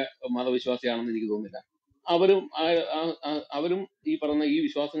വലിയ മതവിശ്വാസിയാണെന്ന് എനിക്ക് തോന്നുന്നില്ല. അവരും ഈ പറയുന്ന ഈ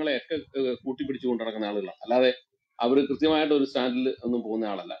വിശ്വാസങ്ങളെയൊക്കെ കൂട്ടിപ്പിടിച്ചുകൊണ്ട് നടക്കുന്ന ആളുകളാണ്. അല്ലാതെ അവർ കൃത്യമായിട്ട് ഒരു സ്റ്റാൻഡിൽ ഒന്നും പോകുന്ന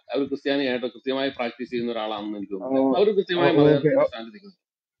ആളല്ല. അവർ ക്രിസ്ത്യാനിയായിട്ട് കൃത്യമായി പ്രാക്ടീസ് ചെയ്യുന്ന ഒരാളാണെന്ന് എനിക്ക് തോന്നുന്നു. അവർ കൃത്യമായ മതത്തിന്റെ സ്റ്റാൻഡിൽ നിൽക്കുന്നു.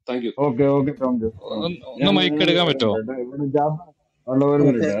 Thank you. ഒന്ന് മൈക്ക് എടുക്കാൻ പറ്റുമോ?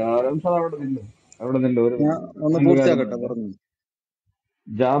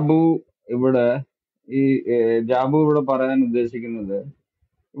 ജാബു ഇവിടെ ജാബു ഇവിടെ പറയാൻ ഉദ്ദേശിക്കുന്നത്,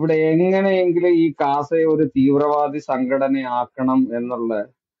 ഇവിടെ എങ്ങനെയെങ്കിലും ഈ കാസയെ ഒരു തീവ്രവാദി സംഘടനയാക്കണം എന്നുള്ള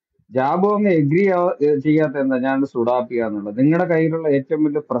ജാബു അങ്ങ് എഗ്രി ചെയ്യാത്ത എന്താ ഞാൻ സുഡാപ്പിയാന്നുള്ളത്. നിങ്ങളുടെ കയ്യിലുള്ള ഏറ്റവും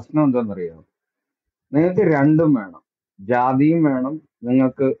വലിയ പ്രശ്നം എന്താണെന്നറിയാമോ? നിങ്ങൾക്ക് രണ്ടും വേണം, ജാതിയും വേണം,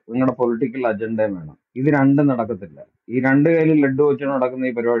 നിങ്ങൾക്ക് നിങ്ങളുടെ പൊളിറ്റിക്കൽ അജണ്ടയും വേണം. ഇത് രണ്ടും നടക്കത്തില്ല. ഈ രണ്ട് കയ്യിൽ ലഡ്ഡു വെച്ച് നടക്കുന്ന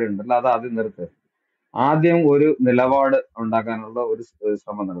ഈ പരിപാടി ഉണ്ടല്ലോ, അത് ആദ്യം നിർത്ത്. ആദ്യം ഒരു നിലപാട് ഉണ്ടാക്കാനുള്ള ഒരു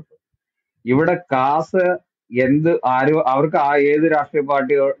ശ്രമം നടത്തും. ഇവിടെ കാസ് അവർക്ക് ഏത് രാഷ്ട്രീയ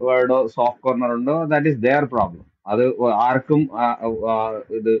പാർട്ടിയോടോ സോഫ്റ്റ് കോർണർ ഉണ്ടോ, ദാറ്റ് ഈസ് ദെയർ പ്രോബ്ലം. അത് ആർക്കും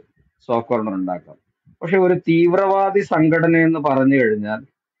ഇത് സോഫ്റ്റ് കോർണർ ഉണ്ടാക്കാം. പക്ഷെ ഒരു തീവ്രവാദി സംഘടന എന്ന് പറഞ്ഞു കഴിഞ്ഞാൽ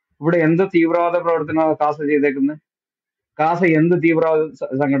ഇവിടെ എന്ത് തീവ്രവാദ പ്രവർത്തനമാണ് കാസ് ചെയ്തേക്കുന്നത്? കാസ് എന്ത് തീവ്രവാദ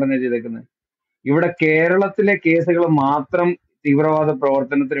സംഘടന ചെയ്തേക്കുന്നത്? ഇവിടെ കേരളത്തിലെ കേസുകൾ മാത്രം തീവ്രവാദ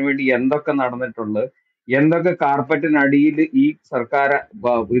പ്രവർത്തനത്തിന് വേണ്ടി എന്തൊക്കെ നടന്നിട്ടുണ്ട്, എന്തൊക്കെ കാർപ്പറ്റിനടിയിൽ ഈ സർക്കാർ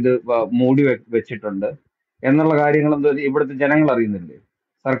ഇത് മൂടി വെച്ചിട്ടുണ്ട് എന്നുള്ള കാര്യങ്ങൾ എന്താ ഇവിടുത്തെ ജനങ്ങൾ അറിയുന്നില്ലേ?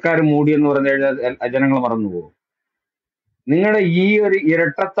 സർക്കാർ മൂടി എന്ന് പറഞ്ഞു കഴിഞ്ഞാൽ ജനങ്ങൾ മറന്നുപോകും. നിങ്ങളുടെ ഈ ഒരു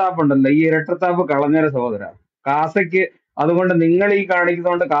ഇരട്ടത്താപ്പ് ഉണ്ടല്ലോ, ഈ ഇരട്ടത്താപ്പ് കളഞ്ഞൊരു സഹോദര കാസയ്ക്ക്. അതുകൊണ്ട് നിങ്ങൾ ഈ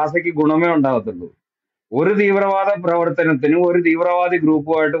കാണിക്കുന്നതുകൊണ്ട് കാസയ്ക്ക് ഗുണമേ ഉണ്ടാകത്തുള്ളൂ. ഒരു തീവ്രവാദ പ്രവർത്തനത്തിനും ഒരു തീവ്രവാദി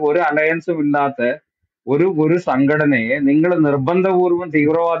ഗ്രൂപ്പുമായിട്ട് ഒരു അലയൻസും ഇല്ലാത്ത ഒരു സംഘടനയെ നിങ്ങൾ നിർബന്ധപൂർവ്വം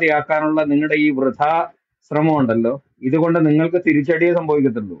തീവ്രവാദിയാക്കാനുള്ള നിങ്ങളുടെ ഈ വൃഥാ ശ്രമം ഉണ്ടല്ലോ, ഇതുകൊണ്ട് നിങ്ങൾക്ക് തിരിച്ചടിയേ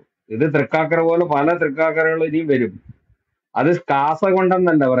സംഭവിക്കത്തുള്ളൂ. ഇത് തൃക്കാക്കര പോലെ പല തൃക്കാക്കരകൾ ഇനിയും വരും. അത് കാസ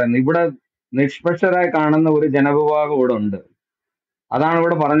കൊണ്ടെന്നല്ല പറയുന്നത്. ഇവിടെ നിഷ്പക്ഷരായി കാണുന്ന ഒരു ജനവിഭാഗം ഇവിടെ ഉണ്ട്. അതാണ്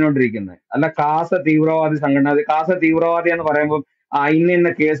ഇവിടെ പറഞ്ഞുകൊണ്ടിരിക്കുന്നത്. അല്ല കാസ തീവ്രവാദി സംഘടന, കാസ തീവ്രവാദി എന്ന് പറയുമ്പോൾ ഇന്ന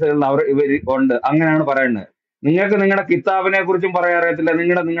കേസുകളിൽ ഇവർ ഉണ്ട് അങ്ങനെയാണ് പറയുന്നത്. നിങ്ങൾക്ക് നിങ്ങളുടെ കിതാബിനെ കുറിച്ചും പറയാൻ അറിയത്തില്ല,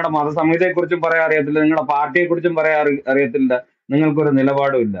 നിങ്ങളുടെ മതസംഹിതയെ കുറിച്ചും പറയാൻ അറിയത്തില്ല, നിങ്ങളുടെ പാർട്ടിയെ കുറിച്ചും പറയാൻ അറിയത്തില്ല, നിങ്ങൾക്കൊരു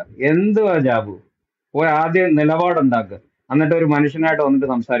നിലപാടും ഇല്ല. എന്തുവാ ജാബു? പോയി ആദ്യം നിലപാടുണ്ടാക്കുക, എന്നിട്ട് ഒരു മനുഷ്യനായിട്ട് വന്നിട്ട്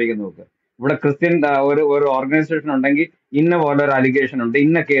സംസാരിക്കാൻ നോക്കുക. ഇവിടെ ക്രിസ്ത്യൻ ഒരു ഓർഗനൈസേഷൻ ഉണ്ടെങ്കിൽ ഇന്ന പോലെ ഒരു അലിഗേഷൻ ഉണ്ട്,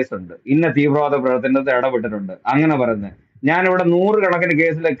 ഇന്ന കേസുണ്ട്, ഇന്ന തീവ്രവാദ പ്രവർത്തനത്തിൽ ഇടപെട്ടിട്ടുണ്ട്, അങ്ങനെ പറയുന്നത്. ഞാനിവിടെ 100 കണക്കിന്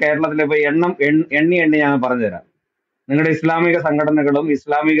കേസിൽ കേരളത്തിലെ പോയി എണ്ണി ഞാൻ പറഞ്ഞുതരാം. നിങ്ങളുടെ ഇസ്ലാമിക സംഘടനകളും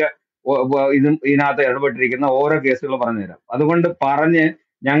ഇസ്ലാമിക ഇതിനകത്ത് ഇടപെട്ടിരിക്കുന്ന ഓരോ കേസുകൾ പറഞ്ഞുതരാം. അതുകൊണ്ട് പറഞ്ഞ്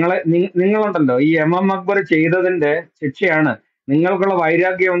നിങ്ങളുണ്ടല്ലോ ഈ MM അക്ബർ ചെയ്തതിന്റെ ശിക്ഷയാണ്. നിങ്ങൾക്കുള്ള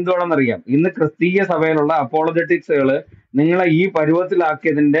വൈരാഗ്യം എന്തുവാണെന്നറിയാം. ഇന്ന് ക്രിസ്തീയ സഭയിലുള്ള അപ്പോളജറ്റിക്സുകൾ നിങ്ങളെ ഈ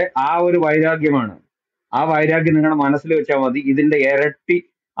പരുവത്തിലാക്കിയതിന്റെ ആ ഒരു വൈരാഗ്യമാണ്. ആ വൈരാഗ്യം നിങ്ങളുടെ മനസ്സിൽ വെച്ചാൽ മതി. ഇതിന്റെ ഇരട്ടി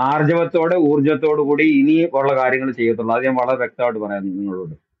ആർജവത്തോടെ ഊർജത്തോടു കൂടി ഇനി ഉള്ള കാര്യങ്ങൾ ചെയ്യത്തുള്ളൂ. അത് ഞാൻ വളരെ വ്യക്തമായിട്ട് പറയാം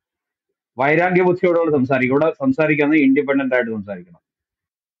നിങ്ങളോട്. വൈരാഗ്യ ബുദ്ധിയോടുകൂടി സംസാരിക്കും. ഇവിടെ സംസാരിക്കുന്നത് ഇൻഡിപെൻഡന്റ് ആയിട്ട് സംസാരിക്കണം.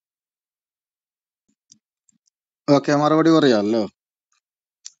 ഓക്കെ, മറുപടി പറയാമല്ലോ.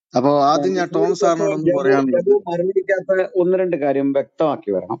 അപ്പൊ ആദ്യം ഞാൻ ടോം സാറിനോടൊന്ന് ജബു പറയാനുള്ളത്. മറുപടിക്കകത്ത് ഒന്ന് രണ്ട് കാര്യം വ്യക്തമാക്കി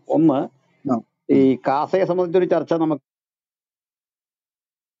വരണം. ഒന്ന്, ആ, ഈ കാസയെ സംബന്ധിച്ചൊരു ചർച്ച നമുക്ക്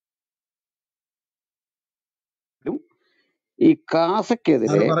ഈ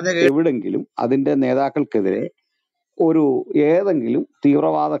കാസയ്ക്കെതിരെ എവിടെങ്കിലും അതിന്റെ നേതാക്കൾക്കെതിരെ ഒരു ഏതെങ്കിലും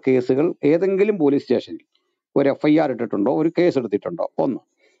തീവ്രവാദ കേസുകൾ ഏതെങ്കിലും പോലീസ് സ്റ്റേഷനിൽ ഒരു FIR ഇട്ടിട്ടുണ്ടോ, ഒരു കേസ് എടുത്തിട്ടുണ്ടോ? ഒന്ന്.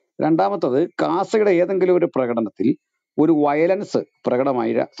 രണ്ടാമത്തത്, കാസയുടെ ഏതെങ്കിലും ഒരു പ്രകടനത്തിൽ ഒരു വയലൻസ്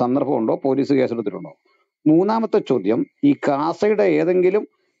പ്രകടമായ സന്ദർഭമുണ്ടോ, പോലീസ് കേസെടുത്തിട്ടുണ്ടോ? മൂന്നാമത്തെ ചോദ്യം, ഈ കാസയുടെ ഏതെങ്കിലും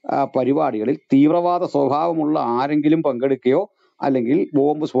പരിപാടികളിൽ തീവ്രവാദ സ്വഭാവമുള്ള ആരെങ്കിലും പങ്കെടുക്കുകയോ അല്ലെങ്കിൽ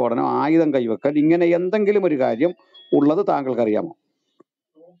ബോംബ് സ്ഫോടനം, ആയുധം കൈവെക്കൽ, ഇങ്ങനെ എന്തെങ്കിലും ഒരു കാര്യം ഉള്ളത് താങ്കൾക്ക് അറിയാമോ?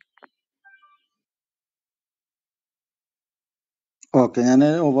 ഓക്കെ, ഞാൻ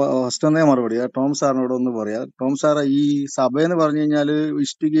ഫസ്റ്റ് ഒന്നേ മറുപടി ടോം സാറിനോട് ഒന്ന് പറയാം. ടോം സാറ്, ഈ സഭയെന്ന് പറഞ്ഞു കഴിഞ്ഞാല്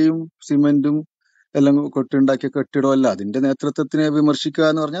ഇഷ്ടികയും സിമെന്റും എല്ലാം കൊണ്ടുണ്ടാക്കിയ കെട്ടിടമല്ല. അതിന്റെ നേതൃത്വത്തിനെ വിമർശിക്കുക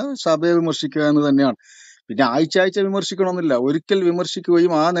എന്ന് പറഞ്ഞാൽ സഭയെ വിമർശിക്കുക എന്ന് തന്നെയാണ്. പിന്നെ ആഴ്ച വിമർശിക്കണമെന്നില്ല. ഒരിക്കൽ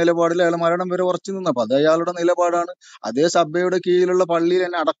വിമർശിക്കുകയും ആ നിലപാടിൽ അയാൾ മരണം വരെ ഉറച്ചു നിന്നു. അപ്പൊ അത് അയാളുടെ നിലപാടാണ്. അതേ സഭയുടെ കീഴിലുള്ള പള്ളിയിൽ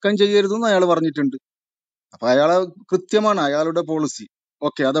എന്നെ അടക്കം ചെയ്യരുതെന്ന് അയാൾ പറഞ്ഞിട്ടുണ്ട്. അപ്പൊ അയാളെ കൃത്യമാണ് അയാളുടെ പോളിസി.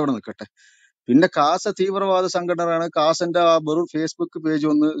 ഓക്കെ, അതവിടെ നിൽക്കട്ടെ. പിന്നെ കാസ തീവ്രവാദ സംഘടനയാണ്. കാസന്റെ ആ വെറും ഫേസ്ബുക്ക് പേജ്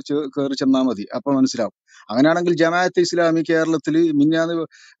ഒന്ന് കയറി ചെന്നാൽ മതി, അപ്പൊ മനസ്സിലാവും. അങ്ങനെയാണെങ്കിൽ ജമാഅത്തെ ഇസ്ലാമി കേരളത്തിൽ മിന്നാന്ന്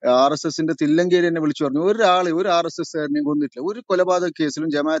RSSന്റെ തില്ലങ്കേരി എന്നെ വിളിച്ചു പറഞ്ഞു, ഒരു RSS കാരനെയും കൊന്നിട്ടില്ല, ഒരു കൊലപാതക കേസിലും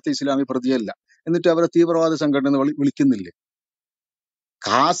ജമാഅത്തെ ഇസ്ലാമി പ്രതിയല്ല, എന്നിട്ട് അവരെ തീവ്രവാദ സംഘടന എന്ന് വിളിക്കുന്നില്ലേ?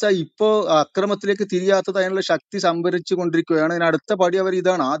 കാസ ഇപ്പോ അക്രമത്തിലേക്ക് തിരിയാത്തത് അതിനുള്ള ശക്തി സംഭരിച്ചു കൊണ്ടിരിക്കുകയാണ്. അതിന് അടുത്ത പടി അവർ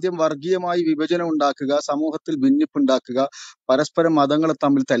ഇതാണ്. ആദ്യം വർഗീയമായി വിഭജനം ഉണ്ടാക്കുക, സമൂഹത്തിൽ ഭിന്നിപ്പുണ്ടാക്കുക, പരസ്പരം മതങ്ങളെ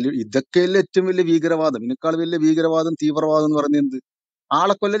തമ്മിൽ തല്ലി. ഇതൊക്കെയല്ലേ ഏറ്റവും വലിയ ഭീകരവാദം. ഇതിനേക്കാൾ വലിയ ഭീകരവാദം തീവ്രവാദം എന്ന് പറയുന്നത് എന്ത്?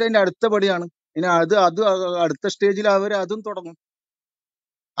 ആളെ കൊല്ലൽ അതിന്റെ അടുത്ത പടിയാണ്. ഇനി അത് അടുത്ത സ്റ്റേജിൽ അവർ അതും തുടങ്ങും.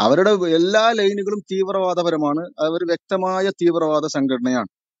 അവരുടെ എല്ലാ ലൈനുകളും തീവ്രവാദപരമാണ്. അവർ വ്യക്തമായ തീവ്രവാദ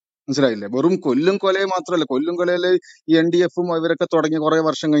സംഘടനയാണ്. മനസ്സിലായില്ലേ? വെറും കൊല്ലും കൊലയും മാത്രമല്ല. കൊല്ലും കൊലയില് ഈ NDF-ഉം ഇവരൊക്കെ തുടങ്ങി കുറെ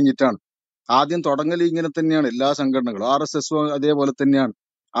വർഷം കഴിഞ്ഞിട്ടാണ്. ആദ്യം തുടങ്ങൽ ഇങ്ങനെ തന്നെയാണ്. എല്ലാ സംഘടനകളും RSS-ഉം അതേപോലെ തന്നെയാണ്.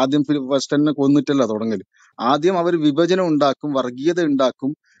 ആദ്യം വെസ്റ്റനെ കൊന്നിട്ടല്ല തുടങ്ങൽ. ആദ്യം അവർ വിഭജനം ഉണ്ടാക്കും, വർഗീയത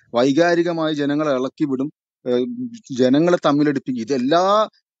ഉണ്ടാക്കും, വൈകാരികമായി ജനങ്ങളെ ഇളക്കി വിടും, ജനങ്ങളെ തമ്മിലടിപ്പിക്കും. ഇതെല്ലാ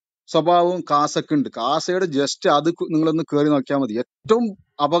സ്വഭാവവും കാസക്കുണ്ട്. കാസയുടെ ജസ്റ്റ് അത് നിങ്ങളൊന്ന് കയറി നോക്കിയാൽ മതി. ഏറ്റവും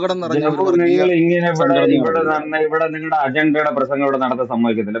അപകടം നിറഞ്ഞ ഒരു വർഗീയ നിങ്ങൾ ഇങ്ങനെ സംഘടനയാണ്. ഇവിടെ നിങ്ങളുടെ അജണ്ടയുടെ പ്രസംഗം ഇവിടെ നടത്താൻ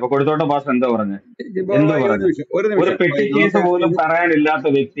സമ്മതിക്കത്തില്ല. ഇപ്പൊ കൊടുത്തോട്ട ഭാഷ എന്തോ പറഞ്ഞു, ഒരു ഒരു നിമിഷം പെട്ടി കേസ് പോലും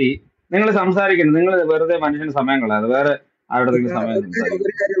പറയാനില്ലാത്ത വ്യക്തി നിങ്ങൾ സംസാരിക്കുന്നത്, നിങ്ങൾ വെറുതെ മനുഷ്യന് സമയം കളയാതെ വേറെ ആരുടെ സമയം സംസാരിക്കും.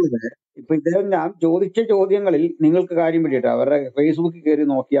 ഒരു കാര്യമുള്ളത്, ഇപ്പൊ ഇദ്ദേഹം ഞാൻ ചോദിച്ച ചോദ്യങ്ങളിൽ നിങ്ങൾക്ക് കാര്യം പിടിയിട്ട് അവരുടെ ഫേസ്ബുക്കിൽ കയറി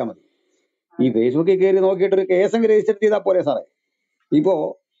നോക്കിയാൽ മതി. ഈ ഫേസ്ബുക്കിൽ കയറി നോക്കിയിട്ട് ഒരു കേസെങ്കിൽ രജിസ്റ്റർ ചെയ്താൽ പോരെ സാറേ? ഇപ്പോ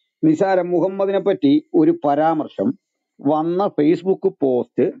നിസാരം മുഹമ്മദിനെ പറ്റി ഒരു പരാമർശം വന്ന ഫേസ്ബുക്ക്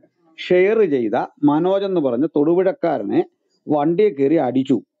പോസ്റ്റ് ഷെയർ ചെയ്ത മനോജ് എന്ന് പറഞ്ഞ തൊടുപുഴക്കാരനെ വണ്ടിയെ കയറി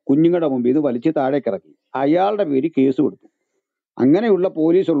അടിച്ചു, കുഞ്ഞുങ്ങളുടെ മുമ്പിൽ നിന്ന് വലിച്ച് താഴേക്ക് ഇറക്കി. അയാളുടെ പേര് കേസ് കൊടുത്തു. അങ്ങനെയുള്ള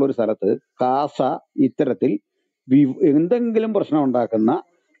പോലീസ് ഉള്ള ഒരു സ്ഥലത്ത് കാസ ഇത്തരത്തിൽ എന്തെങ്കിലും പ്രശ്നം ഉണ്ടാക്കുന്ന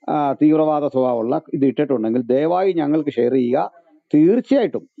തീവ്രവാദ സ്വഭാവമുള്ള ഇത് ഇട്ടിട്ടുണ്ടെങ്കിൽ ദയവായി ഞങ്ങൾക്ക് ഷെയർ ചെയ്യുക.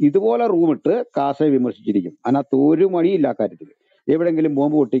 തീർച്ചയായിട്ടും ഇതുപോലെ റൂമിട്ട് കാസയെ വിമർശിച്ചിരിക്കും. അതിനകത്ത് ഒരു മടിയില്ല കാര്യത്തിൽ. എവിടെങ്കിലും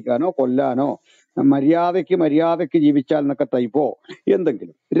ബോംബ് പൊട്ടിക്കാനോ കൊല്ലാനോ മര്യാദയ്ക്ക് ജീവിച്ചാൽ എന്നൊക്കെ ടൈപ്പോ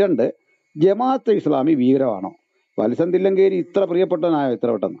എന്തെങ്കിലും. രണ്ട്, ജമാഅത്തെ ഇസ്ലാമി ഭീകരമാണോ? വത്സൻ തില്ലങ്കേരി ഇത്ര പ്രിയപ്പെട്ടവനായോ ഇത്ര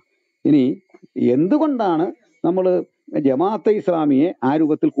പെട്ടെന്ന്? ഇനി എന്തുകൊണ്ടാണ് നമ്മൾ ജമാഅത്തെ ഇസ്ലാമിയെ ആ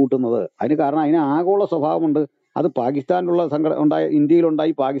രൂപത്തിൽ കൂട്ടുന്നത്? അതിന് കാരണം അതിന് ആഗോള സ്വഭാവമുണ്ട്. അത് പാകിസ്ഥാനിലുള്ള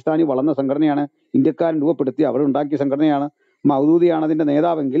ഇന്ത്യയിലുണ്ടായി പാകിസ്ഥാനിൽ വളർന്ന സംഘടനയാണ്. ഇന്ത്യക്കാരൻ രൂപപ്പെടുത്തി അവിടെ ഉണ്ടാക്കിയ സംഘടനയാണ്. മൗദൂദിയാണ് അതിന്റെ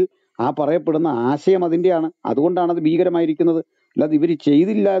നേതാവെങ്കിൽ ആ പറയപ്പെടുന്ന ആശയം അതിന്റെയാണ്. അതുകൊണ്ടാണ് അത് ഭീകരമായിരിക്കുന്നത്. അല്ലാതെ ഇവർ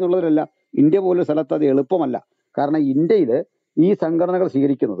ചെയ്തില്ല എന്നുള്ളവരല്ല. ഇന്ത്യ പോലുള്ള സ്ഥലത്ത് അത് എളുപ്പമല്ല. കാരണം ഇന്ത്യയിൽ ഈ സംഘടനകൾ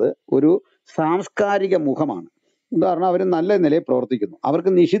സ്വീകരിക്കുന്നത് ഒരു സാംസ്കാരിക മുഖമാണ്. ഉദാഹരണം, അവർ നല്ല നിലയിൽ പ്രവർത്തിക്കുന്നു.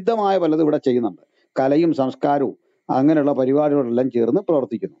 അവർക്ക് നിഷിദ്ധമായ പലതും ഇവിടെ ചെയ്യുന്നുണ്ട്. കലയും സംസ്കാരവും അങ്ങനെയുള്ള പരിപാടികളെല്ലാം ചേർന്ന്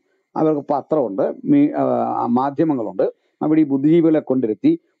പ്രവർത്തിക്കുന്നു. അവർക്ക് പത്രമുണ്ട്, മാധ്യമങ്ങളുണ്ട്. അവിടെ ഈ ബുദ്ധിജീവികളെ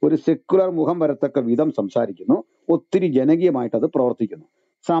കൊണ്ടിരുത്തി ഒരു സെക്കുലർ മുഖം വരത്തക്ക വിധം സംസാരിക്കുന്നു. ഒത്തിരി ജനകീയമായിട്ട് അത് പ്രവർത്തിക്കുന്നു.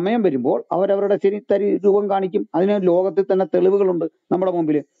 സമയം വരുമ്പോൾ അവരവരുടെ ശരി രൂപം കാണിക്കും. അതിന് ലോകത്തിൽ തന്നെ തെളിവുകളുണ്ട് നമ്മുടെ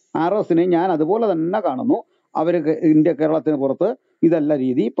മുമ്പിൽ. RSSനെ ഞാൻ അതുപോലെ തന്നെ കാണുന്നു. അവർ കേരളത്തിന് പുറത്ത് ഇതല്ല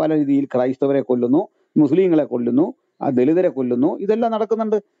രീതി, പല രീതിയിൽ ക്രൈസ്തവരെ കൊല്ലുന്നു, മുസ്ലിങ്ങളെ കൊല്ലുന്നു, ദലിതരെ കൊല്ലുന്നു. ഇതെല്ലാം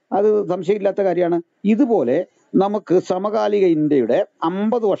നടക്കുന്നുണ്ട്. അത് സംശയമില്ലാത്ത കാര്യമാണ്. ഇതുപോലെ നമുക്ക് സമകാലിക ഇന്ത്യയുടെ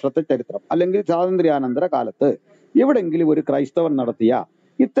 50 വർഷത്തെ ചരിത്രം അല്ലെങ്കിൽ സ്വാതന്ത്ര്യാനന്തര കാലത്ത് എവിടെങ്കിലും ഒരു ക്രൈസ്തവൻ നടത്തിയ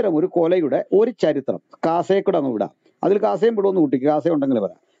ഇത്തരം ഒരു കൊലയുടെ ഒരു ചരിത്രം കാസയെ അങ്ങ് വിടാം, അതിൽ കാസയും വിടുമെന്ന് കൂട്ടിക്ക്, കാസ ഉണ്ടെങ്കിൽ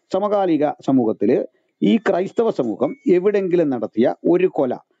വരാം. സമകാലിക സമൂഹത്തിൽ ഈ ക്രൈസ്തവ സമൂഹം എവിടെങ്കിലും നടത്തിയ ഒരു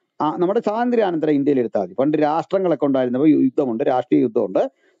കൊല, നമ്മുടെ സ്വാതന്ത്ര്യാനന്തര ഇന്ത്യയിൽ എടുത്താൽ മതി. പണ്ട് രാഷ്ട്രങ്ങളൊക്കെ ഉണ്ടായിരുന്നപ്പോൾ യുദ്ധമുണ്ട്, രാഷ്ട്രീയ യുദ്ധമുണ്ട്.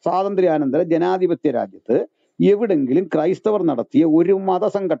 സ്വാതന്ത്ര്യാനന്തര ജനാധിപത്യ രാജ്യത്ത് എവിടെങ്കിലും ക്രൈസ്തവർ നടത്തിയ ഒരു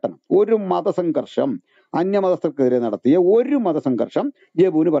മതസംഘട്ടനം, ഒരു മതസംഘർഷം, അന്യമതസ്ഥർക്കെതിരെ നടത്തിയ ഒരു മതസംഘർഷം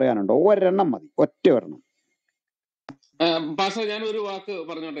ജബുവിന് പറയാനുണ്ടോ? ഒരെണ്ണം മതി, ഒറ്റ ഒരെണ്ണം. പാസ്റ്റർ ഞാൻ ഒരു വാക്ക്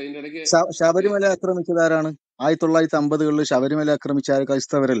പറഞ്ഞോട്ടെ ഇതിന്റെ ഇടയ്ക്ക്. ശബരിമല ആക്രമിച്ചത് ആരാണ്? 1950 ശബരിമല ആക്രമിച്ച ആര്?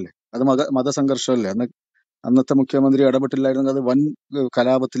 ക്രൈസ്തവരല്ലേ? അത് മതസംഘർഷമല്ലേ? അന്നത്തെ മുഖ്യമന്ത്രി ഇടപെട്ടില്ലായിരുന്നെങ്കിൽ അത് വൻ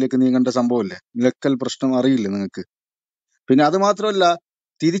കലാപത്തിലേക്ക് നീങ്ങേണ്ട സംഭവമല്ലേ? നിലക്കൽ പ്രശ്നം അറിയില്ലേ നിങ്ങൾക്ക്? പിന്നെ അത് മാത്രമല്ല,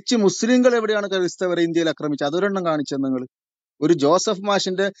 തിരിച്ച് മുസ്ലിങ്ങൾ എവിടെയാണ് ക്രൈസ്തവരെ ഇന്ത്യയിൽ ആക്രമിച്ചത്? അതൊരെണ്ണം കാണിച്ചത് നിങ്ങൾ. ഒരു ജോസഫ്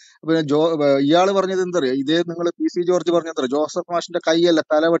മാഷിന്റെ പിന്നെ ഇയാള് പറഞ്ഞത് എന്തറിയോ? ഇതേ നിങ്ങൾ PC ജോർജ് പറഞ്ഞത് ജോസഫ് മാഷിന്റെ കൈയല്ല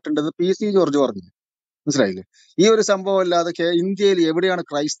തല വെട്ടേണ്ടത് PC ജോർജ് പറഞ്ഞു. മനസ്സിലായില്ലേ? ഈ ഒരു സംഭവം അല്ലാതെ ഇന്ത്യയിൽ എവിടെയാണ്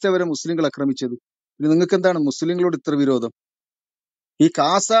ക്രൈസ്തവരെ മുസ്ലിങ്ങൾ ആക്രമിച്ചത്? നിങ്ങൾക്ക് എന്താണ് മുസ്ലിങ്ങളോട് ഇത്ര വിരോധം? ഈ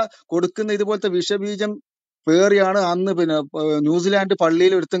കാസ കൊടുക്കുന്ന ഇതുപോലത്തെ വിഷബീജം പേറിയാണ് അന്ന് പിന്നെ ന്യൂസിലാൻഡ്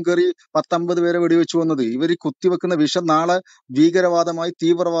പള്ളിയിൽ ഒരുത്തം കയറി 19 പേരെ വെടിവെച്ച് വന്നത്. ഇവർ കുത്തിവെക്കുന്ന വിഷം നാളെ ഭീകരവാദമായി,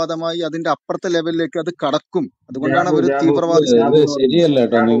 തീവ്രവാദമായി, അതിന്റെ അപ്പുറത്തെ ലെവലിലേക്ക് അത് കടക്കും. അതുകൊണ്ടാണ് ജാബു അവർ ജാബു തീവ്രവാദി അത് സംഘം എന്ന് പറയുന്നത്. ശരിയല്ല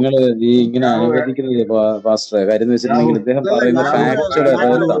കേട്ടോ. ജാബു നിങ്ങൾ ഈ ഇങ്ങനെ ജാബു അനുവദിക്കുന്നത് പാസ്റ്ററെ. കാര്യം എന്ന് ജാബു വെച്ചിട്ടുണ്ടെങ്കിൽ ഇദ്ദേഹം അല്ലല്ല, പറയുന്ന ഞാന് ഫാക്ച്വൽ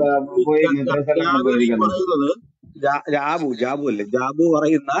ജാബു എറേഴ്സാണ്. പോയി മദ്രസയിലാണ് ജാബു ഈ പോയിരിക്കുന്നത്. പറയുന്നത് ജാബു അല്ലേ, ജാബു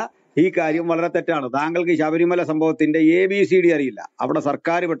പറയുന്ന ഈ കാര്യം വളരെ തെറ്റാണ്. താങ്കൾക്ക് ശബരിമല സംഭവത്തിന്റെ ABCD അറിയില്ല. അവിടെ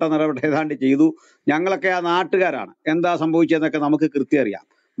സർക്കാർ പെട്ടെന്ന് ഇടപെട്ട് ഏതാണ്ട് ചെയ്തു. ഞങ്ങളൊക്കെ ആ നാട്ടുകാരാണ്, എന്താ സംഭവിച്ചതെന്നൊക്കെ നമുക്ക് കൃത്യം അറിയാം.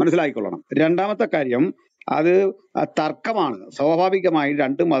 മനസ്സിലാക്കിക്കൊള്ളണം. രണ്ടാമത്തെ കാര്യം, അത് തർക്കമാണ്. സ്വാഭാവികമായി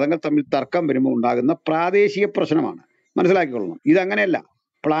രണ്ട് മതങ്ങൾ തമ്മിൽ തർക്കം വരുമ്പോൾ ഉണ്ടാകുന്ന പ്രാദേശിക പ്രശ്നമാണ്. മനസ്സിലാക്കിക്കൊള്ളണം. ഇതങ്ങനെയല്ല.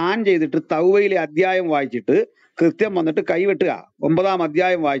 പ്ലാൻ ചെയ്തിട്ട് തൗവയിലെ അധ്യായം വായിച്ചിട്ട് കൃത്യം വന്നിട്ട് കൈവെട്ടുക, 9-ാം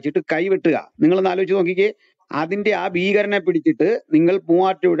അധ്യായം വായിച്ചിട്ട് കൈവെട്ടുക. നിങ്ങളൊന്ന് ആലോചിച്ച് നോക്കിക്കേ. അതിന്റെ ആ ഭീകരനെ പിടിച്ചിട്ട് നിങ്ങൾ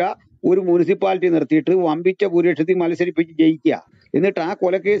മൂവാറ്റുപുഴ ഒരു മുനിസിപ്പാലിറ്റി നിർത്തിയിട്ട് വമ്പിച്ച ഭൂരിപക്ഷത്തിൽ മത്സരിപ്പിച്ച് ജയിക്കുക. എന്നിട്ട് ആ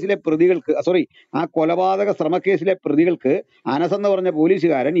കൊലക്കേസിലെ പ്രതികൾക്ക്, ആ കൊലപാതക ശ്രമക്കേസിലെ പ്രതികൾക്ക് അനസ് എന്ന് പറഞ്ഞ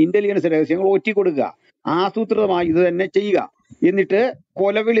പോലീസുകാരൻ ഇന്റലിജൻസ് രഹസ്യങ്ങൾ ഒറ്റിക്കൊടുക്കുക. ആസൂത്രിതമായി ഇത് തന്നെ ചെയ്യുക. എന്നിട്ട്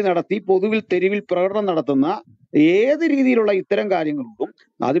കൊലവിളി നടത്തി പൊതുവിൽ തെരുവിൽ പ്രകടനം നടത്തുന്ന ഏത് രീതിയിലുള്ള ഇത്തരം കാര്യങ്ങൾക്കും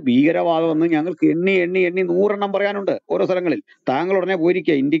അത് ഭീകരവാദമെന്ന് ഞങ്ങൾക്ക് എണ്ണി 100 പറയാനുണ്ട് ഓരോ സ്ഥലങ്ങളിൽ. താങ്കൾ ഉടനെ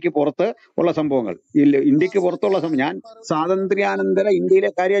പോയിരിക്കുക ഇന്ത്യക്ക് പുറത്ത് ഉള്ള സംഭവങ്ങൾ. ഇന്ത്യക്ക് പുറത്തുള്ള ഞാൻ സ്വാതന്ത്ര്യാനന്തര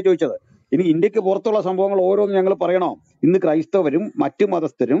ഇന്ത്യയിലെ കാര്യമാണ് ചോദിച്ചത്. ഇനി ഇന്ത്യക്ക് പുറത്തുള്ള സംഭവങ്ങൾ ഓരോന്നും ഞങ്ങൾ പറയണോ? ഇന്ന് ക്രൈസ്തവരും മറ്റു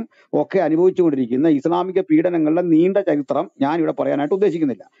മതസ്ഥരും ഒക്കെ അനുഭവിച്ചുകൊണ്ടിരിക്കുന്ന ഇസ്ലാമിക പീഡനങ്ങളുടെ നീണ്ട ചരിത്രം ഞാൻ ഇവിടെ പറയാനായിട്ട്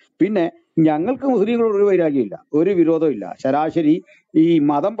ഉദ്ദേശിക്കുന്നില്ല. പിന്നെ ഞങ്ങൾക്ക് മുസ്ലിങ്ങളോട് ഒരു വൈരാഗ്യമില്ല, ഒരു വിരോധവും ഇല്ല. ശരാശരി ഈ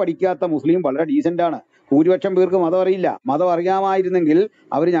മതം പഠിക്കാത്ത മുസ്ലിം വളരെ ഡീസന്റ് ആണ്. ഭൂരിപക്ഷം പേർക്ക് മതം അറിയില്ല. മതം അറിയാമായിരുന്നെങ്കിൽ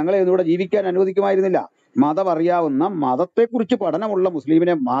അവർ ഞങ്ങളെ ഒന്നുകൂടെ ജീവിക്കാൻ അനുവദിക്കുമായിരുന്നില്ല. മതം അറിയാവുന്ന, മതത്തെക്കുറിച്ച് പഠനമുള്ള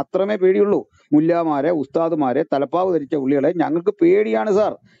മുസ്ലിമിനെ മാത്രമേ പേടിയുള്ളൂ. മുല്ലാമാരെ, ഉസ്താദുമാരെ, തലപ്പാവ് ധരിച്ച പുള്ളികളെ ഞങ്ങൾക്ക് പേടിയാണ്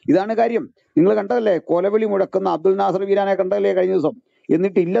സാർ. ഇതാണ് കാര്യം. നിങ്ങൾ കണ്ടതല്ലേ കൊലവിളി മുഴക്കുന്ന അബ്ദുൽ നാസർ വീരാനെ കണ്ടതല്ലേ കഴിഞ്ഞ ദിവസം?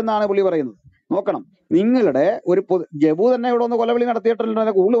 എന്നിട്ട് ഇല്ലെന്നാണ് പുള്ളി പറയുന്നത്. നോക്കണം, നിങ്ങളുടെ ഒരു ജബു തന്നെ ഇവിടെ ഒന്ന് കൊലവിളി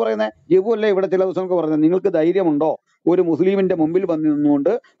നടത്തിയിട്ടല്ലോ കൂടുതൽ പറയുന്നത്. ജബു അല്ലേ ഇവിടെ ചില ദിവസങ്ങൾക്ക് പറയുന്നത്. നിങ്ങൾക്ക് ധൈര്യമുണ്ടോ ഒരു മുസ്ലിമിന്റെ മുമ്പിൽ വന്ന്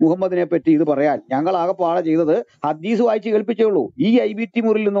നിന്നുകൊണ്ട് മുഹമ്മദിനെ പറ്റി ഇത് പറയാൻ? ഞങ്ങൾ ആകെപ്പാടെ ചെയ്തത് ഹദീസ് വായിച്ച് കേൾപ്പിച്ചേ ഉള്ളൂ. ഈ IBT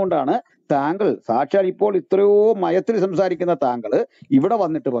മുറിയിൽ നിന്നുകൊണ്ടാണ് താങ്കൾ, സാക്ഷാൽ ഇപ്പോൾ ഇത്രയോ മയത്തിൽ സംസാരിക്കുന്ന താങ്കൾ ഇവിടെ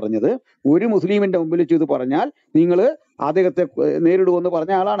വന്നിട്ട് പറഞ്ഞത് ഒരു മുസ്ലിമിന്റെ മുമ്പിൽ വെച്ച് ഇത് പറഞ്ഞാൽ നിങ്ങൾ അദ്ദേഹത്തെ നേരിടുമെന്ന്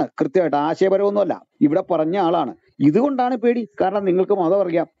പറഞ്ഞ ആളാണ്. കൃത്യമായിട്ട് ആശയപരമൊന്നുമല്ല, ഇവിടെ പറഞ്ഞ ആളാണ്. ഇതുകൊണ്ടാണ് പേടി. കാരണം നിങ്ങൾക്ക് മതം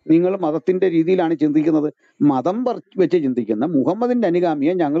അറിയാം, നിങ്ങൾ മതത്തിന്റെ രീതിയിലാണ് ചിന്തിക്കുന്നത്. മതം വെച്ച് ചിന്തിക്കുന്ന മുഹമ്മദിന്റെ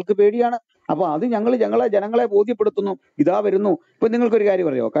അനുഗാമിയെ ഞങ്ങൾക്ക് പേടിയാണ്. അപ്പൊ അത് ഞങ്ങളെ ജനങ്ങളെ ബോധ്യപ്പെടുത്തുന്നു. ഇതാ വരുന്നു. ഇപ്പൊ നിങ്ങൾക്കൊരു കാര്യം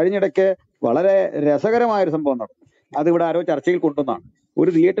അറിയോ? കഴിഞ്ഞിടയ്ക്ക് വളരെ രസകരമായൊരു സംഭവം നടന്നു. അത് ഇവിടെ ആരോ ചർച്ചയിൽ കൊണ്ടുവന്നാണ്. ഒരു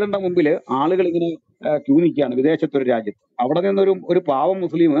തിയേറ്ററിന്റെ മുമ്പിൽ ആളുകൾ ഇങ്ങനെ ക്യൂ നിൽക്കുകയാണ്, വിദേശത്തൊരു രാജ്യത്ത്. അവിടെ നിന്നൊരു പാവം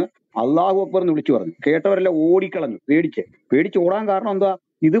മുസ്ലിം അള്ളാഹു അക്ബർ എന്ന് വിളിച്ചു പറഞ്ഞു. കേട്ടവരെല്ലാം ഓടിക്കളഞ്ഞു, പേടിച്ച് ഓടാൻ കാരണം എന്താ?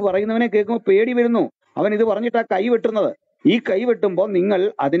 ഇത് പറയുന്നവനെ കേൾക്കുമ്പോൾ പേടി വരുന്നു. അവൻ ഇത് പറഞ്ഞിട്ടാ കൈ വെട്ടുന്നത്. ഈ കൈ വെട്ടുമ്പോൾ നിങ്ങൾ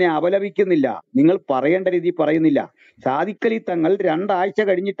അതിനെ അപലപിക്കുന്നില്ല, നിങ്ങൾ പറയേണ്ട രീതി പറയുന്നില്ല. സാദിഖലി തങ്ങൾ 2 ആഴ്ച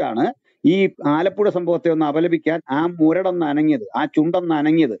കഴിഞ്ഞിട്ടാണ് ഈ ആലപ്പുഴ സംഭവത്തെ ഒന്ന് അപലപിക്കാൻ ആ മുരടൊന്ന് അനങ്ങിയത്, ആ ചുണ്ടൊന്ന്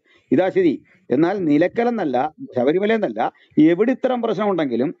അനങ്ങിയത്. ഇതാ ശരി. എന്നാൽ നിലയ്ക്കലെന്നല്ല, ശബരിമലയെന്നല്ല, എവിടെ ഇത്തരം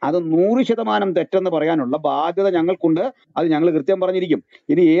പ്രശ്നമുണ്ടെങ്കിലും അത് 100% തെറ്റെന്ന് പറയാനുള്ള ബാധ്യത ഞങ്ങൾക്കുണ്ട്. അത് ഞങ്ങൾ കൃത്യം പറഞ്ഞിരിക്കും.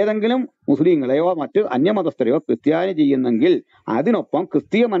 ഇനി ഏതെങ്കിലും മുസ്ലിങ്ങളെയോ മറ്റ് അന്യമതസ്ഥരെയോ ക്രിസ്ത്യാനി ചെയ്യുന്നെങ്കിൽ അതിനൊപ്പം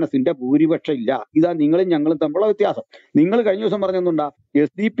ക്രിസ്തീയ മനസ്സിന്റെ ഭൂരിപക്ഷം ഇല്ല. ഇതാ നിങ്ങളും ഞങ്ങളും തമ്മിലുള്ള വ്യത്യാസം. നിങ്ങൾ കഴിഞ്ഞ ദിവസം പറഞ്ഞെന്തുണ്ടാ?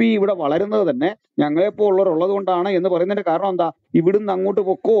 SDP ഇവിടെ വളരുന്നത് തന്നെ ഞങ്ങളെപ്പോലുള്ളവരുള്ളത് കൊണ്ടാണ് എന്ന് പറയുന്നതിന്റെ കാരണം എന്താ? ഇവിടുന്ന് അങ്ങോട്ട്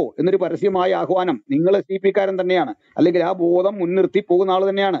പൊക്കോ എന്നൊരു പരസ്യമായ ആഹ്വാനം. നിങ്ങൾ SDP-കാരൻ തന്നെയാണ്, അല്ലെങ്കിൽ ആ ബോധം മുൻനിർത്തി പോകുന്ന ആൾ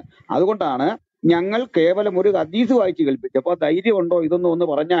തന്നെയാണ്. അതുകൊണ്ടാണ് ഞങ്ങൾ കേവലം ഒരു ഹദീസ് വായിച്ച് കേൾപ്പിച്ചപ്പോൾ ധൈര്യമുണ്ടോ ഇതൊന്നും ഒന്ന്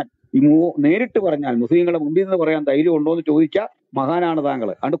പറഞ്ഞാൽ, നേരിട്ട് പറഞ്ഞാൽ, മുസ്ലിങ്ങളുടെ മുമ്പിൽ നിന്ന് പറയാൻ ധൈര്യം ഉണ്ടോ എന്ന് ചോദിച്ചാൽ മഹാനാണ് താങ്കൾ,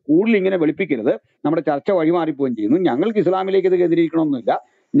 അതുകൊണ്ട് കൂടുതൽ ഇങ്ങനെ വെളുപ്പിക്കരുത്, നമ്മുടെ ചർച്ച വഴിമാറിപ്പോവുകയും ചെയ്യുന്നു. ഞങ്ങൾക്ക് ഇസ്ലാമിലേക്ക് ഇത് എതിരിക്കണമെന്നില്ല.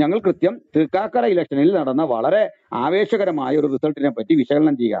 ഞങ്ങൾ കൃത്യം തൃക്കാക്കര ഇലക്ഷനിൽ നടന്ന വളരെ ആവേശകരമായ ഒരു റിസൾട്ടിനെ പറ്റി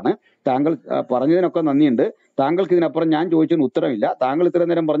വിശകലനം ചെയ്യുകയാണ്. താങ്കൾ പറഞ്ഞതിനൊക്കെ നന്ദിയുണ്ട്. താങ്കൾക്ക് ഇതിനപ്പുറം ഞാൻ ചോദിച്ചതിന് ഉത്തരമില്ല. താങ്കൾ ഇത്രയും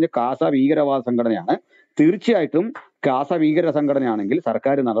നേരം പറഞ്ഞ് കാസ ഭീകരവാദ സംഘടനയാണ്. തീർച്ചയായിട്ടും കാസ ഭീകര സംഘടനയാണെങ്കിൽ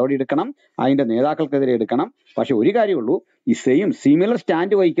സർക്കാർ നടപടിയെടുക്കണം, അതിന്റെ നേതാക്കൾക്കെതിരെ എടുക്കണം. പക്ഷെ ഒരു കാര്യമുള്ളൂ, ഈ സിമിലർ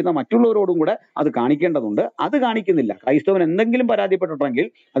സ്റ്റാൻഡ് വഹിക്കുന്ന മറ്റുള്ളവരോടും കൂടെ അത് കാണിക്കേണ്ടതുണ്ട്. അത് കാണിക്കുന്നില്ല. ക്രൈസ്തവൻ എന്തെങ്കിലും പരാതിപ്പെട്ടിട്ടുണ്ടെങ്കിൽ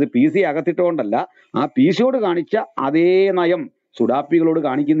അത് PC അകത്തിട്ടുകൊണ്ടല്ല, ആ PC കാണിച്ച അതേ നയം സുഡാപ്പികളോട്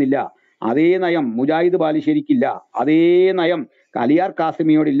കാണിക്കുന്നില്ല, അതേ നയം മുജാഹിദ് ബാലുശ്ശേരിക്കില്ല, അതേ നയം അലിയാർ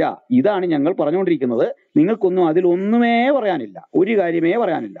കാസിമിയോടില്ല. ഇതാണ് ഞങ്ങൾ പറഞ്ഞുകൊണ്ടിരിക്കുന്നത്. നിങ്ങൾക്കൊന്നും അതിലൊന്നുമേ പറയാനില്ല, ഒരു കാര്യമേ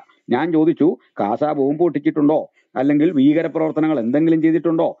പറയാനില്ല. ഞാൻ ചോദിച്ചു, കാസ ബോംബ് പൊട്ടിച്ചിട്ടുണ്ടോ, അല്ലെങ്കിൽ ഭീകരപ്രവർത്തനങ്ങൾ എന്തെങ്കിലും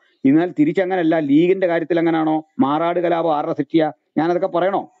ചെയ്തിട്ടുണ്ടോ? എന്നാൽ തിരിച്ചങ്ങനല്ല. ലീഗിന്റെ കാര്യത്തിൽ എങ്ങനെയാണോ മാറാട് കലാപം ആരുടെ ശിക്ഷ, ഞാനതൊക്കെ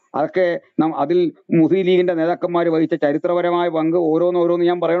പറയണോ? അതൊക്കെ അതിൽ മുസ്ലിം ലീഗിന്റെ നേതാക്കന്മാർ വഹിച്ച ചരിത്രപരമായ പങ്ക് ഓരോന്നോരോന്ന്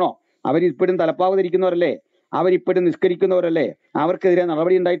ഞാൻ പറയണോ? അവരിപ്പോഴും തലപ്പാവ് ധരിക്കുന്നവരല്ലേ, അവരിപ്പോഴും നിസ്കരിക്കുന്നവരല്ലേ, അവർക്കെതിരെ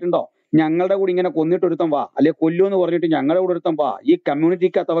നടപടി ഉണ്ടായിട്ടുണ്ടോ? ഞങ്ങളുടെ കൂടി ഇങ്ങനെ കൊന്നിട്ടൊരുത്തം വാ, അല്ലെ കൊല്ലുമെന്ന് പറഞ്ഞിട്ട് ഞങ്ങളുടെ കൂടെ ഒരുത്തം വാ, ഈ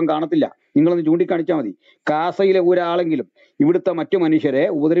കമ്മ്യൂണിറ്റിക്കകത്ത് അവൻ കാണത്തില്ല. നിങ്ങളൊന്ന് ചൂണ്ടിക്കാണിച്ചാൽ മതി. കാസയിലെ ഒരാളെങ്കിലും ഇവിടുത്തെ മറ്റു മനുഷ്യരെ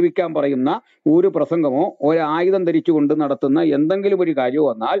ഉപദ്രവിക്കാൻ പറയുന്ന ഒരു പ്രസംഗമോ ഒരു ആയുധം ധരിച്ചുകൊണ്ട് നടത്തുന്ന എന്തെങ്കിലും ഒരു കാര്യമോ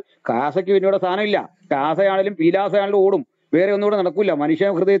വന്നാൽ കാസയ്ക്ക് പിന്നീട് സ്ഥാനമില്ല. കാസയാണെങ്കിലും പീലാസയാണെങ്കിലും ഓടും, വേറെ ഒന്നുകൂടെ നടക്കില്ല.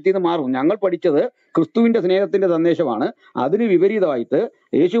 മനുഷ്യ ഹൃദയത്തിൽ നിന്ന് മാറും. ഞങ്ങൾ പഠിച്ചത് ക്രിസ്തുവിന്റെ സ്നേഹത്തിന്റെ സന്ദേശമാണ്. അതിന് വിപരീതമായിട്ട്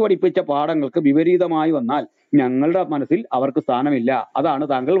യേശു പഠിപ്പിച്ച പാഠങ്ങൾക്ക് വിപരീതമായി വന്നാൽ ഞങ്ങളുടെ മനസ്സിൽ അവർക്ക് സ്ഥാനമില്ല. അതാണ്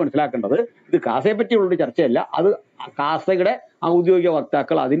താങ്കൾ മനസ്സിലാക്കേണ്ടത്. ഇത് കാസയെ പറ്റിയുള്ള ചർച്ചയല്ല. അത് കാസയുടെ ഔദ്യോഗിക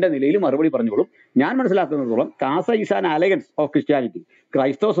വക്താക്കൾ അതിന്റെ നിലയിൽ മറുപടി പറഞ്ഞോളും. ഞാൻ മനസ്സിലാക്കുന്നിടത്തോളം കാസ is an alliance of Christianity.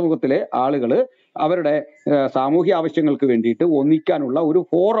 ക്രൈസ്തവ സമൂഹത്തിലെ ആളുകൾ അവരുടെ സാമൂഹ്യ ആവശ്യങ്ങൾക്ക് വേണ്ടിയിട്ട് ഒന്നിക്കാനുള്ള ഒരു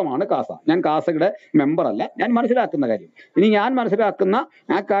ഫോറമാണ് കാസ. ഞാൻ കാസയുടെ മെമ്പർ അല്ല. ഞാൻ മനസ്സിലാക്കുന്ന കാര്യം, ഇനി ഞാൻ മനസ്സിലാക്കുന്ന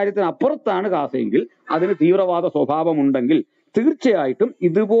ആ കാര്യത്തിന് അപ്പുറത്താണ് കാസയെങ്കിൽ അതിന് തീവ്രവാദ സ്വഭാവമുണ്ടെങ്കിൽ തീർച്ചയായിട്ടും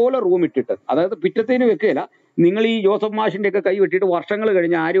ഇതുപോലെ റൂം ഇട്ടിട്ട്, അതായത് പിറ്റത്തേന് വെക്കുകയില്ല. നിങ്ങൾ ഈ ജോസഫ് മാഷിന്റെ ഒക്കെ കൈ വെട്ടിയിട്ട് വർഷങ്ങൾ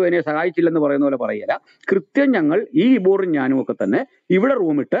കഴിഞ്ഞ് ആരും അതിനെ സഹായിച്ചില്ലെന്ന് പറയുന്ന പോലെ പറയല. കൃത്യം ഞങ്ങൾ ഈ ബോർഡും ഞാനും ഒക്കെ തന്നെ ഇവിടെ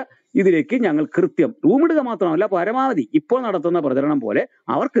റൂമിട്ട് ഇതിലേക്ക് ഞങ്ങൾ കൃത്യം റൂമിടുക മാത്രമല്ല, പരമാവധി ഇപ്പോൾ നടത്തുന്ന പ്രചരണം പോലെ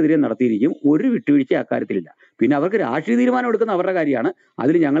അവർക്കെതിരെ നടത്തിയിരിക്കും. ഒരു വിട്ടുവീഴ്ച അക്കാര്യത്തിലില്ല. പിന്നെ അവർക്ക് രാഷ്ട്രീയ തീരുമാനം എടുക്കുന്ന അവരുടെ കാര്യമാണ്,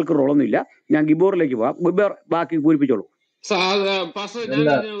 അതിൽ ഞങ്ങൾക്ക് റോളൊന്നുമില്ല. ഞാൻ ഗിബോറിലേക്ക് പോവാം. ഗിബോർ ബാക്കി പൂരിപ്പിച്ചോളൂ. പാസ്റ്റർ, ഞാൻ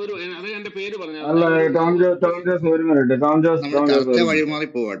അല്ല ഒരു എന്റെ പേര് പറഞ്ഞു അല്ല ടോം ജോസ് ഒരു മിനിറ്റ്. ടോം ജോസ് നമ്മുടെ ചർച്ച ഒരു മിനിറ്റ്. വഴിമാറി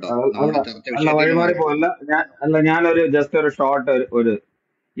പോവാട്ടോ. അല്ല നമ്മുടെ ചർച്ച അല്ല വിഷയത്തിൽ നിന്ന് വഴിമാറി മാറിപ്പോകും. പോകല്ല. ഞാനൊരു ജസ്റ്റ് ഒരു ഷോർട്ട് ഒരു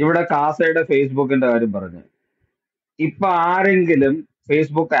ഇവിടെ കാസയുടെ ഫേസ്ബുക്കിന്റെ കാര്യം പറഞ്ഞു. ഇപ്പൊ ആരെങ്കിലും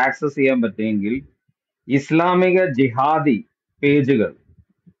ഫേസ്ബുക്ക് ആക്സസ് ചെയ്യാൻ പറ്റുമെങ്കിൽ ഇസ്ലാമിക ജിഹാദി പേജുകൾ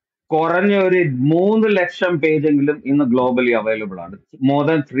കുറഞ്ഞ ഒരു 3 ലക്ഷം പേജെങ്കിലും ഇന്ന് ഗ്ലോബലി അവൈലബിൾ ആണ്. മോർ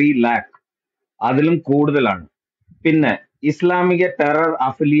ദാൻ 3 lakh, അതിലും കൂടുതലാണ്. പിന്നെ ഇസ്ലാമിക ടെറർ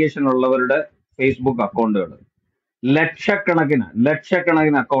അഫിലിയേഷൻ ഉള്ളവരുടെ ഫേസ്ബുക്ക് അക്കൗണ്ടുകൾ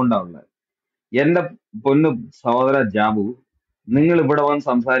ലക്ഷക്കണക്കിന് അക്കൗണ്ടാണ് ഉള്ളത്. എന്റെ പൊന്നു സഹോദര ജാബു, നിങ്ങൾ ഇവിടെ വന്ന്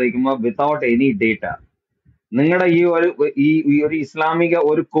സംസാരിക്കുമ്പോൾ വിത്തൗട്ട് എനി ഡേറ്റ നിങ്ങളുടെ ഈ ഒരു ഇസ്ലാമിക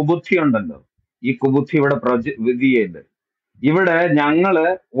ഒരു കുബുദ്ധി ഉണ്ടല്ലോ, ഈ കുബുദ്ധി ഇവിടെ വിധിയുണ്ട്. ഇവിടെ ഞങ്ങള്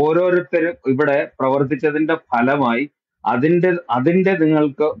ഓരോരുത്തരും ഇവിടെ പ്രവർത്തിച്ചതിന്റെ ഫലമായി അതിന്റെ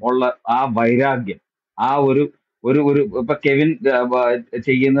നിങ്ങൾക്ക് ഉള്ള ആ വൈരാഗ്യം, ആ ഒരു ഇപ്പൊ കെവിൻ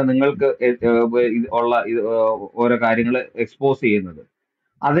ചെയ്യുന്ന നിങ്ങൾക്ക് ഉള്ള ഓരോ കാര്യങ്ങൾ എക്സ്പോസ് ചെയ്യുന്നത്,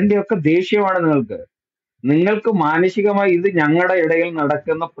 അതിന്റെയൊക്കെ ദേഷ്യമാണ് നിങ്ങൾക്ക് മാനസികമായി ഇത് ഞങ്ങളുടെ ഇടയിൽ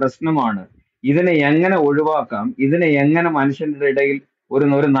നടക്കുന്ന പ്രശ്നമാണ്. ഇതിനെ എങ്ങനെ ഒഴിവാക്കാം, ഇതിനെ എങ്ങനെ മനുഷ്യന്റെ ഇടയിൽ ഒരു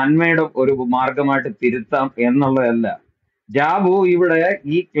നന്മയുടെ ഒരു മാർഗമായിട്ട് തിരുത്താം എന്നുള്ളതല്ല. ജാബു ഇവിടെ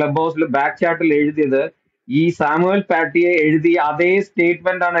ഈ ക്ലബ് ഹൗസിൽ ബാക്ക് ചാറ്റിൽ എഴുതിയത് ഈ സാമുവൽ പാറ്റിയെ എഴുതിയ അതേ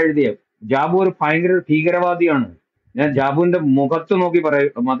സ്റ്റേറ്റ്മെന്റ് ആണ് എഴുതിയത്. ജാബു ഒരു ഭയങ്കര ഭീകരവാദിയാണ്. ഞാൻ ജാബുവിന്റെ മുഖത്ത് നോക്കി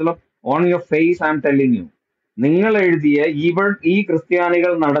പറയും, മതലബ് on your face I M telling you. നിങ്ങൾ എഴുതിയ ഈ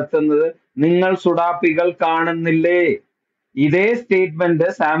ക്രിസ്ത്യാനികൾ നടത്തുന്നത് നിങ്ങൾ സുഡാപ്പികൾ കാണുന്നില്ലേ? ഇതേ സ്റ്റേറ്റ്മെന്റ്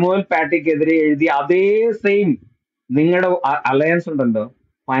സാമുവൽ പാറ്റിക്കെതിരെ എഴുതിയ അതേ സെയിം. നിങ്ങളുടെ അലയൻസ് ഉണ്ടല്ലോ,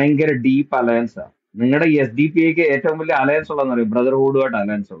 ഭയങ്കര ഡീപ്പ് അലയൻസാ. നിങ്ങളുടെ SDP ഏറ്റവും വലിയ അലയൻസ് ഉള്ളതെന്ന് പറയും ബ്രദർഹുഡുമായിട്ട്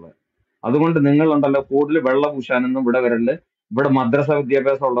അലയൻസ് ഉള്ളത്. അതുകൊണ്ട് നിങ്ങളുണ്ടല്ലോ കൂടുതൽ വെള്ളം പൂശാനൊന്നും ഇവിടെ വരല്. ഇവിടെ മദ്രസ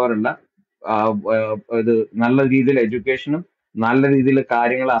വിദ്യാഭ്യാസം ഉള്ളവരല്ല. ഇത് നല്ല രീതിയിൽ എഡ്യൂക്കേഷനും നല്ല രീതിയിൽ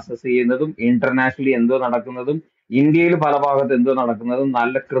കാര്യങ്ങൾ അസസ് ചെയ്യുന്നതും ഇന്റർനാഷണലി എന്തോ നടക്കുന്നതും ഇന്ത്യയിൽ പല ഭാഗത്ത് എന്തോ നടക്കുന്നതും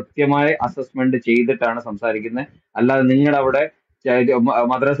നല്ല കൃത്യമായ അസസ്മെന്റ് ചെയ്തിട്ടാണ് സംസാരിക്കുന്നത്. അല്ലാതെ നിങ്ങളുടെ അവിടെ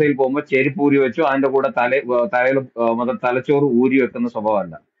മദ്രസയിൽ പോകുമ്പോൾ ചെരുപ്പ് ഊരി വെച്ചു അതിന്റെ കൂടെ തലച്ചോറ് ഊരി വെക്കുന്ന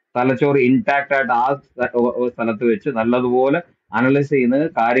സ്വഭാവമല്ല. തലച്ചോറ് ഇൻടാക്ട് ആയിട്ട് ആ സ്ഥലത്ത് വെച്ച് നല്ലതുപോലെ അനലൈസ് ചെയ്യുന്നത്,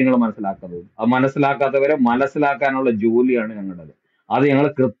 കാര്യങ്ങൾ മനസ്സിലാക്കുന്നത്. അത് മനസ്സിലാക്കാത്തവരെ മനസ്സിലാക്കാനുള്ള ജോലിയാണ് ഞങ്ങളുടേത്. അത് ഞങ്ങൾ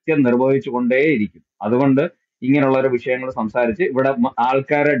കൃത്യം നിർവഹിച്ചു കൊണ്ടേയിരിക്കും. അതുകൊണ്ട് ഇങ്ങനെയുള്ള ഒരു വിഷയങ്ങൾ സംസാരിച്ച് ഇവിടെ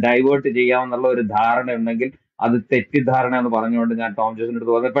ആൾക്കാരെ ഡൈവേർട്ട് ചെയ്യാമെന്നുള്ള ഒരു ധാരണ ഉണ്ടെങ്കിൽ അത് തെറ്റിദ്ധാരണ എന്ന് പറഞ്ഞുകൊണ്ട് ഞാൻ ടോം ജോസിന്റെ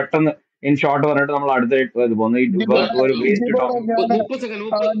അടുത്ത് പോകുന്നത് പെട്ടെന്ന് ഇൻ ഷോർട്ട് പറഞ്ഞിട്ട് നമ്മൾ അടുത്ത ഇത് പോകുന്നു. ഒരു വേസ്റ്റ് ജിബോറ ടോപ്പിക്. ഞാൻ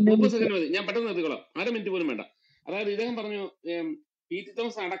 30 സെക്കൻഡ് മതി, ഞാൻ പെട്ടെന്ന് നിർത്തിക്കോളാം. 1/2 മിനിറ്റ് പോലും വേണ്ട. അതായത് ഇദ്ദേഹം പറഞ്ഞു പി.ടി.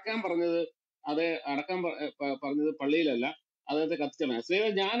 തോമസ് അടക്കാൻ പറഞ്ഞത്, അത് അടക്കാൻ പറഞ്ഞത് പള്ളിയിലല്ല, അദ്ദേഹത്തെ കത്തിച്ചളയാൻ. ശ്രീ,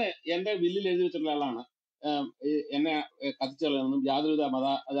 ഞാൻ എന്റെ ബില്ലിൽ എഴുതി വെച്ചിട്ടുള്ള ആളാണ് എന്നെ കത്തിച്ചളയണമെന്നും യാതൊരുവിധ മത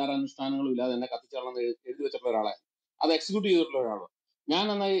ആചാരാനുഷ്ഠാനങ്ങളും ഇല്ലാതെ എന്നെ കത്തിച്ചളയണമെന്ന് എഴുതി വെച്ചിട്ടുള്ള ഒരാളെ, അത് എക്സിക്യൂട്ട് ചെയ്തിട്ടുള്ള ഒരാളാണ്. ഞാൻ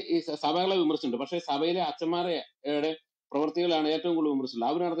നന്നായി ഈ സഭകളെ വിമർശിച്ചിട്ടുണ്ട്, പക്ഷേ സഭയിലെ അച്ഛന്മാരുടെ പ്രവൃത്തികളാണ് ഏറ്റവും കൂടുതൽ വിമർശിച്ചത്.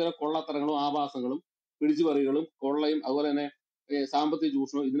 അവർ നടത്തിയ കൊള്ളത്തരങ്ങളും ആഭാസങ്ങളും പിടിച്ചുപറികളും കൊള്ളയും അതുപോലെ തന്നെ സാമ്പത്തിക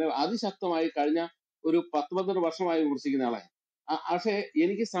ചൂഷണവും ഇതിനെ അതിശക്തമായി കഴിഞ്ഞ ഒരു 10-12 വർഷമായി വിമർശിക്കുന്ന ആളാണ്. പക്ഷേ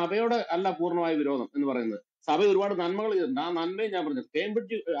എനിക്ക് സഭയോട് അല്ല പൂർണ്ണമായ വിരോധം എന്ന് പറയുന്നത്. സഭ ഒരുപാട് നന്മകൾ ചെയ്തിട്ടുണ്ട്, ആ നന്മയും ഞാൻ പറഞ്ഞത്.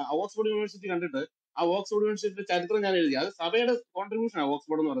 കേംബ്രിഡ്ജ് ഓക്സ്ഫോർഡ് യൂണിവേഴ്സിറ്റി കണ്ടിട്ട് ആ ഓക്സ്ഫോർഡ് യൂണിവേഴ്സിറ്റിയുടെ ചരിത്രം ഞാൻ എഴുതി. അത് സഭയുടെ കോൺട്രിബ്യൂഷനാണ്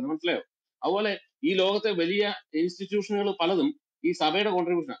ഓക്സ്ഫോർഡ് എന്ന് പറയുന്നത്, മനസ്സിലായോ? അതുപോലെ ഈ ലോകത്തെ വലിയ ഇൻസ്റ്റിറ്റ്യൂഷനുകൾ പലതും ഈ സഭയുടെ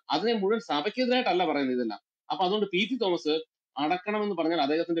കോൺട്രിബ്യൂഷൻ. അതിനെ മുഴുവൻ സഭയ്ക്കെതിരായിട്ടല്ല പറയുന്നത് ഇതെല്ലാം. അപ്പൊ അതുകൊണ്ട് പി.ടി. തോമസ് അടക്കണമെന്ന് പറഞ്ഞാൽ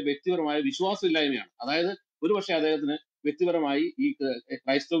അദ്ദേഹത്തിന്റെ വ്യക്തിപരമായ വിശ്വാസമില്ലായ്മയാണ്. അതായത് ഒരുപക്ഷെ അദ്ദേഹത്തിന് വ്യക്തിപരമായി ഈ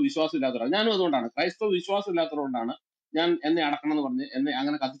ക്രൈസ്തവ വിശ്വാസം ഇല്ലാത്തവരാണ്. ഞാനും അതുകൊണ്ടാണ് ക്രൈസ്തവ വിശ്വാസം ഇല്ലാത്തതുകൊണ്ടാണ് ഞാൻ എന്നെ അടക്കണം എന്ന് പറഞ്ഞ് എന്നെ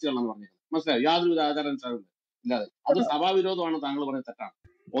അങ്ങനെ കത്തിച്ചു കളണം എന്ന് പറഞ്ഞത്. മനസ്സിലായോ? യാതൊരുവിധ ആചാരാനുഷ്ഠാനവും ഇല്ലാതെ. അത് സഭാവിരോധമാണ് താങ്കൾ പറയുന്നത്, തെറ്റാണ്.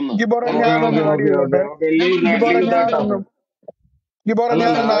 ഒന്ന്. ജിബോറ ഓക്കെ ഞാനൊന്ന് ഓക്കെ ആഡ് ഓക്കെ ഓക്കെ ചെയ്തോട്ടെ. ഓക്കെ ഞാൻ ലീവ് ജിബോറ ദാറ്റ് പറഞ്ഞോട്ടെ. ടോപ്പിക്. ജിബോറ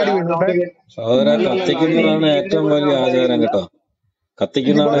അല്ലല്ല ഞാനൊന്ന് ആഡ് ആ ചെയ്തോട്ടെ. ടോപ്പിക്. സഹോദര, അല്ലല്ല അല്ലല്ല കത്തിക്കുന്നതാണ് ഇതിനെ ഏറ്റവും കുറിച്ച് വലിയ ആചാരം സംസാരിക്കുന്നില്ല. കേട്ടോ.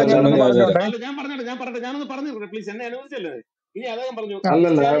 കത്തിക്കുന്നതാണ് ജിബോറ ഏറ്റവും ഞാനൊന്ന് വലിയ ആചാരം. പറഞ്ഞോട്ടെ. അല്ല, ഞാൻ പറഞ്ഞോട്ടെ, ഞാനൊന്ന് പറഞ്ഞു പ്ലീസ്, എന്നെ അനുവദിച്ചല്ലേ. ഇനി അദ്ദേഹം പറഞ്ഞു ആ,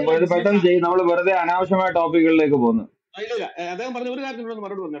 അല്ലല്ല ക്രിസ്ത്യാനികളെ ഇത് മുസ്ലിം പെട്ടെന്ന് ചെയ്യും. നമ്മൾ വെറുതെ അനാവശ്യമായ ടോപ്പിക്കുകളിലേക്ക് പോകുന്നു. ഇല്ല, അദ്ദേഹം പറഞ്ഞ ഒരു കാര്യത്തിനോട്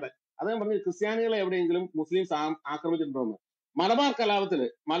മറുപടി പറഞ്ഞോട്ടെ. അദ്ദേഹം പറഞ്ഞു ക്രിസ്ത്യാനികളെ എവിടെയെങ്കിലും മുസ്ലിംസ് ആക്രമിച്ചിട്ടുണ്ടോന്ന്. മലബാർ കലാപത്തില്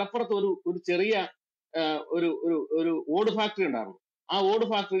മലപ്പുറത്ത് ഒരു ചെറിയ ഒരു ഒരു ഒരു ഓട് ഫാക്ടറി ഉണ്ടായിരുന്നു. ആ ഓട്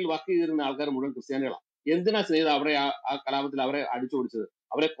ഫാക്ടറിയിൽ വർക്ക് ചെയ്തിരുന്ന ആൾക്കാർ മുഴുവൻ ക്രിസ്ത്യാനികളാണ്. എന്തിനാ സ്നേഹിത അവിടെ ആ കലാപത്തിൽ അവരെ അടിച്ചോടിച്ചത്,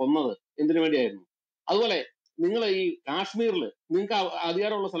 അവരെ കൊന്നത് എന്തിനു വേണ്ടിയായിരുന്നു? അതുപോലെ നിങ്ങൾ ഈ കാശ്മീരിൽ നിങ്ങൾക്ക്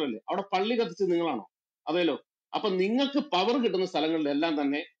അധികാരമുള്ള സ്ഥലമല്ലേ, അവിടെ പള്ളി കത്തിച്ചത് നിങ്ങളാണോ? അതേലോ. അപ്പൊ നിങ്ങൾക്ക് പവർ കിട്ടുന്ന സ്ഥലങ്ങളിലെല്ലാം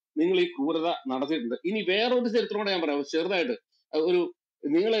തന്നെ നിങ്ങൾ ഈ ക്രൂരത നടത്തിയിട്ടുണ്ട്. ഇനി വേറൊരു ചരിത്രം കൂടെ ഞാൻ പറയാം ചെറുതായിട്ട്. ഒരു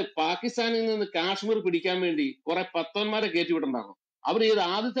നിങ്ങൾ പാകിസ്ഥാനിൽ നിന്ന് കാശ്മീർ പിടിക്കാൻ വേണ്ടി കുറെ പത്തന്മാരെ കയറ്റിവിട്ടുണ്ടായിരുന്നു. അവർ ചെയ്ത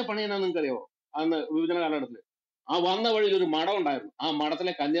ആദ്യത്തെ പണി എന്നാ നിങ്ങൾക്ക് അറിയാമോ? അന്ന് വിഭജന കാലഘട്ടത്തിൽ ആ വന്ന വഴിയിൽ ഒരു മഠം ഉണ്ടായിരുന്നു. ആ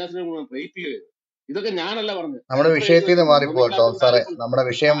മഠത്തിലെ കന്യാസ്ത്രീ മുഴുവൻ റേപ്പ് ചെയ്തത്. ഇതൊക്കെ ഞാനല്ല പറഞ്ഞത്, നമ്മുടെ ചരിത്രം എഴുതി വിഷയത്തിൽ നിന്ന് വെച്ചിട്ടുണ്ട്. മാറിപ്പോട്ടോ ഒന്നില്ലാത്തൊരു സാറേ, കാര്യം. നമ്മുടെ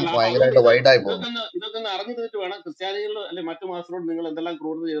വിഷയം അല്ല, അപ്പൊ അതുകൊണ്ട് ഭയങ്കരമായിട്ട് വൈഡായി പോകുന്നു. ഇതൊക്കെ ഒന്ന് അറിഞ്ഞു തീർത്ത് വേണം ക്രിസ്ത്യാനികളിലോ അല്ലെ മറ്റു മതസ്ഥരോട് നിങ്ങൾ എന്തെല്ലാം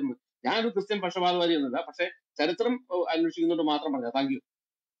ക്രൂരത ചെയ്യുന്നത്. ഞാനൊരു ക്രിസ്ത്യൻ പക്ഷപാതവാദി ഒന്നുമില്ല, പക്ഷെ ചരിത്രം അന്വേഷിക്കുന്നതുകൊണ്ട് മാത്രം പറഞ്ഞത്. Thank you.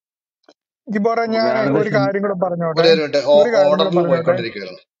 ജിബോറ ഓക്കെ ഞാൻ അടുത്ത ഒരു കാര്യം കൂടെ പറഞ്ഞോട്ടെ. ഒരു മിനിറ്റ്, ഒരു കാര്യം കൂടെ ഓർഡറിൽ പറഞ്ഞോട്ടെ.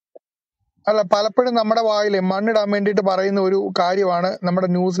 പോയിക്കൊണ്ടിരിക്കുകയാണ്. അല്ല, പലപ്പോഴും നമ്മുടെ വായിലെ മണ്ണിടാൻ വേണ്ടിയിട്ട് പറയുന്ന ഒരു കാര്യമാണ് നമ്മുടെ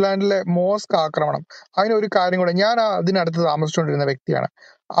ന്യൂസിലാൻഡിലെ മോസ്ക് ആക്രമണം. അതിനൊരു കാര്യം കൂടെ, ഞാൻ അതിനടുത്ത് താമസിച്ചുകൊണ്ടിരുന്ന വ്യക്തിയാണ്.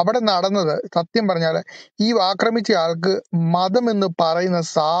 അവിടെ നടന്നത് സത്യം പറഞ്ഞാൽ ഈ ആക്രമിച്ച ആൾക്ക് മതം എന്ന് പറയുന്ന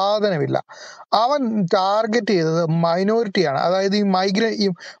സാധനമില്ല. അവൻ ടാർഗറ്റ് ചെയ്തത് മൈനോറിറ്റിയാണ്. അതായത് ഈ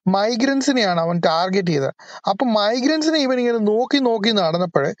മൈഗ്രൻസിനെയാണ് അവൻ ടാർഗറ്റ് ചെയ്തത്. അപ്പം മൈഗ്രൻസിനെ ഇവൻ ഇങ്ങനെ നോക്കി നോക്കി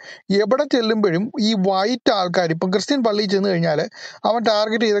നടന്നപ്പോൾ എവിടെ ചെല്ലുമ്പോഴും ഈ വൈറ്റ് ആൾക്കാർ, ഇപ്പം ക്രിസ്ത്യൻ പള്ളിയിൽ ചെന്ന് കഴിഞ്ഞാൽ അവൻ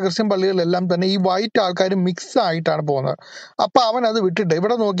ടാർഗറ്റ് ചെയ്ത ക്രിസ്ത്യൻ പള്ളികളിലെല്ലാം തന്നെ ഈ വൈറ്റ് ആൾക്കാർ മിക്സ് ആയിട്ടാണ് പോകുന്നത്. അപ്പൊ അവൻ അത് വിട്ടിട്ട്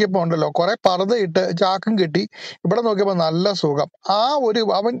ഇവിടെ നോക്കിയപ്പോൾ ഉണ്ടല്ലോ കുറെ പർദ്ദയിട്ട് ചാക്കും കെട്ടി ഇവിടെ നോക്കിയപ്പോൾ നല്ല സുഖം.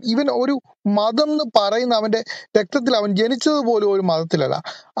 ഇവൻ ഒരു മതം എന്ന് പറയുന്ന അവന്റെ രക്തത്തിൽ, അവൻ ജനിച്ചത് പോലും ഒരു മതത്തിലല്ല.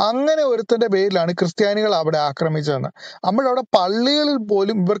 അങ്ങനെ ഒരുത്തന്റെ പേരിലാണ് ക്രിസ്ത്യാനികൾ അവിടെ ആക്രമിച്ചതെന്ന്. നമ്മളവിടെ പള്ളികളിൽ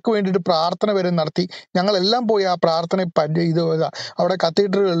പോലും ഇവർക്ക് വേണ്ടിയിട്ട് പ്രാർത്ഥന വരെ നടത്തി. ഞങ്ങളെല്ലാം പോയി ആ പ്രാർത്ഥന അവിടെ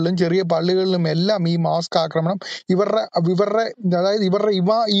കത്തീഡ്രലുകളിലും ചെറിയ പള്ളികളിലും എല്ലാം ഈ മോസ്ക് ആക്രമണം ഇവരുടെ അതായത് ഇവരുടെ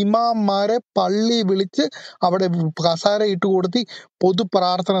ഇമാമാരെ പള്ളി വിളിച്ച് അവിടെ കസാര ഇട്ട് കൊടുത്തി പൊതു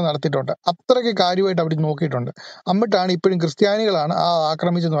പ്രാർത്ഥന നടത്തിയിട്ടുണ്ട്. അത്രയ്ക്ക് കാര്യമായിട്ട് അവർ നോക്കിയിട്ടുണ്ട്. എന്നിട്ടാണ് ഇപ്പോഴും ക്രിസ്ത്യാനികളാണ് ആ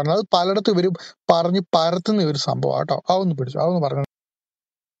ആക്രമിച്ചെന്ന് പറഞ്ഞത്. അത് പലയിടത്തും ഇവർ പറഞ്ഞ് പരത്തുന്ന ഒരു സംഭവം കേട്ടോ. അതൊന്ന് പിടിച്ചു, അതൊന്ന് പറഞ്ഞു.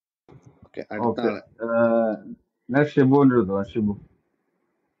 ഓക്കെ, അടുത്ത ഓക്കെ ആള്. ഷിബുവിന്റെ അടുത്ത് വാ. ഷിബു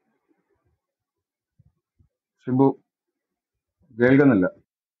കേൾക്കുന്നില്ല.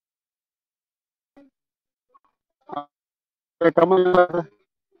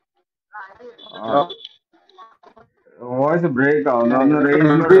 വോയിസ് ബ്രേക്ക് ആവുന്നു. ഒന്ന്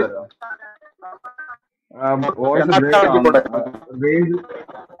റേഞ്ചിലോട്ട് വരാം. വോയിസ് ബ്രേക്ക് ആവുന്നു.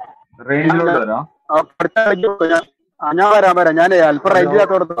 റേഞ്ചിലോട്ട് വരാം. ഞാൻ വരാം. ഞാൻ അല്പം റേഞ്ച്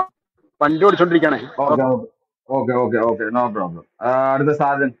ചെയ്യാത്തോടത്ത് വണ്ടി ഓടിച്ചോണ്ടിരിക്കണേ. Okay okay okay okay no problem. അടുത്ത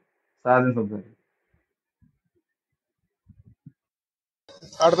സാധൻ സംസാരിക്കും.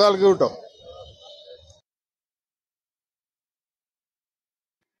 അടുത്ത ആൾക്ക് കിട്ടോ?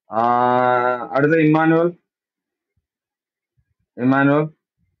 അടുത്ത ഇമ്മാനുവൽ.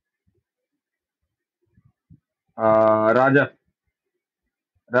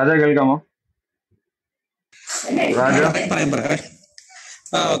 രാജ കേൾക്കാമോ? രാജ പറയാം.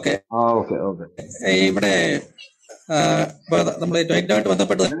 ഓക്കെ ഇവിടെ അപ്പൊ നമ്മൾ ഇതുമായിട്ട്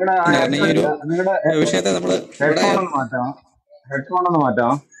ബന്ധപ്പെട്ട് നിങ്ങളുടെ ആ തന്നെ, കാരണം ഈ ഒരു നിങ്ങളുടെ വിഷയത്തെ നമ്മൾ ഇവിടെ ഹെഡ്ഫോൺ ഒന്ന് മാറ്റാം. ഹെഡ്ഫോൺ ഒന്ന്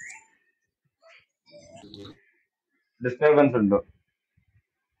മാറ്റാം. ഡിസ്റ്റർബൻസ് ഉണ്ട്.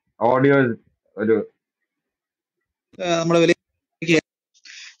 ഓഡിയോ ഒരു നമ്മൾ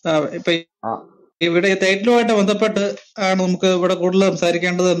ഇപ്പൊ ആ ഇവിടെ ടൈറ്റിലുമായിട്ട് ബന്ധപ്പെട്ട് ആണ് നമുക്ക് ഇവിടെ കൂടുതൽ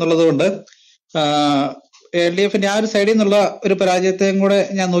സംസാരിക്കേണ്ടത് എന്നുള്ളത് കൊണ്ട് LDF ആ ഒരു സൈഡിൽ നിന്നുള്ള ഒരു പരാജയത്തെയും കൂടെ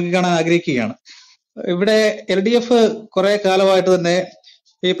ഞാൻ നോക്കിക്കാണാൻ ആഗ്രഹിക്കുകയാണ്. ഇവിടെ LDF കുറെ കാലമായിട്ട് തന്നെ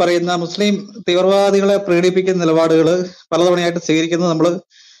ഈ പറയുന്ന മുസ്ലിം തീവ്രവാദികളെ പ്രകടിപ്പിക്കുന്ന നിലപാടുകൾ പലതവണയായിട്ട് സ്വീകരിക്കുന്നത് നമ്മൾ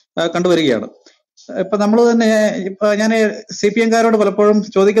കണ്ടുവരികയാണ്. ഇപ്പൊ നമ്മൾ തന്നെ ഇപ്പൊ ഞാൻ CPM-കാരോട് പലപ്പോഴും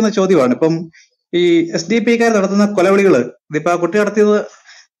ചോദിക്കുന്ന ചോദ്യമാണ്, ഇപ്പം ഈ SDP-കാർ നടത്തുന്ന കൊലവിളികള്, ഇതിപ്പോ കുട്ടി നടത്തിയത്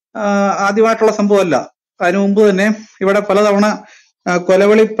ആദ്യമായിട്ടുള്ള സംഭവമല്ല. അതിനു മുമ്പ് തന്നെ ഇവിടെ പലതവണ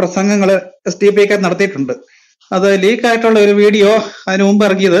കൊലവിളി പ്രസംഗങ്ങള് SDP-കാർ നടത്തിയിട്ടുണ്ട്. അത് ലീക്കായിട്ടുള്ള ഒരു വീഡിയോ അതിനു മുമ്പ്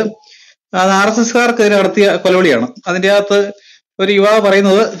ഇറങ്ങിയത് അത് RSS-കാർക്കെതിരെ നടത്തിയ കൊലവിളിയാണ്. അതിന്റെ അകത്ത് ഒരു യുവാവ്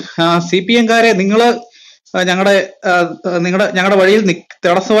പറയുന്നത്, CPM-കാരെ നിങ്ങള് ഞങ്ങളുടെ വഴിയിൽ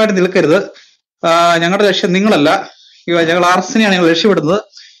തടസ്സമായിട്ട് നിൽക്കരുത്, ഞങ്ങളുടെ ലക്ഷ്യം നിങ്ങളല്ല, ഞങ്ങൾ RSS-നെയാണ് ഞങ്ങൾ ലക്ഷ്യമിടുന്നത്,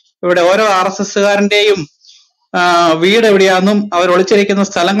 ഇവിടെ ഓരോ RSS-കാരന്റെയും വീട് എവിടെയാണെന്നും അവർ ഒളിച്ചിരിക്കുന്ന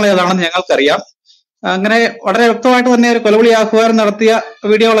സ്ഥലങ്ങൾ ഏതാണെന്ന് ഞങ്ങൾക്കറിയാം. അങ്ങനെ വളരെ വ്യക്തമായിട്ട് തന്നെ ഒരു കൊലവിളി ആഹ്വാനം നടത്തിയ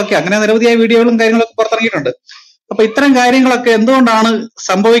വീഡിയോകളൊക്കെ, അങ്ങനെ നിരവധിയായ വീഡിയോകളും കാര്യങ്ങളൊക്കെ പുറത്തിറങ്ങിയിട്ടുണ്ട്. അപ്പൊ ഇത്തരം കാര്യങ്ങളൊക്കെ എന്തുകൊണ്ടാണ്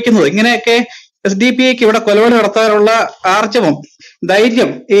സംഭവിക്കുന്നത്? ഇങ്ങനെയൊക്കെ SDP-ക്ക് ഇവിടെ കൊലവിളി നടത്താനുള്ള ആർജവം,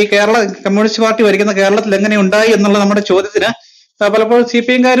 ധൈര്യം ഈ കേരള കമ്മ്യൂണിസ്റ്റ് പാർട്ടി ഭരിക്കുന്ന കേരളത്തിൽ എങ്ങനെ ഉണ്ടായി എന്നുള്ള നമ്മുടെ ചോദ്യത്തിന് പലപ്പോഴും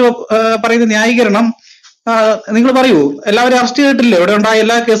CPM-കാർ പറയുന്ന ന്യായീകരണം, നിങ്ങൾ പറയൂ, എല്ലാവരും അറസ്റ്റ് ചെയ്തിട്ടില്ലേ, ഇവിടെ ഉണ്ടായ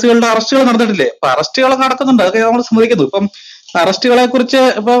എല്ലാ കേസുകളുടെ അറസ്റ്റുകൾ നടന്നിട്ടില്ലേ? അപ്പൊ അറസ്റ്റുകളൊക്കെ നടക്കുന്നുണ്ട്, അതൊക്കെ നമ്മൾ സമ്മതിക്കുന്നു. ഇപ്പം അറസ്റ്റുകളെ കുറിച്ച്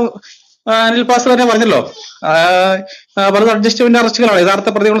ഇപ്പൊ അനിൽ പാസ് തന്നെ പറഞ്ഞല്ലോ, പല അഡ്ജസ്റ്റ്മെന്റ് അറസ്റ്റുകളാണ്, യഥാർത്ഥ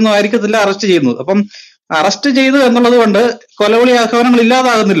പ്രതികളൊന്നും ആയിരിക്കത്തില്ല അറസ്റ്റ് ചെയ്യുന്നത്. അപ്പം അറസ്റ്റ് ചെയ്തു എന്നുള്ളത് കൊണ്ട് കൊലവിളി ആഹ്വാനങ്ങൾ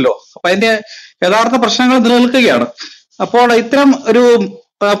ഇല്ലാതാകുന്നില്ലല്ലോ. അപ്പൊ അതിന്റെ യഥാർത്ഥ പ്രശ്നങ്ങൾ നിലനിൽക്കുകയാണ്. അപ്പോൾ ഇത്തരം ഒരു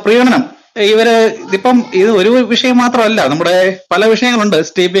പ്രീണനം ഇതിപ്പം ഇത് ഒരു വിഷയം മാത്രമല്ല, നമ്മുടെ പല വിഷയങ്ങളുണ്ട്.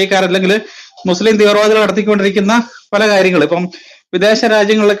 SDP-കാർ അല്ലെങ്കിൽ മുസ്ലിം തീവ്രവാദികൾ നടത്തിക്കൊണ്ടിരിക്കുന്ന പല കാര്യങ്ങൾ. ഇപ്പം വിദേശ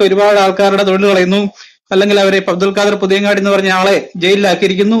രാജ്യങ്ങളിലൊക്കെ ഒരുപാട് ആൾക്കാരുടെ തൊഴിൽ കളയുന്നു, അല്ലെങ്കിൽ അവരെ അബ്ദുൽ ഖാദർ പുതിയങ്ങാടി എന്ന് പറഞ്ഞ ആളെ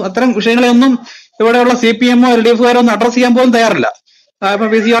ജയിലിലാക്കിയിരിക്കുന്നു. അത്തരം വിഷയങ്ങളെയൊന്നും ഇവിടെയുള്ള CPM-ഓ LDF-കാരോ ഒന്നും അഡ്രസ് ചെയ്യാൻ പോലും തയ്യാറില്ല. ഇപ്പൊ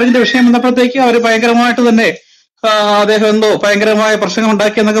PC ജോർജിന്റെ വിഷയം വന്നപ്പോഴത്തേക്ക് അവർ ഭയങ്കരമായിട്ട് തന്നെ അദ്ദേഹം എന്തോ ഭയങ്കരമായ പ്രശ്നം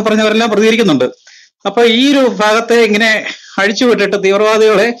ഉണ്ടാക്കി എന്നൊക്കെ പറഞ്ഞവരെല്ലാം പ്രതികരിക്കുന്നുണ്ട്. അപ്പൊ ഈ ഒരു ഭാഗത്തെ ഇങ്ങനെ അഴിച്ചുവിട്ടിട്ട്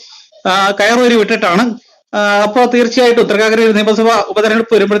തീവ്രവാദികളെ കയറൂരി വിട്ടിട്ടാണ്. അപ്പോൾ തീർച്ചയായിട്ടും തൃക്കാക്കരയിൽ നിയമസഭാ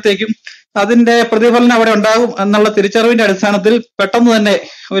ഉപതെരഞ്ഞെടുപ്പ് വരുമ്പോഴത്തേക്കും അതിന്റെ പ്രതിഫലനം അവിടെ ഉണ്ടാകും എന്നുള്ള തിരിച്ചറിവിന്റെ അടിസ്ഥാനത്തിൽ പെട്ടെന്ന് തന്നെ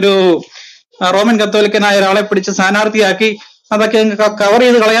ഒരു റോമൻ കത്തോലിക്കനായ ഒരാളെ പിടിച്ച് സ്ഥാനാർത്ഥിയാക്കി അതൊക്കെ കവർ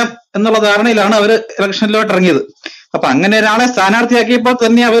ചെയ്ത് കളയാം എന്നുള്ള ധാരണയിലാണ് അവർ ഇലക്ഷനിലോട്ട് ഇറങ്ങിയത്. അപ്പൊ അങ്ങനെ ഒരാളെ സ്ഥാനാർത്ഥിയാക്കിയപ്പോൾ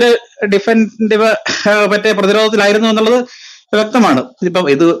തന്നെ അവര് മറ്റേ പ്രതിരോധത്തിലായിരുന്നു എന്നുള്ളത് വ്യക്തമാണ്. ഇപ്പം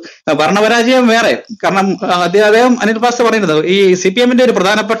ഇത് ഭരണപരാജയം വേറെ, കാരണം അദ്ദേഹം അനിൽ പാസ് പറയുന്നത് ഈ CPM-ന്റെ ഒരു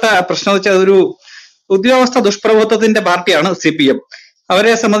പ്രധാനപ്പെട്ട പ്രശ്നം വെച്ചാൽ ഒരു ഉദ്യോഗസ്ഥ ദുഷ്പ്രഭുത്വത്തിന്റെ പാർട്ടിയാണ് CPM.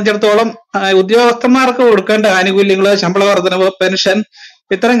 അവരെ സംബന്ധിച്ചിടത്തോളം ഉദ്യോഗസ്ഥന്മാർക്ക് കൊടുക്കേണ്ട ആനുകൂല്യങ്ങള്, ശമ്പള വർധനവ്, പെൻഷൻ,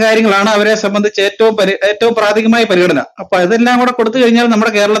 ഇത്തരം കാര്യങ്ങളാണ് അവരെ സംബന്ധിച്ച് ഏറ്റവും പ്രാഥമികമായ പരിഗണന. അപ്പൊ ഇതെല്ലാം കൂടെ കൊടുത്തു കഴിഞ്ഞാൽ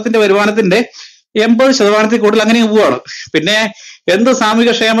നമ്മുടെ കേരളത്തിന്റെ വരുമാനത്തിന്റെ 80% കൂടുതൽ അങ്ങനെ പോവുകയാണ്. പിന്നെ എന്ത്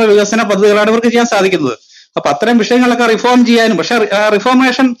സാമൂഹിക ക്ഷേമ വികസന പദ്ധതികളാണ് ഇവർക്ക് ചെയ്യാൻ സാധിക്കുന്നത്? അപ്പൊ അത്തരം വിഷയങ്ങളൊക്കെ റിഫോം ചെയ്യാനും, പക്ഷെ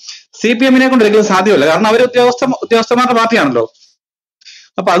റിഫോർമേഷൻ CPM-നെ കൊണ്ട് ഒരിക്കലും സാധ്യമല്ല, കാരണം അവർ ഉദ്യോഗസ്ഥന്മാരുടെ പാർട്ടിയാണല്ലോ.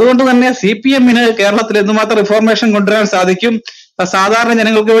 അപ്പൊ അതുകൊണ്ട് തന്നെ CPM-ന് കേരളത്തിൽ എന്തുമാത്രം റിഫോർമേഷൻ കൊണ്ടുവരാൻ സാധിക്കും, സാധാരണ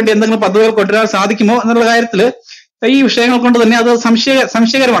ജനങ്ങൾക്ക് വേണ്ടി എന്തെങ്കിലും പദ്ധതികൾ കൊണ്ടുവരാൻ സാധിക്കുമോ എന്നുള്ള കാര്യത്തിൽ ഈ വിഷയങ്ങൾ കൊണ്ട് തന്നെ അത്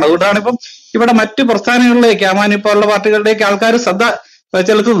സംശയകരമാണ്. അതുകൊണ്ടാണ് ഇപ്പം ഇവിടെ മറ്റു പ്രസ്ഥാനങ്ങളിലേക്ക് പോലുള്ള പാർട്ടികളിലേക്ക് ആൾക്കാർ ശ്രദ്ധ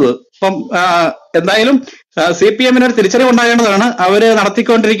ചെലുത്തുന്നത്. ഇപ്പം എന്തായാലും CPM-ന് ഒരു തിരിച്ചറിവുണ്ടാകേണ്ടതാണ്. അവര്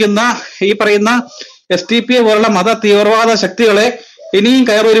നടത്തിക്കൊണ്ടിരിക്കുന്ന ഈ പറയുന്ന SDP പോലുള്ള മത തീവ്രവാദ ശക്തികളെ ഇനിയും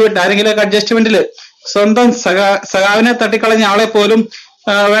കയറൂരി വിട്ട് ആരെങ്കിലും അഡ്ജസ്റ്റ്മെന്റില് സ്വന്തം സഖാവിനെ തട്ടിക്കളഞ്ഞ ആളെ പോലും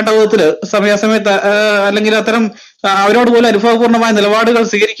വേണ്ട വിധത്തില് സമയാസമയത്ത് അല്ലെങ്കിൽ അത്തരം അവരോട് പോലും അനുഭവപൂർണമായ നിലപാടുകൾ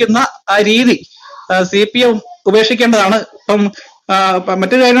സ്വീകരിക്കുന്ന ആ രീതി CPM ഉപേക്ഷിക്കേണ്ടതാണ്. ഇപ്പം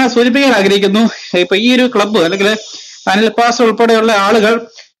മറ്റൊരു കാര്യം സൂചിപ്പിക്കാൻ ആഗ്രഹിക്കുന്നു. ഇപ്പൊ ഈ ഒരു ക്ലബ്ബ് അല്ലെങ്കിൽ അനിൽ പാസ് ഉൾപ്പെടെയുള്ള ആളുകൾ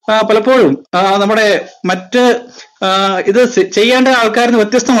പലപ്പോഴും നമ്മുടെ മറ്റ് ഇത് ചെയ്യേണ്ട ആൾക്കാരിന്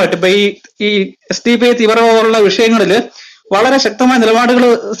വ്യത്യസ്തമായിട്ട് ഇപ്പൊ ഈ SDP തീവ്രവാദമുള്ള വിഷയങ്ങളിൽ വളരെ ശക്തമായ നിലപാടുകൾ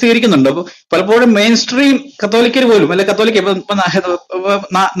സ്വീകരിക്കുന്നുണ്ട്. പലപ്പോഴും മെയിൻ സ്ട്രീം കത്തോലിക്കർ പോലും, അല്ലെ കത്തോലിക്ക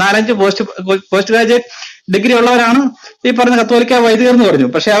 4-5 പോസ്റ്റ് ഗ്രാജുവേറ്റ് ഡിഗ്രി ഉള്ളവരാണ് ഈ പറഞ്ഞ കത്തോലിക്ക വൈദികർ എന്ന് പറഞ്ഞു.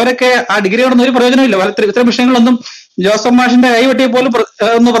 പക്ഷെ അവരൊക്കെ ആ ഡിഗ്രിയോടൊന്നും ഒരു പ്രയോജനമില്ല. ഇത്തരം വിഷയങ്ങളൊന്നും ജോസഫ് മാഷിന്റെ കൈവെട്ടിയെ പോലും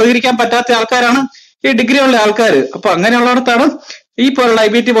ഒന്ന് പ്രതികരിക്കാൻ പറ്റാത്ത ആൾക്കാരാണ് ഈ ഡിഗ്രി ഉള്ള ആൾക്കാർ. അപ്പൊ അങ്ങനെയുള്ളിടത്താണ് ഈ പോലുള്ള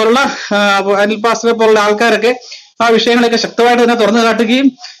IBT പോലുള്ള അനിൽ പാസ്റ്ററെ പോലുള്ള ആൾക്കാരൊക്കെ ആ വിഷയങ്ങളൊക്കെ ശക്തമായിട്ട് തന്നെ തുറന്നു കാട്ടുകയും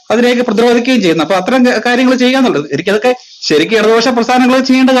അതിലേക്ക് പ്രതിരോധിക്കുകയും ചെയ്യുന്നു. അപ്പൊ അത്തരം കാര്യങ്ങൾ ചെയ്യാന്നുള്ളത് എനിക്കതൊക്കെ ശരിക്കും ഇടതുപക്ഷ പ്രസ്ഥാനങ്ങൾ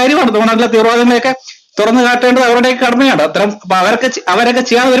ചെയ്യേണ്ട കാര്യമാണ്. അതുകൊണ്ടല്ല തീവ്രവാദങ്ങളെയൊക്കെ തുറന്നു കാട്ടേണ്ടത് അവരുടെ കടമയാണ്. അത്തരം അപ്പൊ അവരൊക്കെ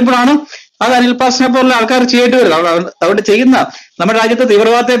ചെയ്യാതെ വരുമ്പോഴാണ് അത് അനിൽ പാസ്റ്റിനെ പോലുള്ള ആൾക്കാർ ചെയ്യേണ്ടി വരുന്നത്. അതുകൊണ്ട് ചെയ്യുന്ന നമ്മുടെ രാജ്യത്തെ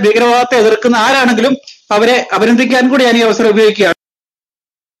തീവ്രവാദത്തെ ഭീകരവാദത്തെ എതിർക്കുന്ന ആരാണെങ്കിലും അവരെ അഭിനന്ദിക്കാൻ കൂടി ഞാൻ ഈ അവസരം ഉപയോഗിക്കുകയാണ്.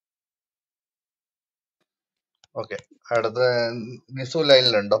 ഓക്കെ, അടുത്ത നിസു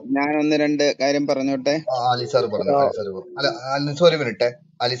ലൈനിലുണ്ടോ? ഞാൻ ഒന്ന് രണ്ട് കാര്യം പറഞ്ഞോട്ടെ. അലിസാർ പറഞ്ഞു. അലിസാർ അല്ല, നിസു ഒരു മിനിറ്റ്,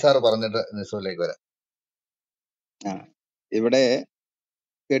 അലിസാർ പറഞ്ഞിട്ട് നിസുവിലേക്ക് വരാം. ആ ഇവിടെ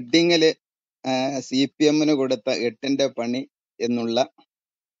ഹെഡിങ്ങില് CPM കൊടുത്ത 8ന്റെ പണി എന്നുള്ള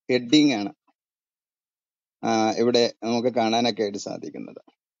ഹെഡിങ് ആണ് ഇവിടെ നമുക്ക് കാണാനൊക്കെ ആയിട്ട് സാധിക്കുന്നത്.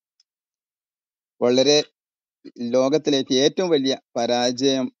 വളരെ ലോകത്തിലേക്ക് ഏറ്റവും വലിയ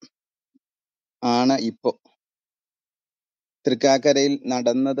പരാജയം ആണ് ഇപ്പോ തൃക്കാക്കരയിൽ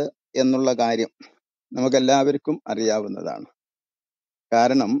നടന്നത് എന്നുള്ള കാര്യം നമുക്കെല്ലാവർക്കും അറിയാവുന്നതാണ്.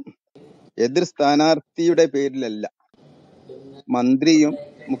 കാരണം എതിർ സ്ഥാനാർത്ഥിയുടെ പേരിലല്ല, മന്ത്രിയും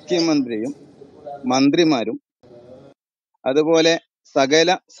മുഖ്യമന്ത്രിയും മന്ത്രിമാരും അതുപോലെ സകല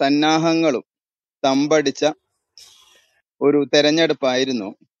സന്നാഹങ്ങളും തമ്പടിച്ച ഒരു തെരഞ്ഞെടുപ്പായിരുന്നു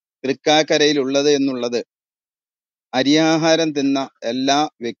തൃക്കാക്കരയിൽ ഉള്ളത് എന്നുള്ളത് അരിയാഹാരം തിന്ന എല്ലാ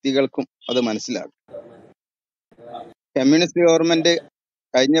വ്യക്തികൾക്കും അത് മനസ്സിലാകും. കമ്മ്യൂണിസ്റ്റ് ഗവൺമെന്റ്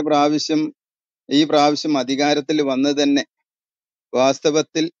കഴിഞ്ഞ പ്രാവശ്യം ഈ പ്രാവശ്യം അധികാരത്തിൽ വന്നത് തന്നെ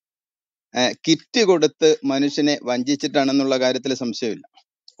വാസ്തവത്തിൽ കിറ്റ് കൊടുത്ത് മനുഷ്യനെ വഞ്ചിച്ചിട്ടാണെന്നുള്ള കാര്യത്തിൽ സംശയമില്ല.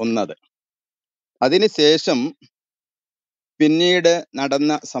 ഒന്നത്. അതിനുശേഷം പിന്നീട്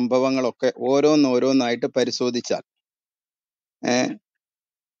നടന്ന സംഭവങ്ങളൊക്കെ ഓരോന്നോരോന്നായിട്ട് പരിശോധിച്ചാൽ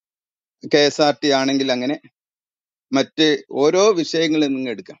KSRT ആണെങ്കിൽ അങ്ങനെ മറ്റ് ഓരോ വിഷയങ്ങളിൽ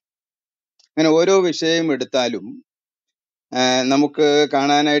നിന്ന് എടുക്കാം. അങ്ങനെ ഓരോ വിഷയം എടുത്താലും നമുക്ക്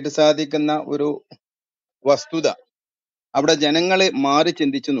കാണാനായിട്ട് സാധിക്കുന്ന ഒരു വസ്തുത അവിടെ ജനങ്ങളെ മാറി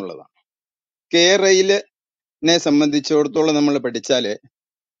ചിന്തിച്ചു എന്നുള്ളതാണ്. കേരളയിലെ സംബന്ധിച്ചിടത്തോളം നമ്മൾ പഠിച്ചാല്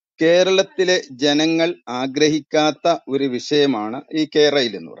കേരളത്തിലെ ജനങ്ങൾ ആഗ്രഹിക്കാത്ത ഒരു വിഷയമാണ് ഈ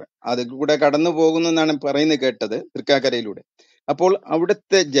കേരളയിൽ എന്ന് പറയുന്നത്. അത് കൂടെ കടന്നു പോകുന്നു എന്നാണ് പറയുന്നത് കേട്ടത് തൃക്കാക്കരയിലൂടെ. അപ്പോൾ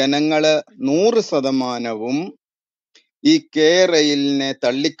അവിടുത്തെ ജനങ്ങള് 100% ഈ കേരളിനെ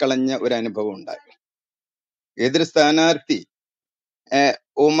തള്ളിക്കളഞ്ഞ ഒരു അനുഭവം ഉണ്ടായി. എതിർ സ്ഥാനാർത്ഥി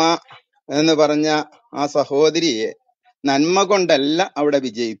ഉമ എന്ന് പറഞ്ഞ ആ സഹോദരിയെ നന്മ കൊണ്ടല്ല അവിടെ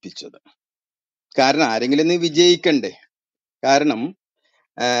വിജയിപ്പിച്ചത്. കാരണം ആരെങ്കിലും നീ വിജയിക്കണ്ടേ? കാരണം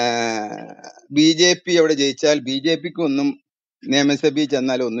BJP അവിടെ ജയിച്ചാൽ BJPക്ക് ഒന്നും നിയമസഭയിൽ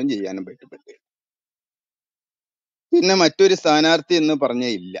ചെന്നാലും ഒന്നും ചെയ്യാനും പറ്റില്ല. പിന്നെ മറ്റൊരു സ്ഥാനാർത്ഥി എന്ന് പറഞ്ഞേ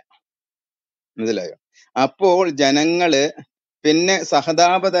ഇല്ല. മനസ്സിലായോ? അപ്പോൾ ജനങ്ങള് പിന്നെ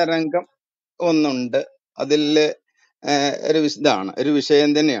സഹതാപ തരംഗം ഒന്നുണ്ട്. അതില് ഒരു വിഷയം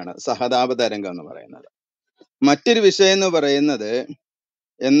തന്നെയാണ് സഹതാപ തരംഗം എന്ന് പറയുന്നത്. മറ്റൊരു വിഷയം എന്ന് പറയുന്നത്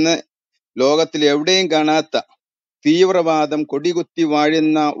എന്ന് ലോകത്തിൽ എവിടെയും കാണാത്ത തീവ്രവാദം കൊടികുത്തി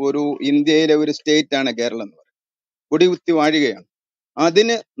വാഴുന്ന ഒരു ഇന്ത്യയിലെ ഒരു സ്റ്റേറ്റ് ആണ് കേരളം എന്ന് പറയുന്നത്. കൊടികുത്തി വാഴുകയാണ്.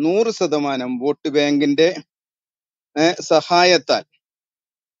 അതിന് 100% വോട്ട് ബാങ്കിന്റെ സഹായത്താൽ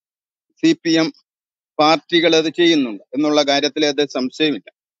CPM പാർട്ടികൾ അത് ചെയ്യുന്നുണ്ട് എന്നുള്ള കാര്യത്തിൽ അത് സംശയമില്ല.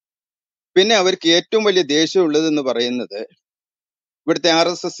 പിന്നെ അവർക്ക് ഏറ്റവും വലിയ ദേഷ്യമുള്ളത് എന്ന് പറയുന്നത് ഇവിടുത്തെ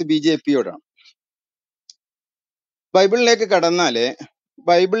RSS BJPയോടാണ്. ബൈബിളിലേക്ക് കടന്നാല്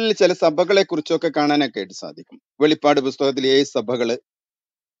ബൈബിളിൽ ചില സഭകളെ കുറിച്ചൊക്കെ കാണാനൊക്കെ ആയിട്ട് സാധിക്കും. വെളിപ്പാട് പുസ്തകത്തിൽ 7 സഭകള്,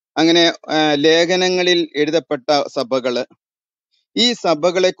 അങ്ങനെ ലേഖനങ്ങളിൽ എഴുതപ്പെട്ട സഭകള്. ഈ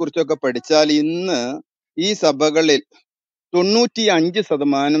സഭകളെ കുറിച്ചൊക്കെ പഠിച്ചാൽ ഇന്ന് ഈ സഭകളിൽ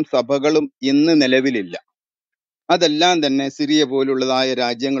 95% സഭകളും ഇന്ന് നിലവിലില്ല. അതെല്ലാം തന്നെ സിറിയ പോലുള്ളതായ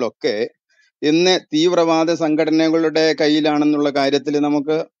രാജ്യങ്ങളൊക്കെ ഇന്ന് തീവ്രവാദ സംഘടനകളുടെ കയ്യിലാണെന്നുള്ള കാര്യത്തിൽ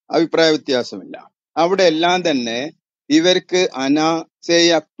നമുക്ക് അഭിപ്രായ വ്യത്യാസമില്ല. അവിടെ എല്ലാം തന്നെ ഇവർക്ക്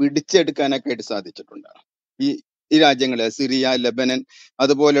അനാസേയ പിടിച്ചെടുക്കാനൊക്കെ ആയിട്ട് സാധിച്ചിട്ടുണ്ട്. ഈ രാജ്യങ്ങള് സിറിയ, ലെബനൻ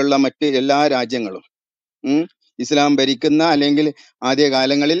അതുപോലുള്ള മറ്റ് എല്ലാ രാജ്യങ്ങളും ഇസ്ലാം ഭരിക്കുന്ന അല്ലെങ്കിൽ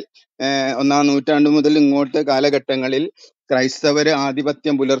ആദ്യകാലങ്ങളിൽ 1-ാം നൂറ്റാണ്ട് മുതൽ ഇങ്ങോട്ട് കാലഘട്ടങ്ങളിൽ ക്രൈസ്തവര്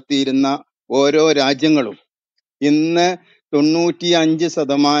ആധിപത്യം പുലർത്തിയിരുന്ന ഓരോ രാജ്യങ്ങളും ഇന്ന്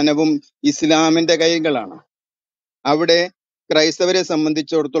 95% ഇസ്ലാമിന്റെ കൈകളാണ്. അവിടെ ക്രൈസ്തവരെ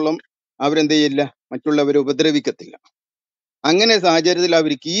സംബന്ധിച്ചിടത്തോളം അവരെന്ത് ചെയ്യില്ല, മറ്റുള്ളവരെ ഉപദ്രവിക്കത്തില്ല. അങ്ങനെ സാഹചര്യത്തിൽ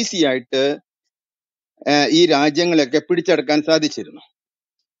അവർക്ക് ഈസി ആയിട്ട് ഈ രാജ്യങ്ങളൊക്കെ പിടിച്ചടക്കാൻ സാധിച്ചിരുന്നു.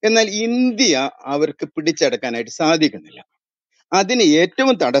 എന്നാൽ ഇന്ത്യ അവർക്ക് പിടിച്ചടക്കാനായിട്ട് സാധിക്കുന്നില്ല. അതിന്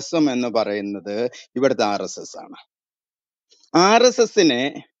ഏറ്റവും തടസ്സം എന്ന് പറയുന്നത് ഇവിടുത്തെ RSS ആണ്. RSSനെ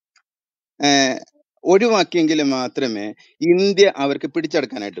ഒഴിവാക്കിയെങ്കിൽ മാത്രമേ ഇന്ത്യ അവർക്ക്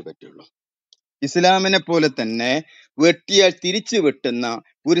പിടിച്ചെടുക്കാനായിട്ട് പറ്റുള്ളൂ. ഇസ്ലാമിനെ പോലെ തന്നെ വെട്ടിയാൽ തിരിച്ചു വെട്ടുന്ന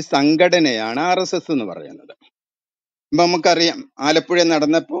ഒരു സംഘടനയാണ് RSS എന്ന് പറയുന്നത്. ഇപ്പൊ നമുക്കറിയാം, ആലപ്പുഴ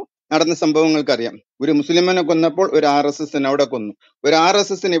നടന്ന സംഭവങ്ങൾക്കറിയാം. ഒരു മുസ്ലിമിനെ കൊന്നപ്പോൾ ഒരു RSSനെ അവിടെ കൊന്നു, ഒരു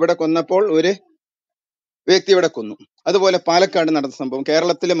RSSനെ ഇവിടെ കൊന്നപ്പോൾ ഒരു വ്യക്തിയുടെ കൊന്നു. അതുപോലെ പാലക്കാട് നടന്ന സംഭവം,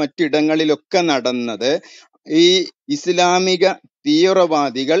 കേരളത്തിലെ മറ്റിടങ്ങളിലൊക്കെ നടന്നത് ഈ ഇസ്ലാമിക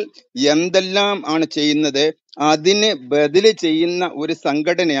തീവ്രവാദികൾ എന്തെല്ലാം ആണ് ചെയ്യുന്നത് അതിന് ബദല് ചെയ്യുന്ന ഒരു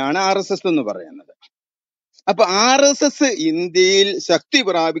സംഘടനയാണ് RSS എന്ന് പറയുന്നത്. അപ്പൊ RSS ഇന്ത്യയിൽ ശക്തി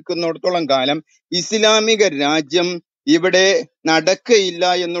പ്രാപിക്കുന്നിടത്തോളം കാലം ഇസ്ലാമിക രാജ്യം ഇവിടെ നടക്കയില്ല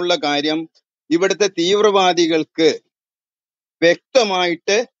എന്നുള്ള കാര്യം ഇവിടുത്തെ തീവ്രവാദികൾക്ക്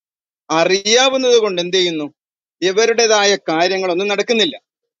വ്യക്തമായിട്ട് അറിയാവുന്നത് കൊണ്ട് എന്ത് ചെയ്യുന്നു, ഇവരുടേതായ കാര്യങ്ങളൊന്നും നടക്കുന്നില്ല.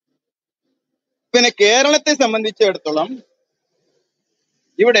 പിന്നെ കേരളത്തെ സംബന്ധിച്ചിടത്തോളം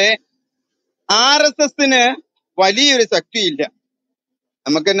ഇവിടെ RSSന് വലിയൊരു ശക്തിയില്ല.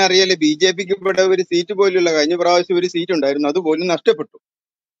 നമുക്ക് തന്നെ അറിയാലോ, BJPക്ക് ഇവിടെ ഒരു സീറ്റ് പോലുള്ള, കഴിഞ്ഞ പ്രാവശ്യം ഒരു സീറ്റ് ഉണ്ടായിരുന്നു, അതുപോലും നഷ്ടപ്പെട്ടു.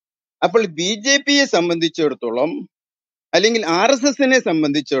 അപ്പോൾ BJPയെ സംബന്ധിച്ചിടത്തോളം അല്ലെങ്കിൽ RSSനെ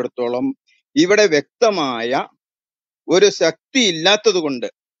സംബന്ധിച്ചിടത്തോളം ഇവിടെ വ്യക്തമായ ഒരു ശക്തി ഇല്ലാത്തത് കൊണ്ട്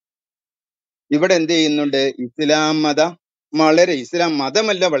ഇവിടെ എന്ത് ചെയ്യുന്നുണ്ട്, ഇസ്ലാം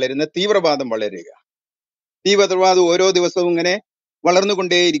മതമല്ല വളരുന്ന, തീവ്രവാദം വളരുക. തീവ്രവാദം ഓരോ ദിവസവും ഇങ്ങനെ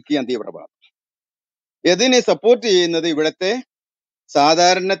വളർന്നുകൊണ്ടേയിരിക്കുകയാണ്. തീവ്രവാദം ഇതിനെ സപ്പോർട്ട് ചെയ്യുന്നത് ഇവിടുത്തെ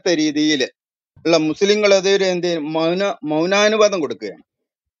സാധാരണത്തെ രീതിയിൽ ഉള്ള മുസ്ലിങ്ങൾ അതൊരു എന്ത് മൗനാനുവാദം കൊടുക്കുകയാണ്.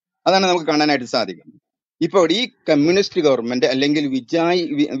 അതാണ് നമുക്ക് കാണാനായിട്ട് സാധിക്കുന്നത്. ഇപ്പോൾ ഈ കമ്മ്യൂണിസ്റ്റ് ഗവൺമെന്റ് അല്ലെങ്കിൽ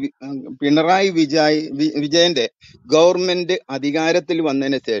പിണറായി വിജയന്റെ ഗവൺമെന്റ് അധികാരത്തിൽ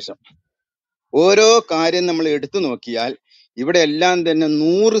വന്നതിന് ശേഷം ഓരോ കാര്യം നമ്മൾ എടുത്തു നോക്കിയാൽ ഇവിടെ എല്ലാം തന്നെ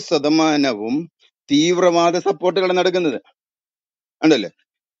 100% തീവ്രവാദ സപ്പോർട്ടുകൾ നടക്കുന്നത് ഉണ്ടല്ലേ.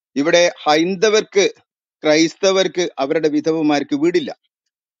 ഇവിടെ ഹൈന്ദവർക്ക്, ക്രൈസ്തവർക്ക് അവരുടെ വിധവമാർക്ക് വീടില്ല.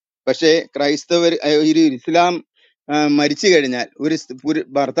 പക്ഷേ ക്രൈസ്തവർ ഒരു ഇസ്ലാം മരിച്ചു കഴിഞ്ഞാൽ, ഒരു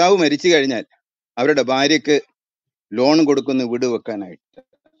ഭർത്താവ് മരിച്ചു കഴിഞ്ഞാൽ അവരുടെ ഭാര്യക്ക് ലോൺ കൊടുക്കുന്നു വീട് വെക്കാനായിട്ട്.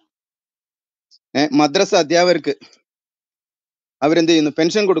 മദ്രസ അധ്യാപകർക്ക് അവരെന്ത് ചെയ്യുന്നു,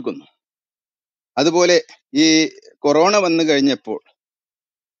 പെൻഷൻ കൊടുക്കുന്നു. അതുപോലെ ഈ കൊറോണ വന്നു കഴിഞ്ഞപ്പോൾ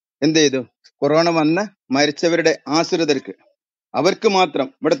എന്ത് ചെയ്തു, കൊറോണ വന്ന് മരിച്ചവരുടെ ആശ്രിതർക്ക്, അവർക്ക് മാത്രം,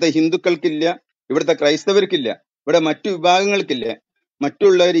 ഇവിടുത്തെ ഹിന്ദുക്കൾക്കില്ല, ഇവിടുത്തെ ക്രൈസ്തവർക്കില്ല, ഇവിടെ മറ്റു വിഭാഗങ്ങൾക്കില്ല,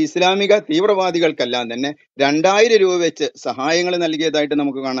 മറ്റുള്ളവർ ഇസ്ലാമിക തീവ്രവാദികൾക്കെല്ലാം തന്നെ 2000 രൂപ വെച്ച് സഹായങ്ങൾ നൽകിയതായിട്ട്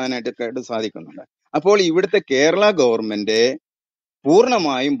നമുക്ക് കാണാനായിട്ട് സാധിക്കുന്നുണ്ട്. അപ്പോൾ ഇവിടുത്തെ കേരള ഗവൺമെന്റ്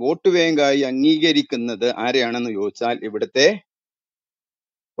പൂർണ്ണമായും വോട്ട് ബാങ്കായി അംഗീകരിക്കുന്നത് ആരെയാണെന്ന് ചോദിച്ചാൽ ഇവിടുത്തെ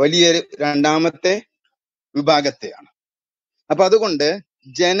വലിയൊരു രണ്ടാമത്തെ വിഭാഗത്തെയാണ്. അപ്പൊ അതുകൊണ്ട്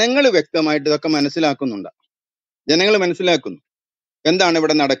ജനങ്ങൾ വ്യക്തമായിട്ട് ഇതൊക്കെ മനസ്സിലാക്കുന്നുണ്ട്. ജനങ്ങൾ മനസ്സിലാക്കുന്നു എന്താണ്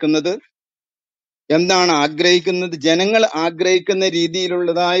ഇവിടെ നടക്കുന്നത്, എന്താണ് ആഗ്രഹിക്കുന്നത്. ജനങ്ങൾ ആഗ്രഹിക്കുന്ന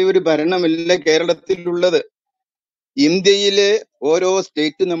രീതിയിലുള്ളതായ ഒരു ഭരണമല്ല കേരളത്തിലുള്ളത്. ഇന്ത്യയിലെ ഓരോ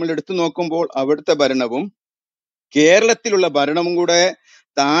സ്റ്റേറ്റ് നമ്മൾ എടുത്തു നോക്കുമ്പോൾ അവിടുത്തെ ഭരണവും കേരളത്തിലുള്ള ഭരണവും കൂടെ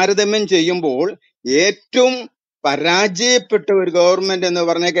താരതമ്യം ചെയ്യുമ്പോൾ ഏറ്റവും പരാജയപ്പെട്ട ഒരു ഗവൺമെന്റ് എന്ന്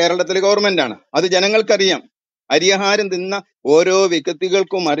പറഞ്ഞാൽ കേരളത്തിലെ ഗവൺമെന്റ് ആണ്. അത് ജനങ്ങൾക്കറിയാം. അരിയാഹാരം തിന്ന ഓരോ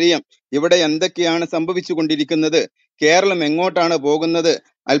വ്യക്തികൾക്കും അറിയാം ഇവിടെ എന്തൊക്കെയാണ് സംഭവിച്ചു കൊണ്ടിരിക്കുന്നത്, കേരളം എങ്ങോട്ടാണ് പോകുന്നത്,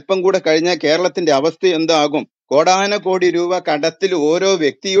 അല്പം കൂടെ കഴിഞ്ഞാൽ കേരളത്തിന്റെ അവസ്ഥ എന്താകും. കോടാനകോടി രൂപ കടത്തിൽ ഓരോ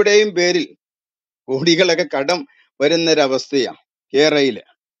വ്യക്തിയുടെയും പേരിൽ കോടികളൊക്കെ കടം വരുന്നൊരവസ്ഥയാണ് കേരളയില്.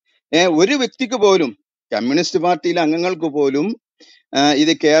 ഒരു വ്യക്തിക്ക് പോലും, കമ്മ്യൂണിസ്റ്റ് പാർട്ടിയിലെ അംഗങ്ങൾക്ക് പോലും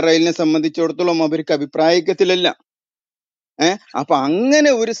ഇത് കേരളയെ സംബന്ധിച്ചിടത്തോളം അവർക്ക് അഭിപ്രായത്തിലല്ല. അപ്പൊ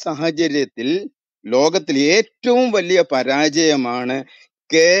അങ്ങനെ ഒരു സാഹചര്യത്തിൽ ലോകത്തിൽ ഏറ്റവും വലിയ പരാജയമാണ്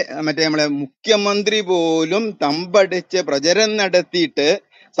നമ്മളെ മുഖ്യമന്ത്രി പോലും തമ്പടിച്ച് പ്രചരണം നടത്തിയിട്ട്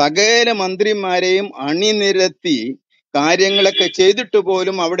സകല മന്ത്രിമാരെയും അണിനിരത്തി കാര്യങ്ങളൊക്കെ ചെയ്തിട്ട്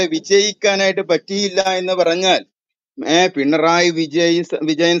പോലും അവിടെ വിജയിക്കാനായിട്ട് പറ്റിയില്ല എന്ന് പറഞ്ഞാൽ പിണറായി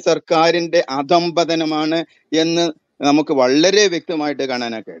വിജയൻ സർക്കാരിന്റെ അധംപതനമാണ് എന്ന് നമുക്ക് വളരെ വ്യക്തമായിട്ട്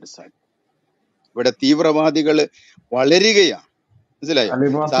കാണാനൊക്കെ സാധിക്കും. ഇവിടെ തീവ്രവാദികൾ വളരുകയാണ്, മനസ്സിലായോ.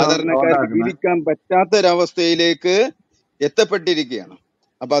 സാധാരണക്കാർക്ക് ജീവിക്കാൻ പറ്റാത്തൊരവസ്ഥയിലേക്ക് എത്തപ്പെട്ടിരിക്കുകയാണ്.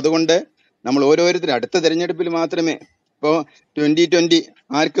 അപ്പൊ അതുകൊണ്ട് നമ്മൾ ഓരോരുത്തരും അടുത്ത തെരഞ്ഞെടുപ്പിൽ മാത്രമേ, ഇപ്പോ 2020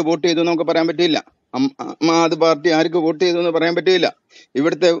 ആർക്ക് വോട്ട് ചെയ്തു നമുക്ക് പറയാൻ പറ്റില്ല, ആം പാർട്ടി ആർക്ക് വോട്ട് ചെയ്തു എന്ന് പറയാൻ പറ്റില്ല,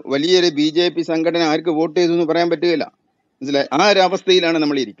 ഇവിടുത്തെ വലിയൊരു BJP സംഘടന ആർക്ക് വോട്ട് ചെയ്തു എന്ന് പറയാൻ പറ്റുകയില്ല, മനസ്സിലായി. ആ ഒരവസ്ഥയിലാണ്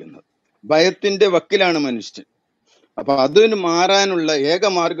നമ്മൾ ഇരിക്കുന്നത്. ഭയത്തിന്റെ വക്കിലാണ് മനുഷ്യൻ. അപ്പൊ അതിന് മാറാനുള്ള ഏക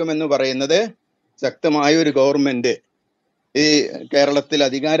മാർഗം എന്ന് പറയുന്നത് ശക്തമായ ഒരു ഗവൺമെന്റ് ഈ കേരളത്തിൽ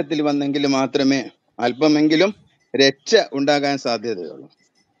അധികാരത്തിൽ വന്നെങ്കിൽ മാത്രമേ അല്പമെങ്കിലും രക്ഷ ഉണ്ടാകാൻ സാധ്യതയുള്ളൂ.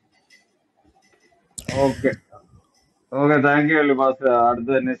 Okay okay, thank you അലിബാസ്.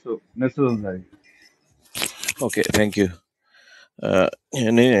 അടുത്ത നെക്സ്റ്റ് സംസാരിക്കും. Okay, thank you.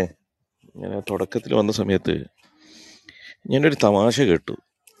 ഞാൻ തുടക്കത്തിൽ വന്ന സമയത്ത് ഞാനൊരു തമാശ കേട്ടു.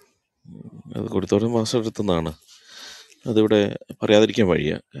 അത് കൊടുത്തോളം മാസ്റ്റർ എടുത്തുനിന്നാണ്. അതിവിടെ പറയാതിരിക്കാൻ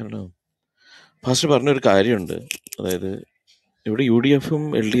വഴിയ. കാരണം മാസ്റ്റർ പറഞ്ഞൊരു കാര്യമുണ്ട്. അതായത് ഇവിടെ UDFും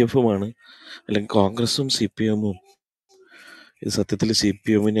LDFുമാണ്, അല്ലെങ്കിൽ കോൺഗ്രസും CPMും. ഇത് സത്യത്തിൽ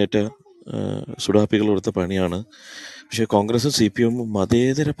CPMനേറ്റ സുഡാപ്പികൾ കൊടുത്ത പണിയാണ്. പക്ഷേ കോൺഗ്രസും CPMും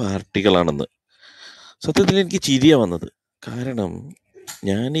മതേതര പാർട്ടികളാണെന്ന് സത്യത്തിൽ എനിക്ക് ചിരിയാ വന്നത്. കാരണം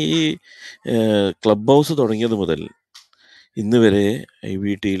ഞാൻ ഈ ക്ലബ് ഹൗസ് തുടങ്ങിയത് മുതൽ ഇന്ന് വരെ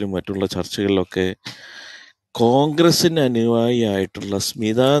IBTയിലും മറ്റുള്ള ചർച്ചകളിലൊക്കെ കോൺഗ്രസിന് അനുയായിയായിട്ടുള്ള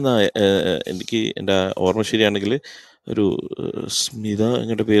എനിക്ക് എൻ്റെ ഓർമ്മ ശരിയാണെങ്കിൽ ഒരു സ്മിത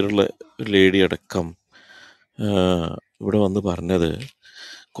അങ്ങയുടെ പേരുള്ള ഒരു ലേഡി അടക്കം ഇവിടെ വന്ന് പറഞ്ഞത്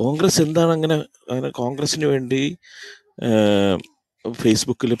കോൺഗ്രസ് എന്താണ് അങ്ങനെ കോൺഗ്രസിന് വേണ്ടി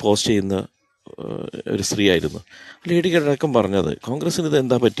ഫേസ്ബുക്കിൽ പോസ്റ്റ് ചെയ്യുന്ന ഒരു സ്ത്രീ ആയിരുന്നു. ലേഡിക്ക് അടക്കം പറഞ്ഞത് കോൺഗ്രസിന് ഇത്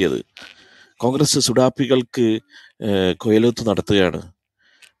എന്താ പറ്റിയത്, കോൺഗ്രസ് സുഡാപ്പികൾക്ക് കൊയലത്ത് നടത്തുകയാണ്.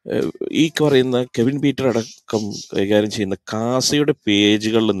 ഈ പറയുന്ന കെവിൻ പീറ്റർ അടക്കം കൈകാര്യം ചെയ്യുന്ന കാസയുടെ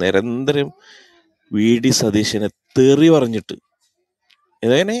പേജുകളിൽ നിരന്തരം VD സതീശനെ തെറി പറഞ്ഞിട്ട്,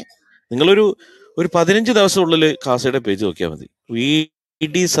 ഏതായാലും നിങ്ങളൊരു 15 ദിവസമുള്ളിൽ കാസയുടെ പേജ് നോക്കിയാൽ മതി.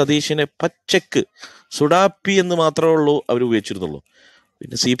 VD സതീശനെ പച്ചക്ക് സുഡാപ്പി എന്ന് മാത്രമേ ഉള്ളൂ അവർ ഉപയോഗിച്ചിരുന്നുള്ളൂ.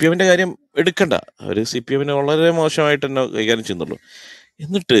 പിന്നെ CPMന്റെ കാര്യം എടുക്കണ്ട, അവർ CPMനെ വളരെ മോശമായിട്ട് തന്നെ കൈകാര്യം ചെയ്യുന്നുള്ളൂ.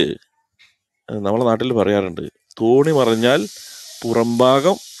 എന്നിട്ട് നമ്മളെ നാട്ടിൽ പറയാറുണ്ട്, തോണി മറിഞ്ഞാൽ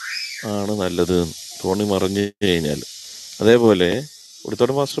പുറംഭാഗം ആണ് നല്ലത്. തോണി മറിഞ്ഞു കഴിഞ്ഞാൽ അതേപോലെ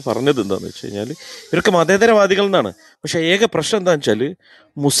കൊടുത്തോട്ടം മാസ്റ്റർ പറഞ്ഞത് എന്താണെന്ന് വെച്ച് കഴിഞ്ഞാൽ ഇവരൊക്കെ മതേതരവാദികൾ എന്നാണ്. പക്ഷെ ഏക പ്രശ്നം എന്താണെന്ന് വെച്ചാൽ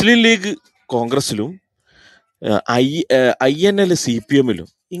മുസ്ലിം ലീഗ് കോൺഗ്രസിലും INL CPMലും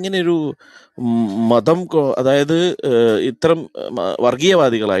ഇങ്ങനെയൊരു മതം അതായത് ഇത്തരം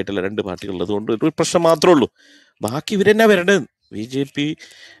വർഗീയവാദികളായിട്ടുള്ള 2 പാർട്ടികളുള്ളത് കൊണ്ട് ഒരു പ്രശ്നം മാത്രമേ ഉള്ളൂ. ബാക്കി ഇവരെന്നാ വരേണ്ടത്? BJP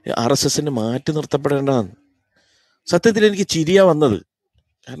RSSന് മാറ്റി നിർത്തപ്പെടേണ്ടതാണ്. സത്യത്തിൽ എനിക്ക് ചിരിയാ വന്നത്.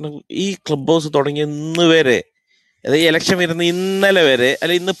 കാരണം ഈ ക്ലബ് ഹൗസ് തുടങ്ങിയ ഇന്ന് വരെ, അതായത് ഇലക്ഷൻ വരുന്ന ഇന്നലെ വരെ,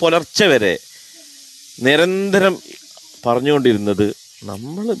 അല്ല ഇന്ന് പുലർച്ചെ വരെ നിരന്തരം പറഞ്ഞുകൊണ്ടിരുന്നത്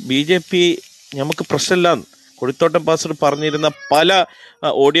നമ്മൾ BJP നമുക്ക് പ്രശ്നമില്ല. കൊടിത്തോട്ടം പാസ്റ്റർ പറഞ്ഞിരുന്ന പല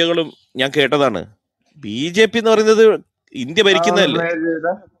ഓഡിയോകളും ഞാൻ കേട്ടതാണ്. BJP എന്ന് പറയുന്നത് ഇന്ത്യ ഭരിക്കുന്നതല്ലേ.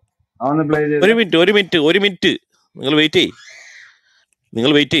 ഒരു മിനിറ്റ് നിങ്ങൾ വെയിറ്റ്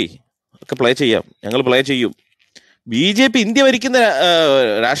ചെയ്യ്, ഒക്കെ പ്ലേ ചെയ്യാം, ഞങ്ങൾ പ്ലേ ചെയ്യും. BJP ഇന്ത്യ ഭരിക്കുന്ന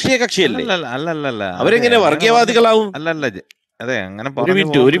രാഷ്ട്രീയ കക്ഷിയല്ലേ, അവരെങ്ങനെ വർഗീയവാദികളാവും? അതെ, അങ്ങനെ ഒരു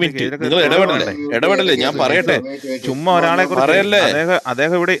മിനിറ്റ് നിങ്ങൾ ഇടപെടല്ലേ, ഞാൻ പറയട്ടെ. ചുമ്മാ ഒരാളെ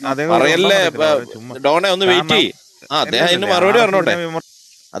പറയല്ലേ ഡോണെ, ഒന്ന് വെയിറ്റ് ചെയ്യ്. അദ്ദേഹം അതിന് മറുപടി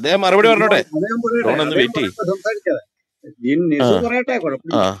പറഞ്ഞോട്ടെ. ഡോണെ ഒന്ന് വെയിറ്റ് ചെയ്യ്.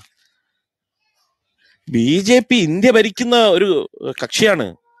 BJP ഇന്ത്യ ഭരിക്കുന്ന ഒരു കക്ഷിയാണ്,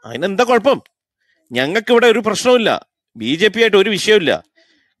 അതിനെന്താ കുഴപ്പം? ഞങ്ങൾക്ക് ഇവിടെ ഒരു പ്രശ്നവുമില്ല, BJP ആയിട്ട് ഒരു വിഷയമില്ല.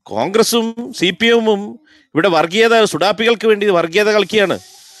 കോൺഗ്രസും CPMും ഇവിടെ വർഗീയത, സുഡാപ്പികൾക്ക് വേണ്ടി വർഗീയത കളിക്കുകയാണ്.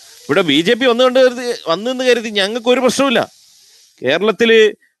 ഇവിടെ BJP വന്നെന്ന് കരുതി ഞങ്ങൾക്ക് ഒരു പ്രശ്നവുമില്ല. കേരളത്തിൽ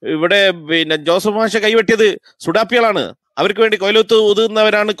ഇവിടെ പിന്നെ ജോസഫ് മാഷ കൈവെട്ടിയത് സുഡാപ്പികളാണ്, അവർക്ക് വേണ്ടി കൊയിലത്ത്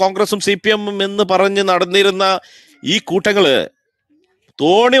ഒതുങ്ങുന്നവരാണ് കോൺഗ്രസും CPMും എന്ന് പറഞ്ഞ് നടന്നിരുന്ന ഈ കൂട്ടങ്ങള്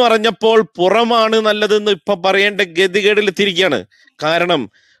തോണി മറഞ്ഞപ്പോൾ പുറമാണ് നല്ലതെന്ന് ഇപ്പൊ പറയേണ്ട ഗതികേടിലെത്തിയിരിക്കുകയാണ്. കാരണം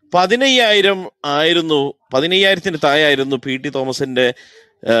 15,000 താഴെയായിരുന്നു PT തോമസിന്റെ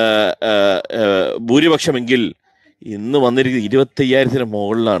ഭൂരിപക്ഷമെങ്കിൽ ഇന്ന് വന്നിരിക്കുന്നത് 25,000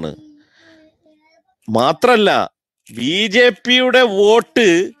 മുകളിലാണ്. മാത്രല്ല BJPയുടെ വോട്ട്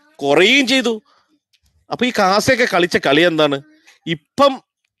കുറയുകയും ചെയ്തു. അപ്പൊ ഈ കാസയൊക്കെ കളിച്ച കളി എന്താണ്? ഇപ്പം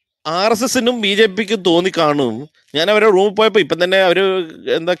RSSനും BJPക്കും തോന്നിക്കാണും. ഞാൻ അവരുടെ റൂമിൽ പോയപ്പോൾ ഇപ്പം തന്നെ അവർ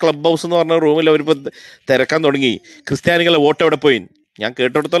ക്ലബ് ഹൗസ് എന്ന് പറഞ്ഞ റൂമിൽ അവരിപ്പോൾ തിരക്കാൻ തുടങ്ങി. ക്രിസ്ത്യാനികളെ വോട്ട് എവിടെ പോയി? ഞാൻ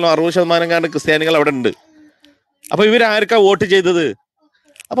കേട്ടിടത്തോളം 60% ക്രിസ്ത്യാനികൾ അവിടെ ഉണ്ട്. അപ്പൊ ഇവരാർക്കാ വോട്ട് ചെയ്തത്?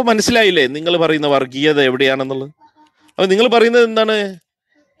 അപ്പൊ മനസ്സിലായില്ലേ നിങ്ങൾ പറയുന്ന വർഗീയത എവിടെയാണെന്നുള്ളത്? അപ്പൊ നിങ്ങൾ പറയുന്നത് എന്താണ്?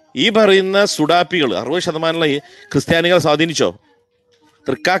 ഈ പറയുന്ന സുഡാപ്പികൾ 60% ക്രിസ്ത്യാനികളെ സ്വാധീനിച്ചോ?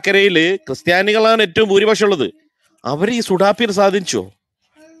 തൃക്കാക്കരയില് ക്രിസ്ത്യാനികളാണ് ഏറ്റവും ഭൂരിപക്ഷം ഉള്ളത്, അവർ ഈ സുഡാപ്പിയെ സ്വാധീനിച്ചോ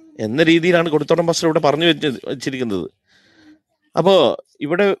എന്ന രീതിയിലാണ് കൊടുത്തോട്ടം പാസ്റ്റർ ഇവിടെ പറഞ്ഞു വെച്ചിരിക്കുന്നത്. അപ്പോ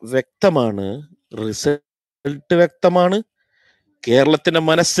ഇവിടെ വ്യക്തമാണ്, റിസൾട്ട് വ്യക്തമാണ്, കേരളത്തിന്റെ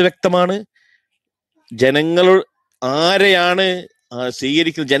മനസ്സ് വ്യക്തമാണ്. ജനങ്ങൾ ആരെയാണ്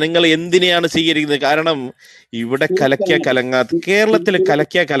സ്വീകരിക്കുന്നത്, ജനങ്ങൾ എന്തിനെയാണ് സ്വീകരിക്കുന്നത്? കാരണം ഇവിടെ കേരളത്തിൽ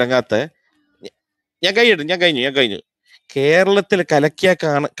കലക്കാത്ത ഞാൻ കഴിഞ്ഞു കേരളത്തിൽ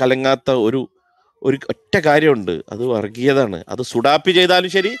കലങ്ങാത്ത ഒരു ഒറ്റ കാര്യമുണ്ട്, അത് വർഗീയതാണ്. അത് സുഡാപ്പി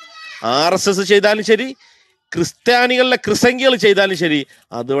ചെയ്താലും ശരി, RSS ചെയ്താലും ശരി, ക്രിസ്ത്യാനികളിലെ ക്രിസംഖ്യകൾ ചെയ്താലും ശരി,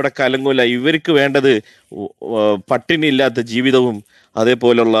 അതോടെ കലങ്ങൂല. ഇവർക്ക് വേണ്ടത് പട്ടിണി ഇല്ലാത്ത ജീവിതവും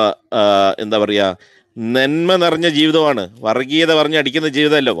അതേപോലുള്ള എന്താ പറയുക, നന്മ നിറഞ്ഞ ജീവിതമാണ്. വർഗീയത പറഞ്ഞ് അടിക്കുന്ന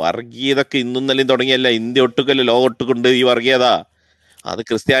ജീവിതമല്ല. വർഗീയതൊക്കെ ഇന്നും നിലയും തുടങ്ങിയല്ല, ഇന്ത്യ ഒട്ടുക്കല്ല ലോകം ഒട്ടുകൊണ്ട് ഈ വർഗീയത. അത്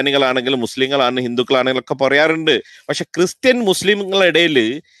ക്രിസ്ത്യാനികളാണെങ്കിലും മുസ്ലിങ്ങളാണെങ്കിലും ഹിന്ദുക്കളാണെങ്കിലും ഒക്കെ പറയാറുണ്ട്. പക്ഷെ ക്രിസ്ത്യൻ മുസ്ലിങ്ങളുടെ ഇടയിൽ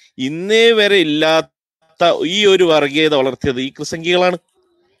ഇന്നേ വരെ ഇല്ലാത്ത ഈ ഒരു വർഗീയത വളർത്തിയത് ഈ ക്രിസംഖികളാണ്.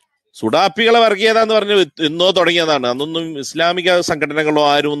 സുഡാപ്പികളെ വർഗീയത എന്ന് പറഞ്ഞ് എന്നോ തുടങ്ങിയതാണ്. അതൊന്നും ഇസ്ലാമിക സംഘടനകളോ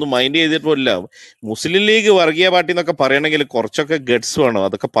ആരും ഒന്നും മൈൻഡ് ചെയ്തിട്ടില്ല. മുസ്ലിം ലീഗ് വർഗീയ പാർട്ടി എന്നൊക്കെ പറയണമെങ്കിൽ കുറച്ചൊക്കെ ഗട്സ് വേണം.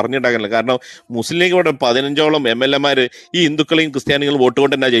 അതൊക്കെ പറഞ്ഞിട്ടാകില്ല. കാരണം മുസ്ലിം ലീഗ് ഇവിടെ 15ഓളം MLA ഈ ഹിന്ദുക്കളെയും ക്രിസ്ത്യാനികളും വോട്ട്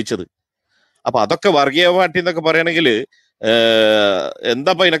കൊണ്ട് തന്നെ ജയിച്ചത്. അപ്പൊ അതൊക്കെ വർഗീയ പാർട്ടി എന്നൊക്കെ പറയണമെങ്കിൽ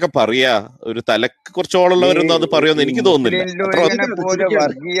എന്താ ഇതിനൊക്കെ പറയാ, ഒരു തലക്ക് ഈ കുറച്ചോളുള്ളവരൊന്നും അത് പറയുമെന്ന് എനിക്ക് തോന്നുന്നില്ല. മുസ്ലിം അത്ര ലീഗിനെ ചുരുക്കട്ടെ പോലെ ചുരുക്കട്ടെ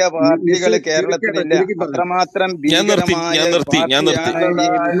വർഗീയ പാർട്ടികൾ കേരളത്തിലില്ല. ചുരുക്കി പറഞ്ഞു. അത്രമാത്രം ഞാൻ നിർത്തി ഭീകരമായ പാർട്ടിയാണ് ഈ മുസ്ലിം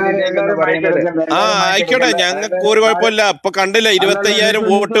ലീഗ് എന്ന് എല്ലാരും പറയുന്നത്. മൈക്കെടുക്കല്ലേ, ആ എല്ലാരും ആയിക്കോട്ടെ, മൈക്കെടുക്കല്ലേ. ഞങ്ങൾക്ക് ഒരു കുഴപ്പമില്ല. അപ്പൊ കണ്ടില്ല, അല്ലല്ല 25,000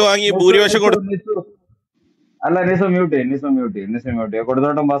 വോട്ട് വാങ്ങി ഭൂരിപക്ഷം കൊടുത്തു. അല്ല നിസു മ്യൂട്ട്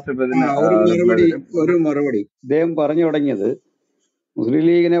കൊടുത്തോട്ടം പാസ്റ്റ് ഇപ്പൊ ഇതിന് റിപ്ലൈ തരും. ഒരു മറുപടി ഇദ്ദേഹം പറഞ്ഞു തുടങ്ങിയത് മുസ്ലിം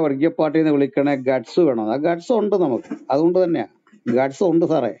ലീഗിനെ വർഗീയ പാർട്ടി എന്ന് വിളിക്കണേ ഗട്സ് വേണം. ആ ഗട്സ് ഉണ്ട് നമുക്ക്, അതുകൊണ്ട് തന്നെയാ. ഗട്സ് ഉണ്ട്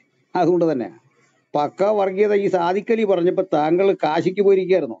സാറേ, അതുകൊണ്ട് തന്നെയാ. പക്ക വർഗീയത ഈ സാദിഖലി പറഞ്ഞപ്പോ താങ്കൾ കാശിക്ക്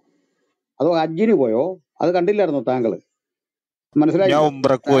പോയിരിക്കായിരുന്നോ അതോ ഹജ്ജിന് പോയോ? അത് കണ്ടില്ലായിരുന്നോ താങ്കൾ? ഞാൻ മനസ്സിലായില്ലേ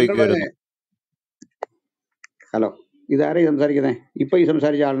ഉംറക്ക് താങ്കളുടെ? പോയിക്കായിരുന്നു. ഹലോ, ഇതാരായി സംസാരിക്കുന്നേ? ഇപ്പൊ ഈ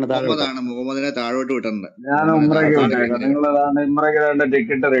സംസാരിച്ച ആളിന് താങ്കൾ മുഹമ്മദാണ്. മുഹമ്മദിനെ താഴോട്ട് വിട്ടിട്ടുണ്ട്. ഞാൻ മുഹമ്മദിനെ ഉമ്രയ്ക്ക് അവസാനം വിട്ടേക്കാം. വിളിക്കുക. നിങ്ങൾ ഉമ്രയ്ക്ക് വേണ്ട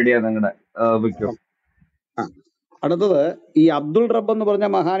ടിക്കറ്റ് റെഡിയാ നിങ്ങളുടെ വിൽക്കും. ആ, അടുത്തത് ഈ അബ്ദുൾ റബ്ബ് എന്ന് പറഞ്ഞ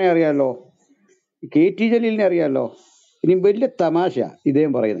മഹാനെ അറിയാലോ, KT ജലീലിനെ അറിയാലോ. ഇനി വലിയ തമാശ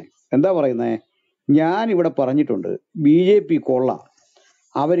ഇദ്ദേഹം പറയുന്നത് എന്താ പറയുന്നേ? ഞാൻ ഇവിടെ പറഞ്ഞിട്ടുണ്ട് BJP കൊള്ളാം,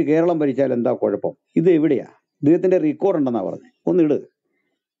 അവര് കേരളം ഭരിച്ചാൽ എന്താ കുഴപ്പം. ഇത് എവിടെയാ? ഇദ്ദേഹത്തിന്റെ റെക്കോർഡ് ഉണ്ടെന്നാ പറഞ്ഞത്. ഒന്ന് ഇട്.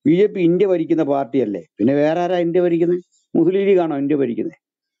 BJP ഇന്ത്യ ഭരിക്കുന്ന പാർട്ടിയല്ലേ, പിന്നെ വേറെ ആരാ ഇന്ത്യ ഭരിക്കുന്നത്? മുസ്ലിം ലീഗാണോ ഇന്ത്യ ഭരിക്കുന്നത്?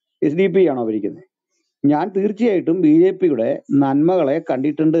 SDP ആണോ ഭരിക്കുന്നത്? ഞാൻ തീർച്ചയായിട്ടും BJPയുടെ നന്മകളെ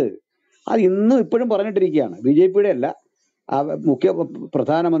കണ്ടിട്ടുണ്ട്. അത് ഇന്നും ഇപ്പോഴും പറഞ്ഞിട്ടിരിക്കുകയാണ്. BJPയുടെ അല്ല,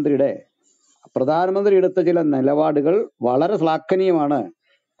 പ്രധാനമന്ത്രി എടുത്ത ചില നിലപാടുകൾ വളരെ ശ്ലാഘനീയമാണ്.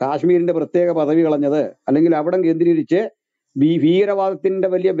 കാശ്മീരിന്റെ പ്രത്യേക പദവി കളഞ്ഞത്, അല്ലെങ്കിൽ അവിടെ കേന്ദ്രീകരിച്ച് ഭീകരവാദത്തിന്റെ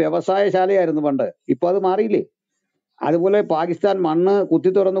വലിയ വ്യവസായശാലയായിരുന്നു പണ്ട്. ഇപ്പൊ അത് മാറിയില്ലേ? അതുപോലെ പാകിസ്ഥാൻ മണ്ണ്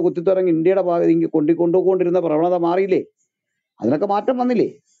കുത്തിത്തുറന്ന് ഇന്ത്യയുടെ കൊണ്ടുപോകൊണ്ടിരുന്ന പ്രവണത മാറിയില്ലേ? അതിനൊക്കെ മാറ്റം വന്നില്ലേ?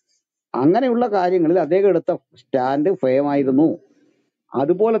 അങ്ങനെയുള്ള കാര്യങ്ങളിൽ അദ്ദേഹം എടുത്ത സ്റ്റാൻഡ് ഫയമായിരുന്നു.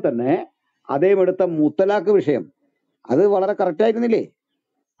 അതുപോലെ തന്നെ അദ്ദേഹം എടുത്ത മുത്തലാഖ് വിഷയം അത് വളരെ കറക്റ്റ് ആയിരുന്നില്ലേ?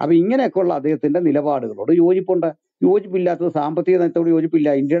 അപ്പൊ ഇങ്ങനെയൊക്കെയുള്ള അദ്ദേഹത്തിന്റെ നിലപാടുകളോട് യോജിപ്പുണ്ട്. യോജിപ്പില്ലാത്തത് സാമ്പത്തിക നയത്തോട് യോജിപ്പില്ല.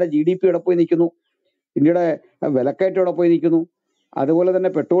 ഇന്ത്യയുടെ GDP എവിടെ പോയി നിൽക്കുന്നു? ഇന്ത്യയുടെ വിലക്കയറ്റം എവിടെ പോയി നിൽക്കുന്നു? അതുപോലെ തന്നെ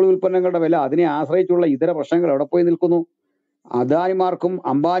പെട്രോൾ ഉൽപ്പന്നങ്ങളുടെ വില, അതിനെ ആശ്രയിച്ചുള്ള ഇതര പ്രശ്നങ്ങൾ എവിടെ പോയി നിൽക്കുന്നു? അദാനിമാർക്കും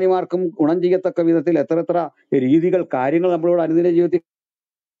അംബാനിമാർക്കും ഗുണം ചെയ്യത്തക്ക വിധത്തിൽ എത്ര രീതികൾ, കാര്യങ്ങൾ നമ്മളിവിടെ അനുദിന ജീവിതത്തിൽ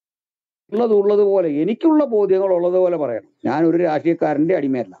ഉള്ളതുപോലെ എനിക്കുള്ള ബോധ്യങ്ങൾ ഉള്ളതുപോലെ പറയണം. ഞാൻ ഒരു രാഷ്ട്രീയക്കാരന്റെ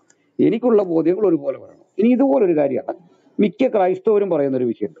അടിമയല്ല. എനിക്കുള്ള ബോധ്യങ്ങൾ ഒരുപോലെ പറയണം. ഇനി ഇതുപോലൊരു കാര്യമാണ് മിക്ക ക്രൈസ്തവരും പറയുന്ന ഒരു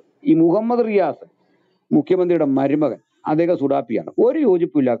വിഷയമുണ്ട്. ഈ മുഹമ്മദ് റിയാസ്, മുഖ്യമന്ത്രിയുടെ മരുമകൻ, അദ്ദേഹം സുഡാപ്പിയാണ്. ഒരു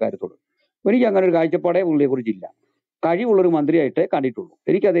യോജിപ്പില്ല കാര്യത്തോട്. എനിക്ക് അങ്ങനെ ഒരു കാഴ്ചപ്പാടേ പുള്ളിയെ കുറിച്ചില്ല. കഴിവുള്ളൊരു മന്ത്രിയായിട്ടേ കണ്ടിട്ടുള്ളൂ.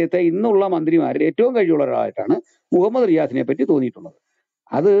 എനിക്ക് അദ്ദേഹത്തെ ഇന്നുള്ള മന്ത്രിമാരിൽ ഏറ്റവും കഴിവുള്ള ഒരാളായിട്ടാണ് മുഹമ്മദ് റിയാസിനെ പറ്റി തോന്നിയിട്ടുള്ളത്.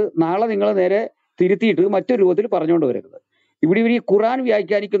 അത് നാളെ നിങ്ങൾ നേരെ തിരുത്തിയിട്ട് മറ്റൊരു രൂപത്തിൽ പറഞ്ഞുകൊണ്ട് വരരുത്. ഇവിടെ ഇവർ ഈ ഖുറാൻ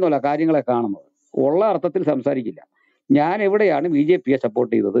വ്യാഖ്യാനിക്കുന്നല്ല കാര്യങ്ങളെ കാണുന്നത്, ഉള്ള അർത്ഥത്തിൽ സംസാരിക്കില്ല. ഞാൻ എവിടെയാണ് BJPയെ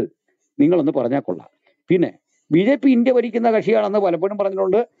സപ്പോർട്ട് ചെയ്തത് നിങ്ങളൊന്ന് പറഞ്ഞാൽ കൊള്ളാം. പിന്നെ BJP ഇന്ത്യ ഭരിക്കുന്ന കക്ഷിയാണെന്ന് പലപ്പോഴും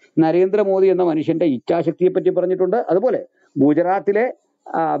പറഞ്ഞിട്ടുണ്ട്. നരേന്ദ്രമോദി എന്ന മനുഷ്യന്റെ ഇച്ഛാശക്തിയെ പറ്റി പറഞ്ഞിട്ടുണ്ട്. അതുപോലെ ഗുജറാത്തിലെ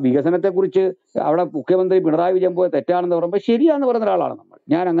വികസനത്തെക്കുറിച്ച് അവിടെ മുഖ്യമന്ത്രി പിണറായി വിജയൻ പോയ തെറ്റാണെന്ന് പറയുമ്പോൾ ശരിയാന്ന് പറയുന്ന ഒരാളാണ് നമ്മൾ.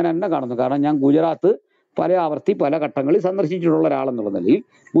 ഞാൻ അങ്ങനെ തന്നെ കാണുന്നു. കാരണം ഞാൻ ഗുജറാത്ത് പല ഘട്ടങ്ങളിൽ സന്ദർശിച്ചിട്ടുള്ള ഒരാളെന്നുള്ള നിലയിൽ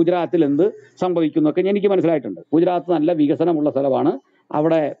ഗുജറാത്തിൽ എന്ത് സംഭവിക്കുന്നൊക്കെ എനിക്ക് മനസ്സിലായിട്ടുണ്ട്. ഗുജറാത്ത് നല്ല വികസനമുള്ള സ്ഥലമാണ്.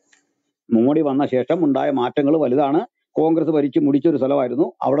 അവിടെ മോഡി വന്ന ശേഷം ഉണ്ടായ മാറ്റങ്ങൾ വലുതാണ്. കോൺഗ്രസ് ഭരിച്ച് മുടിച്ചൊരു സ്ഥലമായിരുന്നു.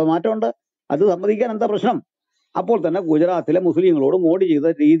 അവിടെ മാറ്റമുണ്ട്, അത് സമ്മതിക്കാൻ എന്താ പ്രശ്നം? അപ്പോൾ തന്നെ ഗുജറാത്തിലെ മുസ്ലിങ്ങളോട് മോഡി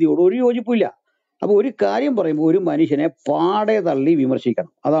ചെയ്ത രീതിയോട് ഒരു യോജിപ്പില്ല. അപ്പൊ ഒരു കാര്യം പറയുമ്പോൾ ഒരു മനുഷ്യനെ പാടെ തള്ളി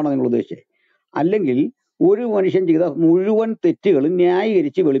വിമർശിക്കണം, അതാണ് നിങ്ങൾ ഉദ്ദേശിച്ചത്. അല്ലെങ്കിൽ ഒരു മനുഷ്യൻ ചെയ്ത മുഴുവൻ തെറ്റുകളും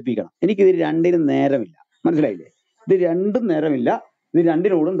ന്യായീകരിച്ച് വെളുപ്പിക്കണം. എനിക്കിത് രണ്ടിനും നേരമില്ല. മനസ്സിലായില്ലേ? ഇത് രണ്ടും നേരമില്ല, ഇത്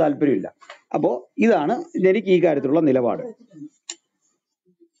രണ്ടിനോടും താല്പര്യമില്ല. അപ്പോ ഇതാണ് എനിക്ക് ഈ കാര്യത്തിലുള്ള നിലപാട്.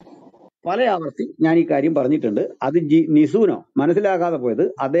 പല ആവർത്തി ഞാൻ ഈ കാര്യം പറഞ്ഞിട്ടുണ്ട്. അത് നിസുവിനോ മനസ്സിലാകാതെ പോയത്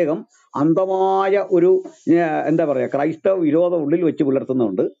അദ്ദേഹം അന്ധമായ ഒരു എന്താ പറയാ ക്രൈസ്തവ വിരോധം ഉള്ളിൽ വെച്ച്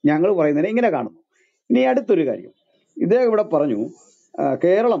പുലർത്തുന്നുണ്ട്. ഞങ്ങൾ പറയുന്നതിനെ ഇങ്ങനെ കാണുന്നു. ഇനി അടുത്തൊരു കാര്യം, ഇദ്ദേഹം ഇവിടെ പറഞ്ഞു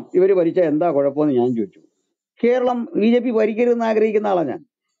കേരളം ഇവർ ഭരിച്ച എന്താ കുഴപ്പമെന്ന് ഞാൻ ചോദിച്ചു. കേരളം BJP ഭരിക്കരുതെന്ന് ആഗ്രഹിക്കുന്ന ആളാണ് ഞാൻ.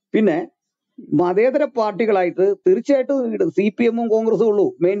 പിന്നെ മതേതര പാർട്ടികളായിട്ട് തീർച്ചയായിട്ടും CPM-ഉം കോൺഗ്രസും ഉള്ളൂ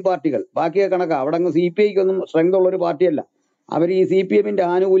മെയിൻ പാർട്ടികൾ. ബാക്കിയൊക്കെ കണക്കാ. അവിടെ അങ്ങ് CPI-ക്കൊന്നും സ്ട്രെങ്ത് ഉള്ള ഒരു പാർട്ടിയല്ല. അവർ ഈ CPM-ന്റെ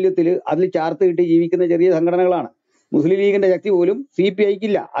ആനുകൂല്യത്തിൽ അതിൽ ചാർത്ത് കിട്ടി ജീവിക്കുന്ന ചെറിയ സംഘടനകളാണ്. മുസ്ലിം ലീഗിന്റെ ശക്തി പോലും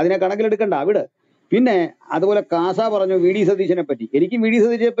CPI-ക്കില്ല. അതിനെ കണക്കിലെടുക്കണ്ട അവിടെ. പിന്നെ അതുപോലെ കാസ പറഞ്ഞു VD സതീശനെ പറ്റി. എനിക്കും VD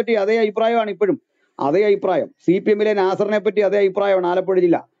സതീശനെ പറ്റി അതേ അഭിപ്രായമാണ് ഇപ്പോഴും. അതേ അഭിപ്രായം. CPM നാസറിനെ പറ്റി അതേ അഭിപ്രായമാണ് ആലപ്പുഴ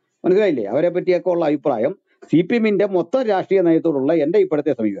ജില്ല. മനസ്സിലായില്ലേ? അവരെ പറ്റിയൊക്കെ ഉള്ള അഭിപ്രായം CPM മൊത്തം രാഷ്ട്രീയ നയത്തോടുള്ള എന്റെ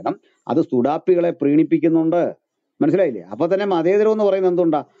ഇപ്പോഴത്തെ സമീപനം അത് സുഡാപ്പികളെ പ്രീണിപ്പിക്കുന്നുണ്ട്. മനസ്സിലായില്ലേ? അപ്പൊ തന്നെ മതേതരം എന്ന് പറയുന്നത്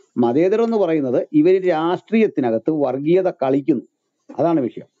എന്തുകൊണ്ടാ? മതേതരം എന്ന് പറയുന്നത് ഇവർ രാഷ്ട്രീയത്തിനകത്ത് വർഗീയത കളിക്കുന്നു. അതാണ്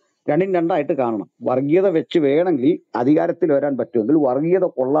വിഷയം. രണ്ടും രണ്ടായിട്ട് കാണണം. വർഗീയത വെച്ച് വേണമെങ്കിൽ അധികാരത്തിൽ വരാൻ പറ്റുമെങ്കിൽ, വർഗീയത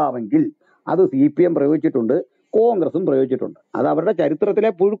കൊള്ളാമെങ്കിൽ അത് CPM പ്രയോഗിച്ചിട്ടുണ്ട്, കോൺഗ്രസും പ്രയോഗിച്ചിട്ടുണ്ട്. അത് അവരുടെ ചരിത്രത്തിലെ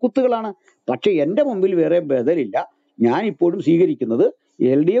പുഴുക്കുത്തുകളാണ്. പക്ഷെ എന്റെ മുമ്പിൽ വേറെ ബദലില്ല. ഞാൻ ഇപ്പോഴും സ്വീകരിക്കുന്നത്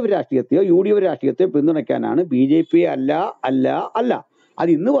LDF രാഷ്ട്രീയത്തെയോ UDF രാഷ്ട്രീയത്തെയോ പിന്തുണയ്ക്കാനാണ്. BJP അല്ല അല്ല അല്ല. അത്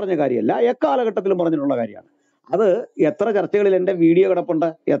ഇന്ന് പറഞ്ഞ കാര്യമല്ല, എക്കാലഘട്ടത്തിലും പറഞ്ഞിട്ടുള്ള കാര്യമാണ്. അത് എത്ര ചർച്ചകളിൽ എന്റെ വീഡിയോ കിടപ്പുണ്ട്,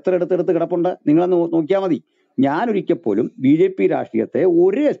 എത്ര എടുത്തെടുത്ത് കിടപ്പുണ്ട്, നിങ്ങളൊന്ന് നോക്കിയാൽ മതി. ഞാൻ ഒരിക്കൽ പോലും BJP രാഷ്ട്രീയത്തെ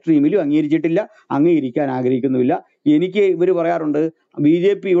ഒരു എക്സ്ട്രീമിലും അംഗീകരിച്ചിട്ടില്ല, അംഗീകരിക്കാൻ ആഗ്രഹിക്കുന്നുമില്ല. എനിക്ക് ഇവർ പറയാറുണ്ട്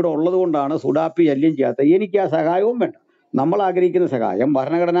BJP ഇവിടെ ഉള്ളത് കൊണ്ടാണ് സുഡാപ്പി ശല്യം ചെയ്യാത്തത്. എനിക്ക് ആ സഹായവും വേണ്ട. നമ്മൾ ആഗ്രഹിക്കുന്ന സഹായം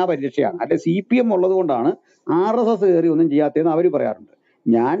ഭരണഘടനാ പരിരക്ഷയാണ്. അല്ലെ CPM ഉള്ളത് കൊണ്ടാണ് RSS കയറി ഒന്നും ചെയ്യാത്തതെന്ന് അവർ പറയാറുണ്ട്.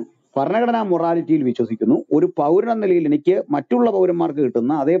 ഞാൻ ഭരണഘടനാ മൊറാലിറ്റിയിൽ വിശ്വസിക്കുന്നു. ഒരു പൗരൻ എന്ന നിലയിൽ എനിക്ക് മറ്റുള്ള പൗരന്മാർക്ക്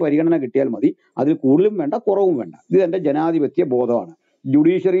കിട്ടുന്ന അതേ പരിഗണന കിട്ടിയാൽ മതി. അതിൽ കൂടുതലും വേണ്ട, കുറവും വേണ്ട. ഇത് എന്റെ ജനാധിപത്യ ബോധമാണ്.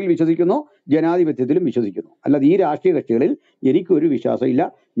 ജുഡീഷ്യറിയിൽ വിശ്വസിക്കുന്നു, ജനാധിപത്യത്തിലും വിശ്വസിക്കുന്നു. അല്ലാതെ ഈ രാഷ്ട്രീയ കക്ഷികളിൽ എനിക്കൊരു വിശ്വാസമില്ല.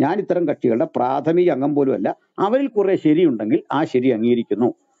 ഞാൻ ഇത്തരം കക്ഷികളുടെ പ്രാഥമിക അംഗം പോലും അല്ല. അവരിൽ കുറെ ശരിയുണ്ടെങ്കിൽ ആ ശരി അംഗീകരിക്കുന്നു.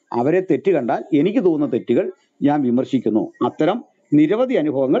 അവരെ തെറ്റ് കണ്ടാൽ എനിക്ക് തോന്നുന്ന തെറ്റുകൾ ഞാൻ വിമർശിക്കുന്നു. അത്തരം നിരവധി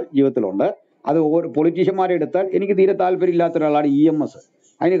അനുഭവങ്ങൾ ജീവിതത്തിലുണ്ട്. അത് ഓരോ പൊളിറ്റീഷ്യന്മാരെ എടുത്താൽ എനിക്ക് തീരെ താല്പര്യമില്ലാത്ത ഒരാളാണ് EMS.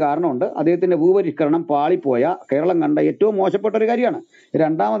 അതിന് കാരണമുണ്ട്. അദ്ദേഹത്തിന്റെ ഭൂപരിഷ്കരണം പാളിപ്പോയ കേരളം കണ്ട ഏറ്റവും മോശപ്പെട്ട ഒരു കാര്യമാണ്.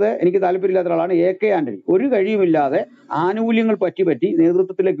 രണ്ടാമത് എനിക്ക് താല്പര്യമില്ലാത്ത ഒരാളാണ് AK ആന്റണി. ഒരു കഴിയുമില്ലാതെ ആനുകൂല്യങ്ങൾ പറ്റി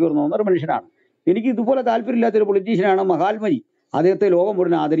നേതൃത്വത്തിലേക്ക് ഉയർന്നു വന്ന ഒരു മനുഷ്യനാണ്. എനിക്ക് ഇതുപോലെ താല്പര്യമില്ലാത്തൊരു പൊളിറ്റീഷ്യനാണ് മഹാത്മജി. അദ്ദേഹത്തെ ലോകം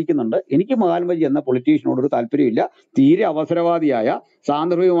മുഴുവൻ ആദരിക്കുന്നുണ്ട്. എനിക്ക് മഹാത്മജി എന്ന പൊളിറ്റീഷ്യനോട് ഒരു താല്പര്യമില്ല. തീരെ അവസരവാദിയായ,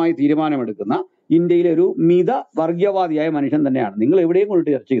 സാന്ദർഭികമായി തീരുമാനമെടുക്കുന്ന, ഇന്ത്യയിലെ ഒരു മിത വർഗീയവാദിയായ മനുഷ്യൻ തന്നെയാണ്. നിങ്ങൾ എവിടെയും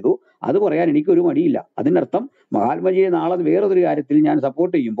കൊണ്ടിട്ട് ചർച്ച ചെയ്തു, അത് പറയാൻ എനിക്കൊരു മടിയില്ല. അതിനർത്ഥം മഹാത്മജിയെ നാളെ വേറൊരു കാര്യത്തിൽ ഞാൻ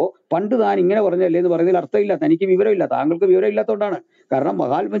സപ്പോർട്ട് ചെയ്യുമ്പോൾ പണ്ട് താൻ ഇങ്ങനെ പറഞ്ഞല്ലേ എന്ന് പറയുന്നതിൽ അർത്ഥമില്ല. തനിക്ക് വിവരമില്ല, താങ്കൾക്ക് വിവരം ഇല്ലാത്തതുകൊണ്ടാണ്. കാരണം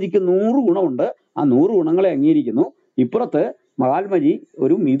മഹാത്മജിക്ക് 100 ഗുണമുണ്ട്. ആ 100 ഗുണങ്ങളെ അംഗീകരിക്കുന്നു. ഇപ്പുറത്ത് മഹാത്മജി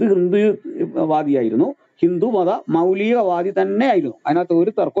ഒരു ഹിന്ദുവാദിയായിരുന്നു, ഹിന്ദു മത മൗലികവാദി തന്നെ ആയിരുന്നു. അതിനകത്ത്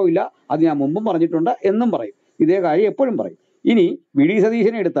ഒരു തർക്കവും ഇല്ല. അത് ഞാൻ മുമ്പും പറഞ്ഞിട്ടുണ്ട്, എന്നും പറയും. ഇതേ കാര്യം എപ്പോഴും പറയും. ഇനി VD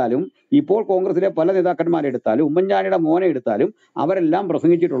സതീശനെ എടുത്താലും ഇപ്പോൾ കോൺഗ്രസിലെ പല നേതാക്കന്മാരെ എടുത്താലും ഉമ്മൻചാണ്ടിയുടെ മോനെ എടുത്താലും അവരെല്ലാം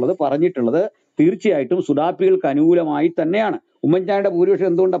പ്രസംഗിച്ചിട്ടുള്ളത്, പറഞ്ഞിട്ടുള്ളത് തീർച്ചയായിട്ടും സുഡാപ്പികൾക്ക് അനുകൂലമായി തന്നെയാണ്. ഉമ്മൻചാണ്ടിയുടെ ഭൂരിപക്ഷം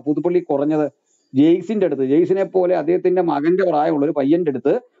എന്തുകൊണ്ടാണ് പുതുപ്പള്ളി കുറഞ്ഞത്? ജെയ്സിന്റെ അടുത്ത്, ജെയ്സിനെ പോലെ അദ്ദേഹത്തിന്റെ മകന്റെ പ്രായമുള്ള ഒരു പയ്യന്റെ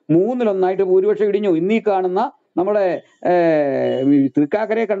അടുത്ത് 3-1 ഭൂരിപക്ഷം ഇടിഞ്ഞു. ഇന്നീ കാണുന്ന നമ്മുടെ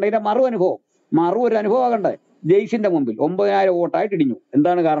തൃക്കാക്കരയെ കണ്ടതിന്റെ ഒരു അനുഭവം കണ്ടേ. ജെയ്സിന്റെ മുമ്പിൽ 9000 വോട്ടായിട്ട് ഇടിഞ്ഞു.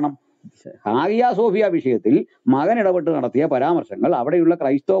 എന്താണ് കാരണം? ഹാഗിയ സോഫിയ വിഷയത്തിൽ മകൻ ഇടപെട്ട് നടത്തിയ പരാമർശങ്ങൾ അവിടെയുള്ള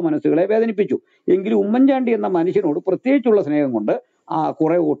ക്രൈസ്തവ മനസ്സുകളെ വേദനിപ്പിച്ചു. എങ്കിലും ഉമ്മൻചാണ്ടി എന്ന മനുഷ്യനോട് പ്രത്യേകിച്ചുള്ള സ്നേഹം കൊണ്ട്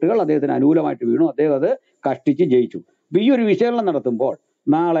കുറെ വോട്ടുകൾ അദ്ദേഹത്തിന് അനുകൂലമായിട്ട് വീണു. അദ്ദേഹം അത് കഷ്ടിച്ച് ജയിച്ചു. ഈ ഒരു വിശകലനം നടത്തുമ്പോൾ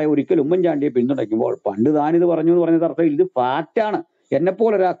നാളെ ഒരിക്കൽ ഉമ്മൻചാണ്ടിയെ പിന്തുണയ്ക്കുമ്പോൾ പണ്ട് താനിത് പറഞ്ഞു എന്ന് പറഞ്ഞത് അർത്ഥം, ഇത് ഫാക്റ്റാണ്.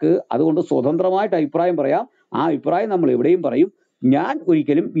 എന്നെപ്പോലെ ഒരാൾക്ക് അതുകൊണ്ട് സ്വതന്ത്രമായിട്ട് അഭിപ്രായം പറയാം. ആ അഭിപ്രായം നമ്മൾ എവിടെയും പറയും. ഞാൻ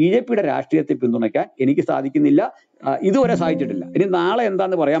ഒരിക്കലും BJPയുടെ രാഷ്ട്രീയത്തെ പിന്തുണയ്ക്കാൻ എനിക്ക് സാധിക്കുന്നില്ല, ഇതുവരെ സാധിച്ചിട്ടില്ല. ഇനി നാളെ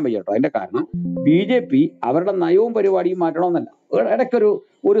എന്താന്ന് പറയാൻ വയ്യ കേട്ടോ. അതിന്റെ കാരണം BJP അവരുടെ നയവും പരിപാടിയും മാറ്റണമെന്നല്ല.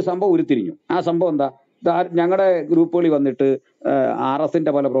 ഇടയ്ക്കൊരു സംഭവം ഉരുത്തിരിഞ്ഞു. ആ സംഭവം എന്താ? ഞങ്ങളുടെ ഗ്രൂപ്പുകളിൽ വന്നിട്ട്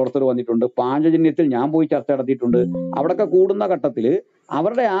RSന്റെ പല പ്രവർത്തകർ വന്നിട്ടുണ്ട്. പാഞ്ചജന്യത്തിൽ ഞാൻ പോയി ചർച്ച നടത്തിയിട്ടുണ്ട്. അവിടെയൊക്കെ കൂടുന്ന ഘട്ടത്തിൽ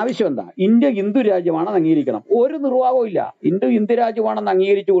അവരുടെ ആവശ്യം എന്താ? ഇന്ത്യ ഹിന്ദു രാജ്യമാണെന്ന് അംഗീകരിക്കണം. ഒരു നിർവാഹവും ഇല്ല. ഹിന്ദു രാജ്യമാണെന്ന്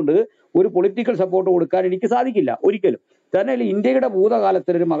അംഗീകരിച്ചുകൊണ്ട് ഒരു പൊളിറ്റിക്കൽ സപ്പോർട്ട് കൊടുക്കാൻ എനിക്ക് സാധിക്കില്ല ഒരിക്കലും. തന്നെയല്ല, ഇന്ത്യയുടെ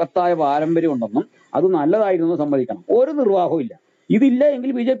ഭൂതകാലത്തിൽ ഒരു മഹത്തായ പാരമ്പര്യം ഉണ്ടെന്നും അത് നല്ലതായിരുന്നു സമ്മതിക്കണം. ഒരു നിർവാഹവും ഇല്ല. ഇതില്ല എങ്കിൽ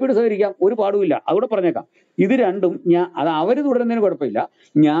BJPയോട് സഹകരിക്കാം, ഒരു പാടുമില്ല. അവിടെ പറഞ്ഞേക്കാം. ഇത് രണ്ടും അത് അവർ തുടരുന്നതിന് കുഴപ്പമില്ല.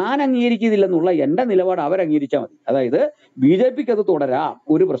 ഞാൻ അംഗീകരിക്കുന്നില്ലെന്നുള്ള എന്റെ നിലപാട് അവർ അംഗീകരിച്ചാൽ മതി. അതായത് BJPക്ക് അത് തുടരാം,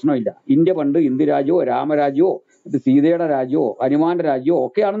 ഒരു പ്രശ്നമില്ല. ഇന്ത്യ പണ്ട് ഹിന്ദു രാജ്യമോ രാമരാജ്യമോ സീതയുടെ രാജ്യമോ ഹനുമാന്റെ രാജ്യമോ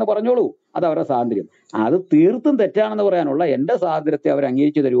ഒക്കെയാണെന്ന് പറഞ്ഞോളൂ. അത് അവരുടെ സ്വാതന്ത്ര്യം. അത് തീർത്തും തെറ്റാണെന്ന് പറയാനുള്ള എന്റെ സ്വാതന്ത്ര്യത്തെ അവർ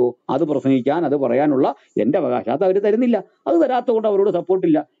അംഗീകരിച്ചു തരുമോ? അത് പ്രസംഗിക്കാൻ, അത് പറയാനുള്ള എന്റെ അവകാശം അത് അവർ തരുന്നില്ല. അത് തരാത്തതുകൊണ്ട് അവരോട്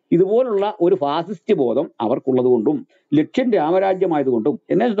സപ്പോർട്ടില്ല. ഇതുപോലുള്ള ഒരു ഫാസിസ്റ്റ് ബോധം അവർക്കുള്ളത് കൊണ്ടും ലക്ഷ്യം രാമരാജ്യമായതുകൊണ്ടും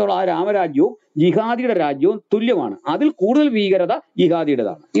എന്നെ സംബന്ധിച്ചിടത്തോളം ആ രാമരാജ്യവും ജിഹാദിയുടെ രാജ്യവും തുല്യമാണ്. അതിൽ കൂടുതൽ ഭീകരത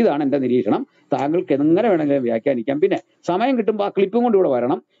ജിഹാദിയുടേതാണ്. ഇതാണ് എന്റെ നിരീക്ഷണം. താങ്കൾക്ക് എങ്ങനെ വേണമെങ്കിലും വ്യാഖ്യാനിക്കാം. പിന്നെ സമയം കിട്ടുമ്പോൾ ആ ക്ലിപ്പും കൊണ്ട് ഇവിടെ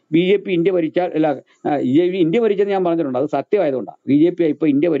വരണം. BJP ഇന്ത്യ ഭരിച്ചാൽ ഇന്ത്യ ഭരിച്ചെന്ന് ഞാൻ പറഞ്ഞിട്ടുണ്ട്. അത് സത്യമായതുകൊണ്ടാണ്. BJP ഇപ്പൊ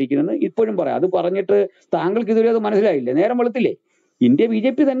ഇന്ത്യ ഭരിക്കുന്നത് ഇപ്പോഴും പറയാം. അത് പറഞ്ഞിട്ട് താങ്കൾക്ക് ഇതുവരെ അത് മനസ്സിലായില്ലേ? നേരം വെളുത്തില്ലേ? ഇന്ത്യ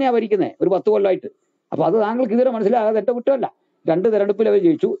BJP തന്നെയാണ് ഭരിക്കുന്നത് ഒരു 10 കൊല്ലമായിട്ട്. അപ്പൊ അത് താങ്കൾക്ക് ഇതുവരെ മനസ്സിലാകാതെ എന്റെ കുറ്റമല്ല. 2 തെരഞ്ഞെടുപ്പിൽ അവർ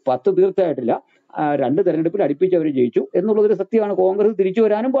ജയിച്ചു, 10 തീർച്ചയായിട്ടില്ല. 2 തെരഞ്ഞെടുപ്പിൽ അടുപ്പിച്ച് അവർ ജയിച്ചു എന്നുള്ളതൊരു സത്യമാണ്. കോൺഗ്രസ് തിരിച്ചു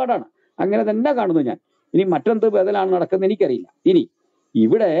വരാനും പാടാണ്. അങ്ങനെ തന്നെ കാണുന്നു ഞാൻ. ഇനി മറ്റെന്ത് ബദലാണ് നടക്കുന്നത് എനിക്കറിയില്ല. ഇനി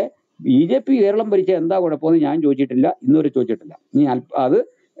ഇവിടെ BJP കേരളം ഭരിച്ച എന്താ കുഴപ്പമെന്ന് ഞാൻ ചോദിച്ചിട്ടില്ല, ഇന്നുവരെ ചോദിച്ചിട്ടില്ല. ഇനി അത്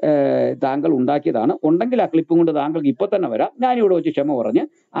താങ്കൾ ഉണ്ടാക്കിയതാണ്. ഉണ്ടെങ്കിൽ ആ ക്ലിപ്പും കൊണ്ട് താങ്കൾക്ക് ഇപ്പൊ തന്നെ വരാം. ഞാനിവിടെ വെച്ച് ക്ഷമ പറഞ്ഞ്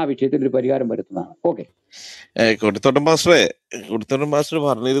ആ വിഷയത്തിൽ ഒരു പരിഹാരം വരുത്തുന്നതാണ്. ഓക്കെ. കൊടുത്തോട്ടം മാസ്റ്റർ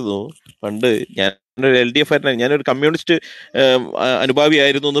പറഞ്ഞിരുന്നു പണ്ട് ഞാനൊരു LDF ആയിരുന്നു, ഞാനൊരു കമ്മ്യൂണിസ്റ്റ്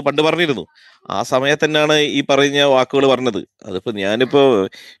അനുഭാവിയായിരുന്നു എന്ന് പണ്ട് പറഞ്ഞിരുന്നു. ആ സമയത്ത് തന്നെയാണ് ഈ പറഞ്ഞ വാക്കുകൾ പറഞ്ഞത്. ഞാനിപ്പോ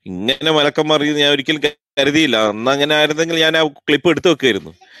ഇങ്ങനെ മലക്കം മറിയുന്നത് ഞാൻ ഒരിക്കലും കരുതിയില്ല. അന്ന് അങ്ങനെ ആയിരുന്നെങ്കിൽ ഞാൻ ആ ക്ലിപ്പ് എടുത്തു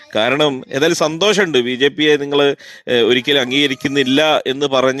വെക്കുമായിരുന്നു. കാരണം ഏതായാലും സന്തോഷമുണ്ട് BJP നിങ്ങൾ ഒരിക്കലും അംഗീകരിക്കുന്നില്ല എന്ന്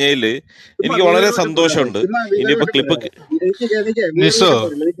പറഞ്ഞതിൽ ചുമ്മാ എനിക്ക് വളരെ വീരദോഷം പറയരുത്, സന്തോഷമുണ്ട്. ചുമ്മാ ഇനിയിപ്പോ വീരദോഷം ക്ലിപ്പ് പറയരുത്. നിക്ക് നിസു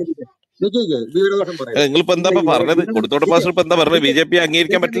വീരദോഷം പറയില്ല. വീരദോഷം പറയരുത്. നിങ്ങളിപ്പോ എന്താ നിങ്ങൾ പറഞ്ഞത്? നിങ്ങൾ കൊടുത്തോട്ടം നിക്ക് മാസ്റ്റർ ഇപ്പൊ എന്താ പറഞ്ഞത്? നിക്ക് BJP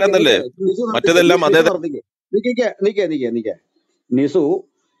അംഗീകരിക്കാൻ നിക്ക് പറ്റില്ല നിക്ക് എന്നല്ലേ? നിക്ക് നിസു നിർത്തിക്കേ, മറ്റേതെല്ലാം നിസു അതേ. നിർത്തിക്കേ, നിസു,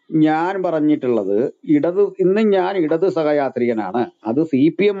 ഞാൻ പറഞ്ഞിട്ടുള്ളത് ഞാൻ ഇടത് സഹയാത്രികനാണ്. അത്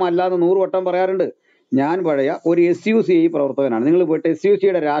CPM അല്ലാന്ന് 100 വട്ടം പറയാറുണ്ട്. ഞാൻ പഴയ ഒരു SUCI പ്രവർത്തകനാണ്. നിങ്ങൾ പോയിട്ട്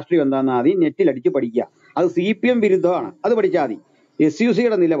SUCയുടെ രാഷ്ട്രീയം എന്താണെന്ന് ആദ്യം നെറ്റിൽ അടിച്ച് പഠിക്കുക. അത് CPM വിരുദ്ധമാണ്, അത് പഠിച്ചാൽ മതി.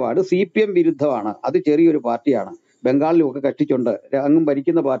 SUCയുടെ നിലപാട് CPM വിരുദ്ധമാണ്. അത് ചെറിയൊരു പാർട്ടിയാണ്, ബംഗാളിലും ഒക്കെ കഷ്ടിച്ചുണ്ട്, അങ്ങും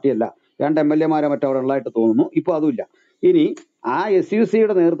ഭരിക്കുന്ന പാർട്ടിയല്ല. 2 MLA-മാരെ മറ്റവിടെ ഉള്ളതായിട്ട് തോന്നുന്നു. ഇപ്പൊ അതുമില്ല. ഇനി ആ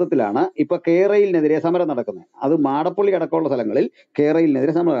SUCയുടെ നേതൃത്വത്തിലാണ് ഇപ്പൊ കേരളിനെതിരെ സമരം നടക്കുന്നത്. അത് മാടപ്പള്ളി അടക്കമുള്ള സ്ഥലങ്ങളിൽ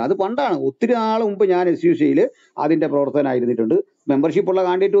കേരളിനെതിരെ സമരം. അത് പണ്ടാണ്, ഒത്തിരി നാൾ മുമ്പ് ഞാൻ SUCയിൽ അതിന്റെ പ്രവർത്തകനായിരുന്നിട്ടുണ്ട്. മെമ്പർഷിപ്പ് ഉള്ള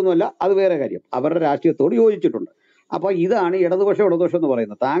കാണ്ടിട്ടൊന്നുമല്ല, അത് വേറെ കാര്യം. അവരുടെ രാഷ്ട്രീയത്തോട് യോജിച്ചിട്ടുണ്ട്. അപ്പൊ ഇതാണ് ഇടതുപക്ഷം എന്ന്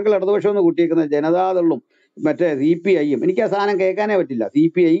പറയുന്നത്. താങ്കൾ ഇടതുപക്ഷം എന്ന് കൂട്ടിയേക്കുന്ന ജനതാദളും മറ്റേ CPI-യും, എനിക്ക് ആ സാധനം കേൾക്കാനേ പറ്റില്ല.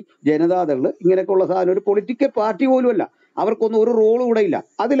 CPI, ജനതാദള്, ഇങ്ങനെയൊക്കെയുള്ള സാധനം ഒരു പൊളിറ്റിക്കൽ പാർട്ടി പോലുമല്ല. അവർക്കൊന്നും ഒരു റോള് കൂടെ ഇല്ല.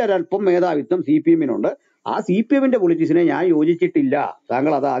 അതിലൊരല്പം മേധാവിത്വം CPM-നുണ്ട്. ആ CPM-ന്റെ പൊളിറ്റിക്സിനെ ഞാൻ യോജിച്ചിട്ടില്ല.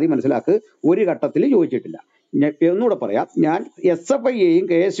 താങ്കൾ അത് ആദ്യം മനസ്സിലാക്ക്. ഒരു ഘട്ടത്തിൽ യോജിച്ചിട്ടില്ല. ഒന്നുകൂടെ പറയാം, ഞാൻ SFI-യെയും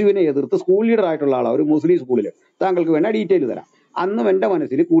KSU-വിനെ എതിർത്ത് സ്കൂൾ ലീഡർ ആയിട്ടുള്ള ആളാണ് ഒരു മുസ്ലിം സ്കൂളിൽ. താങ്കൾക്ക് വേണ്ട ഡീറ്റെയിൽ തരാം. അന്നും എൻ്റെ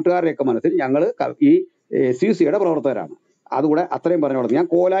മനസ്സിൽ, കൂട്ടുകാരുടെയൊക്കെ മനസ്സിൽ, ഞങ്ങൾ ഈ SUCയുടെ പ്രവർത്തകരാണ്. അതുകൂടെ അത്രയും പറഞ്ഞോളൂ. ഞാൻ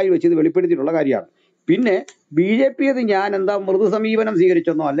കോലായി വെച്ച് ഇത് വെളിപ്പെടുത്തിയിട്ടുള്ള കാര്യമാണ്. പിന്നെ BJP ഞാൻ എന്താ മൃദു സമീപനം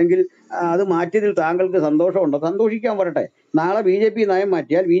സ്വീകരിച്ചെന്നോ അല്ലെങ്കിൽ അത് മാറ്റിയതിൽ താങ്കൾക്ക് സന്തോഷമുണ്ടോ? സന്തോഷിക്കാൻ വരട്ടെ. നാളെ BJP നയം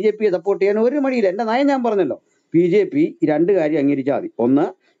മാറ്റിയാൽ BJP-യെ സപ്പോർട്ട് ചെയ്യാൻ ഒരു മടിയില്ല. എൻ്റെ നയം ഞാൻ പറഞ്ഞല്ലോ. BJP 2 കാര്യം അംഗീകരിച്ചാൽ മതി. ഒന്ന്,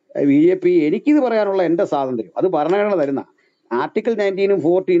 BJP എനിക്കിത് പറയാനുള്ള എൻ്റെ സ്വാതന്ത്ര്യം അത് ഭരണഘടന തരുന്ന ആർട്ടിക്കിൾ 19-ഉം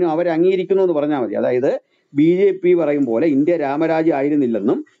 14-ഉം അവർ അംഗീകരിക്കുന്നു എന്ന് പറഞ്ഞാൽ മതി. അതായത് BJP പറയും പോലെ ഇന്ത്യ രാമരാജ്യം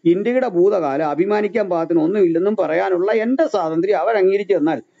ആയിരുന്നില്ലെന്നും ഇന്ത്യയുടെ ഭൂതകാലം അഭിമാനിക്കാൻ പാകത്തിന് ഒന്നുമില്ലെന്നും പറയാനുള്ള എൻ്റെ സ്വാതന്ത്ര്യം അവർ അംഗീകരിച്ചു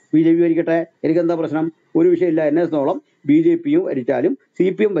തന്നാൽ BJP ഭരിക്കട്ടെ. എനിക്കെന്താ പ്രശ്നം? ഒരു വിഷയമില്ല. എന്നെ സംബന്ധിച്ചോളം BJP-യും ഭരിച്ചാലും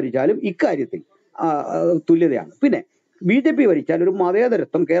CPM ഭരിച്ചാലും ഇക്കാര്യത്തിൽ തുല്യതയാണ്. പിന്നെ BJP ഭരിച്ചാൽ ഒരു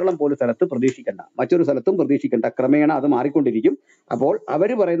മതേതരത്വം കേരളം പോലെ സ്ഥലത്ത് പ്രതീക്ഷിക്കേണ്ട, മറ്റൊരു സ്ഥലത്തും പ്രതീക്ഷിക്കേണ്ട. ക്രമേണ അത് മാറിക്കൊണ്ടിരിക്കും. അപ്പോൾ അവർ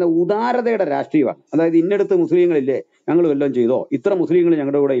പറയുന്ന ഉദാരതയുടെ രാഷ്ട്രീയമാണ്. അതായത് ഇന്നടുത്ത് മുസ്ലിങ്ങളില്ലേ, ഞങ്ങൾ വല്ലതും ചെയ്തോ? ഇത്ര മുസ്ലിങ്ങൾ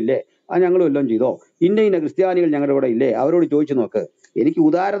ഞങ്ങളുടെ കൂടെ ഇല്ലേ, ഞങ്ങൾ വല്ലതും ചെയ്തോ? ഇന്ന ക്രിസ്ത്യാനികൾ ഞങ്ങളുടെ കൂടെ ഇല്ലേ, അവരോട് ചോദിച്ചു നോക്ക്. എനിക്ക്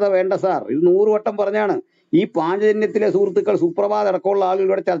ഉദാരത വേണ്ട സാർ. ഇത് 100 വട്ടം പറഞ്ഞാണ്. ഈ പാഞ്ചജന്യത്തിലെ സുഹൃത്തുക്കൾ സുപ്രഭാത് അടക്കമുള്ള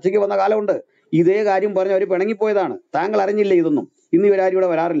ആളുകളുടെ ചർച്ചയ്ക്ക് വന്ന കാലമുണ്ട്. ഇതേ കാര്യം പറഞ്ഞ് അവർ പിണങ്ങിപ്പോയതാണ്. താങ്കൾ അറിഞ്ഞില്ലേ ഇതൊന്നും? ഇന്ന് ഇവരാരും ഇവിടെ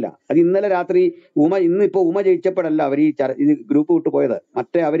വരാറില്ല. അത് ഇന്നലെ രാത്രി ഇന്നിപ്പോ ഉമ ജയിച്ചപ്പോഴല്ല അവർ ഈ ഗ്രൂപ്പ് വിട്ടു പോയത്.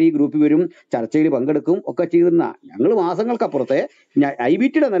 മറ്റേ അവർ ഈ ഗ്രൂപ്പിൽ വരും, ചർച്ചയിൽ പങ്കെടുക്കും ഒക്കെ ചെയ്തിരുന്ന. ഞങ്ങൾ മാസങ്ങൾക്കപ്പുറത്തെ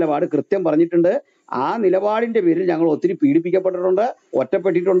IBTയുടെ നിലപാട് കൃത്യം പറഞ്ഞിട്ടുണ്ട്. ആ നിലപാടിന്റെ പേരിൽ ഞങ്ങൾ ഒത്തിരി പീഡിപ്പിക്കപ്പെട്ടിട്ടുണ്ട്,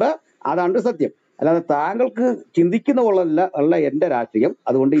 ഒറ്റപ്പെട്ടിട്ടുണ്ട്. അതാണ് സത്യം. അല്ലാതെ താങ്കൾക്ക് ചിന്തിക്കുന്ന ഉള്ള എൻ്റെ രാഷ്ട്രീയം.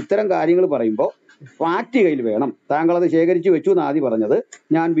 അതുകൊണ്ട് ഇത്തരം കാര്യങ്ങൾ പറയുമ്പോൾ ഫാക്റ്റ് കയ്യിൽ വേണം. താങ്കൾ അത് ശേഖരിച്ചു വെച്ചു എന്ന് ആദ്യം പറഞ്ഞത്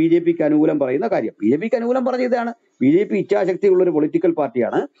ഞാൻ BJP-ക്ക് അനുകൂലം പറയുന്ന കാര്യം. BJP-ക്ക് അനുകൂലം പറഞ്ഞ ഇതാണ്. BJP ഇച്ഛാശക്തിയുള്ള ഒരു പൊളിറ്റിക്കൽ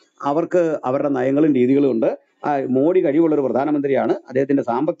പാർട്ടിയാണ്. അവർക്ക് അവരുടെ നയങ്ങളും രീതികളും ഉണ്ട്. മോഡി കഴിവുള്ള ഒരു പ്രധാനമന്ത്രിയാണ്. അദ്ദേഹത്തിന്റെ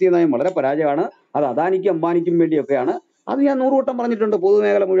സാമ്പത്തിക നയം വളരെ പരാജയമാണ്. അത് അദാനിക്കും അംബാനിക്കും വേണ്ടിയൊക്കെയാണ്. അത് ഞാൻ 100 വട്ടം പറഞ്ഞിട്ടുണ്ട്.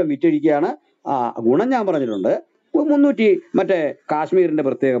 പൊതുമേഖല മുഴുവൻ വിറ്റഴിക്കുകയാണ്. ഗുണം ഞാൻ പറഞ്ഞിട്ടുണ്ട്. 300 കാശ്മീരിന്റെ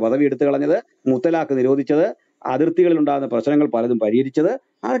പ്രത്യേക പദവി എടുത്തു കളഞ്ഞത്, മുത്തലാഖ് നിരോധിച്ചത്, അതിർത്തികളിൽ ഉണ്ടാകുന്ന പ്രശ്നങ്ങൾ പലതും പരിഹരിച്ചത്,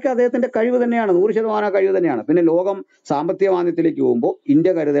 അതൊക്കെ അദ്ദേഹത്തിന്റെ കഴിവ് തന്നെയാണ്. 100% കഴിവ് തന്നെയാണ്. പിന്നെ ലോകം സാമ്പത്തിക മാന്ദ്യത്തിലേക്ക് പോകുമ്പോൾ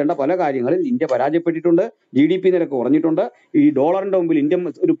ഇന്ത്യ കരുതേണ്ട പല കാര്യങ്ങളിൽ ഇന്ത്യ പരാജയപ്പെട്ടിട്ടുണ്ട്. GDP നിരക്ക് കുറഞ്ഞിട്ടുണ്ട്. ഈ ഡോളറിന്റെ മുമ്പിൽ ഇന്ത്യൻ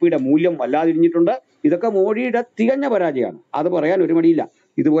റുപ്പിയുടെ മൂല്യം വല്ലാതിരിഞ്ഞിട്ടുണ്ട്. ഇതൊക്കെ മോഡിയുടെ തികഞ്ഞ പരാജയമാണ്. അത് പറയാൻ ഒരു മടിയില്ല.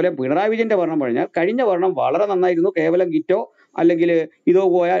 ഇതുപോലെ പിണറായി വിജയന്റെ ഭരണം പറഞ്ഞാൽ കഴിഞ്ഞ ഭരണം വളരെ നന്നായിരുന്നു. കേവലം കിറ്റോ അല്ലെങ്കിൽ ഇതോ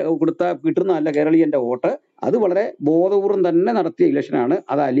കിട്ടുന്നതല്ല കേരളീയന്റെ വോട്ട്. അത് വളരെ ബോധപൂർവം തന്നെ നടത്തിയ ഇലക്ഷനാണ്.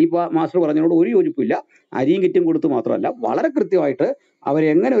 അത് അലി മാസ്റ്റർ പറഞ്ഞതിനോട് ഒരു യോജിപ്പില്ല. അരിയും കിറ്റും കൊടുത്തു മാത്രമല്ല, വളരെ കൃത്യമായിട്ട്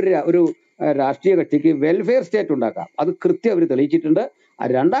അവരെങ്ങനെ ഒരു രാഷ്ട്രീയ കക്ഷിക്ക് വെൽഫെയർ സ്റ്റേറ്റ് ഉണ്ടാക്കാം അത് കൃത്യം അവർ തെളിയിച്ചിട്ടുണ്ട്.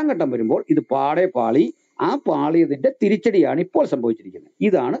 2ാം ഘട്ടം വരുമ്പോൾ ഇത് പാടെ പാളി. ആ പാളിയതിന്റെ തിരിച്ചടിയാണ് ഇപ്പോൾ സംഭവിച്ചിരിക്കുന്നത്.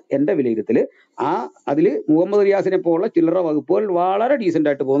 ഇതാണ് എൻ്റെ വിലയിരുത്തല്. അതിൽ മുഹമ്മദ് റിയാസിനെ പോലുള്ള ചില്ലറ വകുപ്പുകൾ വളരെ ഡീസൻ്റ്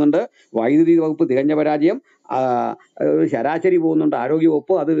ആയിട്ട് പോകുന്നുണ്ട്. വൈദ്യുതി വകുപ്പ് തികഞ്ഞ പരാജയം. ശരാശരി പോകുന്നുണ്ട്. ആരോഗ്യ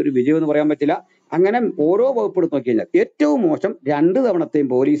വകുപ്പ് അത് ഒരു വിജയം എന്ന് പറയാൻ പറ്റില്ല. അങ്ങനെ ഓരോ വകുപ്പ് എടുത്ത് നോക്കി കഴിഞ്ഞാൽ ഏറ്റവും മോശം 2 തവണത്തെയും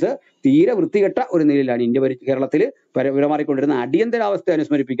പോലീസ് തീരെ വൃത്തികെട്ട ഒരു നിലയിലാണ് കേരളത്തിൽ പെരുമാറിക്കൊണ്ടിരുന്ന. അടിയന്തരാവസ്ഥ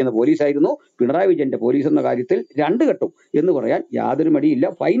അനുസ്മരിപ്പിക്കുന്ന പോലീസായിരുന്നു പിണറായി വിജയന്റെ പോലീസ് എന്ന കാര്യത്തിൽ 2 ഘട്ടവും എന്ന് പറയാൻ യാതൊരു മടിയില്ല.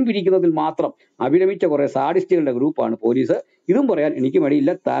 ഫൈൻ പിരിക്കുന്നതിൽ മാത്രം അഭിരമിച്ച കുറെ സാഡിസ്റ്റുകളുടെ ഗ്രൂപ്പാണ് പോലീസ്. ഇതും പറയാൻ എനിക്ക്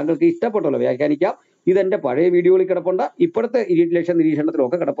മടിയില്ല. താങ്കൾക്ക് ഇഷ്ടപ്പെട്ടുള്ള വ്യാഖ്യാനിക്കാം. ഇതെന്റെ പഴയ വീഡിയോയിൽ കിടപ്പുണ്ട്, ഇപ്പോഴത്തെ ഇലക്ഷൻ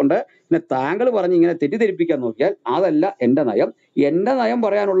നിരീക്ഷണത്തിലൊക്കെ കിടപ്പുണ്ട്. പിന്നെ താങ്കൾ പറഞ്ഞ് ഇങ്ങനെ തെറ്റിദ്ധരിപ്പിക്കാൻ നോക്കിയാൽ അതല്ല എന്റെ നയം. എന്റെ നയം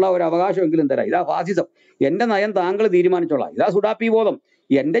പറയാനുള്ള ഒരു അവകാശമെങ്കിലും തരാം. ഇതാ ഫാസിസം. എന്റെ നയം താങ്കൾ തീരുമാനിച്ചോളാം. ഇതാ സുഡാപ്പി ബോധം.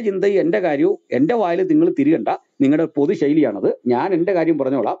 എന്റെ ചിന്തയും എന്റെ കാര്യവും എന്റെ വായിൽ നിങ്ങൾ തിരികണ്ട. നിങ്ങളുടെ പൊതു ശൈലിയാണത്. ഞാൻ എന്റെ കാര്യം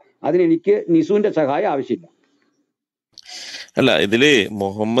പറഞ്ഞോളാം. അതിനെനിക്ക് നിസുവിന്റെ സഹായം ആവശ്യമില്ല. അല്ല, ഇതില്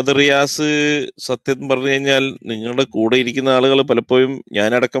മുഹമ്മദ് റിയാസ് സത്യം പറഞ്ഞു കഴിഞ്ഞാൽ നിങ്ങളുടെ കൂടെ ഇരിക്കുന്ന ആളുകൾ പലപ്പോഴും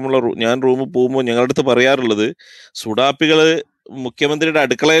ഞാൻ റൂമിൽ പോകുമ്പോൾ ഞങ്ങളുടെ അടുത്ത് പറയാറുള്ളത് സുഡാപ്പികള് മുഖ്യമന്ത്രിയുടെ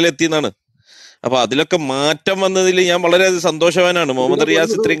അടുക്കളയിലെത്തി എന്നാണ്. അപ്പൊ അതിലൊക്കെ മാറ്റം വന്നതിൽ ഞാൻ വളരെ സന്തോഷവാനാണ്. മുഹമ്മദ് എന്റെ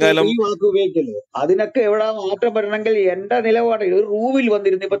റിയാസ് പൊന്നു ഇത്രയും സുഹൃത്തെ, കാലം ഈ വാക്ക് ഉപയോഗിക്കരുത്. അതിനൊക്കെ എവിടെ മാറ്റം വരണമെങ്കിൽ എന്റെ നിലപാട് ഒരു റൂമിൽ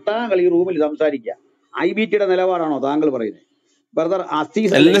വന്നിരുന്നു. ഇപ്പൊ താങ്കൾ ഈ റൂമിൽ സംസാരിക്കുക, IBTയുടെ നിലപാടാണോ താങ്കൾ പറയുന്നത്? ബ്രദർ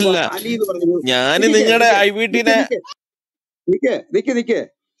അസീസ് അല്ല, ഇപ്പൊ അല്ലല്ല, അലി എന്ന് പറഞ്ഞു. ഞാന് നിക്ക് നിങ്ങളുടെ നിക്ക് IBTനെ നിക്ക്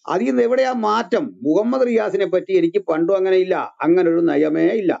അതിൽ നിന്ന് എവിടെയാ മാറ്റം? മുഹമ്മദ് റിയാസിനെ പറ്റി എനിക്ക് പണ്ടും അങ്ങനെ ഇല്ല, അങ്ങനെ ഒരു നയമേ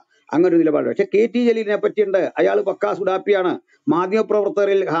ഇല്ല, അങ്ങനെ ഒരു നിലപാട്. പക്ഷെ KT ജലീലിനെ പറ്റിയുണ്ട്. അയാൾ പക്കാ സുഡാപ്പിയാണ്.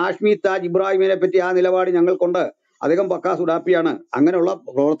 മാധ്യമപ്രവർത്തകരിൽ ഹാഷ്മി താജ് ഇബ്രാഹിമിനെ പറ്റി ആ നിലപാട് ഞങ്ങൾക്കുണ്ട്. അദ്ദേഹം പക്കാ സുഡാപ്പിയാണ്. അങ്ങനെയുള്ള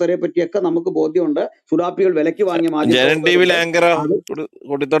പ്രവർത്തകരെ പറ്റിയൊക്കെ നമുക്ക് ബോധ്യമുണ്ട്. സുഡാപ്പികൾ വിലയ്ക്ക് വാങ്ങിയ ജനൻ ടി വിയിൽ മാധ്യമപ്രവർത്തകരുണ്ട്. ആങ്കറാ അത്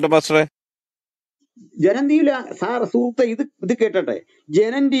കൊടിത്തോട്ടം പാസ്റ്ററെ. ജനൻ ടി വിയിലെ സാർ സുഹൃത്തെ ഇത് കേട്ടട്ടെ.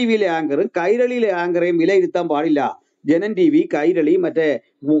 ജനൻ ടി വിയിലെ ആങ്കറും കൈരളിയിലെ ആങ്കറേയും വിലയിരുത്താൻ പാടില്ല. ജനൻ ടി വി, കൈരളി, മറ്റേ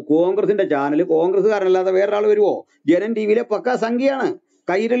കോൺഗ്രസിന്റെ ചാനൽ, കോൺഗ്രസ്സുകാരനല്ലാതെ വേറൊരാൾ വരുവോ? ജനൻ ടി വിയിലെ പക്ക സംഖ്യയാണ്.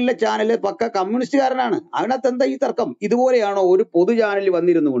 കൈരളിലെ ചാനല് പക്ക കമ്മ്യൂണിസ്റ്റുകാരനാണ്. അതിനകത്ത് എന്താ ഈ തർക്കം? ഇതുപോലെയാണോ ഒരു പൊതു ചാനലിൽ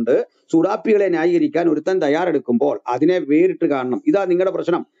വന്നിരുന്നു കൊണ്ട് സുഡാപ്പികളെ ന്യായീകരിക്കാൻ ഒരുത്തൻ തയ്യാറെടുക്കുമ്പോൾ അതിനെ വേറിട്ട് കാണണം. ഇതാ നിങ്ങളുടെ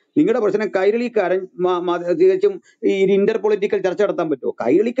പ്രശ്നം. നിങ്ങളുടെ പ്രശ്നം കൈരളിക്കാരൻ തികച്ചും ഈ ഇന്റർ പൊളിറ്റിക്കൽ ചർച്ച നടത്താൻ പറ്റുമോ?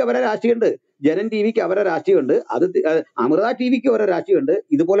 കൈരളിക്ക് അവരെ രാഷ്ട്രീയമുണ്ട്, ജനൻ ടി വിക്ക് അവരെ രാഷ്ട്രീയമുണ്ട്, അമൃത ടി വിക്ക് അവരെ രാഷ്ട്രീയമുണ്ട്.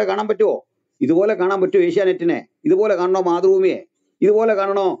 ഇതുപോലെ കാണാൻ പറ്റുമോ? ഇതുപോലെ കാണാൻ പറ്റുമോ ഏഷ്യാനെറ്റിനെ? ഇതുപോലെ കാണണോ മാതൃഭൂമിയെ? ഇതുപോലെ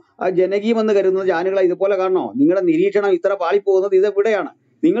കാണണോ ജനകീയമെന്ന് കരുതുന്ന ചാനലുകളെ? ഇതുപോലെ കാണണോ? നിങ്ങളുടെ നിരീക്ഷണം ഇത്ര പാളിപ്പോകുന്നത് ഇതെവിടെയാണ്?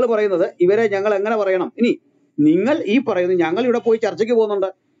 നിങ്ങൾ പറയുന്നത് ഇവരെ ഞങ്ങൾ എങ്ങനെ പറയണം? ഇനി നിങ്ങൾ ഈ പറയുന്നത് ഞങ്ങൾ ഇവിടെ പോയി ചർച്ചയ്ക്ക് പോകുന്നുണ്ട്.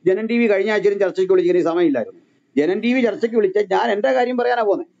 ജനൻ ടി വി കഴിഞ്ഞ ആഴ്ചയിലും ചർച്ചയ്ക്ക് വിളിക്കുന്ന സമയമില്ലായിരുന്നു. ജനൻ ടി വി ചർച്ചയ്ക്ക് വിളിച്ച ഞാൻ എന്റെ കാര്യം പറയാനാ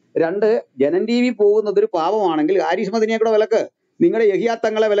പോകുന്നത്. 2, ജനൻ ടി വി പോകുന്നത് ഒരു പാപമാണെങ്കിൽ ഹാരിസ് മദനിയെ കൂടെ വിലക്ക്, നിങ്ങളുടെ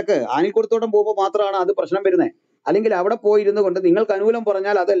യഹിയാത്തങ്ങളെ വിലക്ക്. ആനിൽ കൊടുത്തോട്ടം പോകുമ്പോൾ മാത്രമാണ് അത് പ്രശ്നം വരുന്നത്. അല്ലെങ്കിൽ അവിടെ പോയിരുന്നു കൊണ്ട് നിങ്ങൾക്ക് അനുകൂലം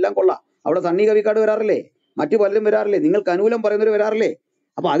പറഞ്ഞാൽ അതെല്ലാം കൊള്ളാം. അവിടെ സണ്ണി കവിക്കാട് വരാറില്ലേ? മറ്റു പലരും വരാറില്ലേ? നിങ്ങൾക്ക് അനുകൂലം പറയുന്നവർ വരാറില്ലേ?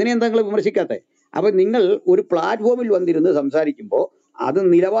 അപ്പൊ അതിനെ എന്താ നിങ്ങൾ വിമർശിക്കാത്തെ? അപ്പൊ നിങ്ങൾ ഒരു പ്ലാറ്റ്ഫോമിൽ വന്നിരുന്ന് സംസാരിക്കുമ്പോൾ അത്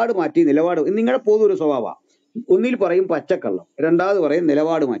നിലപാട് മാറ്റി നിങ്ങളുടെ പൊതു ഒരു സ്വഭാവമാണ്. ഒന്നിൽ പറയും പച്ചക്കള്ളം, രണ്ടാമത് പറയും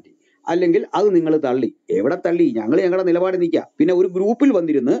നിലപാട് മാറ്റി, അല്ലെങ്കിൽ അത് നിങ്ങൾ തള്ളി. എവിടെ തള്ളി? ഞങ്ങളുടെ നിലപാട് നിൽക്കുക. പിന്നെ ഒരു ഗ്രൂപ്പിൽ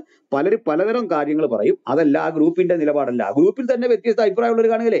വന്നിരുന്ന് പലരും പലതരം കാര്യങ്ങൾ പറയും. അതല്ല ആ ഗ്രൂപ്പിന്റെ നിലപാടല്ല. ആ ഗ്രൂപ്പിൽ തന്നെ വ്യത്യസ്ത അഭിപ്രായമുള്ളവർ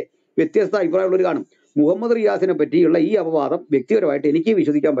കാണുകയില്ലേ? വ്യത്യസ്ത അഭിപ്രായമുള്ളവർ കാണും. മുഹമ്മദ് റിയാസിനെ പറ്റിയുള്ള ഈ അപവാദം വ്യക്തിപരമായിട്ട് എനിക്ക്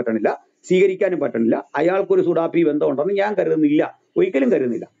വിശ്വസിക്കാൻ പറ്റണില്ല, സ്വീകരിക്കാനും പറ്റണില്ല. അയാൾക്കൊരു സുഡാപ്പി ബന്ധമുണ്ടെന്ന് ഞാൻ കരുതുന്നില്ല, ഒരിക്കലും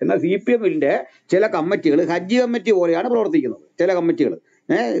കരുതുന്നില്ല. എന്നാൽ CPM-ന്റെ ചില കമ്മിറ്റികൾ ഹജ്ജ് കമ്മിറ്റി പോലെയാണ് പ്രവർത്തിക്കുന്നത്. ചില കമ്മിറ്റികൾ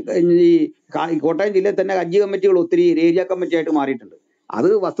ഈ കോട്ടയം ജില്ലയിൽ തന്നെ ഹജ്ജ് കമ്മിറ്റികൾ ഒത്തിരി ഏരിയ കമ്മിറ്റി ആയിട്ട് മാറിയിട്ടുണ്ട്. അത്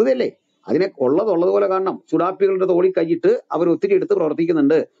വസ്തുതയല്ലേ? അതിനെ ഉള്ളതുപോലെ കാണണം. സുഡാപ്പികളുടെ തോളിൽ കൈയിട്ട് അവർ ഒത്തിരി എടുത്ത്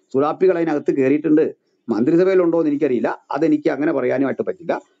പ്രവർത്തിക്കുന്നുണ്ട്. സുഡാപ്പികൾ അതിനകത്ത് കയറിയിട്ടുണ്ട്. മന്ത്രിസഭയിലുണ്ടോ എന്ന് എനിക്കറിയില്ല, അതെനിക്ക് അങ്ങനെ പറയാനുമായിട്ട്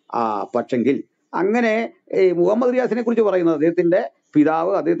പറ്റില്ല. പക്ഷെങ്കിൽ അങ്ങനെ മുഹമ്മദ് റിയാസിനെ കുറിച്ച് പറയുന്നത് അദ്ദേഹത്തിന്റെ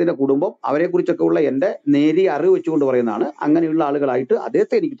പിതാവ്, അദ്ദേഹത്തിന്റെ കുടുംബം, അവരെ കുറിച്ചൊക്കെ ഉള്ള എന്റെ നേരിയ അറിവ് വെച്ചുകൊണ്ട് പറയുന്നതാണ്. അങ്ങനെയുള്ള ആളുകളായിട്ട്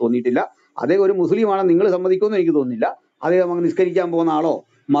അദ്ദേഹത്തെ എനിക്ക് തോന്നിയിട്ടില്ല. അദ്ദേഹം ഒരു മുസ്ലിമാണെന്ന് നിങ്ങൾ സമ്മതിക്കുമെന്ന് എനിക്ക് തോന്നുന്നില്ല. അദ്ദേഹം അങ്ങ് നിസ്കരിക്കാൻ പോകുന്ന ആളോ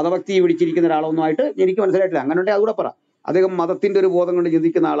മതഭക്തി പിടിച്ചിരിക്കുന്ന ഒരാളോ ഒന്നും ആയിട്ട് എനിക്ക് മനസ്സിലായിട്ടില്ല. അങ്ങനെ ഉണ്ടെങ്കിൽ അതുകൂടെ പറ. അദ്ദേഹം മതത്തിന്റെ ഒരു ബോധം കൊണ്ട്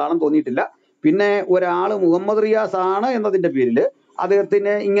ചിന്തിക്കുന്ന ആളാണെന്ന് തോന്നിയിട്ടില്ല. പിന്നെ ഒരാൾ മുഹമ്മദ് റിയാസ് ആണ് എന്നതിന്റെ പേരിൽ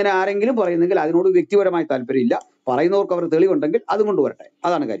അദ്ദേഹത്തിന് ഇങ്ങനെ ആരെങ്കിലും പറയുന്നെങ്കിൽ അതിനോട് വ്യക്തിപരമായി താല്പര്യമില്ല. പറയുന്നവർക്ക് അവർ തെളിവുണ്ടെങ്കിൽ അതും കൊണ്ടുവരട്ടെ.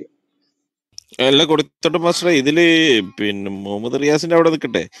 അതാണ് കാര്യം. അല്ല കൊടുത്തോട്ടം പാസ്റ്ററെ, ഇതില് മുഹമ്മദ് റിയാസിന്റെ അവിടെ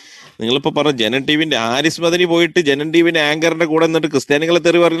നിൽക്കട്ടെ. നിങ്ങളിപ്പോ പറഞ്ഞ ജനൻ ടി വിന്റെ ഹാരിസ് മദനി പോയിട്ട് ജനൻ ടി വിന്റെ ആങ്കറിന്റെ കൂടെ നിന്നിട്ട് ക്രിസ്ത്യാനികളെ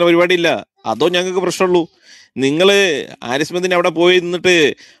തെറി പറയുന്ന പരിപാടിയില്ല. അതോ ഞങ്ങൾക്ക് പ്രശ്നമുള്ളൂ? നിങ്ങള് ഹാരിസ് മദനി അവിടെ പോയി നിന്നിട്ട്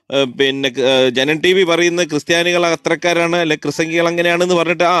ജനൻ ടി വി പറയുന്ന ക്രിസ്ത്യാനികൾ അത്രക്കാരാണ്, അല്ലെ ക്രിസംഗികൾ അങ്ങനെയാണെന്ന്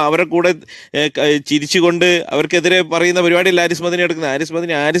പറഞ്ഞിട്ട് അവരെ കൂടെ ചിരിച്ചുകൊണ്ട് അവർക്കെതിരെ പറയുന്ന പരിപാടിയല്ല ഹാരിസ് മദനി എടുക്കുന്നത്.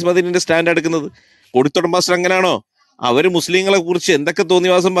 ഹാരിസ് മദനിന്റെ സ്റ്റാൻഡ് എടുക്കുന്നത്. കൊടുത്തോട്ടം പാസ്റ്റർ അങ്ങനെയാണോ? അവര് മുസ്ലിങ്ങളെ കുറിച്ച് എന്തൊക്കെ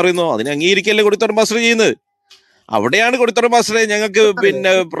തോന്നിവാസം പറയുന്നോ അതിനെ അംഗീകരിക്കല്ലേ കൊടുത്തോട്ടം പാസ്റ്റർ ചെയ്യുന്നത്? അവിടെയാണ് കൊടുത്തോട്ടം പാസ്റ്ററെ ഞങ്ങൾക്ക്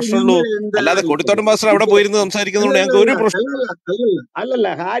പ്രശ്നമുള്ളൂ. അല്ലാതെ കൊടുത്തോട്ടം പാസ്റ്റർ അവിടെ പോയിരുന്ന് സംസാരിക്കുന്നതുകൊണ്ട് ഞങ്ങൾക്ക് ഒരു പ്രശ്നം. അല്ലല്ല,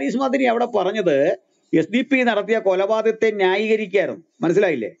 ഹാരിസ് മദനി അവിടെ പറഞ്ഞത് SDP നടത്തിയ കൊലപാതകത്തെ ന്യായീകരിക്കായിരുന്നു.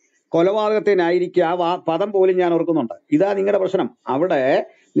 മനസ്സിലായില്ലേ? കൊലപാതകത്തെ ന്യായീകരിക്കുക, ആ പദം പോലും ഞാൻ ഓർക്കുന്നുണ്ട്. ഇതാ നിങ്ങളുടെ പ്രശ്നം. അവിടെ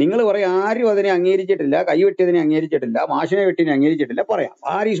നിങ്ങൾ പറയും ആരും അതിനെ അംഗീകരിച്ചിട്ടില്ല, കൈവെട്ടിയതിനെ അംഗീകരിച്ചിട്ടില്ല, മാഷിനെ വെട്ടിനെ അംഗീകരിച്ചിട്ടില്ല, പറയാം.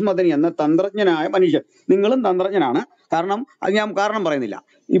 ആരിസ് മദനി എന്ന തന്ത്രജ്ഞനായ മനുഷ്യൻ, നിങ്ങളും തന്ത്രജ്ഞനാണ്. കാരണം അത് ഞാൻ കാരണം പറയുന്നില്ല.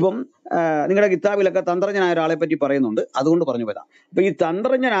 ഇപ്പം നിങ്ങളുടെ കിതാബിലൊക്കെ തന്ത്രജ്ഞനായ ഒരാളെ പറ്റി പറയുന്നുണ്ട്, അതുകൊണ്ട് പറഞ്ഞു പോയതാ. അപ്പൊ ഈ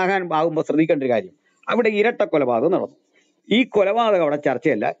തന്ത്രജ്ഞനാകാൻ ആകുമ്പോൾ ശ്രദ്ധിക്കേണ്ട ഒരു കാര്യം, അവിടെ ഇരട്ട കൊലപാതകം നടന്നു. ഈ കൊലപാതകം അവിടെ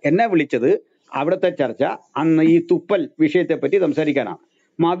ചർച്ചയല്ല. എന്നെ വിളിച്ചത് അവിടുത്തെ ചർച്ച അന്ന് ഈ തുപ്പൽ വിഷയത്തെ പറ്റി സംസാരിക്കാനാണ്.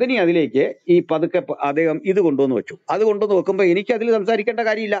 മദനി അതിലേക്ക് ഈ പതുക്കെ അദ്ദേഹം ഇത് കൊണ്ടുവന്ന് വെച്ചു. അത് കൊണ്ടുവന്ന് വെക്കുമ്പോൾ എനിക്ക് അതിൽ സംസാരിക്കേണ്ട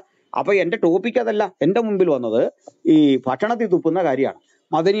കാര്യമില്ല. അപ്പൊ എന്റെ ടോപ്പിക് അതല്ല. എന്റെ മുമ്പിൽ വന്നത് ഈ ഭക്ഷണത്തിൽ തുപ്പുന്ന കാര്യമാണ്.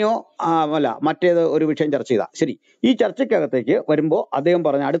 മദനിയോ അല്ല മറ്റേത് ഒരു വിഷയം ചർച്ച ചെയ്താ ശരി. ഈ ചർച്ചയ്ക്കകത്തേക്ക് വരുമ്പോൾ അദ്ദേഹം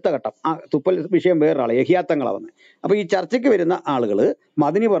പറഞ്ഞ അടുത്ത ഘട്ടം ആ തുപ്പൽ വിഷയം വേറൊരാളെ യഹിയാത്തങ്ങളാ വന്നത്. അപ്പൊ ഈ ചർച്ചയ്ക്ക് വരുന്ന ആളുകൾ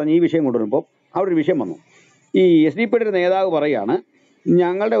മദനി പറഞ്ഞ് ഈ വിഷയം കൊണ്ടുവരുമ്പോൾ അവിടെ ഒരു വിഷയം വന്നു. ഈ SDP ഒരു നേതാവ് പറയാണ്,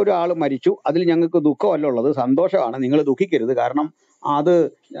 ഞങ്ങളുടെ ഒരാൾ മരിച്ചു, അതിൽ ഞങ്ങൾക്ക് ദുഃഖമല്ല ഉള്ളത്, സന്തോഷമാണ്, നിങ്ങൾ ദുഃഖിക്കരുത്. കാരണം അത്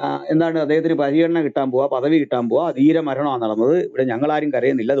എന്താണ് അദ്ദേഹത്തിന് പരിഗണന കിട്ടാൻ പോവാ, പദവി കിട്ടാൻ പോവാ, ധീര മരണമാണ് നടന്നത്, ഇവിടെ ഞങ്ങളാരും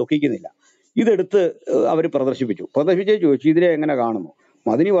കരയുന്നില്ല, ദുഃഖിക്കുന്നില്ല. ഇതെടുത്ത് അവർ പ്രദർശിപ്പിച്ച് ചോദിച്ചു ഇതിനെ എങ്ങനെ കാണുന്നു.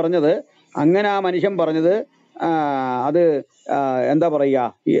 മദനി പറഞ്ഞത് അങ്ങനെ ആ മനുഷ്യൻ പറഞ്ഞത് അത് എന്താ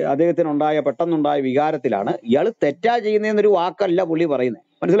പറയുക, ഈ അദ്ദേഹത്തിനുണ്ടായ പെട്ടെന്നുണ്ടായ വികാരത്തിലാണ്. ഇയാൾ തെറ്റാ ചെയ്യുന്നതെന്നൊരു വാക്കല്ല പുള്ളി പറയുന്നത്,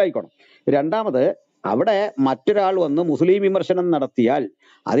 മനസ്സിലായിക്കോണം. രണ്ടാമത്, അവിടെ മറ്റൊരാൾ വന്ന് മുസ്ലിം വിമർശനം നടത്തിയാൽ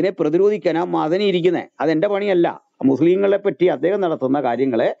അതിനെ പ്രതിരോധിക്കാനാ മദനി ഇരിക്കുന്നത്. അതെന്റെ പണിയല്ല. മുസ്ലിങ്ങളെ പറ്റി അദ്ദേഹം നടത്തുന്ന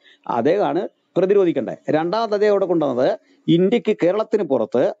കാര്യങ്ങളെ അദ്ദേഹമാണ് പ്രതിരോധിക്കേണ്ടത്. രണ്ടാമത് അദ്ദേഹം അവിടെ കൊണ്ടുവന്നത് ഇന്ത്യക്ക് കേരളത്തിന്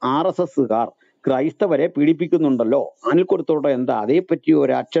പുറത്ത് RSSകാർ ക്രൈസ്തവരെ പീഡിപ്പിക്കുന്നുണ്ടല്ലോ, അനിൽ കൊടുത്തോട്ടം എന്താ അതേപ്പറ്റി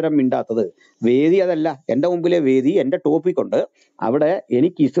ഒരക്ഷരം മിണ്ടാത്തത്? വേദി അതല്ല, എന്റെ മുമ്പിലെ വേദി, എന്റെ ടോപ്പിക് ഉണ്ട്. അവിടെ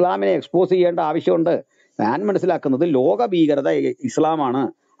എനിക്ക് ഇസ്ലാമിനെ എക്സ്പോസ് ചെയ്യേണ്ട ആവശ്യമുണ്ട്. ഞാൻ മനസ്സിലാക്കുന്നത് ലോക ഭീകരത ഇസ്ലാമാണ്,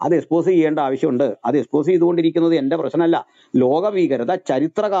 അത് എക്സ്പോസ് ചെയ്യേണ്ട ആവശ്യമുണ്ട്. അത് എക്സ്പോസ് ചെയ്തുകൊണ്ടിരിക്കുന്നത് എന്റെ പ്രശ്നമല്ല. ലോക ഭീകരത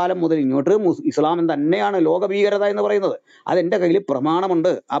ചരിത്രകാലം മുതൽ ഇങ്ങോട്ട് ഇസ്ലാം തന്നെയാണ് ലോക ഭീകരത എന്ന് പറയുന്നത്. അതെന്റെ കയ്യിൽ പ്രമാണമുണ്ട്.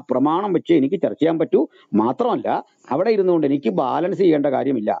 ആ പ്രമാണം വെച്ച് എനിക്ക് ചർച്ച ചെയ്യാൻ പറ്റൂ. മാത്രമല്ല അവിടെ ഇരുന്നുകൊണ്ട് എനിക്ക് ബാലൻസ് ചെയ്യേണ്ട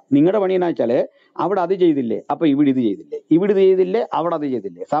കാര്യമില്ല. നിങ്ങളുടെ പണി എന്നാ വെച്ചാല് അവിടെ അത് ചെയ്തില്ലേ, അപ്പൊ ഇവിടെ ഇത് ചെയ്തില്ലേ, ഇവിടെ ഇത് ചെയ്തില്ലേ, അവിടെ അത്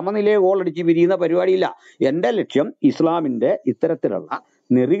ചെയ്തില്ലേ, സമനിലയെ ഗോളടിച്ച് പിരിയുന്ന പരിപാടിയില്ല. എന്റെ ലക്ഷ്യം ഇസ്ലാമിന്റെ ഇത്തരത്തിലുള്ള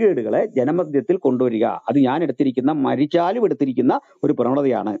നെറികേടുകളെ ജനമധ്യത്തിൽ കൊണ്ടുവരിക. അത് ഞാൻ എടുത്തിരിക്കുന്ന, മരിച്ചാലും എടുത്തിരിക്കുന്ന ഒരു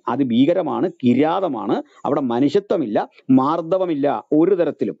പ്രവണതയാണ്. അത് ഭീകരമാണ്, കിരാതമാണ്. അവിടെ മനുഷ്യത്വമില്ല, മാർദ്ദവമില്ല ഒരു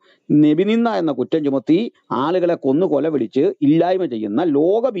തരത്തിലും. നബിനിന്ദ എന്ന കുറ്റം ചുമത്തി ആളുകളെ കൊല വിളിച്ച് ഇല്ലായ്മ ചെയ്യുന്ന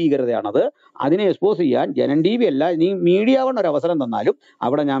ലോക ഭീകരതയാണത്. അതിനെ എക്സ്പോസ് ചെയ്യാൻ ജനൻ TV അല്ല, നീ മീഡിയ കൊണ്ട് ഒരു അവസരം തന്നാലും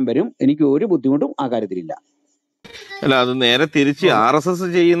അവിടെ ഞാൻ വരും. എനിക്ക് ഒരു ബുദ്ധിമുട്ടും ആ കാര്യത്തിലില്ല. അല്ല, അത് നേരെ തിരിച്ച് RSS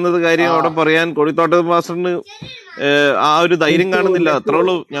ചെയ്യുന്നത് കാര്യം ആ അവിടെ പറയാൻ കൊടിത്തോട്ടം മാസ്റ്ററിന് ആ ഒരു ധൈര്യം നിസു കാണുന്നില്ല. നിസു അത്രേ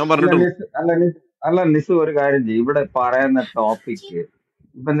ഉള്ളൂ ഞാൻ അല്ല പറഞ്ഞിട്ടുള്ളൂ. നിസു അല്ല നിസു അല്ല നിസു ഒരു കാര്യം ചെയ്യും. ഇവിടെ പറയുന്ന ടോപ്പിക്ക്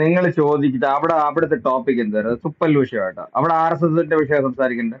ഇപ്പൊ നിങ്ങൾ ചോദിച്ചിട്ട് അവിടുത്തെ ടോപ്പിക് എന്തായിരുന്നു? തുപ്പൽ വിഷയമായിട്ടാ അവിടെ RSSന്റെ വിഷയം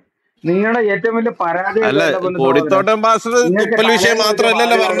സംസാരിക്കണ്ടേ? നിങ്ങളുടെ ഏറ്റവും വലിയ പരാജയം അല്ല, എന്താ എന്റെ പൊന്നു സഹോദരൻ? കൊടിത്തോട്ടം മാസ്റ്റർ നിങ്ങൾക്ക് തുപ്പൽ വിഷയം തലേന്ന് വെച്ച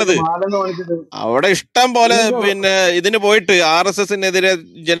മാത്രമല്ലല്ലോ പാല് പറഞ്ഞത്. വന്നിട്ട് മാലെന്ന് കാണിച്ചിട്ട് അവിടെ ഇഷ്ടം പോലെ നിങ്ങൾക്ക് ഇതിന് പോയിട്ട് RSSനെതിരെ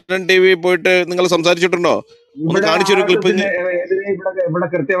ജനൻ TV പോയിട്ട് നിങ്ങൾ സംസാരിച്ചിട്ടുണ്ടോ? ഒന്ന് ഇവിടെ കാണിച്ചൊരു ക്ലിപ്പിങ്. എതിരെ ഇവിടെ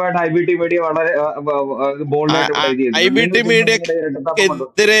കൃത്യമായിട്ട് IBT മീഡിയ വളരെ ബോൾഡായിട്ട് ഇവിടെ എഴുതിയിരുന്നു. IBT നിങ്ങൾ ചുമ്മാ നിങ്ങളുടെ ഇരട്ടത്താപ്പം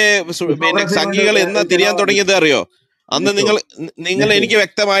കൊണ്ട് മീഡിയക്കെതിരെ ഹിപ്പോക്രസി കൊണ്ട് സംഘികൾ എന്നാ തിരിയാൻ ചെലവാക്കി തുടങ്ങിയത് അറിയോ? അന്ന് നിസു നിങ്ങൾ നിസു എനിക്ക്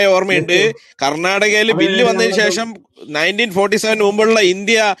വ്യക്തമായ ഓർമ്മയുണ്ട്. നിസു കർണാടകയിൽ അപ്പൊ ബില്ല് വന്നതിന് ഞങ്ങളൊക്കെ ശേഷം 1947 മുമ്പുള്ള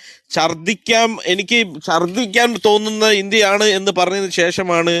ഇന്ത്യ എനിക്ക് ഛർദിക്കാൻ തോന്നുന്ന ഇന്ത്യയാണ് എന്ന് പറഞ്ഞതിന്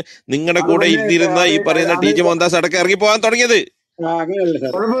ശേഷമാണ് നിങ്ങളുടെ അത് കൂടെ പിന്നെ ഇരുന്നിരുന്ന ഈ പറയുന്ന അത് TJ മോഹൻദാസ് അടക്കം ഇറങ്ങി പോകാൻ തുടങ്ങിയത്. അങ്ങനെയല്ല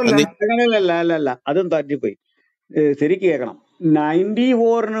സാർ, കുഴപ്പമില്ല. അങ്ങനെയല്ല, അല്ല, അതും തട്ടിപ്പോയി. ശരിക്കും കേൾക്കണം.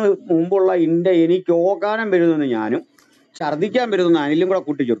 94 മുമ്പുള്ള ഇന്ത്യ എനിക്ക് ഓക്കാനം വരുന്നെന്ന് ഞാനും ഛർദിക്കാൻ വരുന്ന അനിലും കൂടെ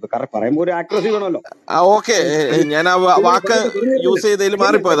കൂട്ടിച്ചേർത്തു. കാരണം പറയുമ്പോൾ ഒരു ആക്യുറസി വേണമല്ലോ. ഓക്കെ, ഞാൻ ആ വാക്ക് യൂസ് ചെയ്തതിൽ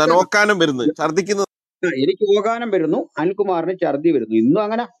മാറിപ്പോയതാ. നോക്കാനും വരുന്നത്, ഛർദിക്കുന്നത്. എനിക്ക് ഓക്കാനം വരുന്നു, അനിൽകുമാറിന് ഛർദി വരുന്നു. ഇന്നും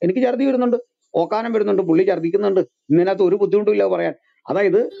അങ്ങനെ എനിക്ക് ഛർദി വരുന്നുണ്ട്, ഓക്കാനം വരുന്നുണ്ട്, പുള്ളി ഛർദിക്കുന്നുണ്ട്. ഇതിനകത്ത് ഒരു ബുദ്ധിമുട്ടില്ല പറയാൻ.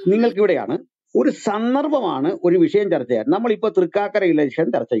 അതായത് നിങ്ങൾക്കിവിടെയാണ് ഒരു സന്ദർഭമാണ് ഒരു വിഷയം ചർച്ച ചെയ്യാൻ. നമ്മളിപ്പോ തൃക്കാക്കര ഇലക്ഷൻ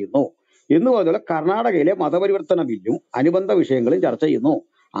ചർച്ച ചെയ്യുന്നു എന്ന് പറഞ്ഞ കർണാടകയിലെ മതപരിവർത്തന ബില്ലും അനുബന്ധ വിഷയങ്ങളും ചർച്ച ചെയ്യുന്നു.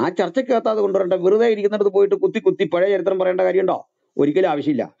 ആ ചർച്ചയ്ക്കകത്ത് അത് കൊണ്ടുവരേണ്ട, വെറുതെ ഇരിക്കുന്നിടത്ത് പോയിട്ട് കുത്തി പഴയ ചരിത്രം പറയേണ്ട കാര്യമുണ്ടോ? ഒരിക്കലും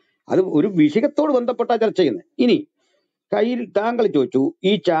ആവശ്യമില്ല. അത് ഒരു വിഷയത്തോട് ബന്ധപ്പെട്ട ചർച്ച ചെയ്യുന്നത്. ഇനി താങ്കൾ ചോദിച്ചു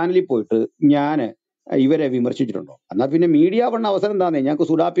ഈ ചാനലിൽ പോയിട്ട് ഞാൻ ഇവരെ വിമർശിച്ചിട്ടുണ്ടോ? എന്നാൽ പിന്നെ മീഡിയ വണ്ണ അവസരം താന്നേ ഞങ്ങൾക്ക്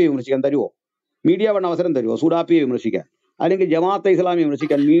സുഡാപ്പിയെ വിമർശിക്കാൻ തരുമോ? മീഡിയ വണ്ണ അവസരം തരുമോ സുഡാപ്പിയെ വിമർശിക്കാൻ? അല്ലെങ്കിൽ ജമാഅത്തെ ഇസ്ലാമിയെ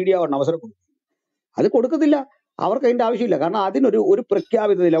വിമർശിക്കാൻ മീഡിയ വണ്ണ അവസരം കൊടുക്കും? അത് കൊടുക്കത്തില്ല. അവർക്ക് അതിന്റെ ആവശ്യമില്ല. കാരണം അതിനൊരു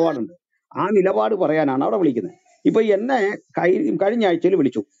പ്രഖ്യാപിത നിലപാടുണ്ട്. ആ നിലപാട് പറയാനാണ് അവിടെ വിളിക്കുന്നത്. ഇപ്പൊ എന്നെ കഴിഞ്ഞ ആഴ്ചയിൽ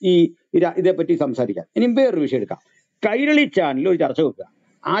വിളിച്ചു ഇതേപ്പറ്റി സംസാരിക്കാൻ. ഇനി വേറൊരു വിഷയം എടുക്കാം. കൈരളി ചാനലിൽ ഒരു ചർച്ച വെക്കുക.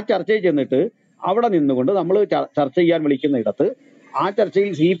 ആ ചർച്ചയിൽ ചെന്നിട്ട് അവിടെ നിന്നുകൊണ്ട് നമ്മൾ ചർച്ച ചെയ്യാൻ വിളിക്കുന്ന ഇടത്ത് ആ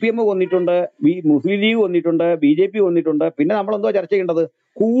ചർച്ചയിൽ CPM വന്നിട്ടുണ്ട്, മുസ്ലിം ലീഗ് വന്നിട്ടുണ്ട്, BJP വന്നിട്ടുണ്ട്. പിന്നെ നമ്മളെന്തോ ചർച്ച ചെയ്യേണ്ടത്?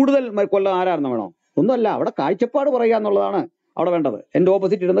 കൂടുതൽ കൊല്ലം ആരാണെന്ന് വേണോ? ഒന്നുമല്ല, അവിടെ കാഴ്ചപ്പാട് പറയുക എന്നുള്ളതാണ് അവിടെ വേണ്ടത്. എന്റെ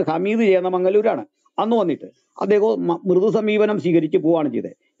ഓപ്പോസിറ്റ് ഇരുന്ന് ഹമീദ് ചെയ്യുന്ന മംഗലൂരാണ്. അന്ന് വന്നിട്ട് അദ്ദേഹം മൃദു സമീപനം സ്വീകരിച്ച് പോവുകയാണ്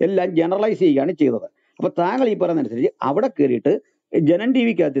ചെയ്തത്. എല്ലാം ജനറലൈസ് ചെയ്യുകയാണ് ചെയ്തത്. അപ്പൊ താങ്കൾ ഈ പറയുന്നതനുസരിച്ച് അവിടെ കയറിയിട്ട് Janam T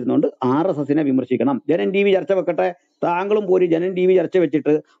വിക്കകത്തിരുന്നുകൊണ്ട് RSSനെ വിമർശിക്കണം. Janam T V ചർച്ച വെക്കട്ടെ, താങ്കളും പോരി ജനൻ ടി വി ചർച്ച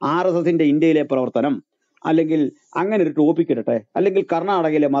വെച്ചിട്ട് RSSന്റെ ഇന്ത്യയിലെ പ്രവർത്തനം അല്ലെങ്കിൽ അങ്ങനെ ഒരു ടോപ്പിക് ഇടട്ടെ, അല്ലെങ്കിൽ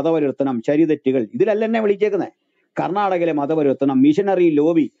കർണാടകയിലെ മതപരിവർത്തനം, ശരിതെറ്റുകൾ, ഇതിലല്ല എന്നെ വിളിച്ചേക്കുന്നത്. കർണാടകയിലെ മതപരിവർത്തനം, മിഷനറി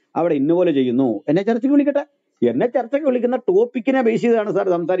ലോബി അവിടെ ഇന്നുപോലെ ചെയ്യുന്നു, എന്നെ ചർച്ചയ്ക്ക് വിളിക്കട്ടെ. എന്നെ ചർച്ചയ്ക്ക് വിളിക്കുന്ന ടോപ്പിക്കിനെ ബേസ് ചെയ്താണ് സാർ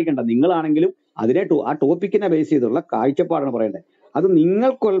സംസാരിക്കേണ്ടത്. നിങ്ങളാണെങ്കിലും ആ ടോപ്പിക്കിനെ ബേസ് ചെയ്തുള്ള കാഴ്ചപ്പാടാണ് പറയേണ്ടത്. അത്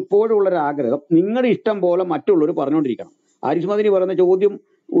നിങ്ങൾക്ക് എപ്പോഴും ഉള്ളൊരു ആഗ്രഹം നിങ്ങളുടെ ഇഷ്ടം പോലെ മറ്റുള്ളവർ പറഞ്ഞുകൊണ്ടിരിക്കണം. ആരിഫ് മദനി പറയുന്ന ചോദ്യം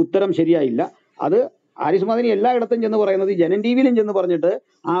ഉത്തരം ശരിയായില്ല. അത് ആരിഫ് മദനി എല്ലായിടത്തും ചെന്ന് പറയുന്നത് ജനൻ ടി വിയിലും ചെന്ന് പറഞ്ഞിട്ട്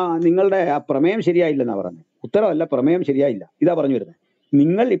നിങ്ങളുടെ ആ പ്രമേയം ശരിയായില്ലെന്നാ പറയുന്നത്. ഉത്തരവല്ല, പ്രമേയം ശരിയായില്ല, ഇതാ പറഞ്ഞു വരുന്നത്.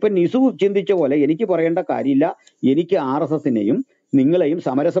 നിങ്ങൾ ഇപ്പൊ നിസു ചിന്തിച്ച പോലെ എനിക്ക് പറയേണ്ട കാര്യമില്ല. എനിക്ക് RSSനെയും നിങ്ങളെയും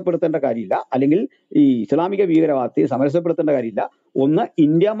സമരസപ്പെടുത്തേണ്ട കാര്യമില്ല, അല്ലെങ്കിൽ ഈ ഇസ്ലാമിക ഭീകരവാദത്തെ സമരസപ്പെടുത്തേണ്ട കാര്യമില്ല. ഒന്ന്,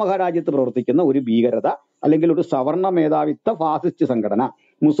 ഇന്ത്യ മഹാരാജ്യത്ത് പ്രവർത്തിക്കുന്ന ഒരു ഭീകരത അല്ലെങ്കിൽ ഒരു സവർണ മേധാവിത്വ ഫാസിസ്റ്റ് സംഘടന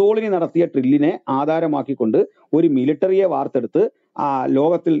മുസോളിനി നടത്തിയ ഡ്രില്ലിനെ ആധാരമാക്കിക്കൊണ്ട് ഒരു മിലിറ്ററിയെ വാർത്തെടുത്ത്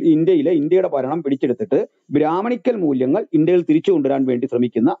ലോകത്തിൽ ഇന്ത്യയുടെ ഭരണം പിടിച്ചെടുത്തിട്ട് ബ്രാഹ്മണിക്കൽ മൂല്യങ്ങൾ ഇന്ത്യയിൽ തിരിച്ചു കൊണ്ടുവരാൻ വേണ്ടി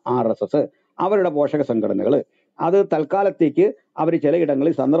ശ്രമിക്കുന്ന RSS, അവരുടെ പോഷക സംഘടനകൾ, അത് തൽക്കാലത്തേക്ക് അവർ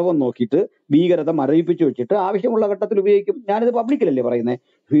ചിലയിടങ്ങളിൽ സന്ദർഭം നോക്കിയിട്ട് ഭീകരത മരവിപ്പിച്ചു വെച്ചിട്ട് ആവശ്യമുള്ള ഘട്ടത്തിൽ ഉപയോഗിക്കും. ഞാനിത് പബ്ലിക്കിലല്ലേ പറയുന്നത്.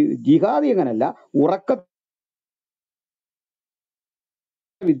 ജിഹാദി അങ്ങനല്ല, ഉറക്ക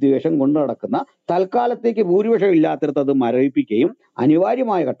വിദ്വേഷം കൊണ്ടു നടക്കുന്ന തൽക്കാലത്തേക്ക് ഭൂരിപക്ഷം ഇല്ലാത്തിടത്ത് അത് മരവിപ്പിക്കുകയും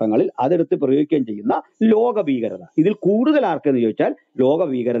അനിവാര്യമായ ഘട്ടങ്ങളിൽ അതെടുത്ത് പ്രയോഗിക്കുകയും ചെയ്യുന്ന ലോക ഭീകരത. ഇതിൽ കൂടുതൽ ആർക്കെന്ന് ചോദിച്ചാൽ ലോക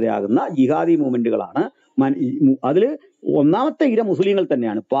ഭീകരതയാകുന്ന ജിഹാദി മൂവ്മെന്റുകളാണ്. അതിൽ ഒന്നാമത്തെ ഇര മുസ്ലിങ്ങൾ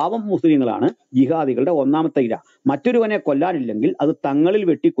തന്നെയാണ്. പാവം മുസ്ലിങ്ങളാണ് ജിഹാദികളുടെ ഒന്നാമത്തെ ഇര. മറ്റൊരുവനെ കൊല്ലാനില്ലെങ്കിൽ അത് തങ്ങളിൽ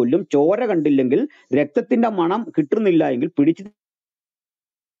വെട്ടിക്കൊല്ലും. ചോര കണ്ടില്ലെങ്കിൽ, രക്തത്തിന്റെ മണം കിട്ടുന്നില്ല എങ്കിൽ പിടിച്ച്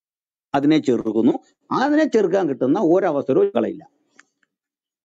അതിനെ ചെറുക്കുന്നു. അതിനെ ചെറുക്കാൻ കിട്ടുന്ന ഒരവസരവും കളയില്ല.